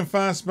Volkswagen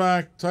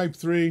Fastback Type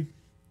 3.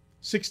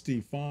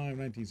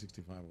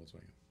 1965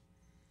 Volkswagen.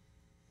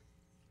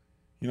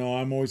 You know,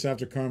 I'm always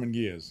after Carmen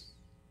Giaz.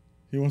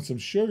 He wants some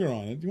sugar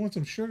on it. You want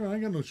some sugar? I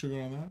ain't got no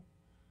sugar on that.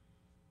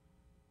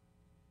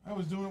 I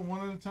was doing it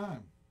one at a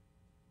time.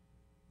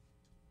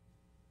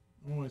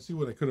 Oh, I see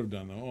what I could have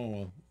done, though. Oh,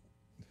 well.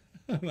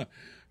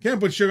 Can't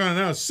put sugar on it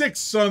now.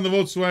 6 on the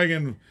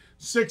Volkswagen.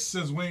 6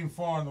 says Wayne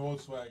Farr on the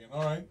Volkswagen.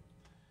 All right.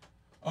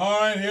 All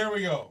right, here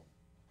we go.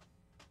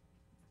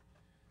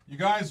 You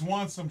guys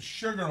want some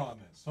sugar on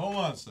this. Hold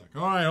on a sec.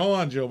 All right, hold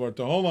on,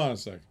 Gilberto. Hold on a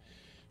sec.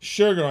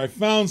 Sugar, I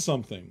found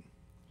something.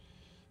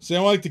 See, I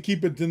like to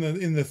keep it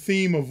in the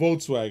theme of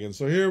Volkswagen.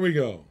 So here we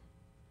go.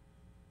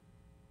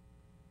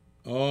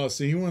 Oh,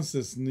 see, he wants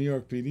this New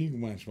York PD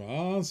matchbox.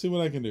 I'll see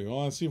what I can do. Oh,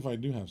 I'll see if I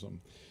do have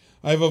something.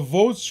 I have a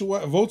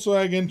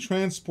Volkswagen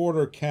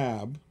Transporter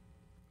cab.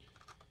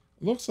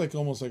 It looks like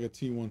almost like a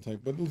T1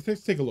 type, but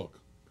let's take a look.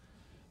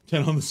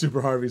 10 on the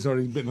Super. Harvey's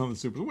already bitten on the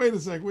Super. Wait a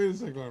sec,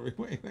 Harvey.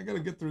 Wait, I got to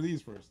get through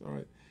these first. All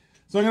right.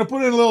 So I'm going to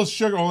put in a little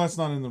sugar. Oh, that's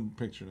not in the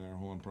picture there.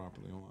 Hold on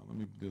properly. Hold on. Let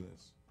me do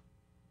this.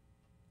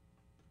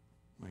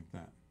 Like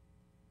that.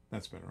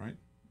 That's better, right?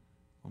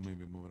 I'll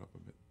maybe move it up a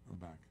bit or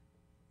back.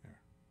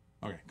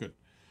 There. Okay, good.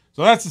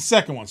 So that's the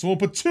second one. So we'll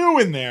put 2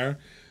 in there.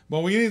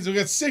 But we got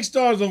 $6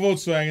 on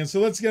Volkswagen, so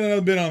let's get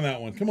another bid on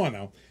that one. Come on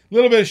now. A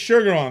little bit of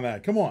sugar on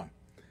that. Come on.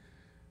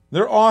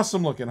 They're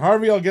awesome looking.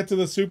 Harvey, I'll get to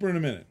the Super in a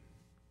minute.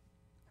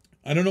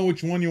 I don't know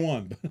which one you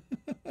want, but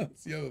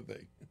that's the other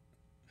thing.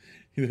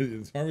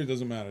 Harvey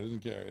doesn't matter. He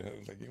doesn't care.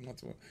 Like he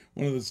wants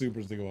one of the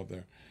Supers to go up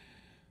there.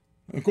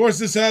 Of course,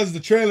 this has the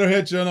trailer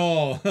hitch and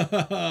all.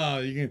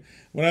 You can.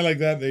 When I like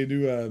that, they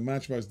do.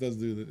 Matchbox does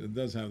do. It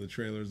does have the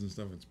trailers and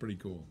stuff. It's pretty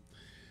cool.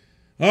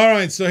 All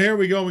right, so here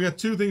we go. We got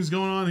 2 things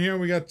going on here.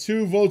 We got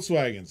 2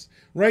 Volkswagens.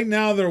 Right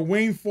now, they're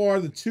Wayne Farr.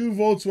 The 2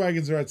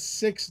 Volkswagens are at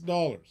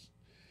 $6.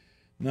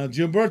 Now,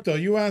 Gilberto,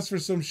 you asked for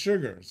some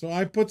sugar, so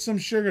I put some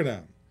sugar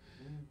down.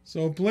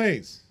 So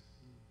please.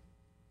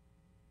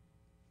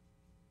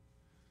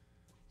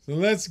 So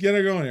let's get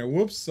her going here.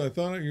 Whoops, I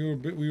thought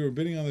we were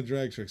bidding on the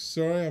drag trick.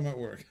 Sorry, I'm at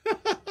work.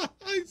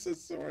 I said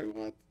sorry,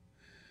 what?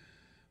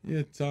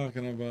 You're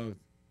talking about?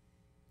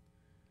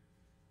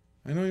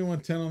 I know you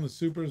want 10 on the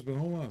Supers, but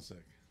hold on a sec.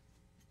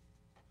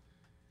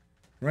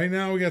 Right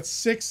now, we got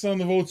 6 on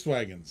the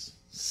Volkswagens.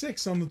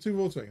 6 on the 2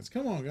 Volkswagens.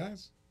 Come on,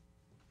 guys.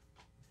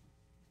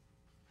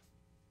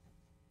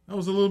 That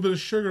was a little bit of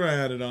sugar I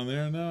added on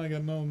there. Now I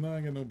got no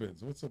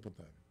bids. What's up with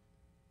that?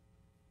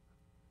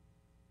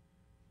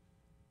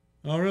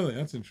 Oh, really?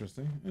 That's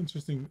interesting.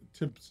 Interesting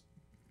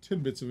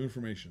tidbits of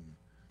information.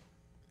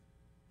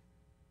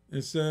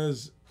 It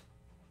says,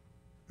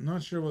 I'm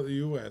not sure about the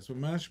U.S., but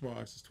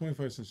Matchbox is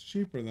 25 cents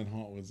cheaper than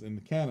Hot Wheels in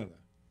Canada.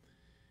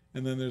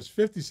 And then there's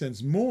 50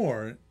 cents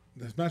more.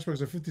 The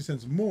Matchbox are 50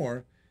 cents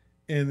more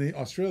in the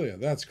Australia.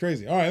 That's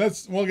crazy. All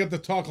right, we'll get the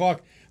talk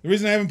clock. The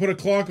reason I haven't put a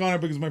clock on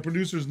it because my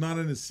producer's not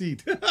in his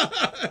seat.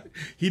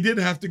 He did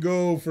have to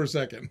go for a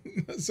second.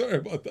 Sorry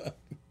about that.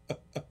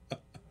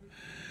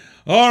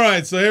 All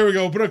right, so here we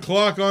go. Put a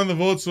clock on the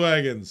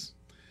Volkswagens.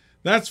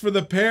 That's for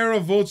the pair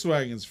of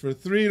Volkswagens for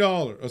 $3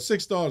 or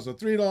 $6, so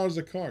 $3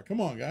 a car.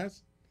 Come on,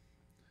 guys.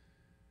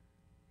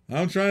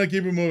 I'm trying to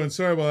keep it moving.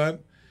 Sorry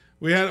about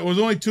that. It was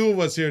only 2 of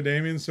us here,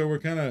 Damien, so we're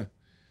kind of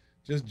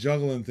just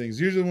juggling things.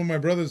 Usually when my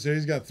brother's here,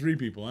 he's got 3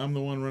 people. I'm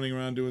the one running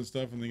around doing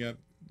stuff, and they got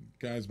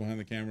guys behind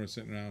the camera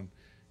sitting around,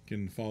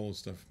 can follow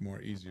stuff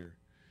more easier.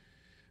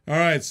 All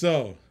right,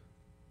 so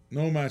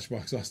no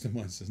Matchbox. Austin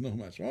Munn says no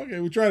Matchbox. Okay,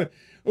 we tried it.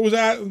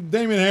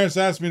 Damien Harris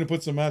asked me to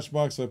put some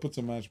Matchbox, so I put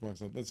some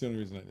Matchbox up. That's the only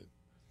reason I did.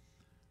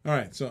 All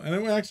right, so,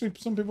 and actually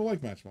some people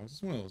like Matchbox.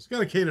 It's one of those. Got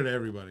to cater to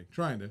everybody.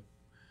 Trying to.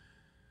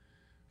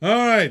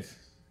 All right.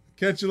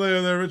 Catch you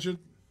later there, Richard.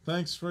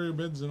 Thanks for your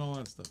bids and all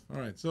that stuff. All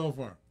right, so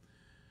far.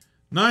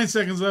 9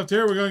 seconds left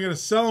here. We're going to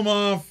sell them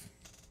off.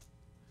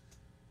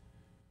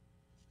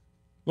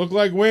 Look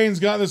like Wayne's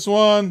got this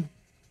one.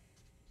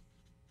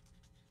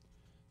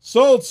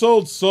 Sold,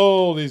 sold,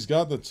 sold. He's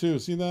got the 2.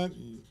 See that?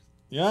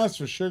 You asked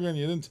for sugar and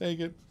you didn't take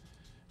it.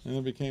 And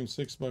it became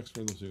 $6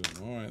 for the 2.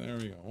 All right, there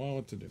we go. Well,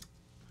 what to do?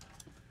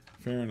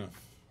 Fair enough.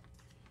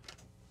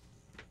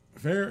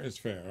 Fair is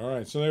fair. All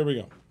right, so there we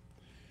go.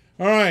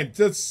 All right,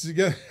 let's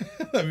get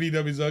that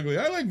VW's ugly.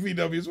 I like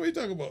VWs. What are you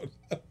talking about?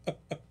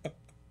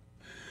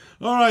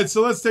 All right,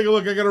 so let's take a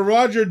look. I got a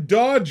Roger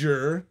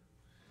Dodger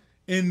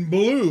in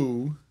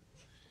blue,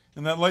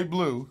 in that light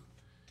blue,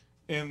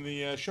 in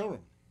the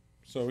showroom.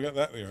 So we got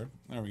that there.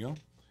 There we go.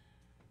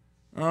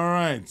 All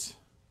right.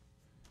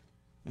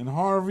 And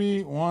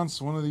Harvey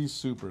wants one of these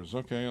Supers.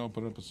 Okay, I'll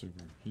put up a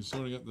Super. He's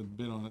already got the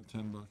bid on it,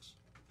 $10.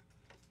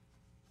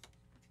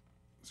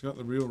 It's got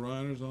the real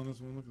riders on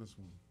this one. Look at this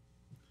one.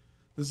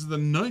 This is the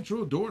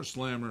Nitro Door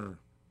Slammer.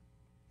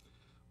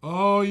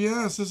 Oh,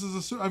 yes, this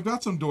is I've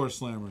got some door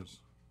slammers.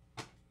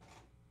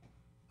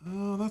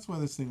 Oh, that's why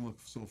this thing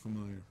looks so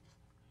familiar.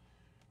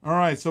 All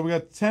right, so we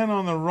got 10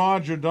 on the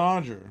Roger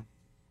Dodger.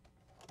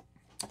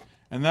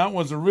 And that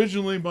was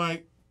originally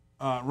by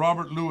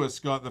Robert Lewis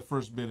got the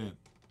first bid in.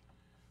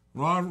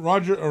 Robert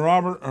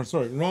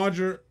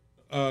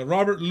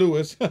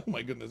Lewis. Oh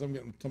my goodness, I'm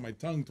getting my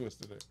tongue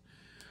twisted there.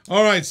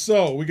 All right,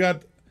 so we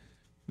got,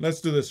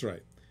 let's do this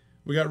right.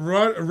 We got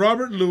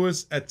Robert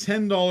Lewis at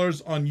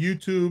 $10 on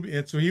YouTube.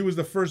 And so he was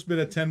the first bid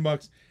at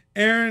 $10.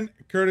 Aaron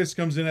Curtis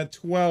comes in at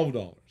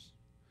 $12.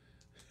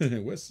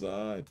 West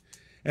Side.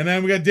 And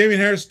then we got Damian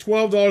Harris,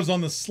 $12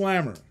 on the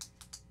Slammer.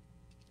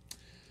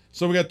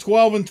 So we got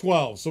 12 and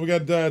 12. So we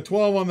got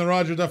 12 on the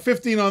Roger Dodger,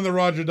 15 on the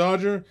Roger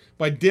Dodger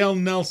by Dale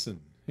Nelson.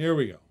 Here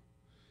we go.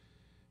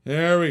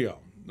 There we go.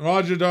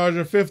 Roger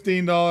Dodger,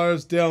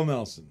 $15, Dale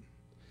Nelson.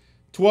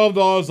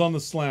 $12 on the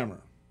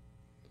Slammer.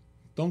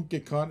 Don't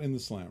get caught in the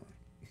Slammer.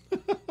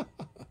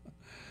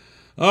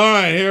 All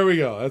right, here we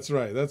go. That's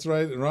right. That's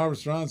right. And Robert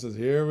Strawn says,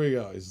 here we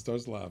go. He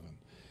starts laughing.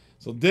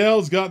 So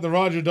Dale's got the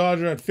Roger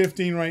Dodger at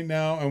 15 right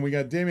now, and we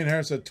got Damian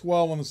Harris at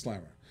 12 on the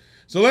Slammer.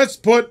 So let's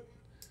put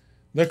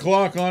the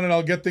clock on it.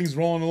 I'll get things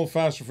rolling a little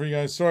faster for you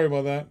guys. Sorry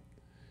about that.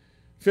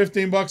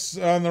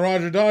 $15 on the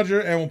Roger Dodger,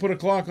 and we'll put a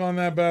clock on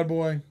that bad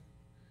boy.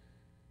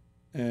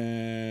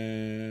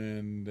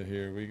 And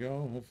here we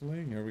go,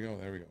 hopefully. Here we go.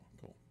 There we go.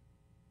 Cool.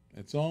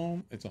 It's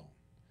on. It's on.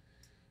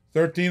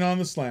 13 on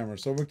the Slammer.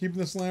 So we're keeping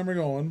the Slammer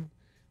going.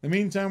 In the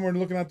meantime, we're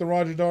looking at the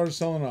Roger Dodger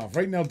selling off.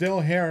 Right now,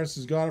 Dale Harris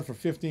has got it for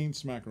 15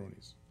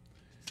 smackaroonies.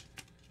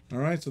 All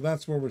right, so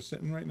that's where we're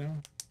sitting right now.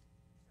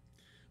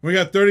 We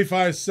got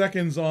 35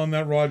 seconds on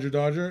that Roger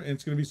Dodger, and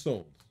it's going to be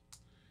sold.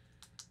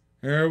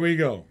 Here we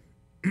go.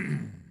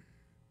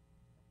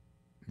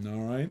 All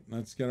right,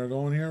 let's get her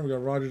going here. We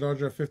got Roger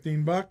Dodger at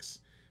 $15.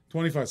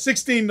 25.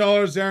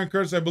 $16, Aaron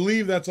Curtis. I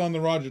believe that's on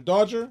the Roger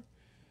Dodger.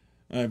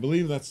 I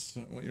believe that's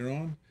what you're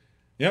on.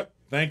 Yep,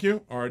 thank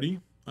you, Artie.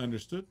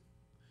 Understood.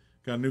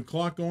 Got a new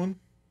clock going.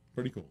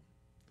 Pretty cool.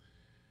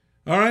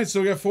 All right,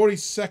 so we got 40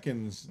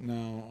 seconds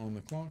now on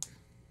the clock.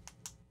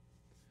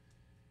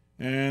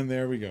 And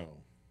there we go.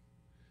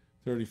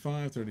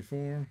 35,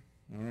 34.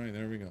 All right,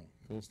 there we go.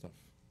 Cool stuff.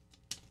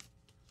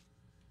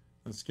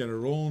 Let's get it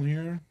rolling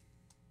here.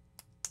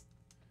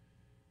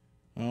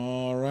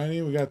 All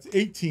righty, we got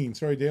 18.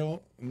 Sorry,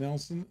 Dale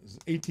Nelson.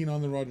 18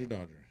 on the Roger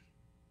Dodger.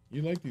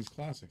 You like these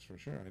classics for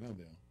sure. I know,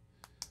 Dale.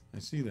 I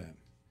see that.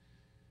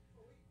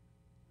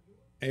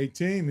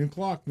 18, new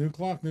clock, new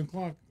clock, new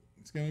clock.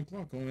 Let's get a new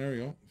clock going. There we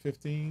go.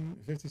 50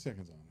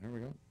 seconds on. There we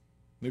go.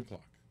 New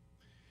clock.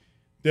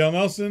 Dale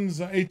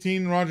Nelson's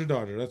 18, Roger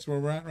Dodger. That's where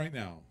we're at right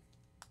now.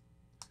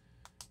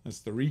 That's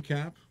the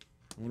recap.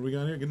 What do we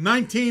got here?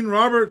 19,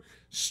 Robert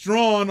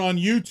Strawn on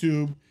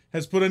YouTube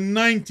has put a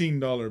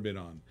 $19 bid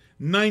on.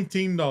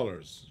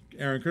 $19.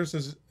 Aaron Curtis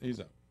says he's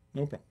up.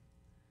 No problem.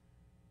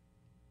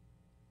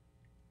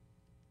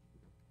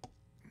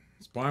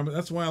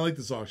 That's why I like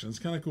this auction. It's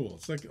kind of cool.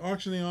 It's like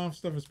auctioning off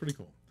stuff is pretty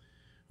cool.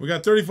 We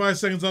got 35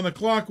 seconds on the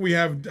clock. We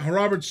have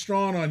Robert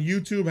Strawn on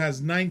YouTube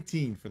has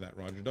 19 for that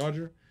Roger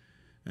Dodger.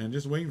 And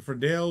just waiting for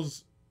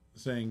Dale's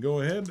saying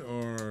go ahead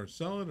or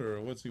sell it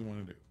or what's he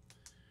want to do.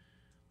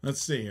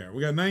 Let's see here.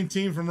 We got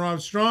 19 from Rob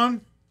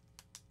Strawn.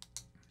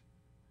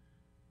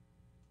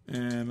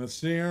 And let's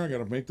see here. I got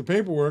to make the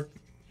paperwork.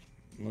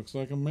 Looks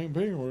like I'm making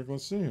paperwork.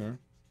 Let's see here.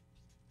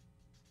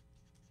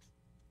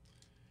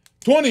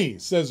 20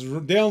 says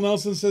Dale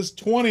Nelson says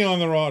 20 on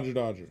the Roger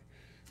Dodger.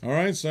 All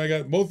right, so I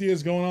got both of you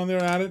guys going on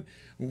there at it.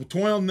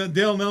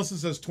 Dale Nelson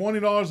says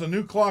 $20. A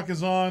new clock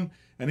is on,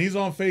 and he's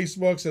on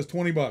Facebook. Says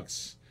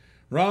 $20.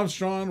 Rob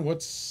Strawn,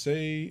 what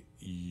say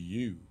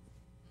you?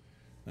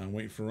 Now I'm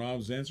waiting for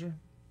Rob's answer.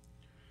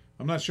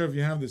 I'm not sure if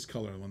you have this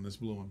color one, this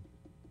blue one.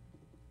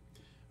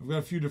 I've got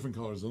a few different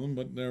colors of them,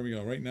 but there we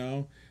go. Right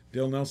now,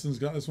 Dale Nelson's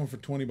got this one for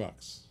 $20.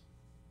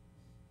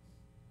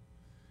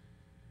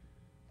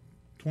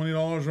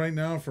 $20 right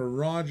now for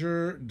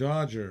Roger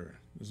Dodger.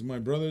 This is my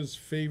brother's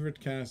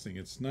favorite casting.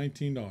 It's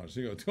 $19.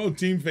 Here you go. Oh,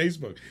 Team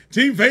Facebook.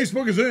 Team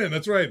Facebook is in.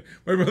 That's right.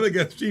 My brother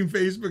got Team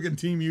Facebook and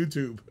Team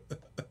YouTube.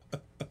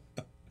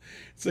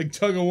 It's like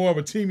tug of war,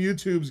 but Team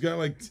YouTube's got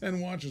like 10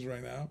 watches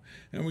right now.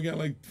 And we got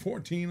like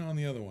 14 on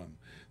the other one.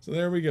 So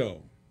there we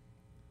go.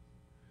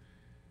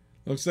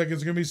 Looks like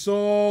it's going to be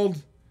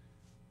sold.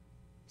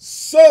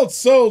 Sold,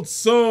 sold,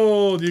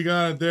 sold. You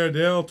got it there,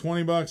 Dale.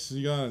 $20.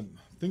 You got it.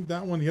 I think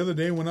that one the other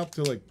day went up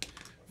to like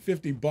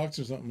 $50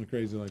 or something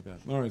crazy like that.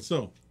 All right,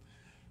 so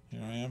here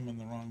I am in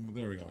the wrong.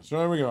 There we go. So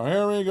there we go.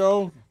 Here we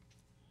go.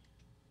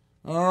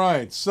 All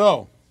right,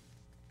 so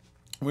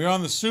we're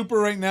on the Super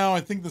right now.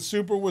 I think the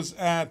Super was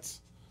at,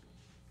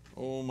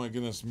 oh my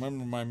goodness,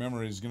 remember my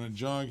memory is going to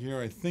jog here.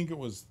 I think it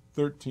was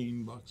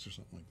 $13 or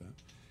something like that.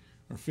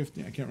 Or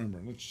 15, I can't remember.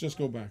 Let's just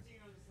go back.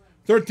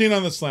 13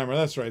 on the Slammer,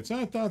 that's right. So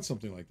I thought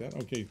something like that.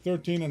 Okay,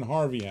 13 and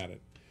Harvey had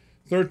it.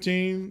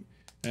 13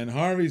 and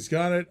Harvey's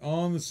got it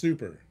on the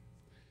Super.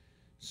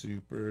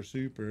 Super,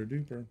 super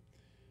duper.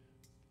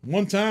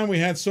 One time we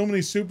had so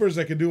many Supers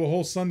I could do a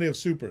whole Sunday of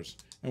Supers.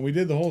 And we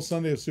did the whole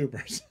Sunday of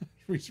Supers.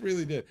 We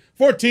really did.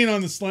 14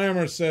 on the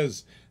Slammer,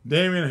 says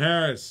Damian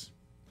Harris.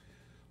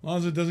 As long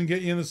as it doesn't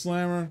get you in the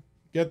Slammer,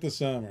 Get the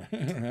summer.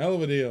 Hell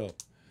of a deal.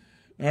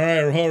 All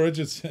right, Raul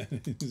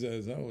Richardson. He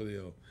says, hell of a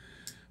deal.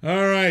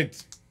 All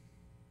right.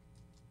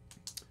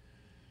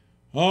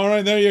 All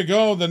right, there you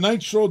go. The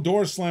Nitro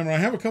Door Slammer. I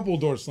have a couple of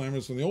door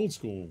slammers from the old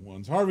school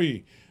ones.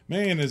 Harvey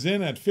Mahan is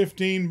in at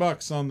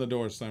 $15 on the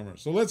door slammer.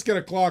 So let's get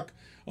a clock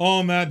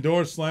on that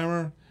door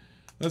slammer.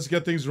 Let's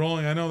get things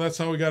rolling. I know that's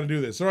how we got to do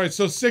this. All right,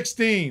 so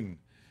 16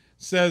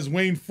 says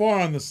Wayne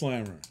Farr on the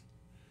slammer.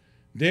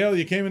 Dale,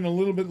 you came in a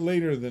little bit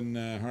later than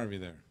Harvey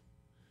there.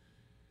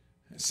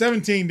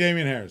 17,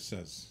 Damian Harris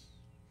says.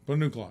 Put a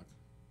new clock.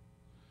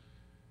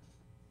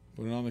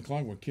 Put it on the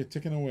clock. We're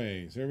ticking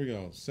away. So here we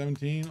go.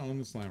 17 on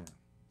the slammer.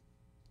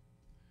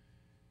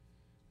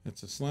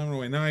 It's a slammer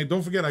away. Now,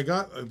 don't forget, I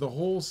got the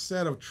whole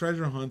set of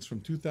treasure hunts from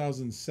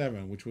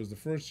 2007, which was the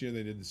first year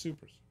they did the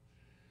supers.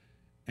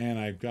 And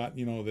I've got,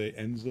 you know, the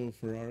Enzo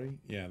Ferrari.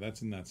 Yeah,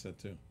 that's in that set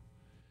too,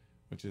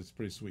 which is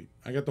pretty sweet.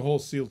 I got the whole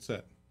sealed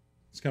set.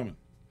 It's coming.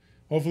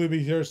 Hopefully it'll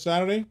be here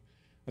Saturday.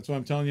 That's what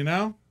I'm telling you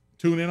now.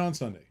 Tune in on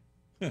Sunday.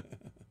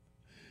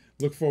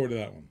 Look forward to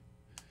that one.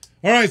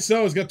 All right,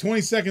 so it's got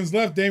 20 seconds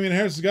left. Damian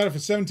Harris has got it for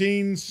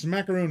 17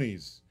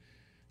 smackaroonies.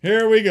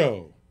 Here we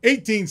go.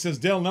 18 says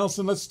Dale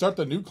Nelson. Let's start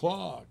the new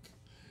clock.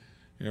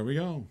 Here we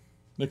go.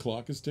 The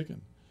clock is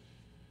ticking.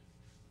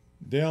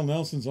 Dale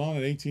Nelson's on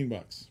at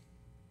 $18.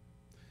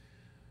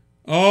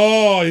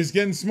 Oh, he's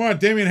getting smart.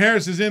 Damian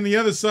Harris is in the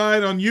other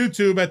side on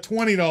YouTube at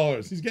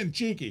 $20. He's getting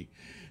cheeky.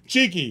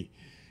 Cheeky.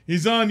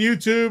 He's on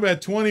YouTube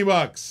at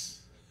 $20.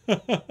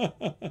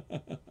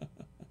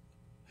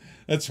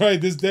 That's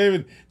right. This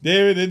David,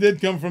 it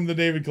did come from the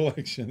David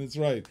collection. That's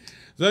right.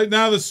 So right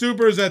now the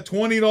Super's at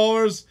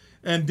 $20,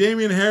 and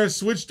Damian Harris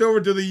switched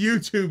over to the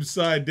YouTube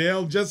side,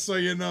 Dale, just so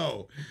you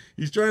know.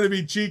 He's trying to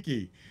be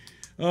cheeky.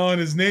 Oh, and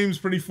his name's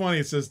pretty funny.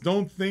 It says,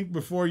 don't think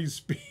before you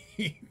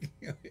speak.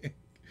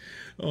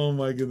 Oh,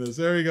 my goodness.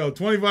 There we go.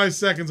 25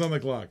 seconds on the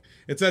clock.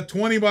 It's at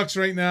 $20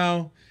 right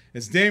now.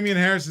 It's Damian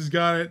Harris has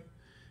got it.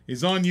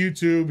 He's on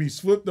YouTube. He's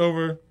flipped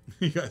over.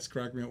 You guys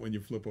crack me up when you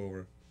flip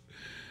over.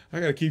 I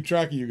got to keep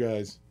track of you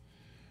guys.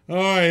 All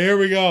right, here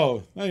we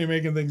go. Now you're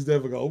making things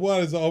difficult.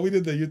 What is all? We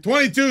did the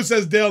 22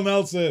 says Dale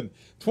Nelson.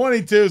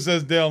 22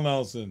 says Dale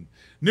Nelson.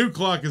 New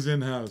clock is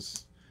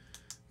in-house.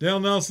 Dale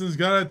Nelson's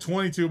got it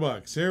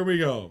 $22. Here we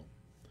go.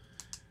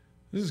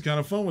 This is kind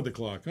of fun with the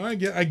clock. I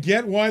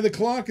get why the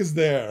clock is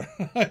there.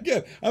 I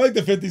like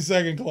the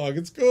 50-second clock.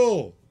 It's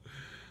cool.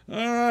 All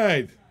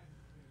right.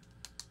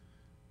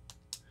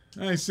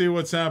 I see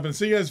what's happening.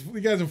 See,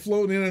 you guys are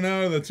floating in and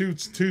out of the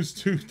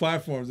two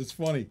platforms. It's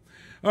funny.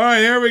 All right,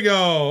 here we go.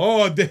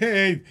 Oh,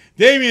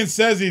 Damien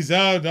says he's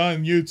out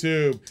on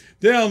YouTube.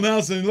 Dale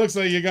Nelson, it looks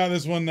like you got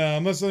this one now.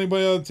 Unless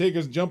anybody else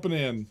takers jumping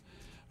in.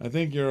 I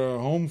think you're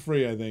home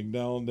free, I think,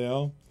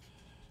 Dale.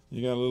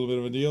 You got a little bit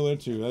of a deal there,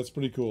 too. That's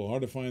pretty cool.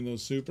 Hard to find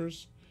those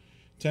supers.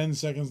 10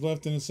 seconds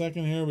left in a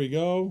second. Here we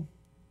go.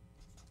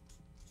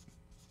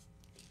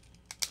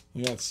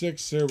 We got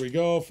 6. Here we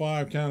go.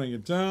 5, counting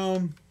it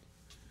down.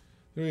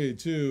 3,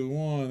 2,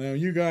 1. Now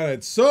you got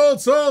it.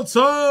 Sold.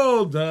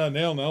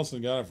 Dale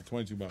Nelson got it for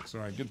 $22.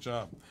 All right, good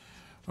job.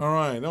 All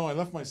right. No, I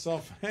left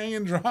myself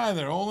hanging dry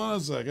there. Hold on a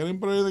sec. I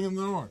didn't put anything in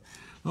the door.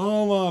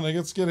 Hold on.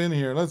 Let's get in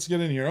here.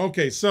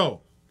 Okay,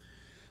 so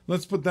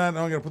let's put that.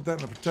 I'm gonna put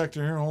that in the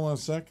protector here. Hold on a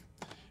sec.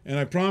 And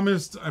I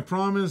promised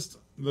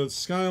the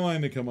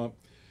Skyline to come up.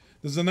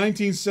 This is a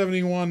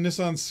 1971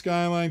 Nissan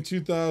Skyline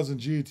 2000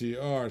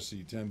 GT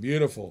RC10.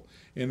 Beautiful.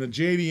 In the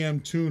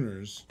JDM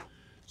tuners.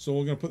 So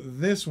we're going to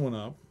put this one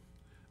up.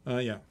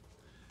 Yeah.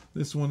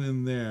 This one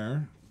in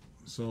there.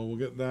 So we'll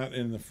get that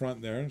in the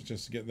front there.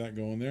 Just to get that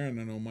going there. And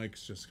I know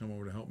Mike's just come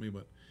over to help me,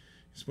 but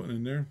he's putting it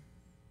in there.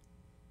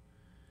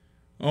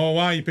 Oh,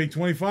 wow. You paid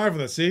 $25 for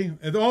that. See?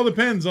 It all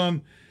depends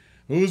on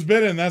who's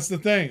bidding. That's the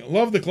thing.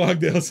 Love the clock,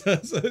 Dale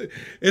says.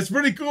 It's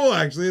pretty cool,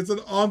 actually. It's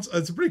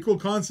a pretty cool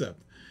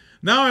concept.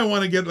 Now I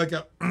want to get like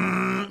a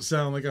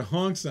sound, like a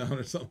honk sound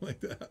or something like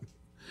that.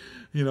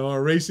 You know,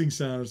 a racing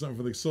sound or something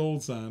for the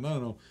sold sound. I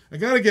don't know. I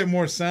got to get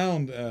more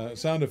sound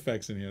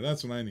effects in here.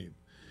 That's what I need.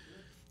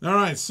 All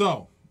right,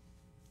 so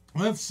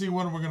let's see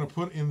what we're going to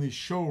put in the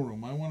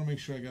showroom. I want to make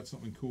sure I got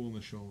something cool in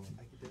the showroom.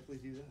 I could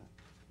definitely do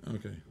that.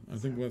 Okay, I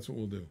think that's what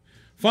we'll do.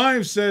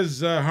 5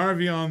 says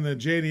Harvey on the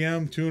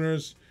JDM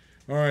tuners.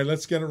 All right,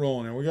 let's get it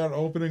rolling here. We got an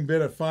opening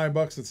bid at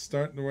 $5. It's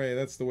starting the way.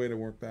 That's the way to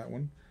work that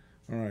one.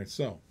 All right,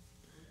 so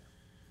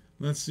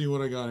let's see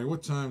what I got here.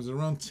 What time is it?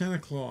 Around 10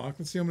 o'clock.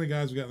 Let's see how many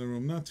guys we got in the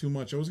room. Not too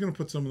much. I was going to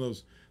put some of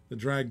the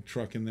drag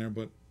truck in there,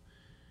 but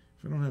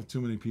if I don't have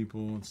too many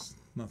people, it's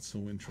not so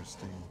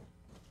interesting.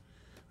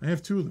 I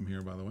have 2 of them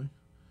here, by the way.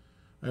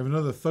 I have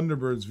another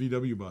Thunderbirds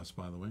VW bus,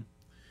 by the way.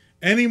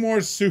 Any more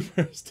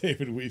supers,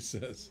 David Weiss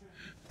says.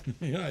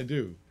 Yeah, I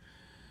do.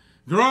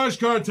 Garage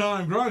car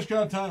time.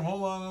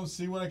 Hold on. Let's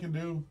see what I can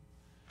do.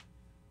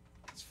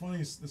 It's funny,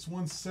 this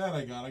one set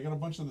I got a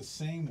bunch of the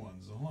same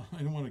ones.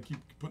 I don't want to keep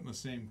putting the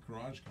same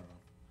garage car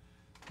up.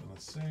 So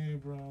let's say,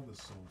 bro, this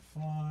is so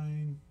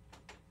fine.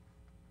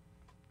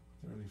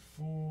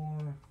 34.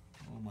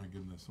 Oh my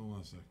goodness, hold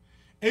on a sec.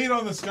 8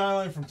 on the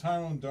Skyline from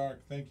Tyrone Dark.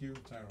 Thank you,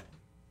 Tyrone.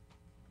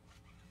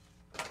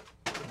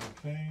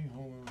 Okay,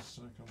 hold on a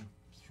sec. I'm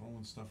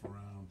throwing stuff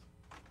around.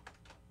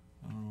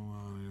 Hold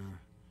on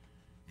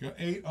here. Got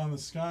 8 on the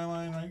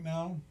Skyline right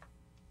now.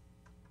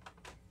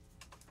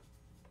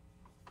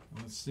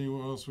 Let's see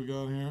what else we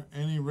got here.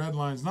 Any red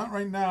lines? Not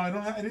right now.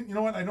 I didn't. You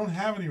know what? I don't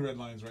have any red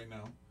lines right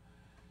now.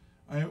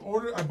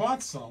 I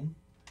bought some,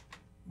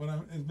 but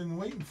I've been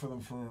waiting for them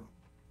for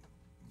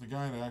the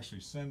guy to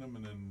actually send them,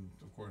 and then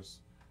of course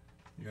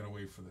you gotta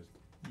wait for the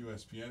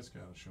USPS guy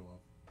to show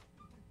up.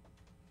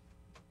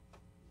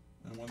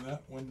 And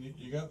when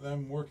you got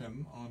them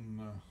working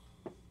on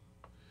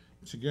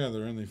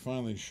together, and they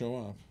finally show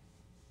up.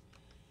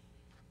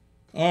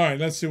 All right,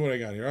 let's see what I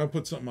got here. I'll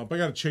put something up. I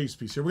got a chase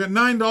piece here. We got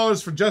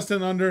 $9 for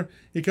Justin Under.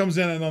 He comes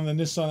in and on the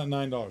Nissan at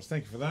 $9.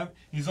 Thank you for that.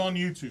 He's on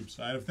YouTube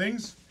side of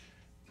things.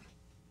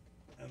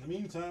 In the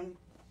meantime,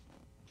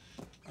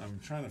 I'm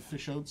trying to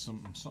fish out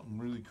something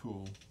really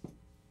cool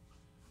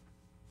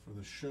for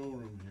the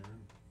showroom here.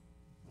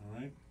 All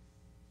right.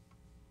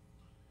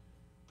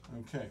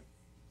 Okay.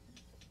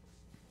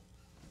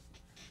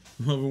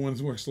 Love it when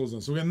work slows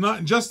down. So we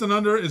got Justin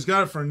Under has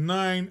got it for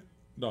 $9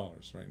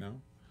 right now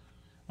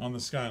on the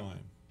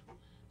Skyline.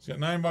 He's got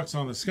 $9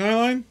 on the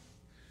Skyline.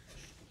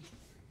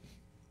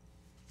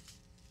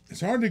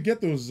 It's hard to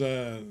get those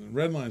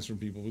red lines from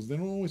people because they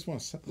don't always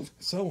want to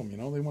sell them, you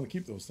know. They want to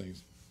keep those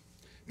things.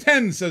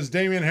 10, says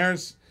Damian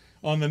Harris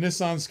on the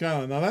Nissan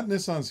Skyline. Now, that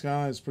Nissan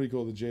Skyline is pretty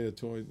cool. The Jada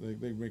Toys,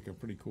 they make a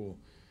pretty cool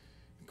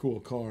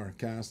car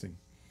casting.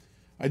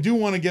 I do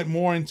want to get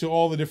more into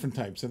all the different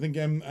types. I think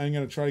I'm going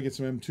to try to get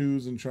some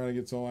M2s and try to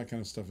get all that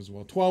kind of stuff as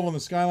well. 12 on the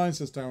Skyline,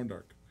 says Tyrone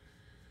Dark.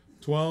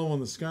 12 on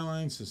the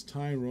Skyline, says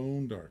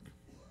Tyrone Dark.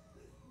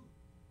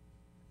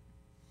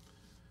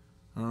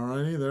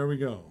 Alrighty, there we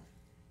go.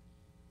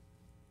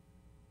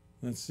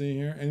 Let's see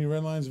here. Any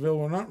red lines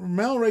available? Not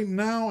Mel right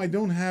now. I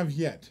don't have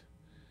yet.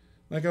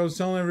 Like I was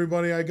telling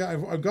everybody,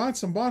 I've bought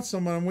some,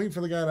 but I'm waiting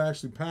for the guy to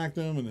actually pack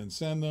them and then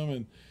send them,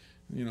 and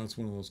you know, it's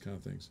one of those kind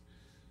of things.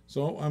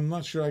 So I'm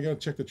not sure. I got to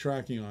check the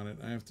tracking on it.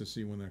 I have to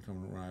see when they're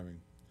arriving.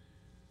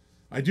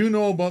 I do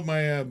know about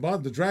my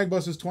the drag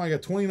buses. I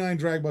got 29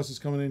 drag buses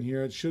coming in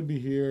here. It should be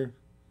here.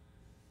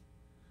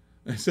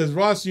 It says,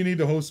 Ross, you need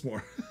to host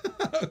more.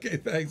 Okay,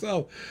 thanks.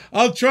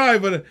 I'll try,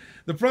 but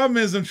the problem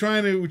is we're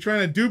trying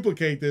to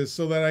duplicate this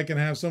so that I can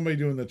have somebody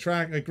doing the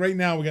track. Like right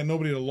now, we got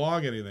nobody to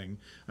log anything.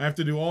 I have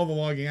to do all the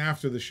logging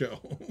after the show,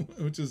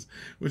 which is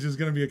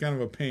going to be a kind of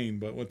a pain.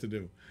 But what to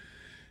do?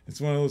 It's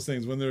one of those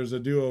things. When there's a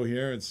duo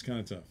here, it's kind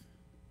of tough.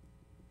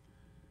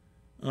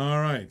 All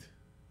right.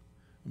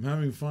 I'm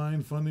having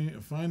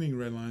finding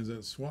red lines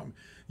at swap.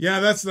 Yeah,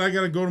 I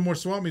got to go to more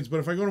swap meets. But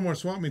if I go to more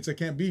swap meets, I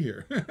can't be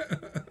here.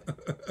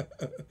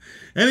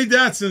 Any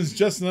Datsuns?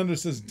 Justin Under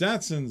says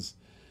Datsuns.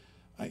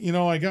 You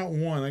know, I got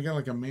one. I got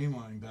like a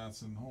mainline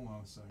Datsun. Hold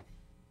on a sec.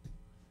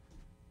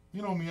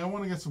 You know me. I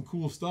want to get some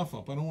cool stuff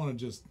up. I don't want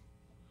to just,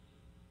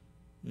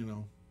 you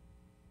know.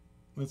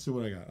 Let's see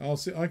what I got. I'll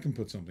see. I can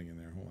put something in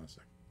there. Hold on a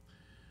sec.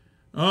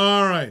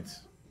 All right.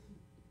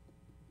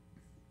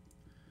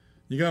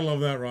 You gotta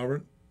love that,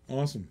 Robert.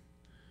 Awesome.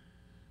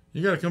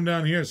 You got to come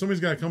down here. Somebody's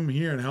got to come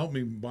here and help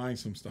me buy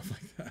some stuff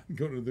like that.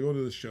 Go to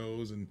the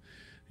shows and,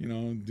 you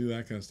know, do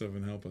that kind of stuff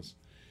and help us.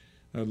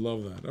 I'd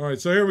love that. All right,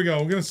 so here we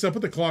go. We're gonna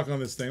put the clock on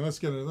this thing. Let's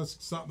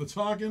stop the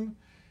talking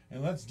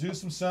and let's do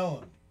some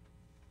selling.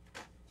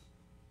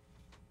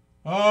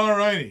 All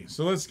righty,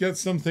 so let's get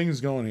some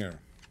things going here.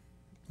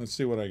 Let's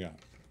see what I got.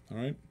 All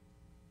right.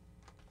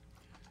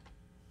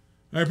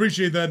 I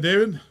appreciate that,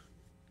 David.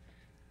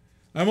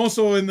 I'm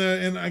also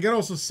I got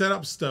also set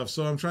up stuff,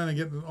 so I'm trying to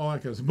get all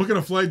that kind of stuff. Booking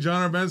a flight,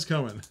 John or Ben's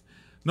coming.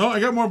 No,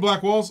 I got more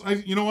black walls.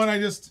 You know what? I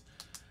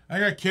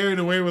got carried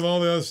away with all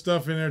the other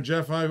stuff in there,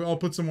 Jeff. I'll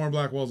put some more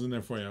black walls in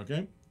there for you,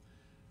 okay?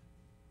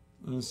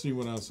 Let's see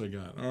what else I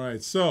got. All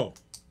right, so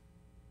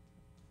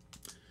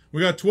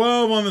we got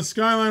 12 on the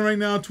Skyline right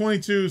now,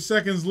 22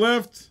 seconds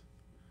left.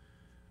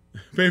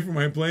 Pay for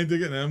my plane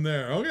ticket, and I'm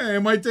there. Okay, I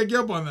might take you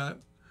up on that.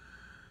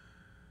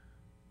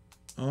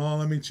 Oh,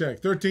 let me check.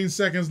 13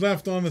 seconds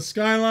left on the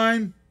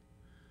Skyline.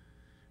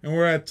 And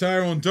we're at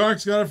Tyrone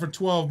Dark's got it for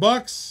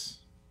 $12.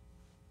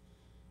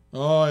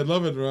 Oh, I'd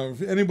love it.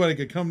 If anybody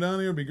could come down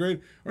here, it'd be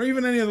great. Or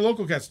even any of the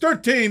local cats.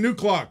 13, new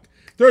clock.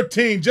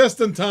 13,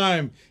 just in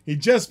time. He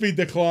just beat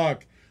the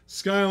clock.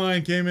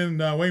 Skyline came in,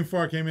 Wayne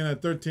Farr came in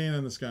at 13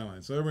 on the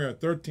Skyline. So there we are,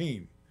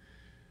 13.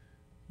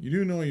 You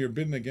do know you're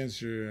bidding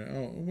against your...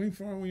 Oh, Wayne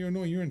Farr, well, you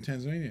know you're in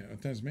Tasmania.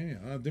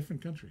 A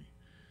different country.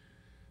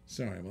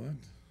 Sorry about that.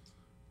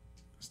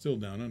 Still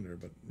down under,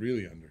 but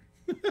really under.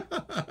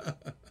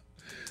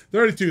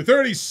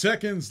 30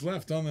 seconds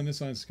left on the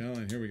Nissan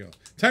Skyline. Here we go.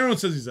 Tyrone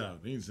says he's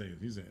out. He's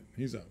in.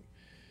 He's out.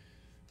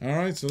 All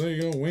right, so there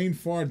you go. Wayne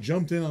Farr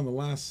jumped in on the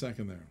last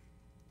second there.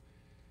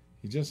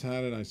 He just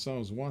had it. I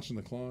was watching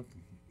the clock.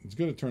 It's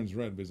good it turns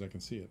red because I can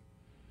see it.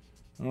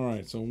 All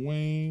right, so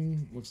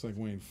Wayne, looks like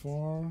Wayne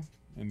Farr.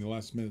 And the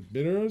last minute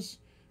bidders.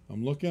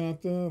 I'm looking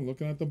at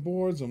the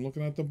boards.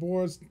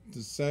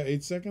 There's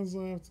 8 seconds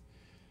left.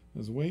 I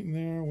was waiting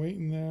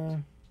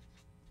there.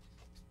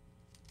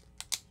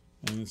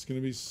 And it's going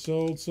to be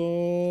sold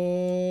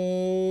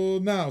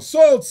now.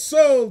 Sold.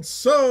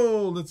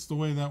 That's the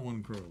way that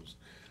one crows.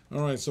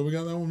 All right, so we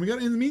got that one.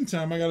 In the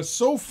meantime, I got a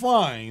So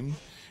Fine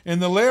in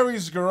the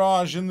Larry's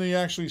garage in the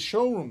actually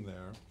showroom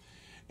there.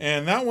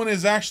 And that one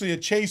is actually a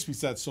chase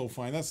piece. That's So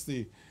Fine. That's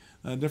the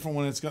different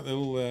one. It's got the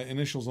little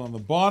initials on the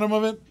bottom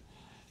of it.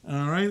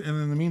 All right, and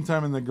in the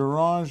meantime, in the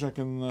garage,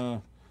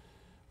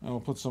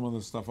 I'll put some of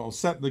this stuff. I'll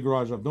set the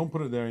garage up. Don't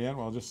put it there yet.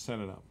 Well, I'll just set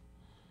it up.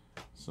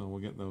 So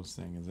we'll get those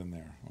things in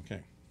there.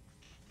 Okay.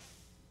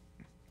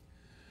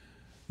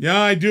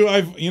 Yeah, I do.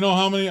 You know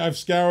how many? I've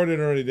scoured it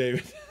already,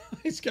 David.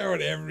 I scour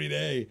it every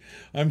day.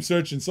 I'm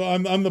searching. So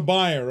I'm the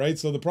buyer, right?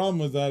 So the problem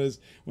with that is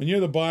when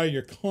you're the buyer,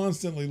 you're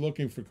constantly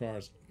looking for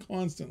cars.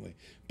 Constantly.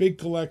 Big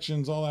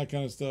collections, all that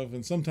kind of stuff.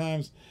 And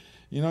sometimes,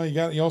 you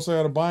also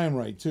got to buy them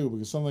right too,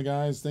 because some of the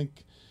guys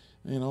think,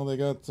 they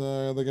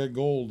got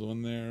gold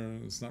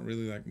when it's not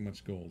really that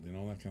much gold,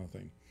 that kind of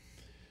thing.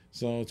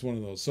 So it's one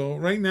of those. So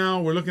right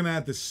now we're looking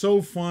at the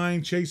So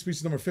Fine chase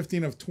piece number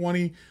 15 of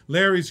 20,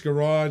 Larry's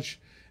Garage.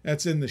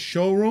 That's in the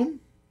showroom.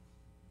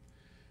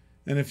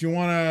 And if you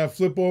want to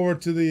flip over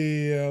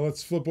to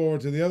let's flip over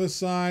to the other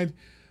side.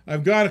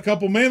 I've got a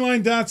couple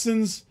mainline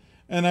Datsuns,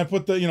 and I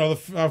put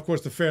of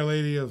course, the Fair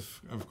Lady of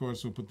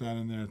course, we'll put that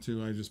in there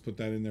too. I just put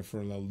that in there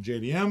for a little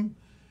JDM,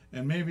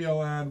 and maybe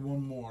I'll add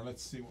one more.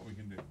 Let's see what we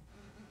can do.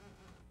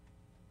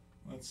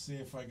 Let's see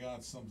if I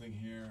got something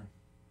here.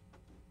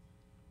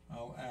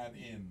 I'll add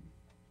in.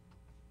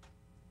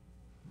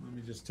 Let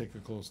me just take a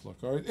close look.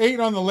 All right, 8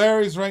 on the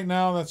Larry's right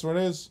now. That's what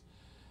it is.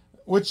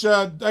 Which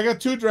I got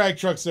 2 drag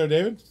trucks there,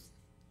 David.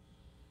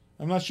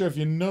 I'm not sure if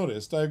you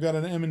noticed. I've got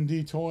an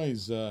M&D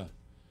Toys,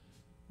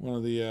 one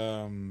of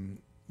the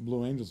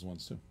Blue Angels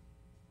ones too.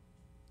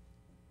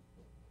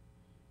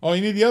 Oh,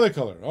 you need the other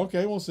color.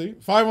 Okay, we'll see.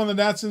 5 on the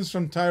Datsuns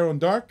from Tyrone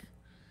Dark.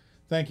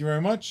 Thank you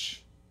very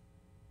much.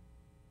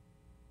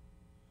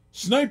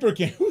 Sniper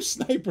King. Who's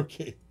Sniper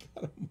King?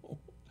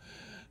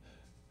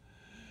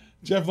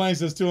 Jeff Lang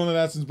says 2 on the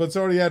Datsuns, but it's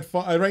already at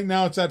 5. Right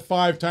now it's at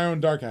 5. Tyrone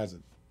Dark has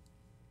it.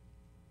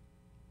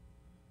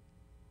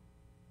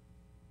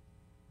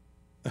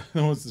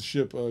 No, it's the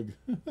ship hug.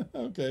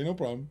 Okay, no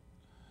problem.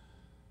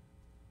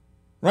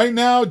 Right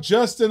now,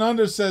 Justin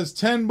Under says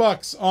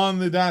 $10 on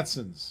the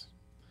Datsuns.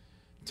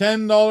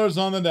 $10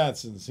 on the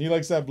Datsuns. He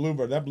likes that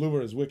Bluebird. That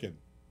Bluebird is wicked.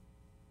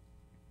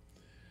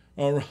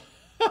 All right.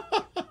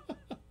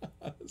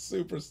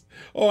 Super.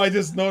 Oh, I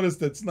just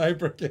noticed that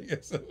Sniper King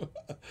is.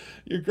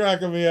 You're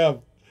cracking me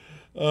up.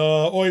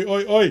 Oi,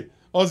 oi, oi.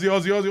 Aussie,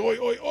 Aussie, Aussie. Oi,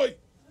 oi, oi.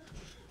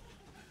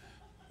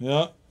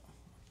 Yeah.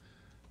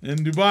 In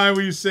Dubai,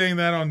 we used saying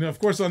that of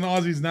course, on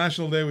Aussies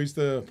National Day, we used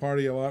to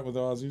party a lot with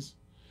Aussies.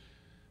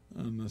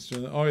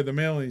 Oh, yeah, the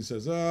mailing, he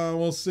says,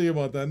 we'll see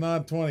about that.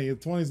 Not 20.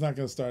 20 is not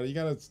going to start. You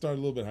got to start a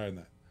little bit higher than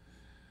that.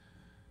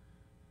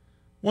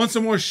 Want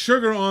some more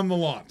sugar on the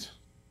lot?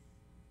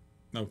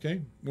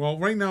 Okay. Well,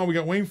 right now we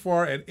got Wayne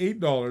Farr at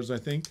 $8, I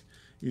think.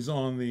 He's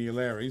on the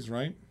Larry's,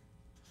 right?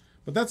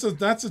 But that's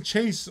a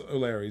chase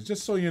Larry's,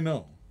 just so you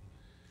know.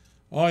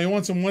 Oh, you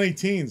want some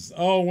 118s?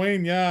 Oh,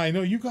 Wayne, yeah, I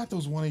know you got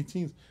those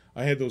 118s.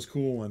 I had those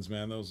cool ones,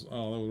 man. Those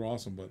were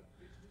awesome. But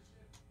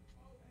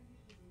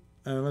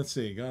let's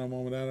see, got a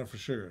moment out of for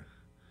sugar.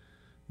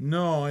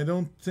 No, I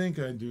don't think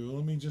I do.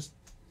 Let me just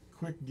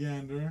quick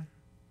gander.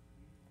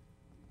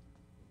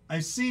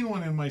 I seen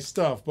one in my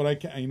stuff, but I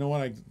can't. You know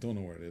what? I don't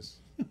know where it is.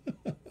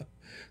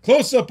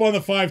 Close up on the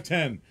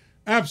 510.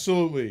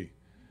 Absolutely.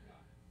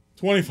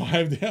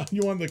 25 down.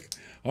 You want the?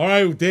 All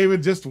right,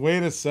 David. Just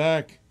wait a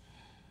sec.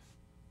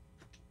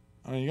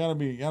 All right, you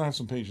gotta have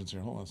some patience here.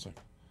 Hold on a sec.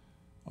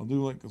 I'll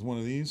do like one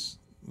of these.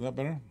 Is that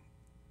better?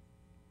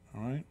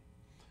 All right.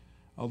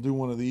 I'll do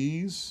one of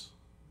these.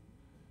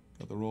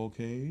 Got the roll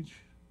cage.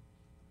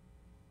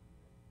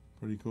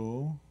 Pretty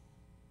cool.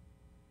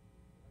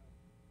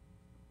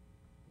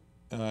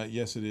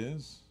 Yes, it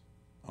is.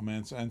 I'm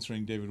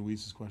answering David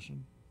Weiss's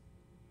question.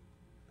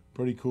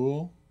 Pretty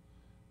cool.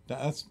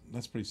 That's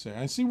pretty sick.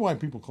 I see why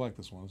people collect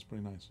this one. It's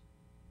pretty nice.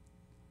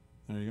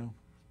 There you go.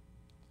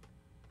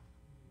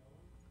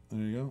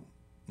 There you go.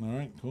 All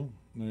right, cool.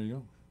 There you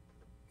go.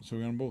 So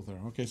we got them both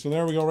there. Okay, so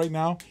there we go. Right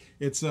now,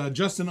 it's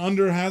Justin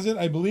Under has it,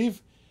 I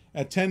believe,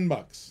 at $10.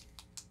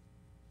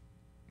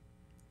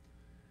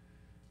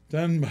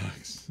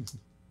 $10.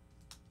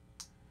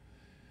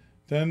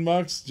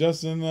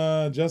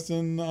 $10.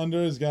 Justin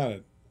Under has got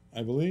it,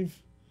 I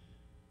believe.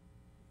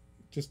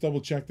 Just double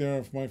check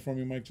there from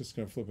you, Mike. Just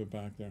gonna flip it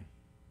back there.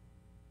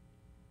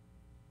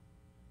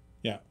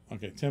 Yeah.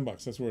 Okay.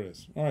 $10. That's where it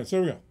is. All right. So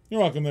there we go.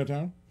 You're welcome there,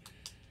 Town.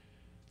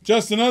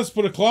 Justin, let's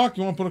put a clock.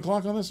 You want to put a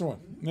clock on this or what?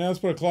 Yeah, let's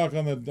put a clock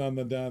on the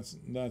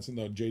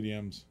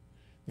JDMs.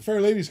 The Fair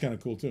Lady's kind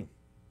of cool too.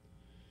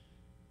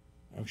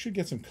 I should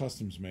get some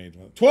customs made.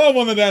 12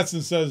 on the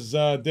Datsun, says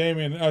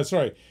Damien.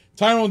 Sorry,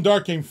 Tyrone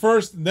Dark came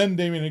first, and then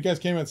Damien. You guys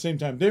came at the same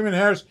time. Damien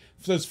Harris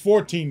says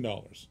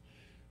 $14.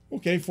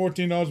 Okay,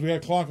 $14. We got a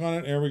clock on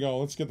it. There we go.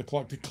 Let's get the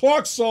clock. The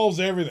clock solves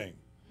everything.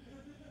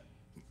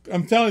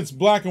 I'm telling you, it's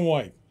black and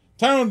white.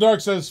 Tyrone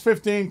Dark says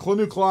 15.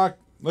 New clock.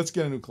 Let's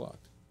get a new clock.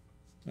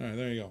 All right,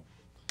 there you go.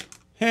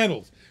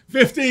 handled.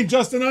 15,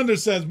 Justin Under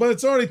says, but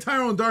it's already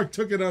Tyrone Dark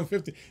took it on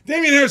 15.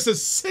 Damian Harris says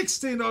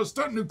 $16.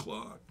 Start a new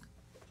clock.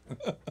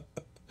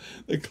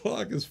 The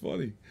clock is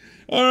funny.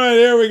 All right,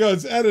 here we go.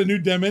 It's added a new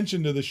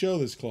dimension to the show,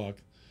 this clock.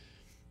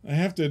 I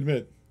have to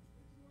admit.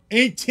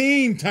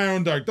 18,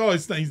 Tyrone Dark. Oh,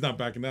 he's not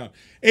backing down.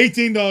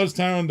 $18,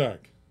 Tyrone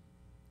Dark.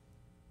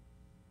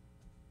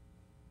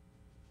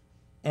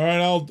 All right,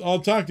 I'll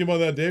talk to you about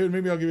that, David.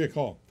 Maybe I'll give you a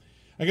call.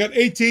 I got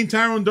 18.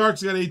 Tyrone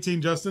Dark's got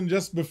 18, Justin.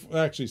 Just before,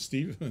 actually,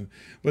 Steve.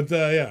 But,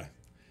 yeah.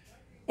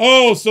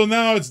 Oh, so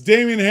now it's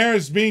Damian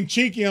Harris being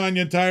cheeky on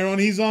you, Tyrone.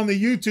 He's on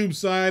the YouTube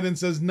side and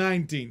says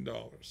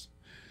 $19.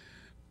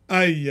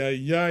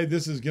 Ay.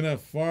 This is going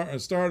to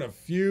start a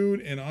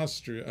feud in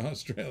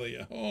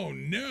Australia. Oh,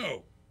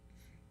 no.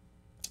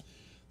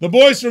 The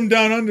boys from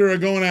down under are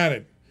going at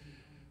it.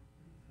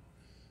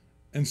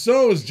 And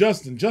so is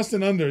Justin.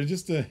 Justin Under.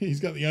 He's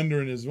got the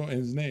under in his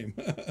name.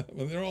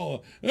 But they're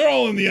all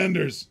in the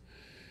unders.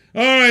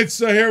 All right,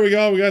 so here we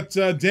go. We got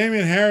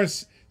Damian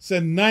Harris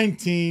said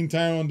 19,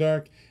 Tyrone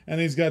Dark,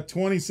 and he's got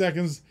 20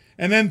 seconds.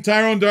 And then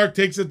Tyrone Dark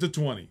takes it to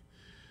 20.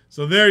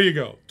 So there you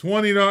go.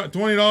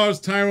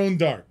 $20 Tyrone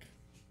Dark.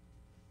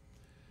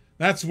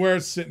 That's where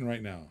it's sitting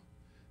right now.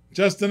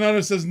 Justin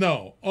Under says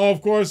no. Oh,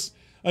 of course,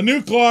 a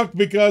new clock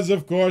because,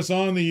 of course,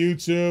 on the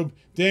YouTube,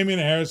 Damian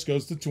Harris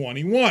goes to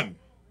 21.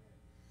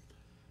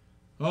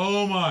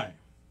 Oh, my.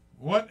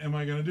 What am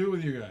I going to do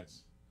with you guys?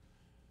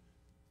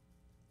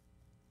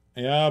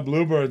 Yeah,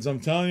 bluebirds.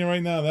 I'm telling you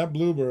right now, that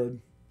bluebird,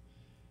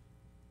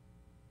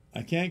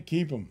 I can't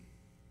keep them.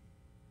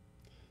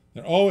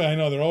 I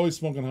know, they're always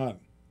smoking hot.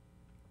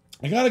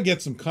 I got to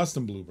get some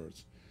custom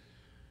bluebirds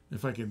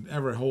if I can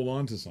ever hold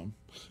on to some.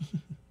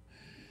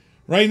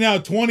 Right now,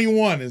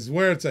 21 is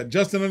where it's at.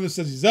 Justin Under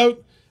says he's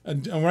out.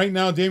 And right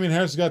now, Damian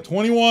Harris has got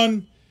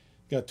 21.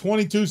 Got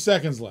 22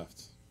 seconds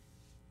left.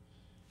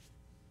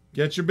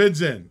 Get your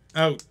bids in.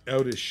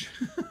 Outish.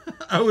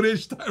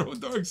 Outish, Tyrone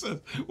Dark says.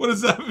 What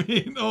does that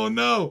mean? Oh,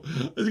 no.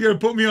 It's going to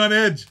put me on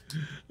edge.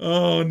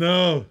 Oh,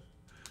 no.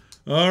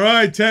 All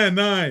right, 10,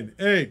 9,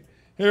 8.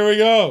 Here we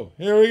go.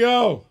 Here we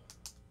go.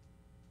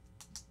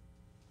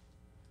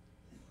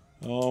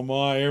 Oh,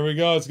 my. Here we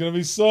go. It's going to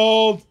be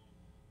sold.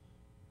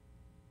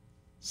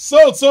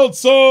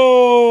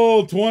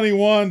 Sold.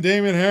 21,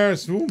 Damian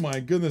Harris. Oh, my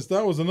goodness.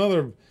 That was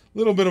another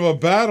little bit of a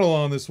battle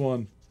on this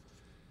one.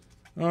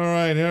 All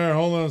right, here,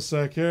 hold on a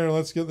sec. Here,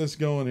 let's get this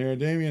going here.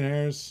 Damian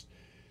Harris.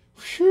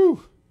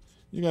 Whew.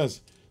 You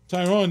guys,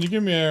 Tyrone, you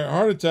give me a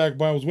heart attack,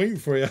 but I was waiting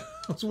for you.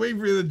 I was waiting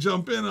for you to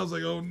jump in. I was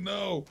like, oh,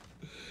 no.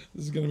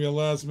 This is going to be a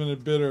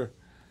last-minute bidder.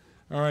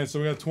 All right, so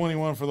we got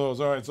 21 for those.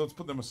 All right, so let's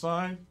put them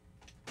aside.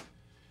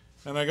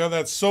 And I got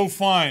that So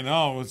Fine.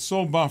 Oh, it's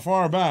so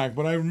far back,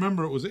 but I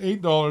remember it was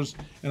 $8,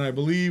 and I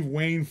believe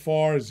Wayne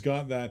Farr has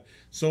got that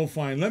So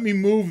Fine. Let me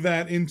move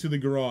that into the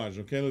garage,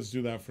 okay? Let's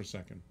do that for a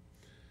second.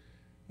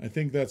 I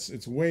think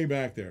it's way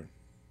back there.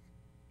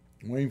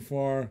 Wayne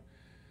Farr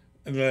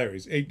and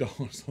Larry's.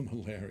 $8 on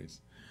the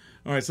Larry's.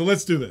 All right, so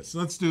let's do this.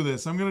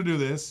 I'm going to do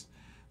this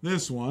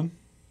one.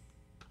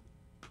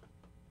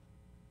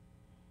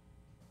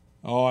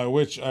 Oh, I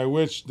wish,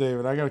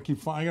 David. I got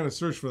to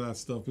search for that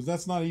stuff because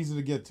that's not easy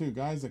to get too.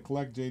 Guys that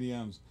collect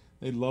JDMs,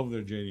 they love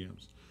their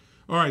JDMs.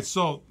 All right,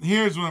 so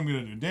here's what I'm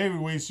going to do. David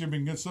Weiss, you've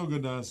been so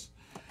good to us.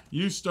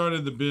 You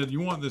started the bid.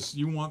 You want this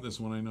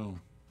one, I know.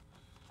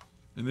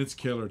 And it's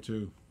killer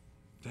too.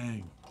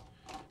 Dang.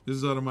 This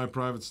is out of my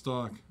private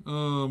stock.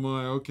 Oh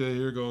my, okay,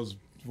 here goes.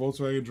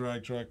 Volkswagen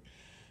drag truck.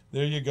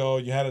 There you go.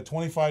 You had a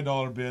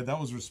 $25 bid. That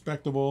was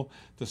respectable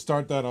to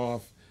start that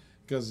off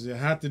because you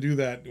had to do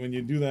that. When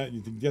you do that,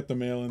 you can get the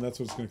mail in. That's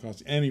what it's going to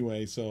cost you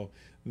anyway. So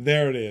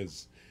there it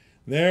is.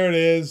 There it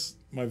is.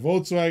 My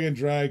Volkswagen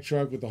drag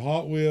truck with the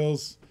Hot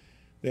Wheels.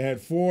 They had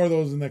 4 of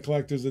those in the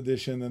collector's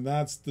edition, and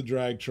that's the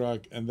drag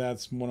truck, and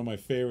that's one of my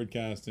favorite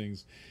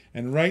castings.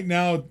 And right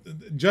now,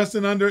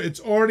 Justin Under, it's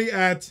already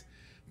at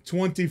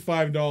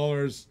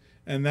 $25,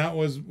 and that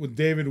was what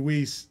David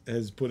Weiss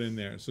has put in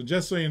there. So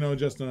just so you know,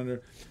 Justin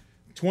Under,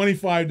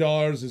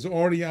 $25 is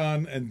already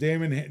on, and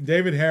David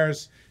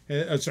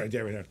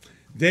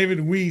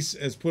Weiss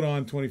has put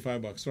on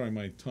 $25. Sorry,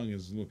 my tongue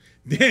is...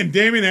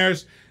 Damian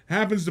Harris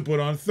happens to put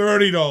on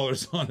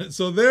 $30 on it.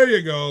 So there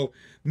you go.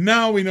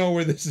 Now we know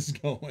where this is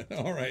going.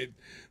 All right.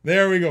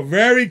 There we go.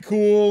 Very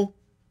cool.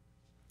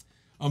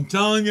 I'm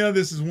telling you,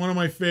 this is one of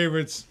my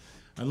favorites.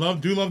 I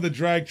do love the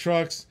drag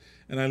trucks,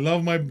 and I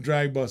love my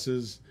drag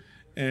buses.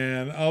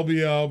 And I'll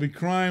be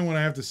crying when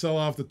I have to sell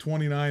off the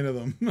 29 of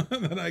them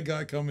that I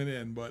got coming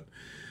in. But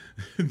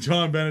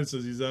John Bennett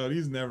says he's out.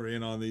 He's never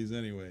in on these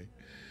anyway.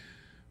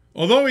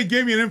 Although he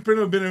gave me a bit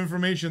of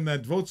information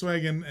that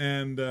Volkswagen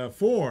and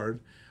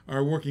Ford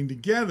are working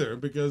together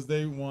because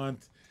they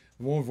want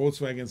more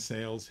Volkswagen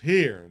sales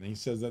here. And he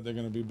says that they're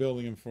going to be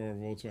building them for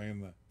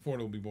Volkswagen. Ford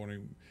will be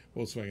building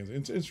Volkswagens.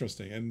 It's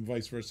interesting, and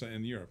vice versa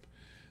in Europe.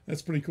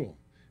 That's pretty cool.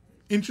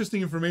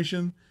 Interesting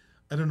information.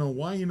 I don't know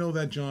why you know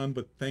that, John,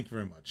 but thank you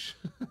very much.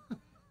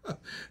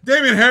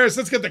 Damian Harris,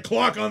 let's get the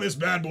clock on this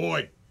bad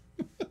boy.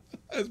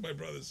 As my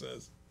brother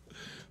says.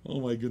 Oh,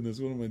 my goodness.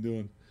 What am I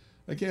doing?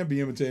 I can't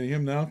be imitating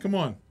him now. Come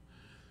on.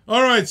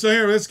 All right, so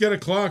here, let's get a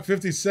clock.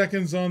 50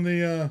 seconds on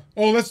the...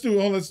 let's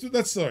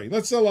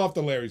sell off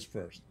the Larry's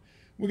first.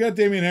 We got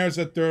Damian Harris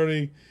at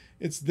 30.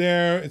 It's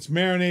there. It's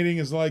marinating,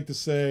 as I like to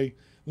say.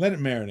 Let it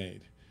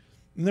marinate.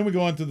 And then we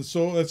go on to the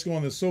let's go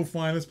on the So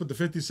Fine. Let's put the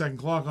 50-second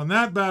clock on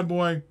that bad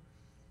boy.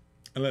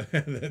 And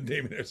then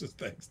Damian Harris says,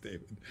 thanks,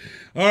 David.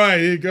 All right,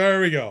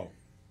 here we go.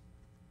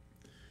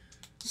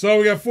 So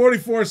we got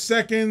 44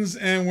 seconds,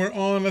 and we're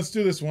on. Let's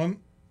do this one.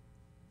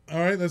 All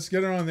right, let's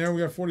get it on there.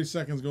 We got 40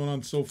 seconds going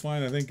on So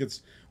Fine. I think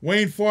it's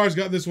Wayne Farr's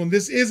got this one.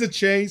 This is a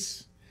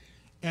chase.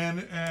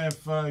 And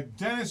if,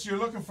 Dennis, you're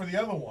looking for the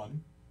other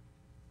one,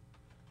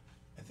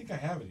 I think I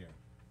have it here.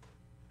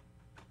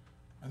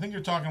 I think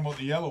you're talking about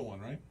the yellow one,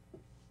 right?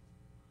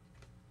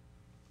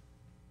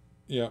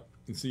 Yeah,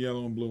 it's the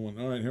yellow and blue one.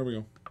 All right, here we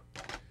go.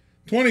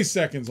 20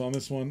 seconds on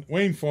this one.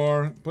 Wayne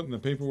Farr, putting the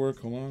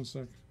paperwork. Hold on a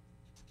sec.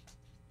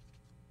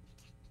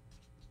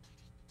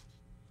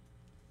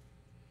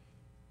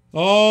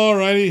 All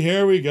righty,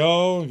 here we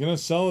go. Gonna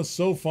sell it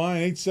So Fine.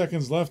 8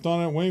 seconds left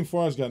on it. Wayne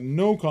Farr's got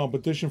no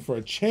competition for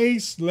a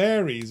Chase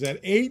Larry's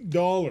at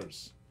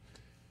 $8.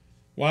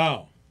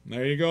 Wow.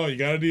 There you go. You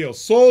got a deal.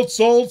 Sold,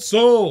 sold,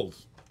 sold.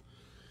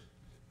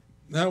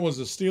 That was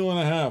a steal and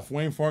a half.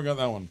 Wayne Farr got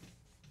that one.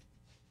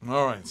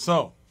 All right,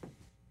 so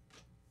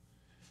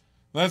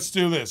let's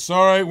do this.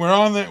 All right, we're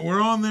on there.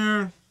 We're on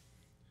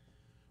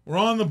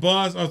the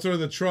bus. Oh, sorry,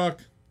 the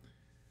truck.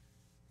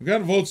 We got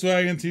a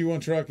Volkswagen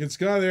T1 truck. It's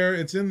got there.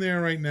 It's in there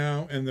right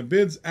now, and the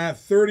bid's at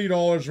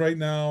 $30 right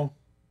now.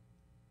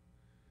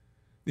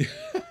 You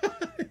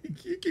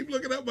keep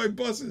looking at my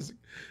buses.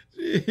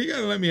 You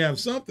gotta let me have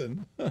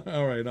something.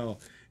 All right,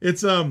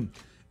 it's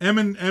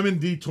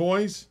M&D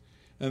Toys,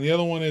 and the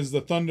other one is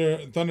the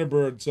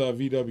Thunderbirds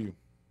VW.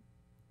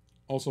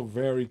 Also,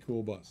 very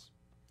cool bus.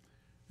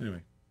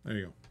 Anyway, there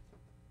you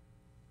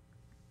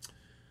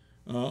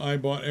go. I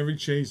bought every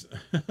Chase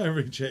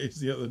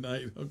the other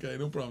night. Okay,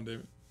 no problem,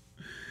 David.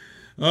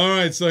 All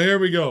right, so here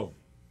we go.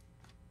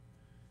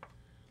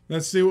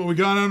 Let's see what we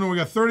got on there. We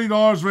got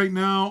 $30 right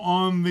now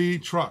on the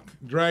truck,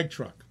 drag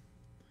truck.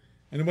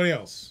 Anybody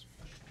else?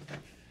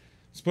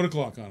 Let's put a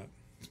clock on it.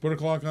 Let's put a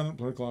clock on it.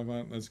 Put a clock on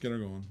it. Let's get her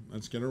going.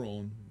 Let's get her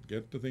rolling.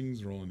 Get the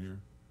things rolling here.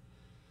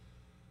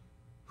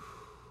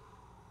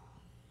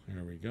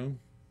 There we go.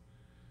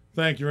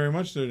 Thank you very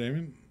much there,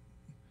 Damien.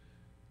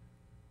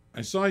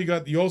 I saw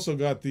you also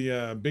got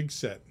the big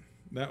set.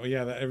 That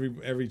every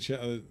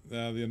the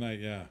other night,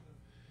 yeah.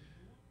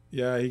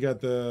 Yeah, he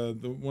got the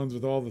ones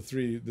with all the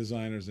 3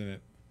 designers in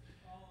it.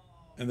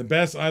 And the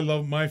best,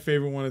 my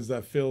favorite one is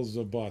that Phil's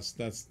a bust.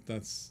 That's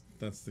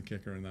the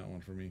kicker in that one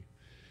for me.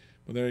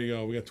 But there you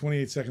go. We got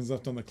 28 seconds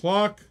left on the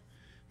clock.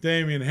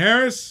 Damian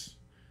Harris,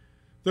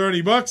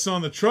 $30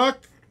 on the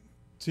truck.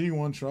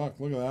 T1 truck.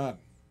 Look at that.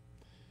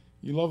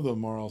 You love the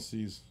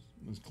RLCs,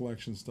 this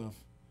collection stuff.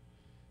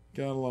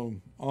 Gotta love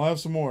them. I'll have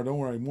some more. Don't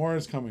worry. More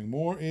is coming.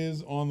 More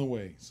is on the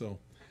way. So,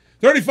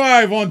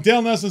 35 on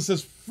Dale Nelson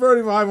says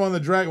 35 on the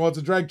drag. Well, it's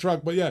a drag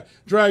truck, but yeah,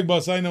 drag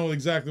bus. I know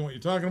exactly what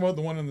you're talking about.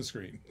 The one on the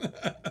screen.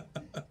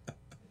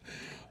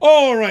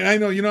 All right. I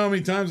know. You know how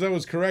many times I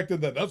was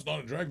corrected that's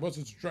not a drag bus.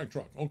 It's a drag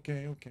truck.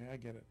 Okay. I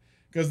get it.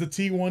 Because the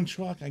T1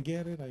 truck, I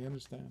get it. I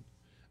understand.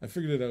 I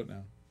figured it out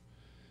now.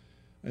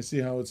 I see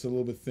how it's a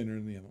little bit thinner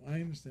than the other one. I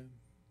understand.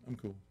 I'm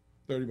cool.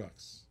 $30.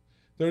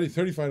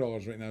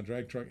 $35 right now,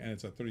 drag truck, and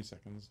it's at 30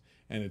 seconds,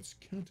 and it's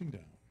counting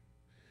down.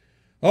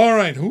 All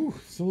right,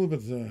 it's a little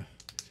bit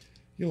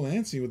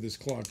antsy with this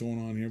clock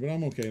going on here, but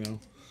I'm okay now.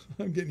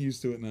 I'm getting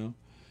used to it now.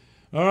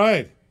 All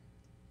right,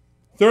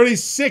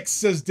 36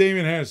 says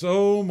Damian Harris.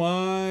 Oh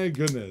my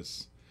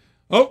goodness.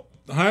 Oh,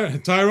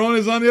 Tyrone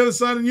is on the other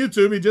side on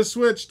YouTube. He just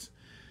switched.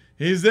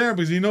 He's there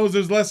because he knows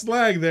there's less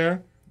lag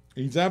there.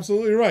 He's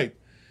absolutely right.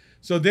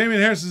 So Damian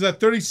Harris is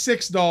at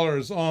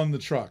 $36 on the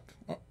truck.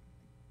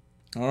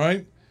 All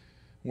right.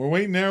 We're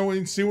waiting there.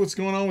 Waiting to see what's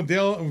going on with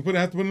Dale. We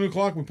have to put a new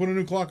clock. We put a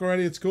new clock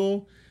already. It's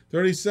cool.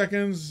 30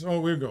 seconds. Oh,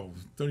 we go.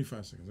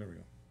 35 seconds. There we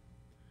go.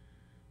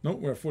 Nope,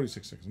 we're at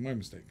 46 seconds. My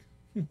mistake.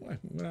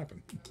 What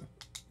happened?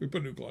 We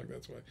put a new clock.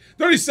 That's why.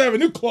 37.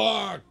 New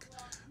clock.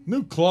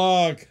 New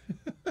clock.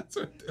 That's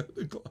right there.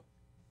 New clock.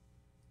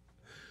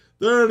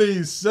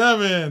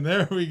 37.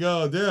 There we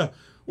go. Dale.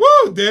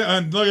 Woo!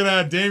 And look at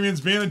that. Damian's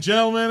being a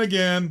gentleman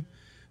again.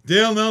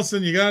 Dale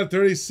Nelson, you got it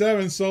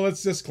 37, so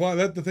let's just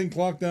let the thing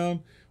clock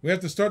down. We have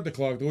to start the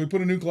clock. We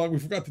put a new clock. We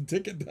forgot to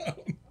tick it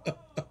down.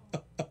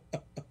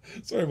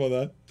 Sorry about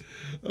that.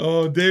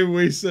 Oh, Dave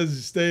Weiss says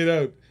you stayed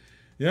out.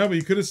 Yeah, but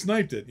you could have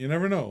sniped it. You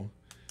never know.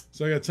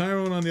 So I got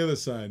Tyrone on the other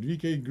side.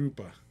 VK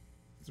Group of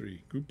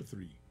 3.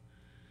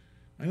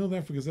 I know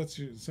that because that's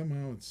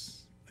somehow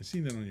it's... I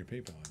seen that on your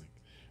PayPal, I think.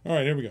 All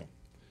right, here we go.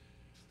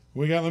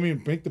 Let me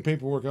make the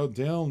paperwork out.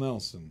 Dale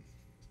Nelson.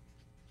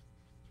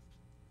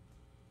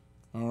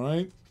 All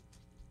right,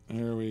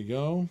 here we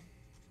go.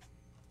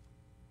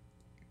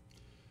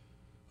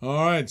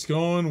 All right, it's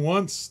going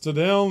once to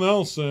Dale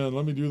Nelson.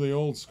 Let me do the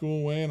old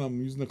school way, and I'm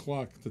using the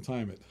clock to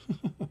time it.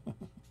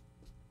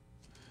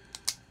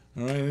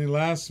 All right, any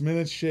last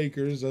minute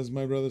shakers, as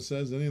my brother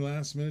says, any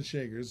last minute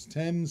shakers?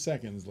 10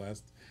 seconds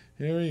last.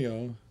 Here we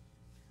go.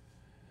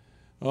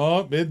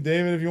 Oh, bid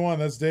David if you want.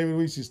 That's David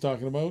Weiss he's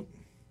talking about.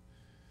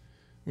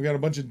 We got a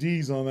bunch of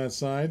D's on that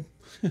side.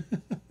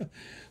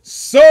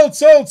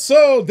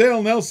 Sold.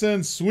 Dale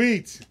Nelson,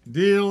 sweet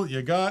deal.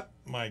 You got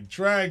my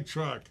drag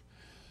truck.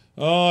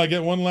 Oh, I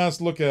get one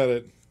last look at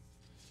it.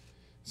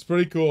 It's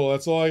pretty cool.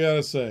 That's all I got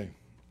to say.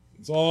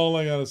 That's all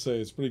I got to say.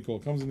 It's pretty cool.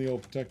 Comes in the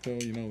old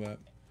Protecto, you know that.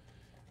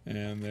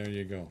 And there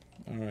you go.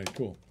 All right,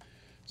 cool.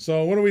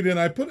 So what do we do?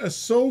 I put a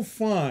So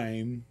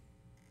Fine,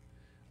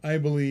 I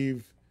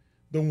believe,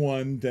 the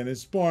one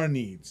Dennis Barr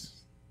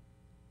needs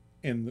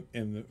in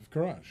the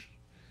garage.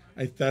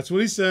 That's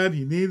what he said.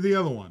 He needed the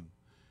other one.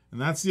 And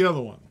that's the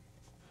other one.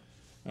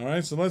 All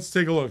right, so let's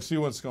take a look, see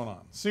what's going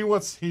on. See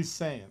what he's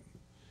saying.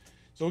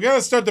 So we got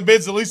to start the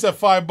bids at least at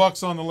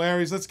 $5 on the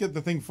Larrys. Let's get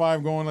the thing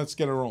 5 going. Let's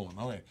get it rolling.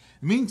 Okay. In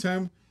the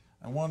meantime,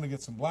 I want to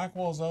get some black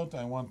walls out.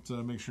 I want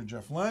to make sure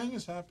Jeff Lang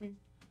is happy,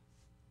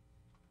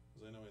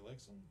 because I know he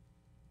likes them.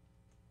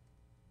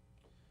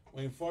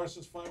 Wayne Farr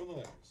says 5 on the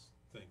Larrys.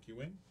 Thank you,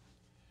 Wayne.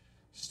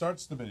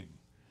 Starts the bidding.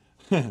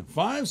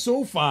 5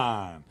 So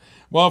Fine.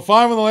 Well,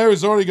 5 on the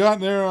Larrys already got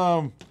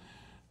there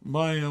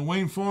by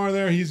Wayne Farr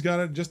there. He's got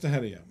it just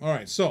ahead of you. All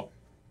right, so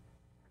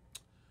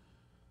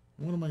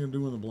what am I going to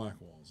do with the black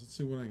walls? Let's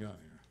see what I got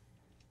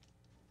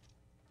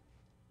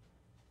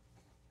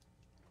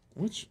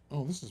here.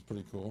 Oh, this is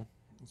pretty cool.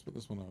 Let's put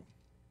this one out.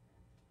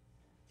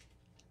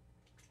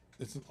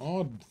 It's an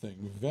odd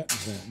thing. Vet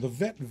van. The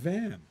Vet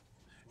van.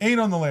 8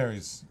 on the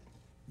Larrys.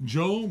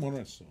 Joe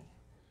Moronesso.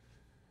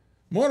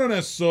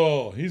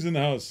 He's in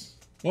the house.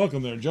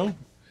 Welcome there, Joe.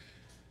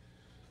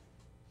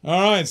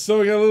 All right, so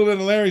we got a little bit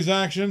of Larry's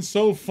action.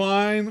 So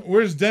Fine.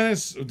 Where's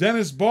Dennis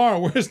Barr?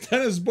 Where's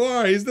Dennis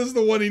Barr? This is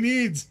the one he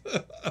needs.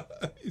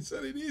 He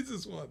said he needs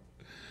this one.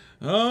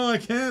 Oh, I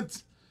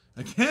can't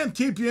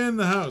keep you in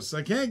the house.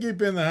 I can't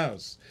keep you in the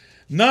house.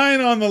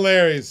 9 on the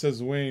Larry,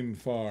 says Wayne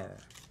Farr.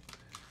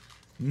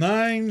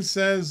 9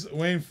 says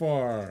Wayne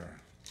Farr.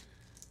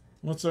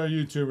 What's our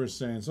YouTuber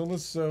saying? So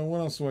let's, what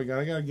else do I got?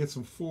 I got to get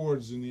some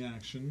Fords in the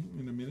action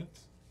in a minute.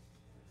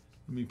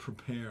 Let me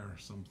prepare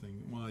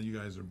something while you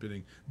guys are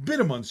bidding. Bid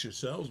amongst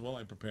yourselves while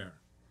I prepare.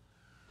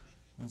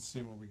 Let's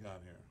see what we got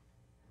here.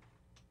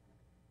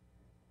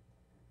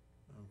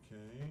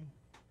 Okay.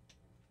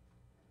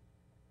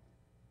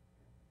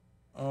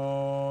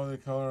 Oh, the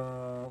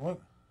color, what?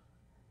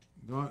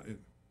 Got it.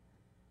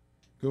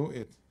 Go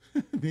it.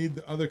 Need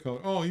the other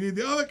color. Oh, you need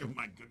the other color.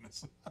 My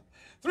goodness.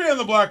 3 on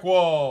the black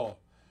wall.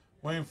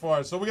 Wayne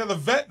Farr. So we got the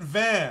Vet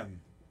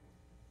van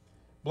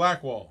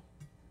black wall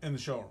in the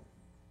showroom.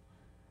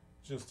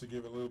 Just to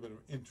give a little bit of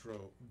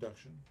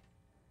introduction.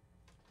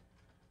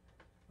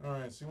 All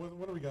right, see what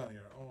do we got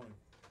here? Oh,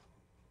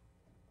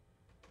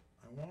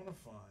 I want to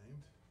find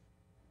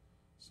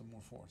some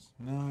more Fords.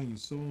 No, you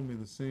sold me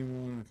the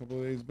same one a couple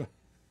of days back.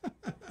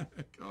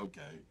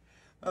 Okay,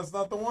 that's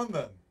not the one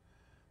then.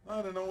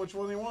 I don't know which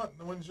one you want.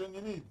 The one you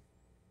need.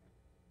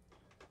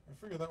 I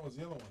figured that was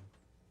the other one.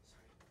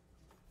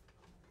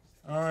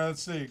 All right,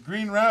 let's see.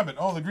 Green Rabbit.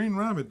 Oh, the Green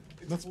Rabbit.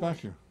 That's back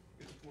here.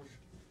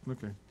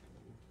 Okay.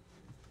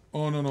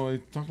 Oh, no. I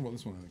talked about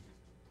this one, I think.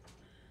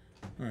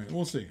 All right,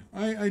 we'll see.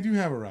 I do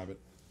have a rabbit.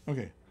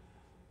 Okay.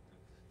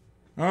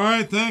 All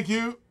right, thank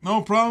you.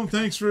 No problem.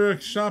 Thanks for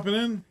shopping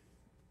in.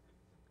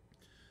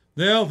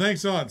 Dale,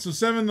 thanks a lot. So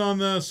 7 on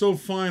the So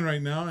Fine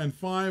right now and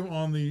 5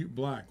 on the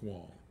black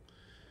wall.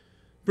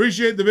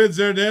 Appreciate the bids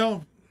there,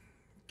 Dale.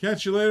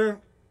 Catch you later.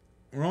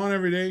 We're on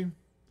every day.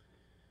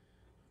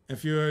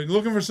 If you're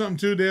looking for something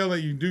too, Dale,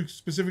 that you do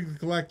specifically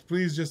collect,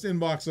 please just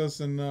inbox us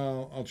and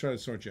I'll try to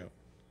sort you out.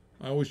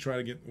 I always try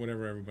to get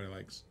whatever everybody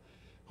likes.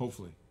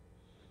 Hopefully.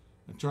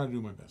 I try to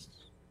do my best.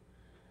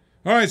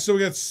 All right, so we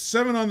got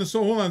 7 on the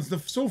So. Hold on. The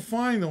So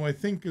Fine, though, I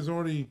think is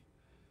already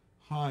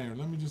higher.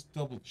 Let me just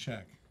double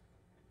check.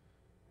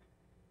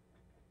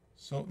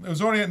 So it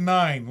was already at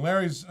 9.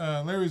 Larry's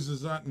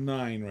is at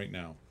 9 right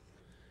now.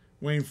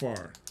 Wayne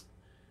Farr.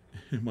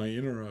 Am I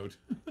in or out?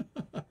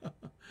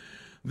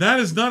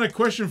 That is not a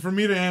question for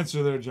me to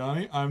answer there,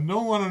 Johnny. I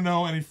don't want to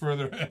know any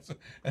further answer.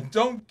 And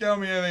don't tell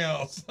me anything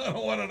else. I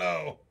don't want to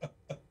know.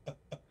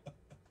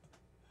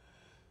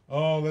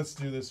 Oh, let's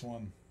do this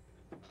one.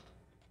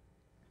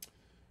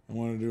 I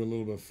want to do a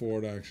little bit of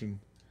Ford action.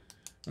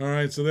 All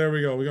right, so there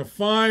we go. We got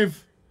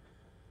 5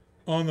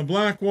 on the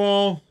black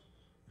wall.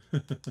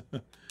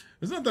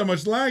 There's not that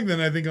much lag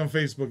then, I think, on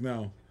Facebook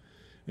now.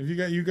 If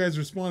you guys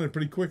responded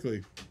pretty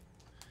quickly.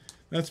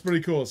 That's pretty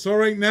cool. So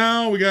right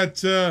now we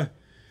got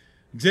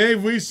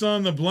Dave Weiss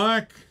on the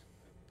black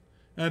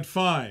at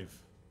 5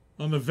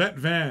 on the Vet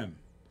van.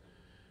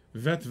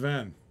 Vet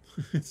van.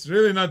 It's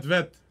really not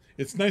vet.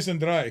 It's nice and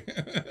dry.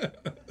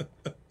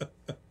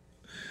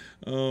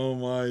 Oh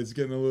my, it's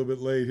getting a little bit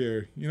late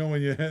here. You know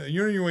when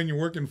you're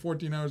working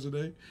 14 hours a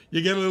day,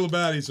 you get a little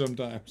batty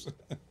sometimes.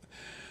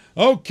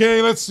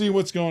 Okay, let's see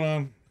what's going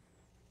on.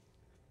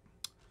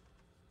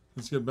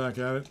 Let's get back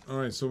at it. All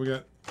right, so we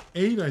got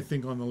 8, I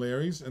think, on the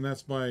Larrys, and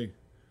that's by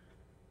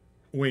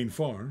Wayne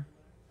Farr.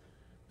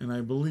 And I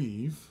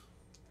believe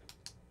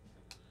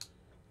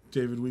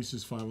David Weiss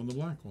is 5 on the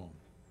black wall.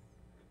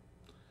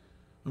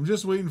 I'm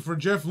just waiting for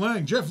Jeff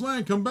Lang. Jeff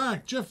Lang, come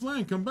back. Jeff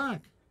Lang, come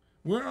back.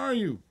 Where are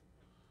you?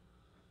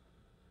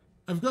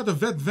 I've got a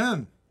vet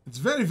van. It's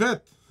very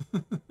vet.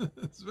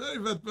 It's very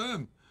vet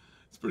van.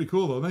 It's pretty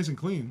cool, though. Nice and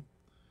clean.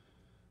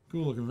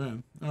 Cool looking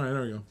van. All right,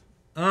 there we go.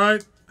 All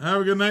right.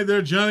 Have a good night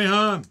there, Johnny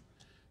Hahn.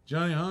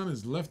 Johnny Hahn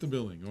has left the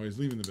building. Or he's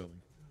leaving the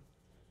building.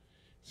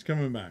 He's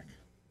coming back.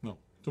 No,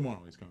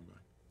 tomorrow he's coming back.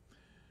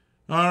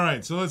 All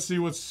right, so let's see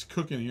what's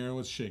cooking here.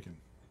 What's shaking.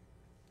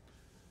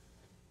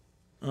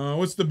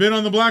 What's the bid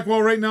on the black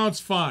wall right now? It's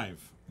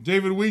 5.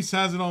 David Weiss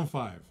has it on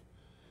 5.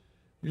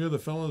 You're the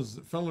fellers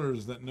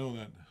that know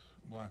that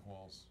black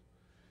walls.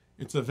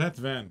 It's a vet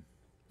van.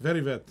 Very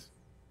vet.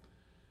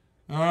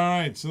 All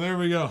right, so there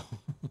we go.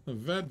 The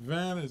vet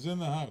van is in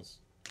the house.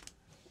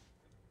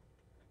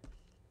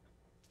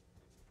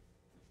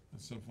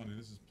 That's so funny.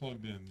 This is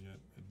plugged in, yet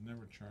it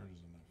never charges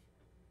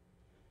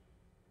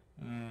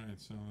enough. All right,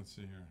 so let's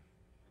see here.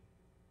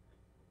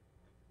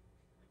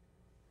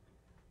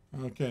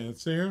 Okay,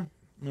 let's see here.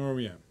 Where are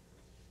we at?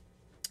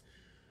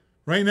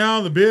 Right now,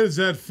 the bid is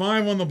at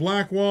 5 on the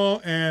black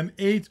wall and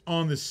 8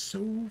 on the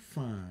so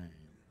fine.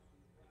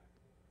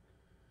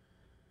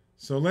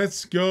 So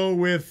let's go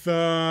with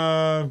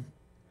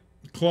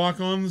clock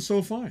on the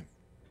so fine.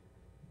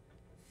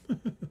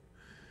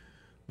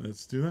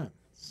 Let's do that.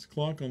 It's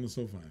clock on the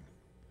so fine.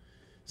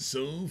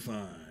 So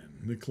fine.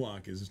 The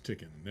clock is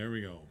ticking. There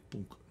we go.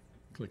 Boom.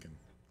 Clicking.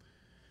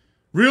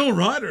 Real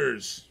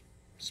Riders.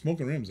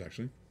 Smoking rims,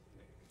 actually.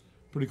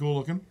 Pretty cool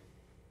looking.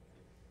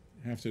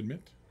 I have to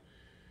admit.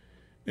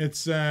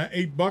 It's $8.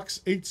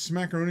 8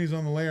 smackaroonies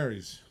on the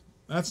Larrys.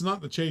 That's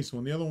not the Chase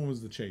one. The other one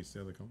was the Chase.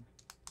 The other one.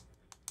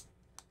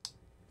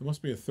 There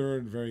must be a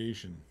third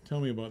variation. Tell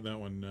me about that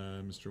one,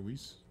 Mr.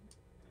 Weiss.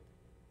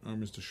 Or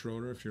Mr.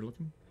 Schroeder, if you're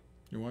looking.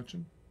 You're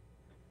watching.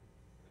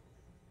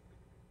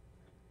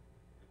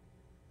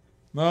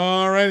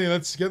 Alrighty,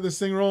 let's get this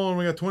thing rolling.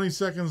 We got 20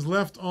 seconds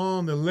left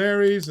on the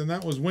Larrys, and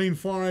that was Wayne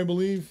Farr, I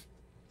believe.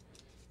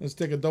 Let's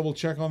take a double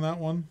check on that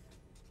one.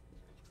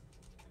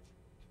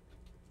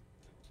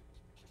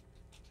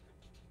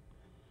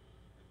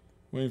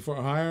 Wayne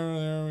Farr higher.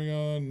 There we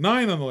go.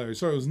 9 on the Larrys.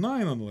 Sorry, it was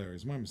 9 on the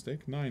Larrys. My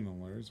mistake. 9 on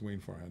the Larrys. Wayne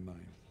Farr had 9.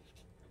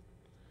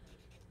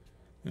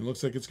 It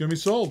looks like it's going to be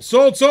sold.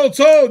 Sold, sold,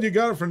 sold! You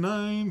got it for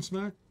 9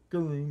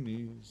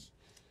 smackaroonies.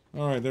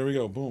 All right, there we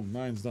go. Boom.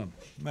 9's done.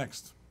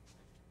 Next.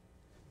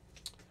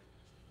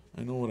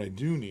 I know what I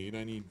do need.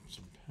 I need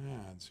some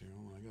pads here.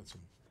 Oh, I got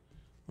some.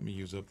 Let me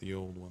use up the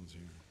old ones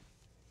here.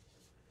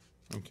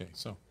 Okay,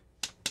 so.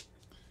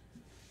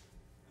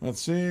 Let's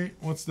see.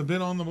 What's the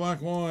bid on the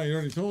black wall? I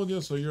already told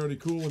you, so you're already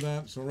cool with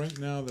that. So right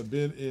now the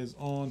bid is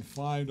on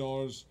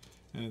 $5,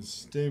 and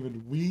it's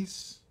David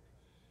Weiss.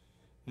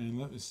 And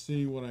let me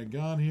see what I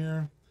got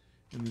here.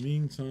 In the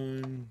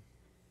meantime,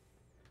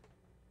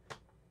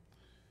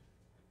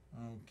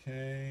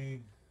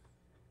 okay.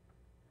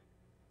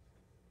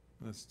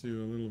 Let's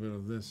do a little bit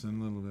of this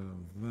and a little bit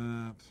of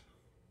that.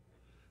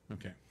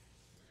 Okay.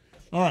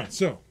 All right,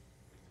 so.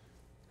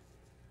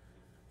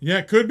 Yeah,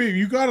 it could be.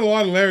 You got a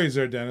lot of Larrys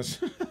there, Dennis.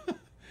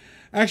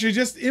 Actually,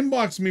 just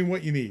inbox me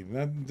what you need.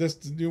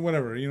 Just do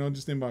whatever. You know,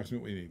 just inbox me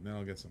what you need. Then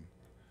I'll get some.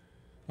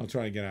 I'll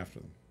try to get after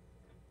them.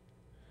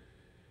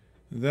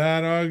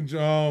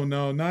 Oh,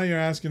 no. Now you're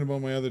asking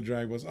about my other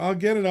drag bus. I'll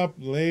get it up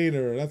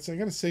later. I got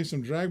to save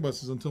some drag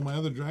buses until my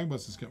other drag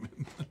buses come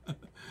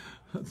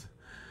in.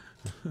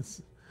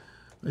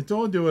 I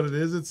told you what it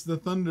is. It's the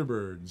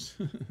Thunderbirds.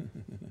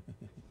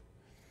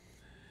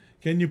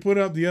 Can you put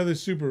up the other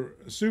super,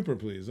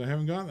 please? I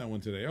haven't gotten that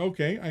one today.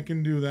 Okay, I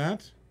can do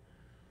that.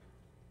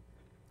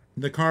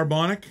 The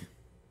carbonic.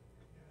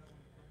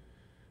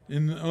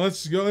 And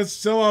let's go. Let's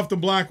sell off the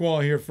black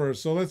wall here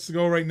first. So let's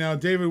go right now.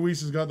 David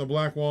Weiss has got the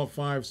black wall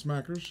 5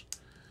 smackers.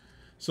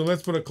 So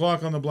let's put a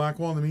clock on the black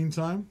wall in the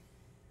meantime.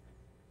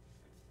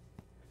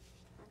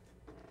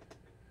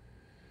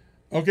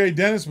 Okay,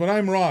 Dennis, but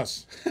I'm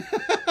Ross.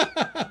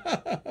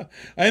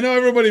 I know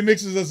everybody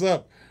mixes us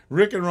up.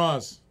 Rick and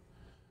Ross.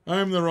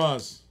 I'm the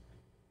Ross.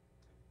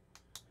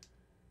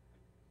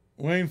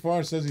 Wayne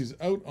Farr says he's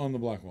out on the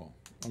black wall.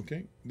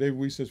 Okay. Dave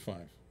Weiss says 5.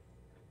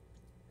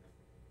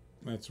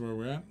 That's where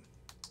we're at.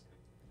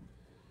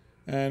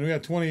 And we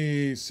got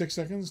 26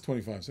 seconds,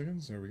 25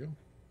 seconds. There we go.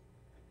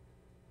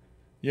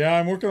 Yeah,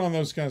 I'm working on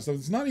those kind of stuff.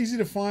 It's not easy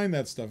to find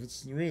that stuff.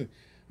 It's really,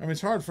 I mean,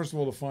 it's hard, first of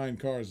all, to find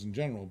cars in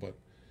general, but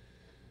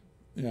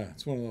yeah,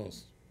 it's one of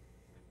those.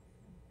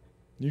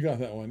 You got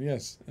that one,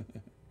 yes.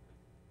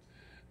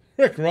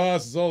 Rick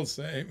Ross is all the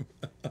same.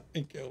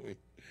 Kill me.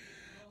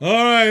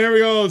 All right, here we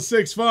go.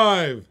 6,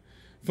 5,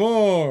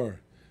 4,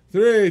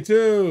 3,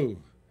 2.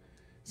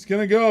 It's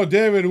going to go.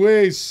 David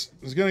Weiss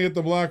is going to get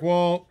the black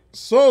wall.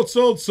 Sold,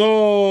 sold,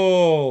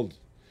 sold.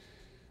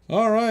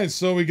 All right,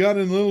 so we got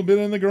a little bit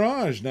in the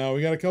garage now.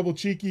 We got a couple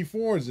cheeky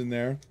Fords in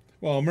there.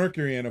 Well, a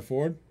Mercury and a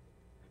Ford.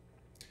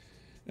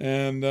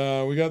 And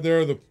we got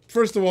there,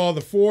 first of all, the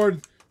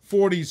Ford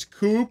 40s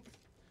Coupe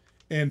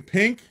in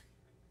pink.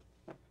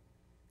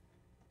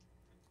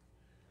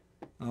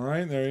 All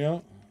right, there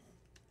you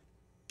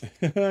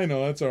go. I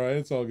know, that's all right.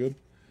 It's all good.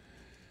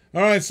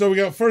 All right, so we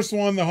got first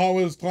one, the Hot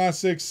Wheels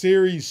Classic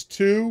Series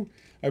 2.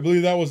 I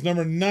believe that was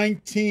number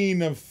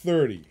 19 of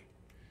 30.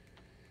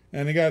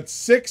 And it got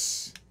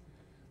 6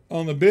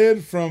 on the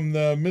bid from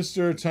the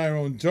Mr.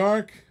 Tyrone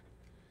Dark.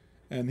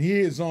 And he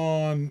is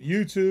on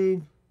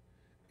YouTube.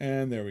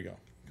 And there we go.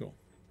 Cool.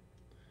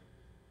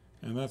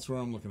 And that's where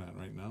I'm looking at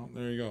right now.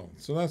 There you go.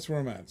 So that's where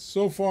I'm at.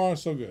 So far,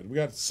 so good. We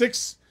got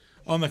 6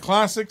 on the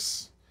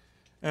Classics.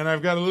 And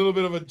I've got a little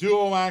bit of a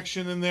duo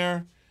action in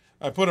there.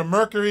 I put a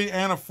Mercury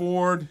and a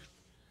Ford.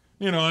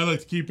 You know, I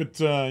like to keep it,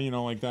 you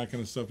know, like that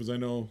kind of stuff, because I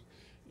know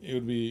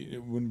it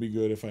wouldn't be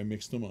good if I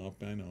mixed them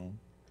up. I know.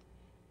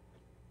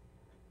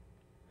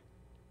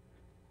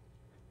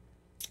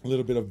 A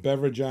little bit of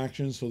beverage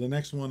action. So the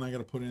next one I got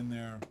to put in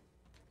there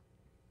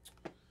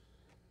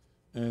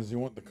is you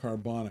want the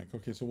carbonic.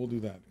 Okay, so we'll do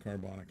that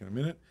carbonic in a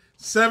minute.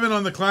 7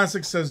 on the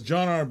Classic says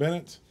John R.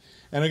 Bennett.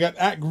 And I got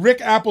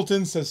Rick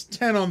Appleton says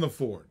 10 on the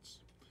Fords.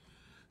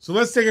 So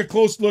let's take a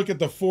close look at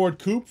the Ford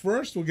Coupe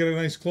first. We'll get a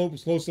nice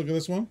close look at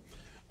this one.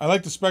 I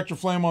like the Spectra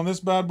Flame on this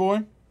bad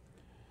boy.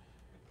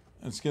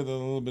 Let's get a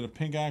little bit of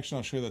pink action.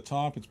 I'll show you the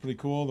top. It's pretty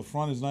cool. The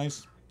front is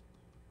nice.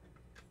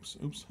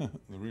 Oops. The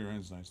rear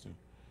end is nice too.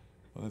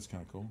 Oh, that's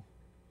kind of cool.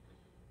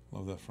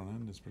 Love that front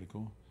end. It's pretty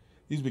cool.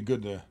 These would be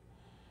good to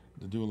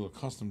do a little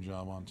custom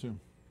job on too.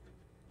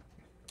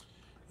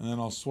 And then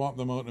I'll swap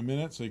them out in a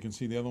minute so you can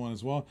see the other one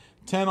as well.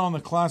 10 on the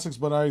Classics,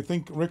 but I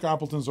think Rick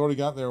Appleton's already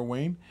got there,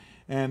 Wayne.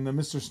 And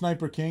Mr.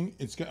 Sniper King,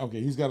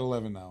 okay, he's got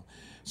 11 now.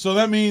 So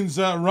that means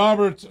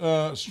Robert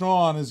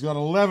Strawn has got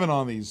 11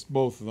 on these,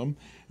 both of them.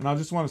 And I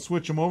just want to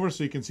switch them over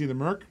so you can see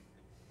the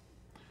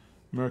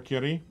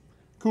Mercury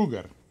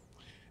Cougar.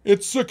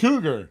 It's a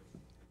Cougar.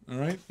 All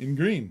right, in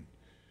green.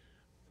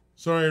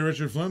 Sorry,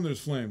 Richard Flynn,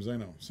 there's flames. I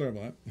know. Sorry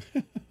about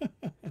that.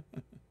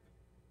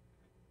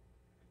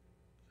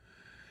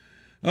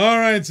 All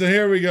right, so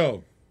here we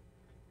go.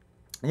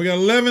 We got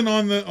 11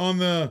 on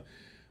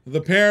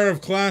the pair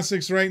of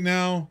Classics right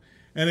now,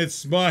 and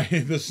it's by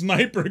the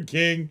Sniper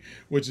King,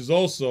 which is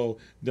also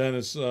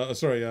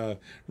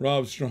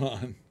Rob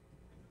Strawn.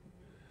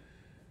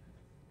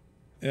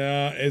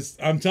 Yeah,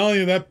 I'm telling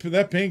you,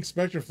 that pink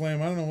Spectra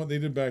Flame, I don't know what they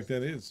did back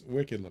then. It's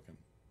wicked looking.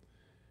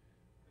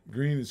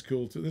 Green is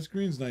cool too. This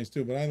green's nice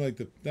too, but I like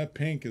that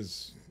pink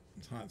is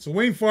hot. So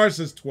Wayne Farr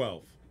says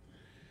 12.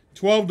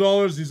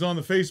 $12. He's on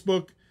the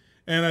Facebook.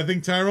 And I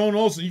think Tyrone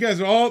also. You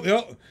guys are all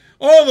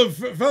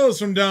the fellas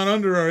from down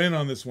under are in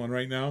on this one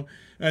right now.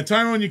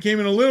 Tyrone, you came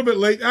in a little bit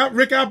late.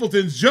 Rick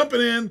Appleton's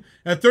jumping in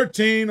at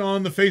 13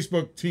 on the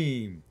Facebook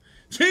team.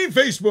 Team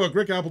Facebook.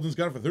 Rick Appleton's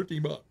got it for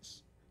 13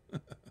 bucks. I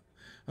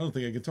don't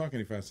think I can talk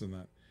any faster than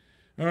that.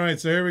 All right,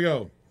 so here we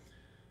go.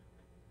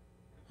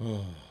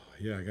 Oh,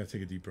 yeah, I got to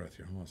take a deep breath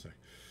here. Hold on a sec.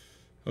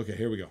 Okay,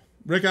 here we go.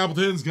 Rick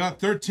Appleton's got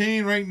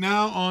 13 right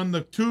now on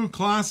the 2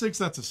 Classics.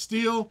 That's a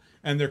steal,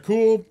 and they're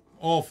cool.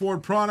 All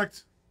Ford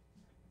product.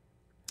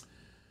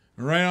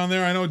 Right on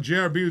there. I know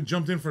JRB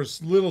jumped in for a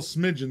little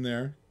smidgen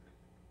there.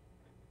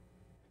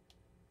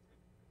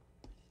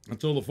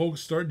 Until the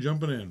folks start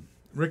jumping in.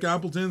 Rick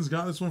Appleton's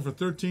got this one for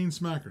 13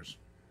 smackers.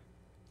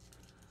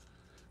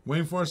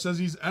 Wayne Farr says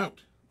he's out.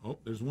 Oh,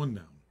 there's one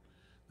down.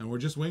 And we're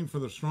just waiting for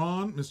the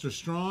Strawn, Mr.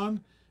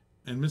 Strawn,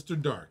 and Mr.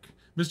 Dark.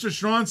 Mr.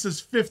 Strawn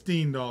says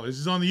 $15.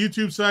 He's on the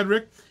YouTube side,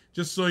 Rick.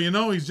 Just so you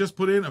know, he's just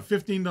put in a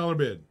 $15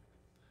 bid.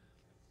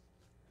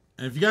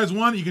 And if you guys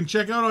want, you can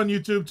check out on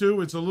YouTube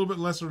too. It's a little bit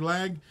lesser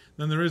lag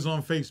than there is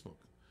on Facebook.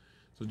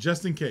 So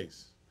just in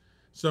case.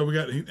 So we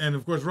got, and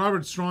of course,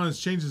 Robert Strawn has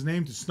changed his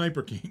name to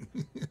Sniper King.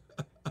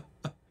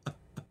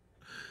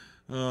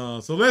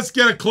 So let's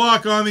get a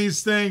clock on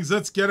these things.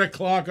 Let's get a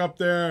clock up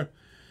there.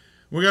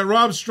 We got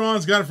Rob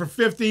Strawn's got it for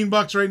 15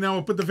 bucks right now.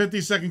 We'll put the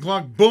 50-second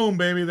clock. Boom,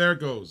 baby. There it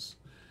goes.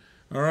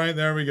 All right,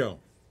 there we go.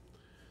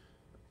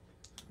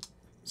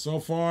 So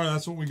far,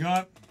 that's what we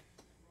got.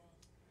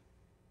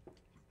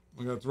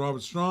 We got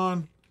Robert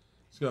Strawn.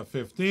 He's got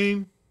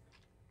 15.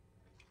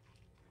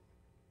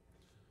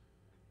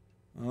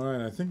 All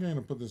right, I think I'm going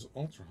to put this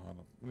Ultra Hot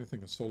up. What do you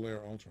think of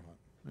Solaire Ultra Hot?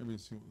 Maybe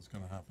see what's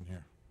going to happen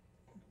here.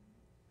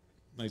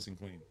 Nice and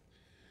clean.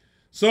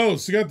 So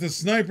you got the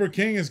Sniper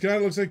King. It's got,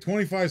 it looks like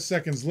 25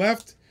 seconds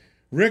left.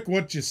 Rick,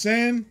 what you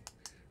saying?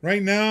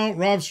 Right now,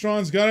 Rob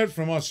Strawn's got it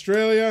from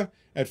Australia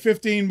at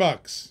 15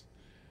 bucks.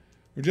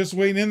 We're just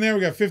waiting in there.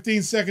 We got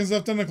 15 seconds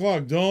left on the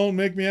clock. Don't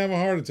make me have a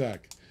heart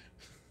attack.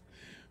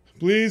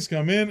 Please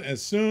come in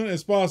as soon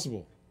as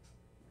possible.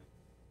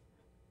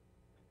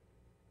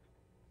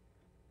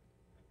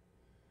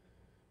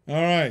 All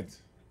right.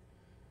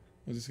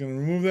 I'm just going to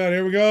remove that.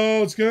 Here we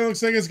go. Looks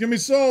like it's going to be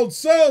sold.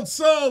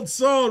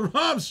 Sold.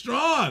 Rob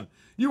Strawn,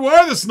 you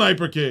are the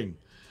Sniper King.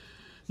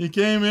 He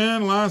came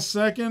in last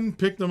second,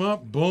 picked them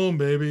up. Boom,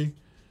 baby.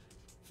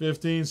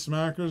 15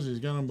 smackers. He's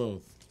got them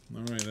both.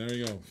 All right, there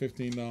you go.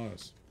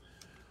 $15.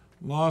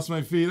 Lost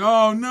my feed.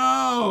 Oh,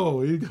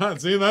 no. You got,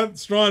 see that?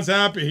 Strawn's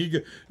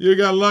happy. You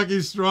got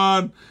lucky,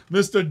 Strawn.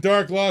 Mr.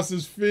 Dark lost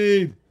his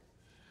feed.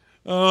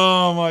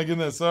 Oh, my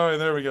goodness. All right,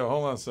 there we go.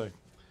 Hold on a sec.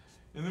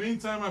 In the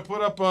meantime, I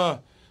put up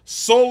a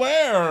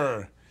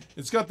Solaire.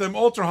 It's got them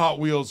ultra hot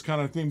wheels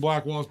kind of thing,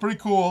 black wall. It's pretty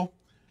cool.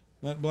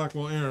 Not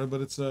Blackwell Air,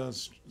 but it's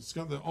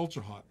got the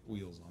ultra hot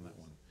wheels on that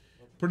one.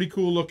 Pretty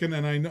cool looking,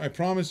 and I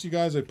promise you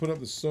guys, I put up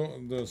the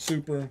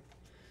Super,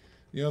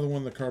 the other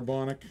one, the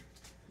Carbonic.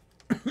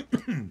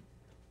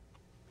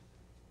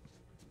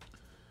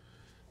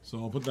 So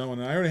I'll put that one.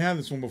 I already had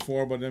this one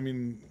before, but I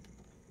mean,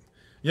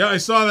 yeah, I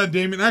saw that,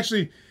 Damien.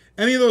 Actually,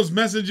 any of those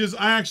messages,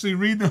 I actually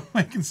read them.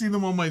 I can see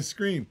them on my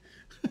screen.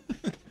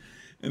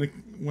 And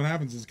what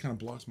happens is it kind of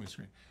blocks my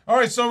screen. All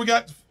right, so we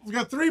got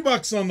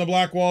 $3 on the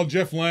black wall.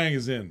 Jeff Lang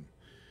is in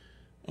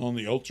on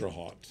the ultra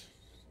hot,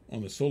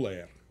 on the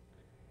Solaire.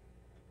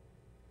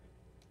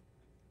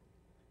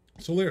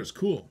 Solaire is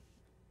cool.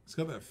 It's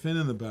got that fin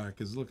in the back.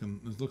 It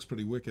looks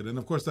pretty wicked, and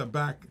of course that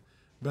back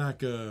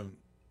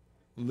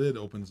lid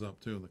opens up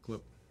too. The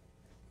clip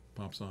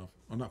pops off.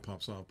 Well, not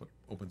pops off, but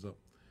opens up.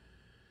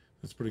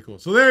 That's pretty cool.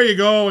 So there you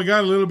go. We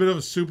got a little bit of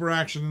a Super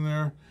action in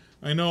there.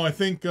 I know. I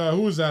think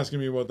who was asking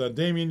me about that?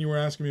 Damien, you were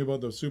asking me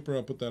about the Super.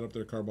 I'll put that up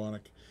there.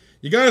 Carbonic.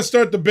 You got to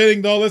start the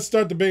bidding though. Let's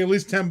start the bidding. At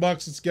least $10.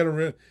 Let's get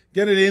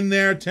it in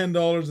there.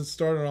 $10. Let's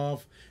start it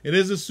off. It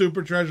is a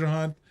Super treasure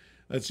hunt.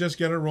 Let's just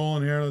get it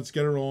rolling here. Let's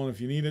get it rolling. If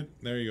you need it,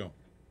 there you go.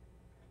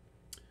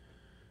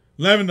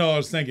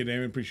 $11. Thank you,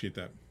 Damien. Appreciate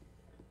that.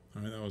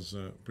 All right, that was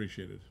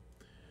appreciated.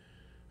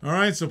 All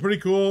right, so pretty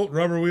cool.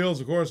 Rubber wheels,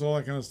 of course, all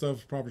that kind of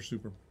stuff. Proper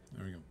Super.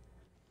 There we go.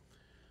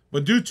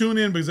 But do tune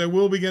in because I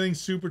will be getting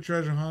Super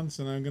treasure hunts,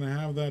 and I'm going to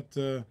have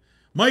that.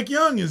 Mike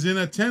Young is in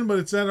at 10, but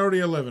it's at already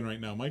 11 right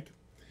now, Mike.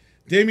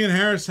 Damian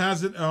Harris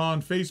has it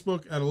on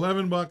Facebook at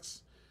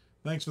 $11.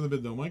 Thanks for the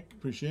bid, though, Mike.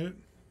 Appreciate it.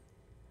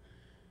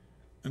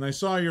 And I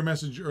saw your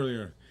message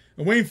earlier.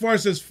 And Wayne Farr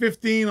says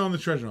 15 on the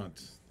treasure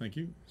hunt. Thank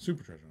you.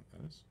 Super treasure hunt,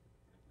 that is.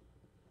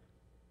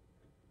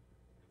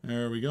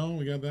 There we go.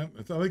 We got that.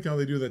 I like how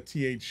they do that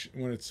TH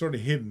when it's sort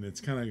of hidden. It's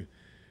kind of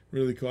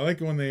really cool. I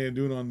like it when they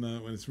do it on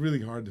when it's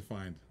really hard to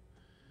find.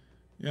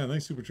 Yeah,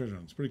 nice Super treasure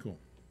hunt. It's pretty cool.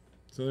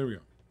 So there we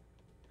go.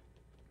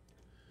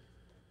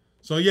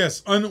 So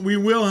yes, we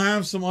will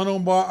have some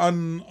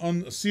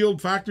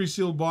unsealed, factory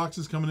sealed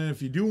boxes coming in.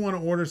 If you do want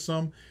to order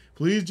some,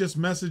 please just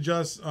message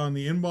us on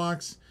the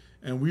inbox,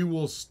 and we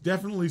will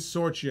definitely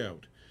sort you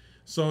out.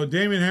 So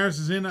Damian Harris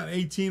is in at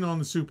 18 on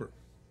the Super.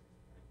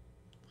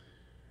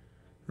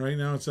 Right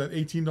now it's at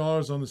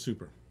 $18 on the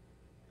Super.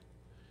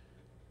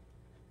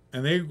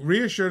 And they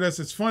reassured us,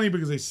 it's funny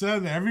because they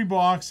said that every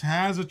box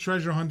has a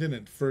treasure hunt in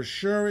it. For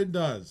sure it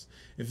does.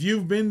 If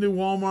you've been to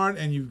Walmart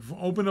and you've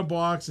opened a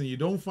box and you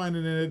don't find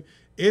it in it,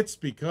 it's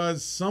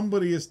because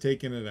somebody has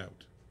taken it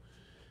out.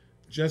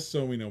 Just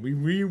so we know.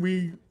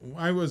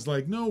 I was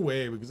like, no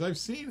way, because I've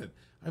seen it.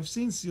 I've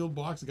seen sealed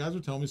boxes. The guys were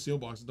telling me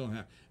sealed boxes don't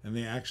have, and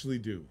they actually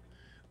do.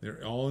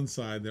 They're all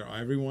inside.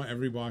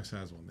 Every box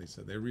has one. They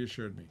said they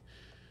reassured me.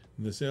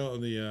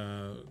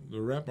 The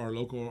rep, our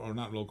local, or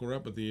not local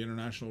rep, but the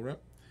international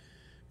rep,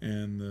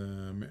 and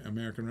the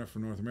American rep for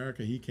North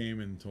America, he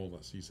came and told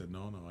us. He said,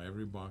 no,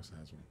 every box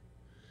has one.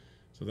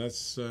 So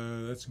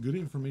that's good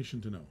information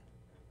to know.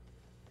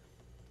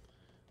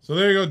 So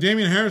there you go.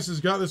 Damian Harris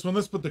has got this one.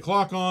 Let's put the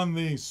clock on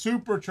the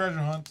Super treasure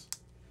hunt.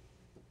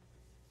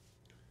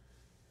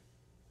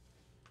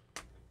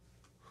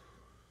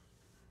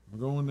 We're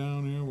going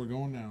down here. We're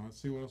going down.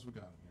 Let's see what else we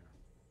got in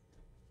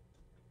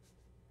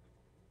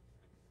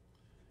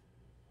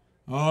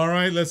here. All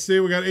right, let's see.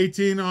 We got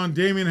 18 on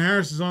Damian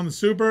Harris is on the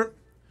Super.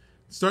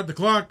 Start the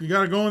clock. You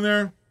got it going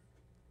there.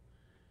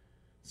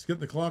 Let's get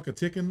the clock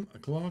a-ticking. A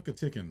clock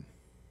a-ticking.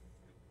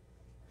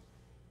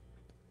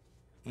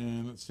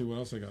 And let's see what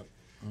else I got.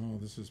 Oh,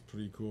 this is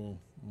pretty cool.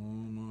 Oh,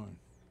 my.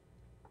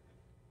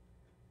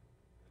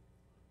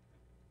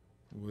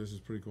 Oh, this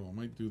is pretty cool. I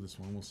might do this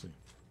one. We'll see.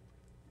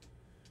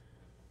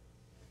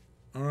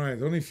 All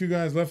right. Only a few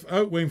guys left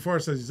out. Wayne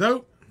Farr says he's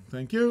out.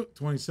 Thank you.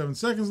 27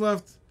 seconds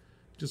left.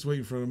 Just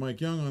waiting for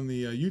Mike Young on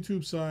the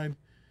YouTube side.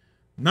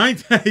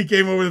 19. He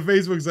came over to the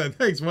Facebook side.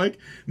 Thanks, Mike.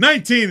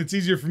 19. It's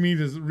easier for me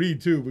to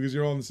read, too, because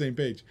you're all on the same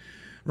page.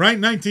 Right,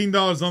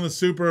 $19 on the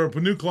Super. A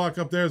new clock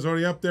up there is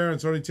already up there.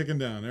 It's already ticking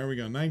down. There we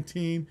go.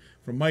 19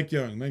 from Mike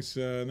Young. Nice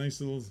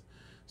little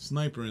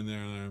sniper in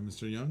there,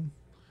 Mr. Young.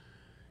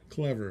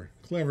 Clever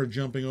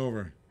jumping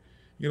over.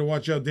 You got to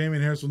watch out.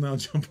 Damian Harris will now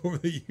jump over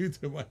the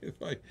YouTube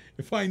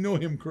if I know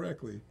him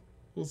correctly.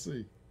 We'll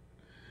see.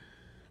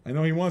 I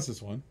know he wants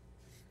this one.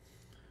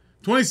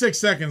 26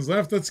 seconds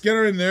left. Let's get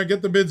her in there.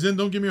 Get the bids in.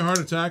 Don't give me a heart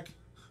attack.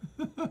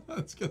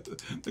 Let's get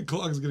the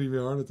clock's going to give me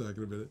a heart attack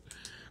in a minute.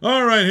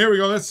 All right, here we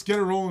go. Let's get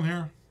it rolling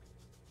here.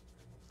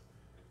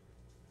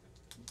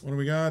 What do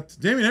we got?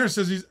 Damian Harris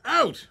says he's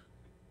out.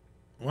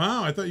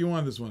 Wow, I thought you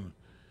wanted this one.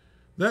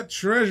 That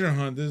treasure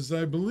hunt is,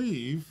 I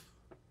believe,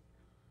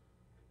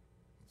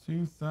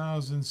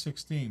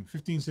 2016,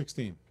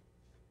 15-16.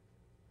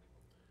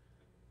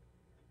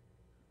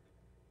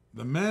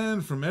 The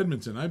man from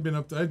Edmonton.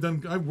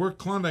 I've worked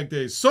Klondike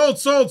days.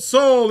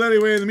 Sold.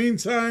 Anyway, in the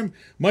meantime,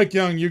 Mike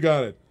Young, you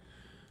got it.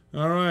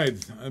 All right.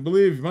 I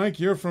believe,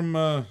 Mike, you're from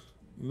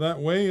that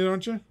way,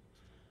 aren't you?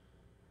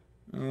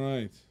 All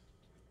right.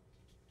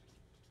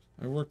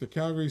 I worked the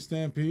Calgary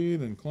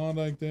Stampede and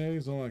Klondike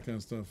Days, all that kind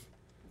of stuff.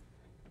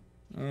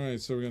 All right,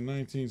 so we got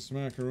 19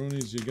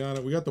 smackaroonies. You got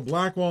it. We got the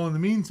black wall in the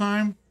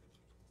meantime.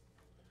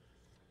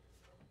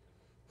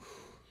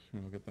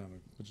 We'll get that.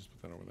 We'll just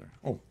put that over there.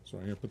 Oh,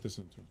 sorry. Here, put this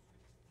in too.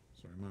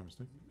 Sorry, my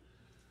mistake.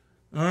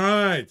 All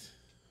right.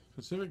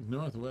 Pacific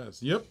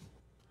Northwest. Yep.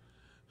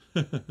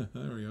 There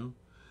we go.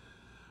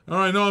 All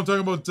right, no, I'm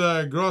talking about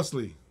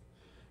Grossley.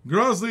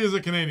 Grossley is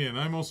a Canadian.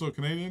 I'm also a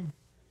Canadian.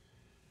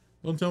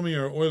 Don't tell me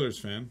you're an Oilers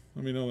fan.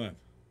 Let me know that.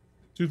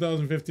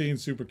 2015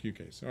 Super Q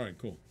case. All right,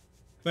 cool.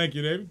 Thank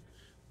you, David.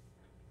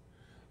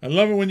 I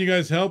love it when you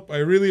guys help. I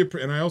really,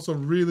 and I also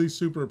really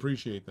super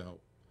appreciate the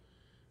help.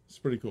 It's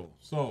pretty cool.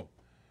 So,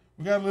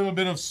 we got a little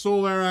bit of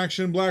Solar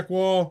action, black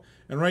wall,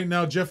 and right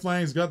now Jeff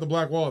Lang's got the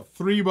black wall at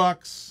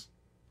 $3.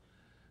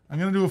 I'm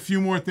gonna do a few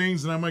more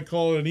things, and I might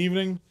call it an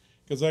evening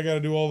because I got to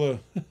do all the,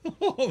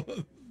 all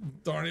the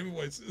darn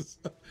invoices.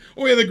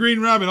 Oh yeah, the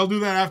Green Rabbit. I'll do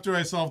that after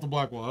I solve the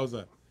black wall. How's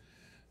that?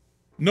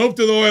 Nope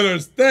to the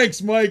Oilers.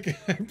 Thanks, Mike.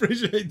 I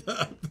appreciate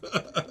that.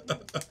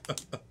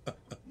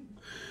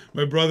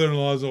 My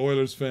brother-in-law is an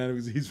Oilers fan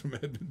because he's from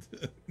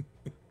Edmonton.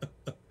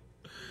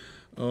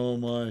 Oh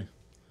my.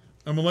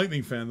 I'm a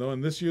Lightning fan though,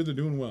 and this year they're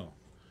doing well.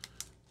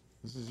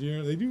 This is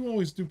year they do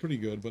always do pretty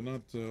good, but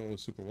not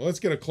super well. Let's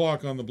get a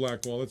clock on the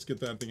black wall. Let's get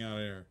that thing out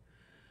of here.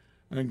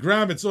 And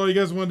grab it. So you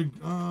guys want to?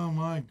 Oh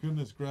my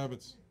goodness, grab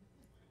it.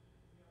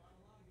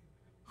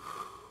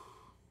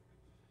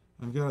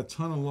 I've got a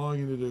ton of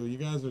logging to do. You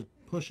guys are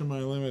pushing my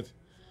limit.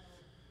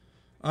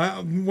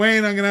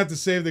 Wayne, I'm gonna have to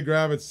save the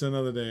Grabbits to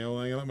another day. Oh,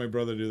 I'm gonna let my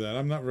brother do that.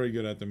 I'm not very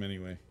good at them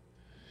anyway.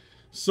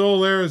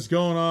 Solar is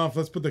going off.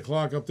 Let's put the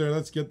clock up there.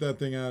 Let's get that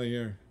thing out of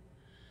here.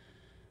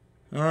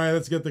 All right,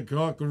 let's get the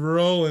clock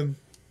rolling.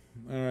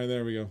 All right,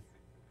 there we go.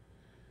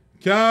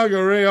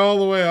 Calgary all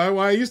the way.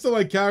 I used to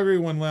like Calgary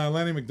when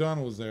Lanny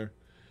McDonald was there.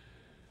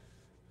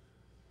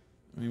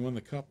 He won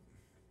the cup.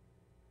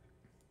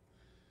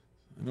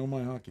 I know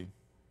my hockey,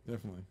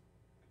 definitely.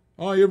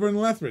 Oh, you're in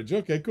Lethbridge.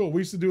 Okay, cool.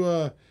 We used to do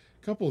a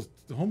couple of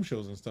home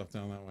shows and stuff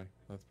down that way,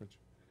 Lethbridge.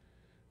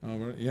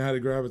 Oh, you had to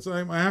grab it. So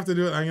I have to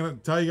do it. I'm going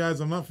to tell you guys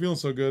I'm not feeling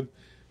so good.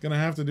 Going to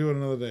have to do it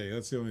another day.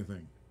 That's the only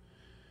thing.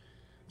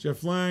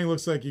 Jeff Lang,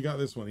 looks like you got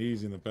this one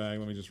easy in the bag.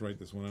 Let me just write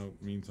this one out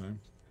meantime.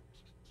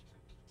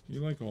 You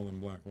like all them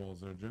black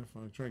walls there, Jeff.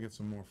 I'll try to get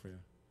some more for you.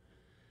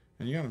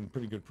 And you got them at a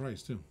pretty good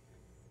price, too.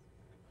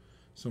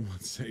 Someone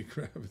say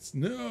Kravitz.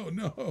 No,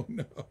 no,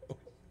 no.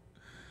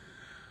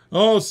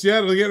 Oh,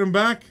 Seattle getting them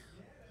back?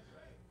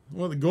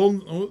 Well, the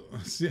golden... Oh,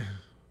 yeah.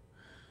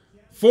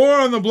 4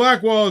 on the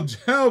black wall.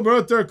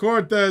 Gilberto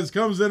Cortez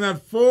comes in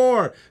at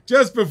 4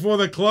 just before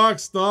the clock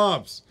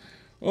stops.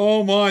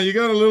 Oh, my. You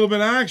got a little bit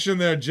of action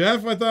there,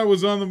 Jeff. I thought it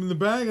was on them in the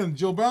bag. And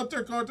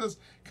Gilberto Cortez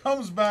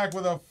comes back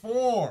with a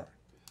 4.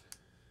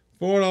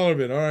 $4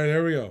 bid. All right,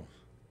 here we go.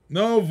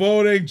 No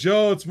voting,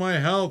 Joe. It's my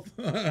health.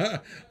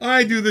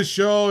 I do the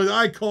show.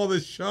 I call the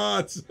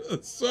shots.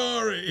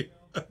 Sorry.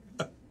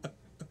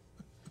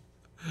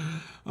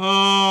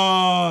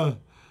 Oh,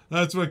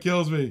 that's what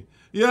kills me.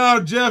 Yeah,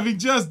 Jeff, he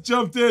just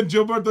jumped in.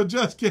 Gilberto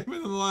just came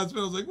in the last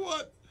minute. I was like,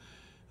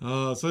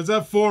 what? So it's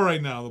at 4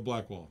 right now, the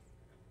black wall.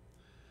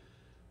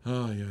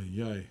 Oh,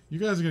 yeah. You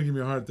guys are going to give me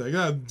a heart attack.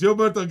 Yeah,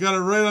 Gilberto got it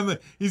right on the...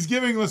 He's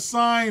giving the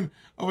sign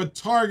of a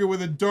target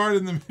with a dart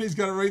in the... He's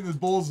got it right in his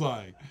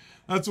bullseye.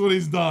 That's what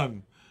he's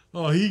done.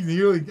 Oh, he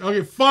really...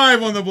 Okay,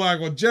 5 on the black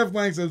wall. Jeff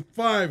Lang says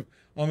 5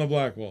 on the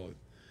black wall.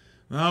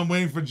 Now I'm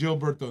waiting for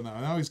Gilberto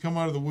now. Now he's come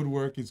out of the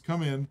woodwork. He's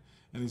come in,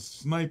 and he's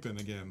sniping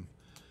again.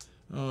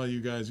 Oh,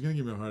 you guys, you're going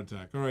to give me a heart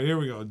attack. All right, here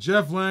we go.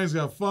 Jeff Lang's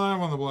got 5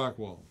 on the black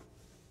wall.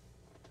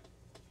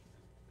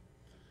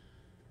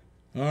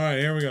 All right,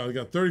 here we go. We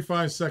got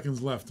 35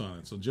 seconds left on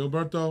it. So,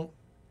 Gilberto,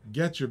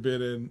 get your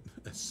bid in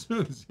as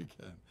soon as you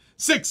can.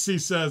 6, he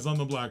says, on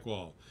the black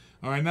wall.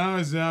 All right, now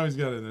he's got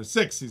it in there.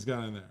 6, he's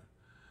got in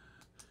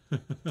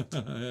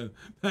there.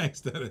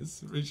 Thanks,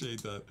 Dennis.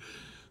 Appreciate that.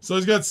 So,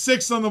 he's got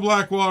 6 on the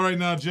black wall right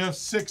now, Jeff.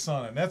 6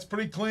 on it. That's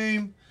pretty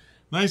clean.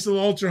 Nice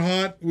little ultra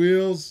hot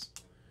wheels.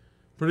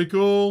 Pretty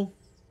cool.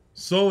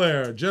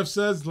 Solar. Jeff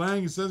says,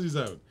 Lang, he says he's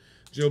out.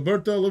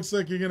 Gilberto, looks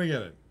like you're going to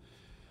get it.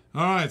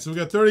 All right, so we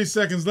got 30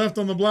 seconds left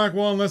on the black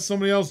wall unless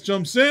somebody else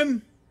jumps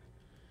in.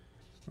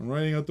 I'm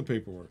writing out the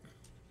paperwork.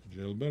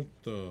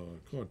 Gilberto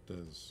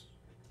Cortez.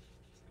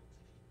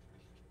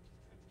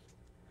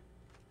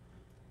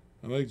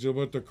 I like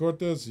Gilberto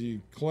Cortez. He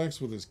collects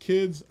with his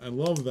kids. I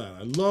love that.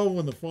 I love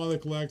when the father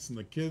collects and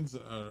the kids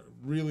are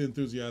really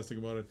enthusiastic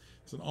about it.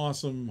 It's an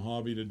awesome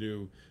hobby to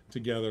do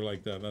together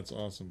like that. That's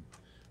awesome.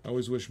 I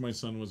always wish my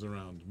son was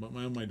around. But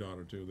my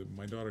daughter, too.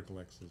 My daughter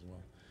collects as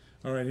well.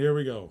 All right, here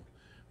we go.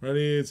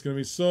 Ready? It's going to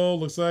be sold.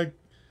 Looks like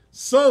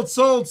sold.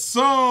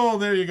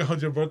 There you go.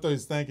 Gilberto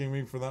is thanking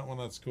me for that one.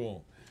 That's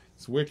cool.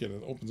 It's wicked.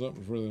 It opens up.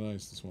 It's really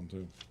nice, this one,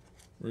 too.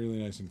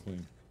 Really nice and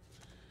clean.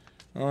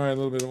 All right, a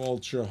little bit of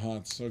ultra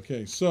hots.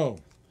 Okay, so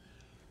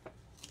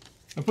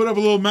I put up a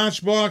little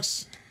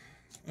matchbox.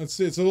 Let's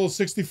see. It's a little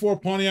 64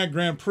 Pontiac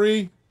Grand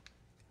Prix.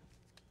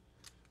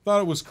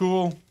 Thought it was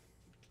cool.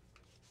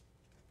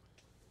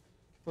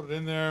 Put it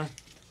in there.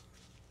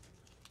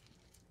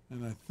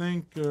 And I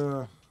think,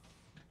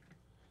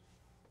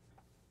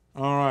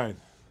 all right.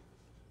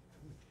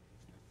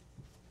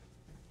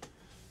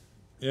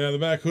 Yeah, the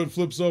back hood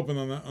flips open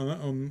on that.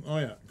 Oh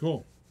yeah,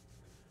 cool.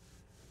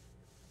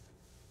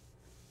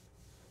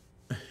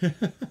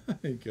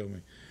 He killed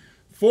me.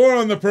 4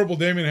 on the purple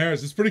Damien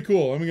Harris. It's pretty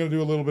cool. I'm going to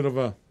do a little bit of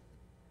a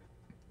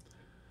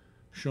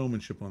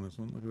showmanship on this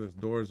one. Look at this.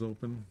 Doors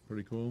open.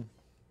 Pretty cool.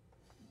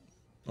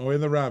 Oh,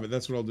 and the rabbit.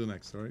 That's what I'll do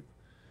next, all right?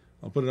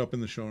 I'll put it up in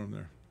the showroom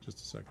there.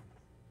 Just a second.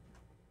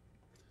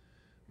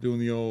 Doing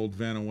the old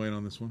Vanna White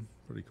on this one.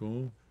 Pretty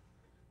cool.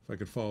 If I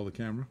could follow the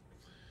camera.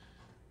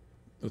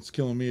 What's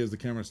killing me is the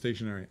camera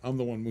stationary. I'm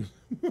the one moving.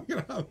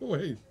 Get out of the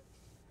way.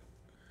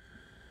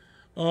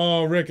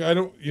 Oh, Rick,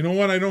 you know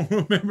what? I don't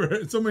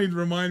remember. Somebody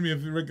remind me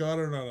if Rick got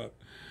it or not.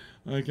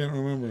 I can't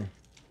remember.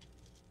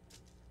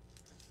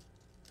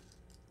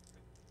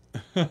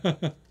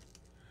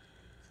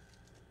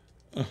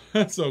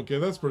 That's okay.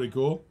 That's pretty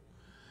cool.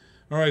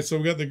 All right, so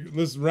we got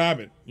this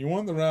rabbit. You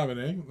want the rabbit,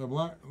 eh?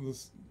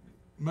 This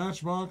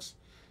Matchbox,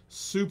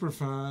 super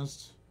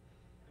fast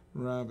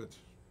rabbit.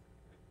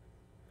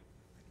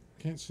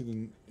 Can't see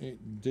the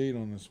date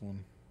on this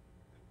one.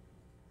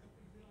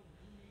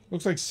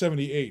 Looks like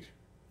 78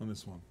 on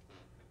this one.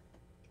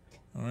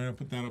 All right, I'll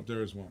put that up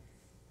there as well.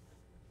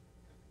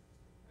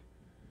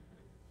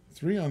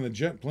 3 on the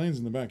jet planes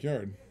in the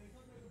backyard.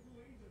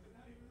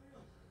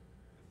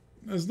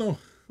 There's no...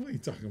 What are you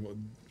talking about?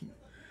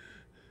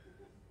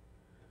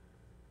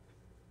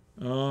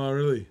 Oh,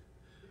 really?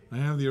 I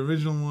have the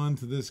original one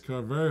to this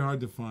car. Very hard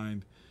to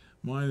find.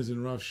 Mine is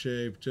in rough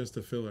shape. Just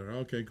a filler.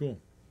 Okay, cool.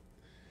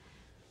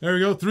 There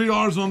we go.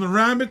 $3 on the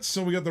rabbit.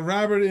 So we got the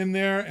rabbit in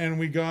there, and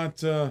we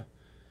got a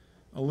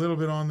little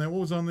bit on there.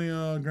 What was on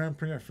the Grand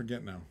Prix? I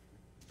forget now.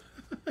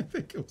 I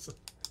think it was...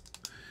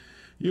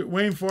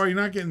 Wayne Farr, you're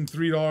not getting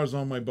 $3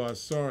 on my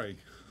bus. Sorry.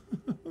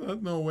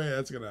 No way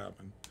that's going to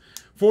happen.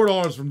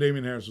 $4 from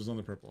Damien Harris was on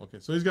the purple. Okay,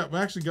 so we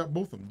actually got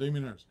both of them.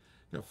 Damien Harris.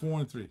 Got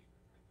 4 and 3.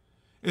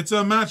 It's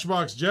a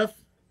Matchbox, Jeff.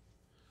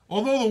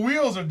 Although the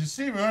wheels are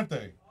deceiving, aren't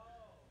they?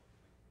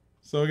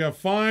 So we got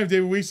 5.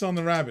 David Weiss on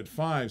the rabbit.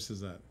 5 says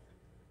that.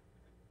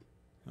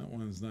 That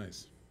one's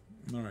nice.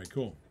 All right,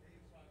 cool.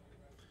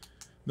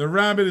 The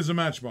rabbit is a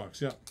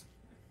Matchbox. Yep.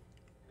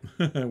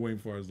 Waiting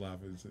for his laugh.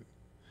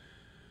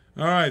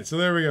 All right, so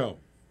there we go.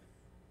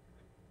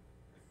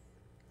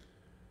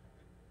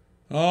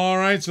 All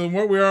right, so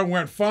what we're at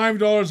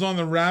 $5 on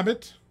the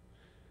rabbit.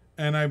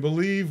 And I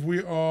believe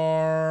we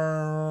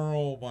are,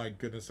 oh my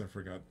goodness, I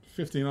forgot.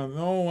 15 on,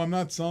 no, I'm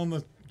not selling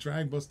the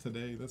drag bus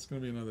today. That's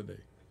going to be another day.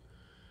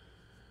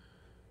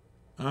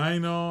 I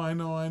know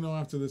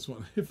after this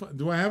one.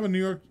 Do I have a New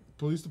York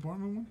Police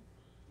Department one?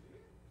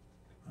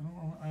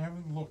 I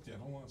haven't looked yet.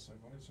 Hold on a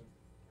second. Let me check.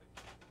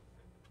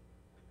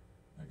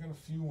 I got a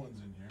few ones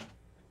in here.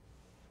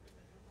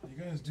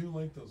 You guys do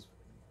like those.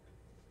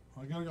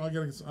 I'm going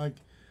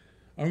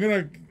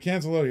to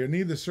cancel out here.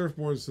 Need the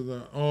surfboards to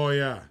the, oh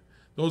yeah.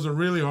 Those are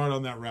really hard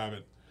on that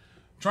rabbit.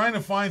 Trying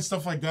to find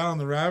stuff like that on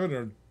the rabbit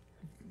are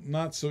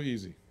not so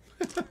easy.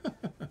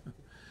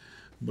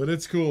 But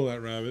it's cool,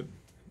 that rabbit.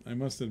 I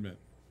must admit.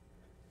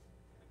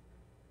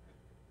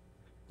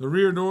 The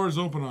rear door is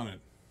open on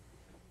it.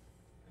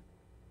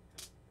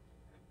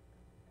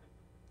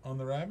 On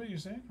the rabbit, you're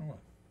saying? Or what?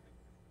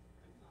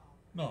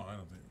 No, I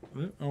don't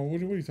think. Oh,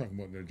 what are you talking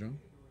about there, John?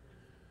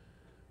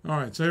 All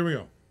right, so here we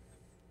go.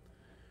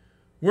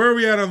 Where are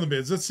we at on the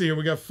bids? Let's see here.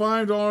 We got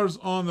 $5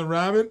 on the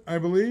rabbit, I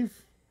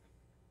believe.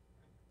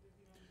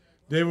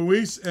 David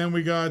Weiss, and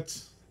we got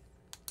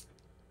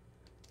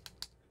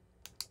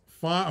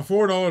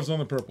 $4 on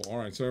the purple. All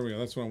right, so there we go.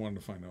 That's what I wanted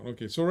to find out.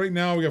 Okay, so right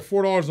now we got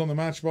 $4 on the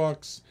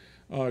Matchbox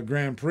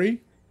Grand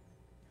Prix,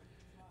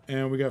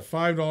 and we got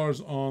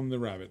 $5 on the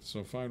rabbit.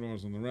 So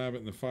 $5 on the rabbit,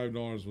 and the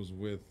 $5 was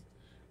with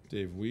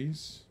Dave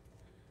Weiss,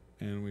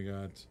 and we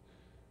got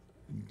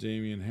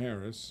Damien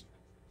Harris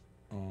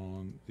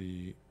on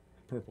the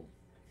purple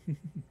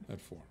at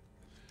 4.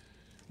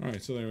 All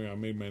right, so there we go. I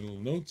made my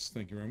little notes.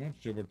 Thank you very much.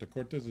 Gilberto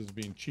Cortez is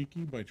being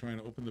cheeky by trying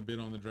to open the bid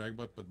on the drag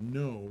butt, but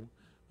no,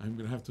 I'm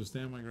going to have to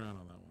stand my ground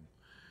on that one.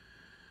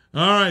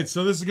 All right,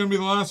 so this is going to be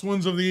the last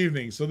ones of the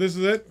evening. So this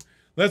is it.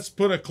 Let's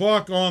put a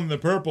clock on the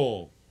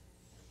purple.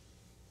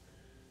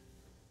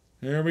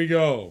 Here we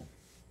go.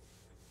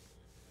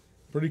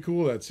 Pretty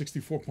cool, that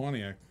 64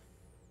 Pontiac.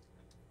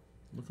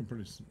 Looking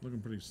pretty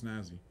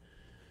snazzy.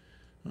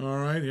 All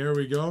right, here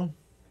we go.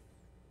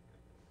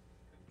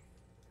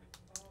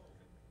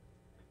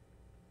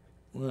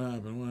 What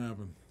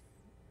happened?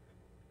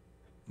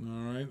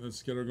 All right,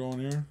 let's get her going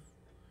here.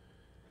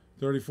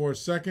 34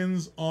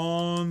 seconds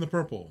on the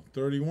purple.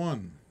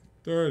 31,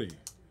 30.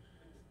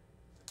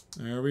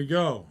 There we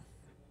go.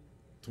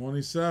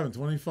 27,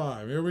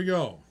 25. Here we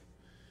go.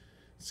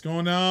 It's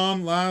going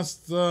down.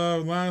 Last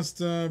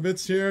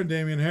bits here.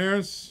 Damien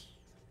Harris.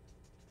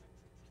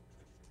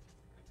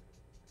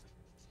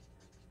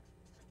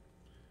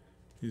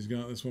 He's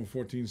got this one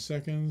 14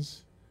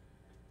 seconds.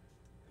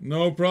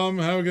 No problem.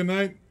 Have a good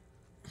night.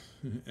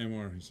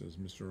 MR, he says,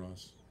 Mr.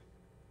 Ross.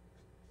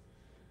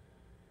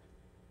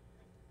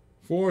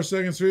 4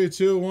 seconds, 3,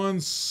 2,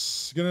 1.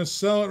 Gonna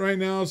sell it right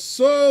now.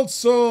 Sold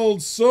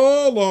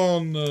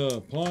on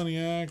the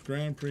Pontiac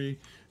Grand Prix.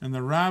 And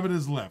the rabbit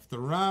is left. The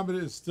rabbit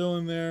is still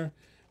in there.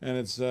 And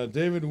it's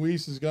David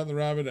Weiss has got the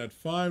rabbit at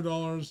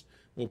 $5.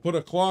 We'll put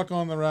a clock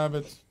on the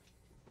rabbit.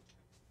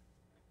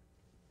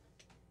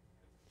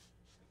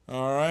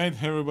 All right,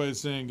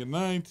 everybody's saying good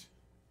night.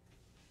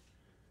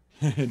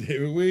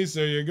 David Weiss,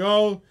 there you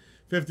go.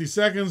 50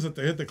 seconds. Have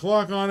to hit the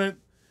clock on it.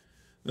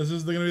 This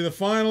is going to be the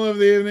final of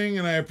the evening,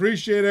 and I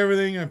appreciate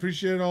everything. I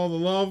appreciate all the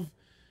love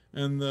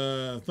and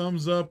the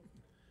thumbs up.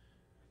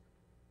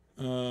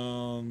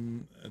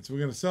 So we're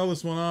going to sell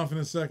this one off in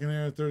a second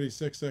here.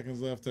 36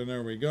 seconds left, and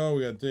there we go.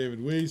 We got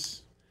David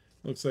Weiss.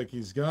 Looks like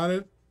he's got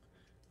it,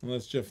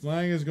 unless Jeff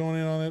Lang is going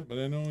in on it, but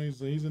I know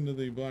he's into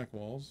the black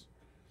walls.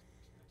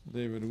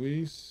 David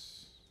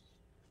Weiss.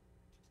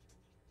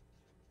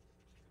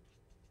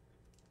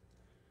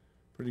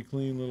 Pretty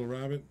clean little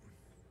rabbit.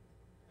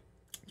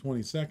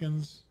 20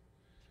 seconds.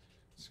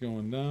 It's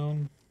going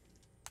down.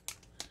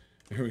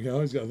 Here we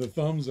go. He's got the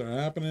thumbs are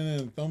happening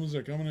and thumbs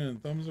are coming in.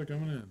 Thumbs are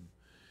coming in.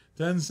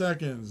 10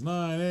 seconds.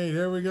 9, 8.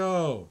 Here we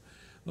go.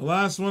 The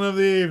last one of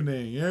the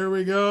evening. Here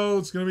we go.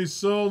 It's going to be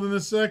sold in a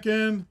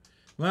second.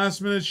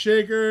 Last minute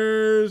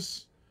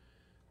shakers.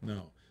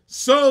 No.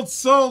 Sold.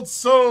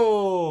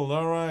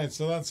 All right.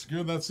 So that's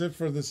good. That's it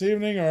for this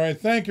evening. All right.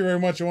 Thank you very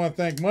much. I want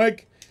to thank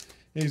Mike.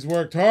 He's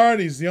worked hard.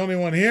 He's the only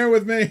one here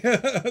with me.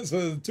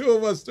 So the two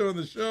of us doing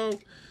the show,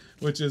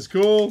 which is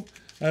cool.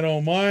 I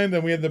don't mind.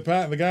 And we had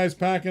the guys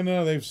packing.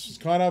 They've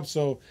caught up,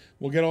 so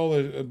we'll get all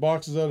the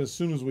boxes out as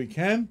soon as we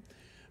can.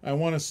 I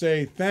want to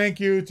say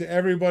thank you to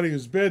everybody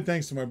who's bid.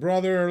 Thanks to my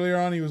brother earlier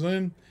on. He was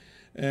in.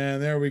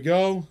 And there we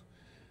go.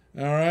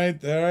 All right.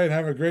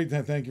 Have a great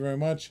time. Thank you very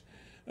much.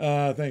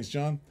 Thanks,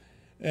 John.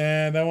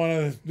 And I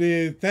want to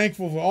be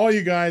thankful for all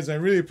you guys. I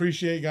really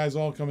appreciate you guys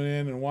all coming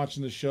in and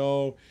watching the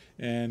show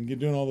and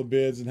doing all the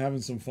bids and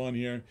having some fun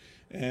here.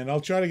 And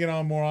I'll try to get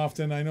on more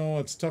often. I know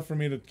it's tough for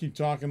me to keep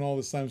talking all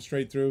this time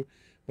straight through,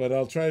 but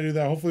I'll try to do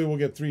that. Hopefully we'll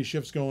get 3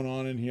 shifts going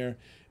on in here,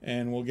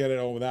 and we'll get it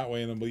over that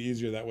way, and it'll be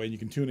easier that way. You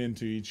can tune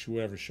into each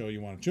whatever show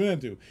you want to tune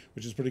into,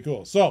 which is pretty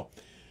cool. So,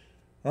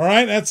 all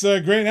right, that's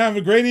great. Have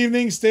a great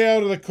evening. Stay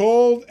out of the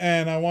cold,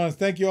 and I want to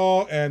thank you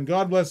all, and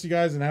God bless you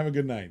guys, and have a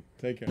good night.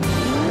 Take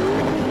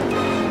care.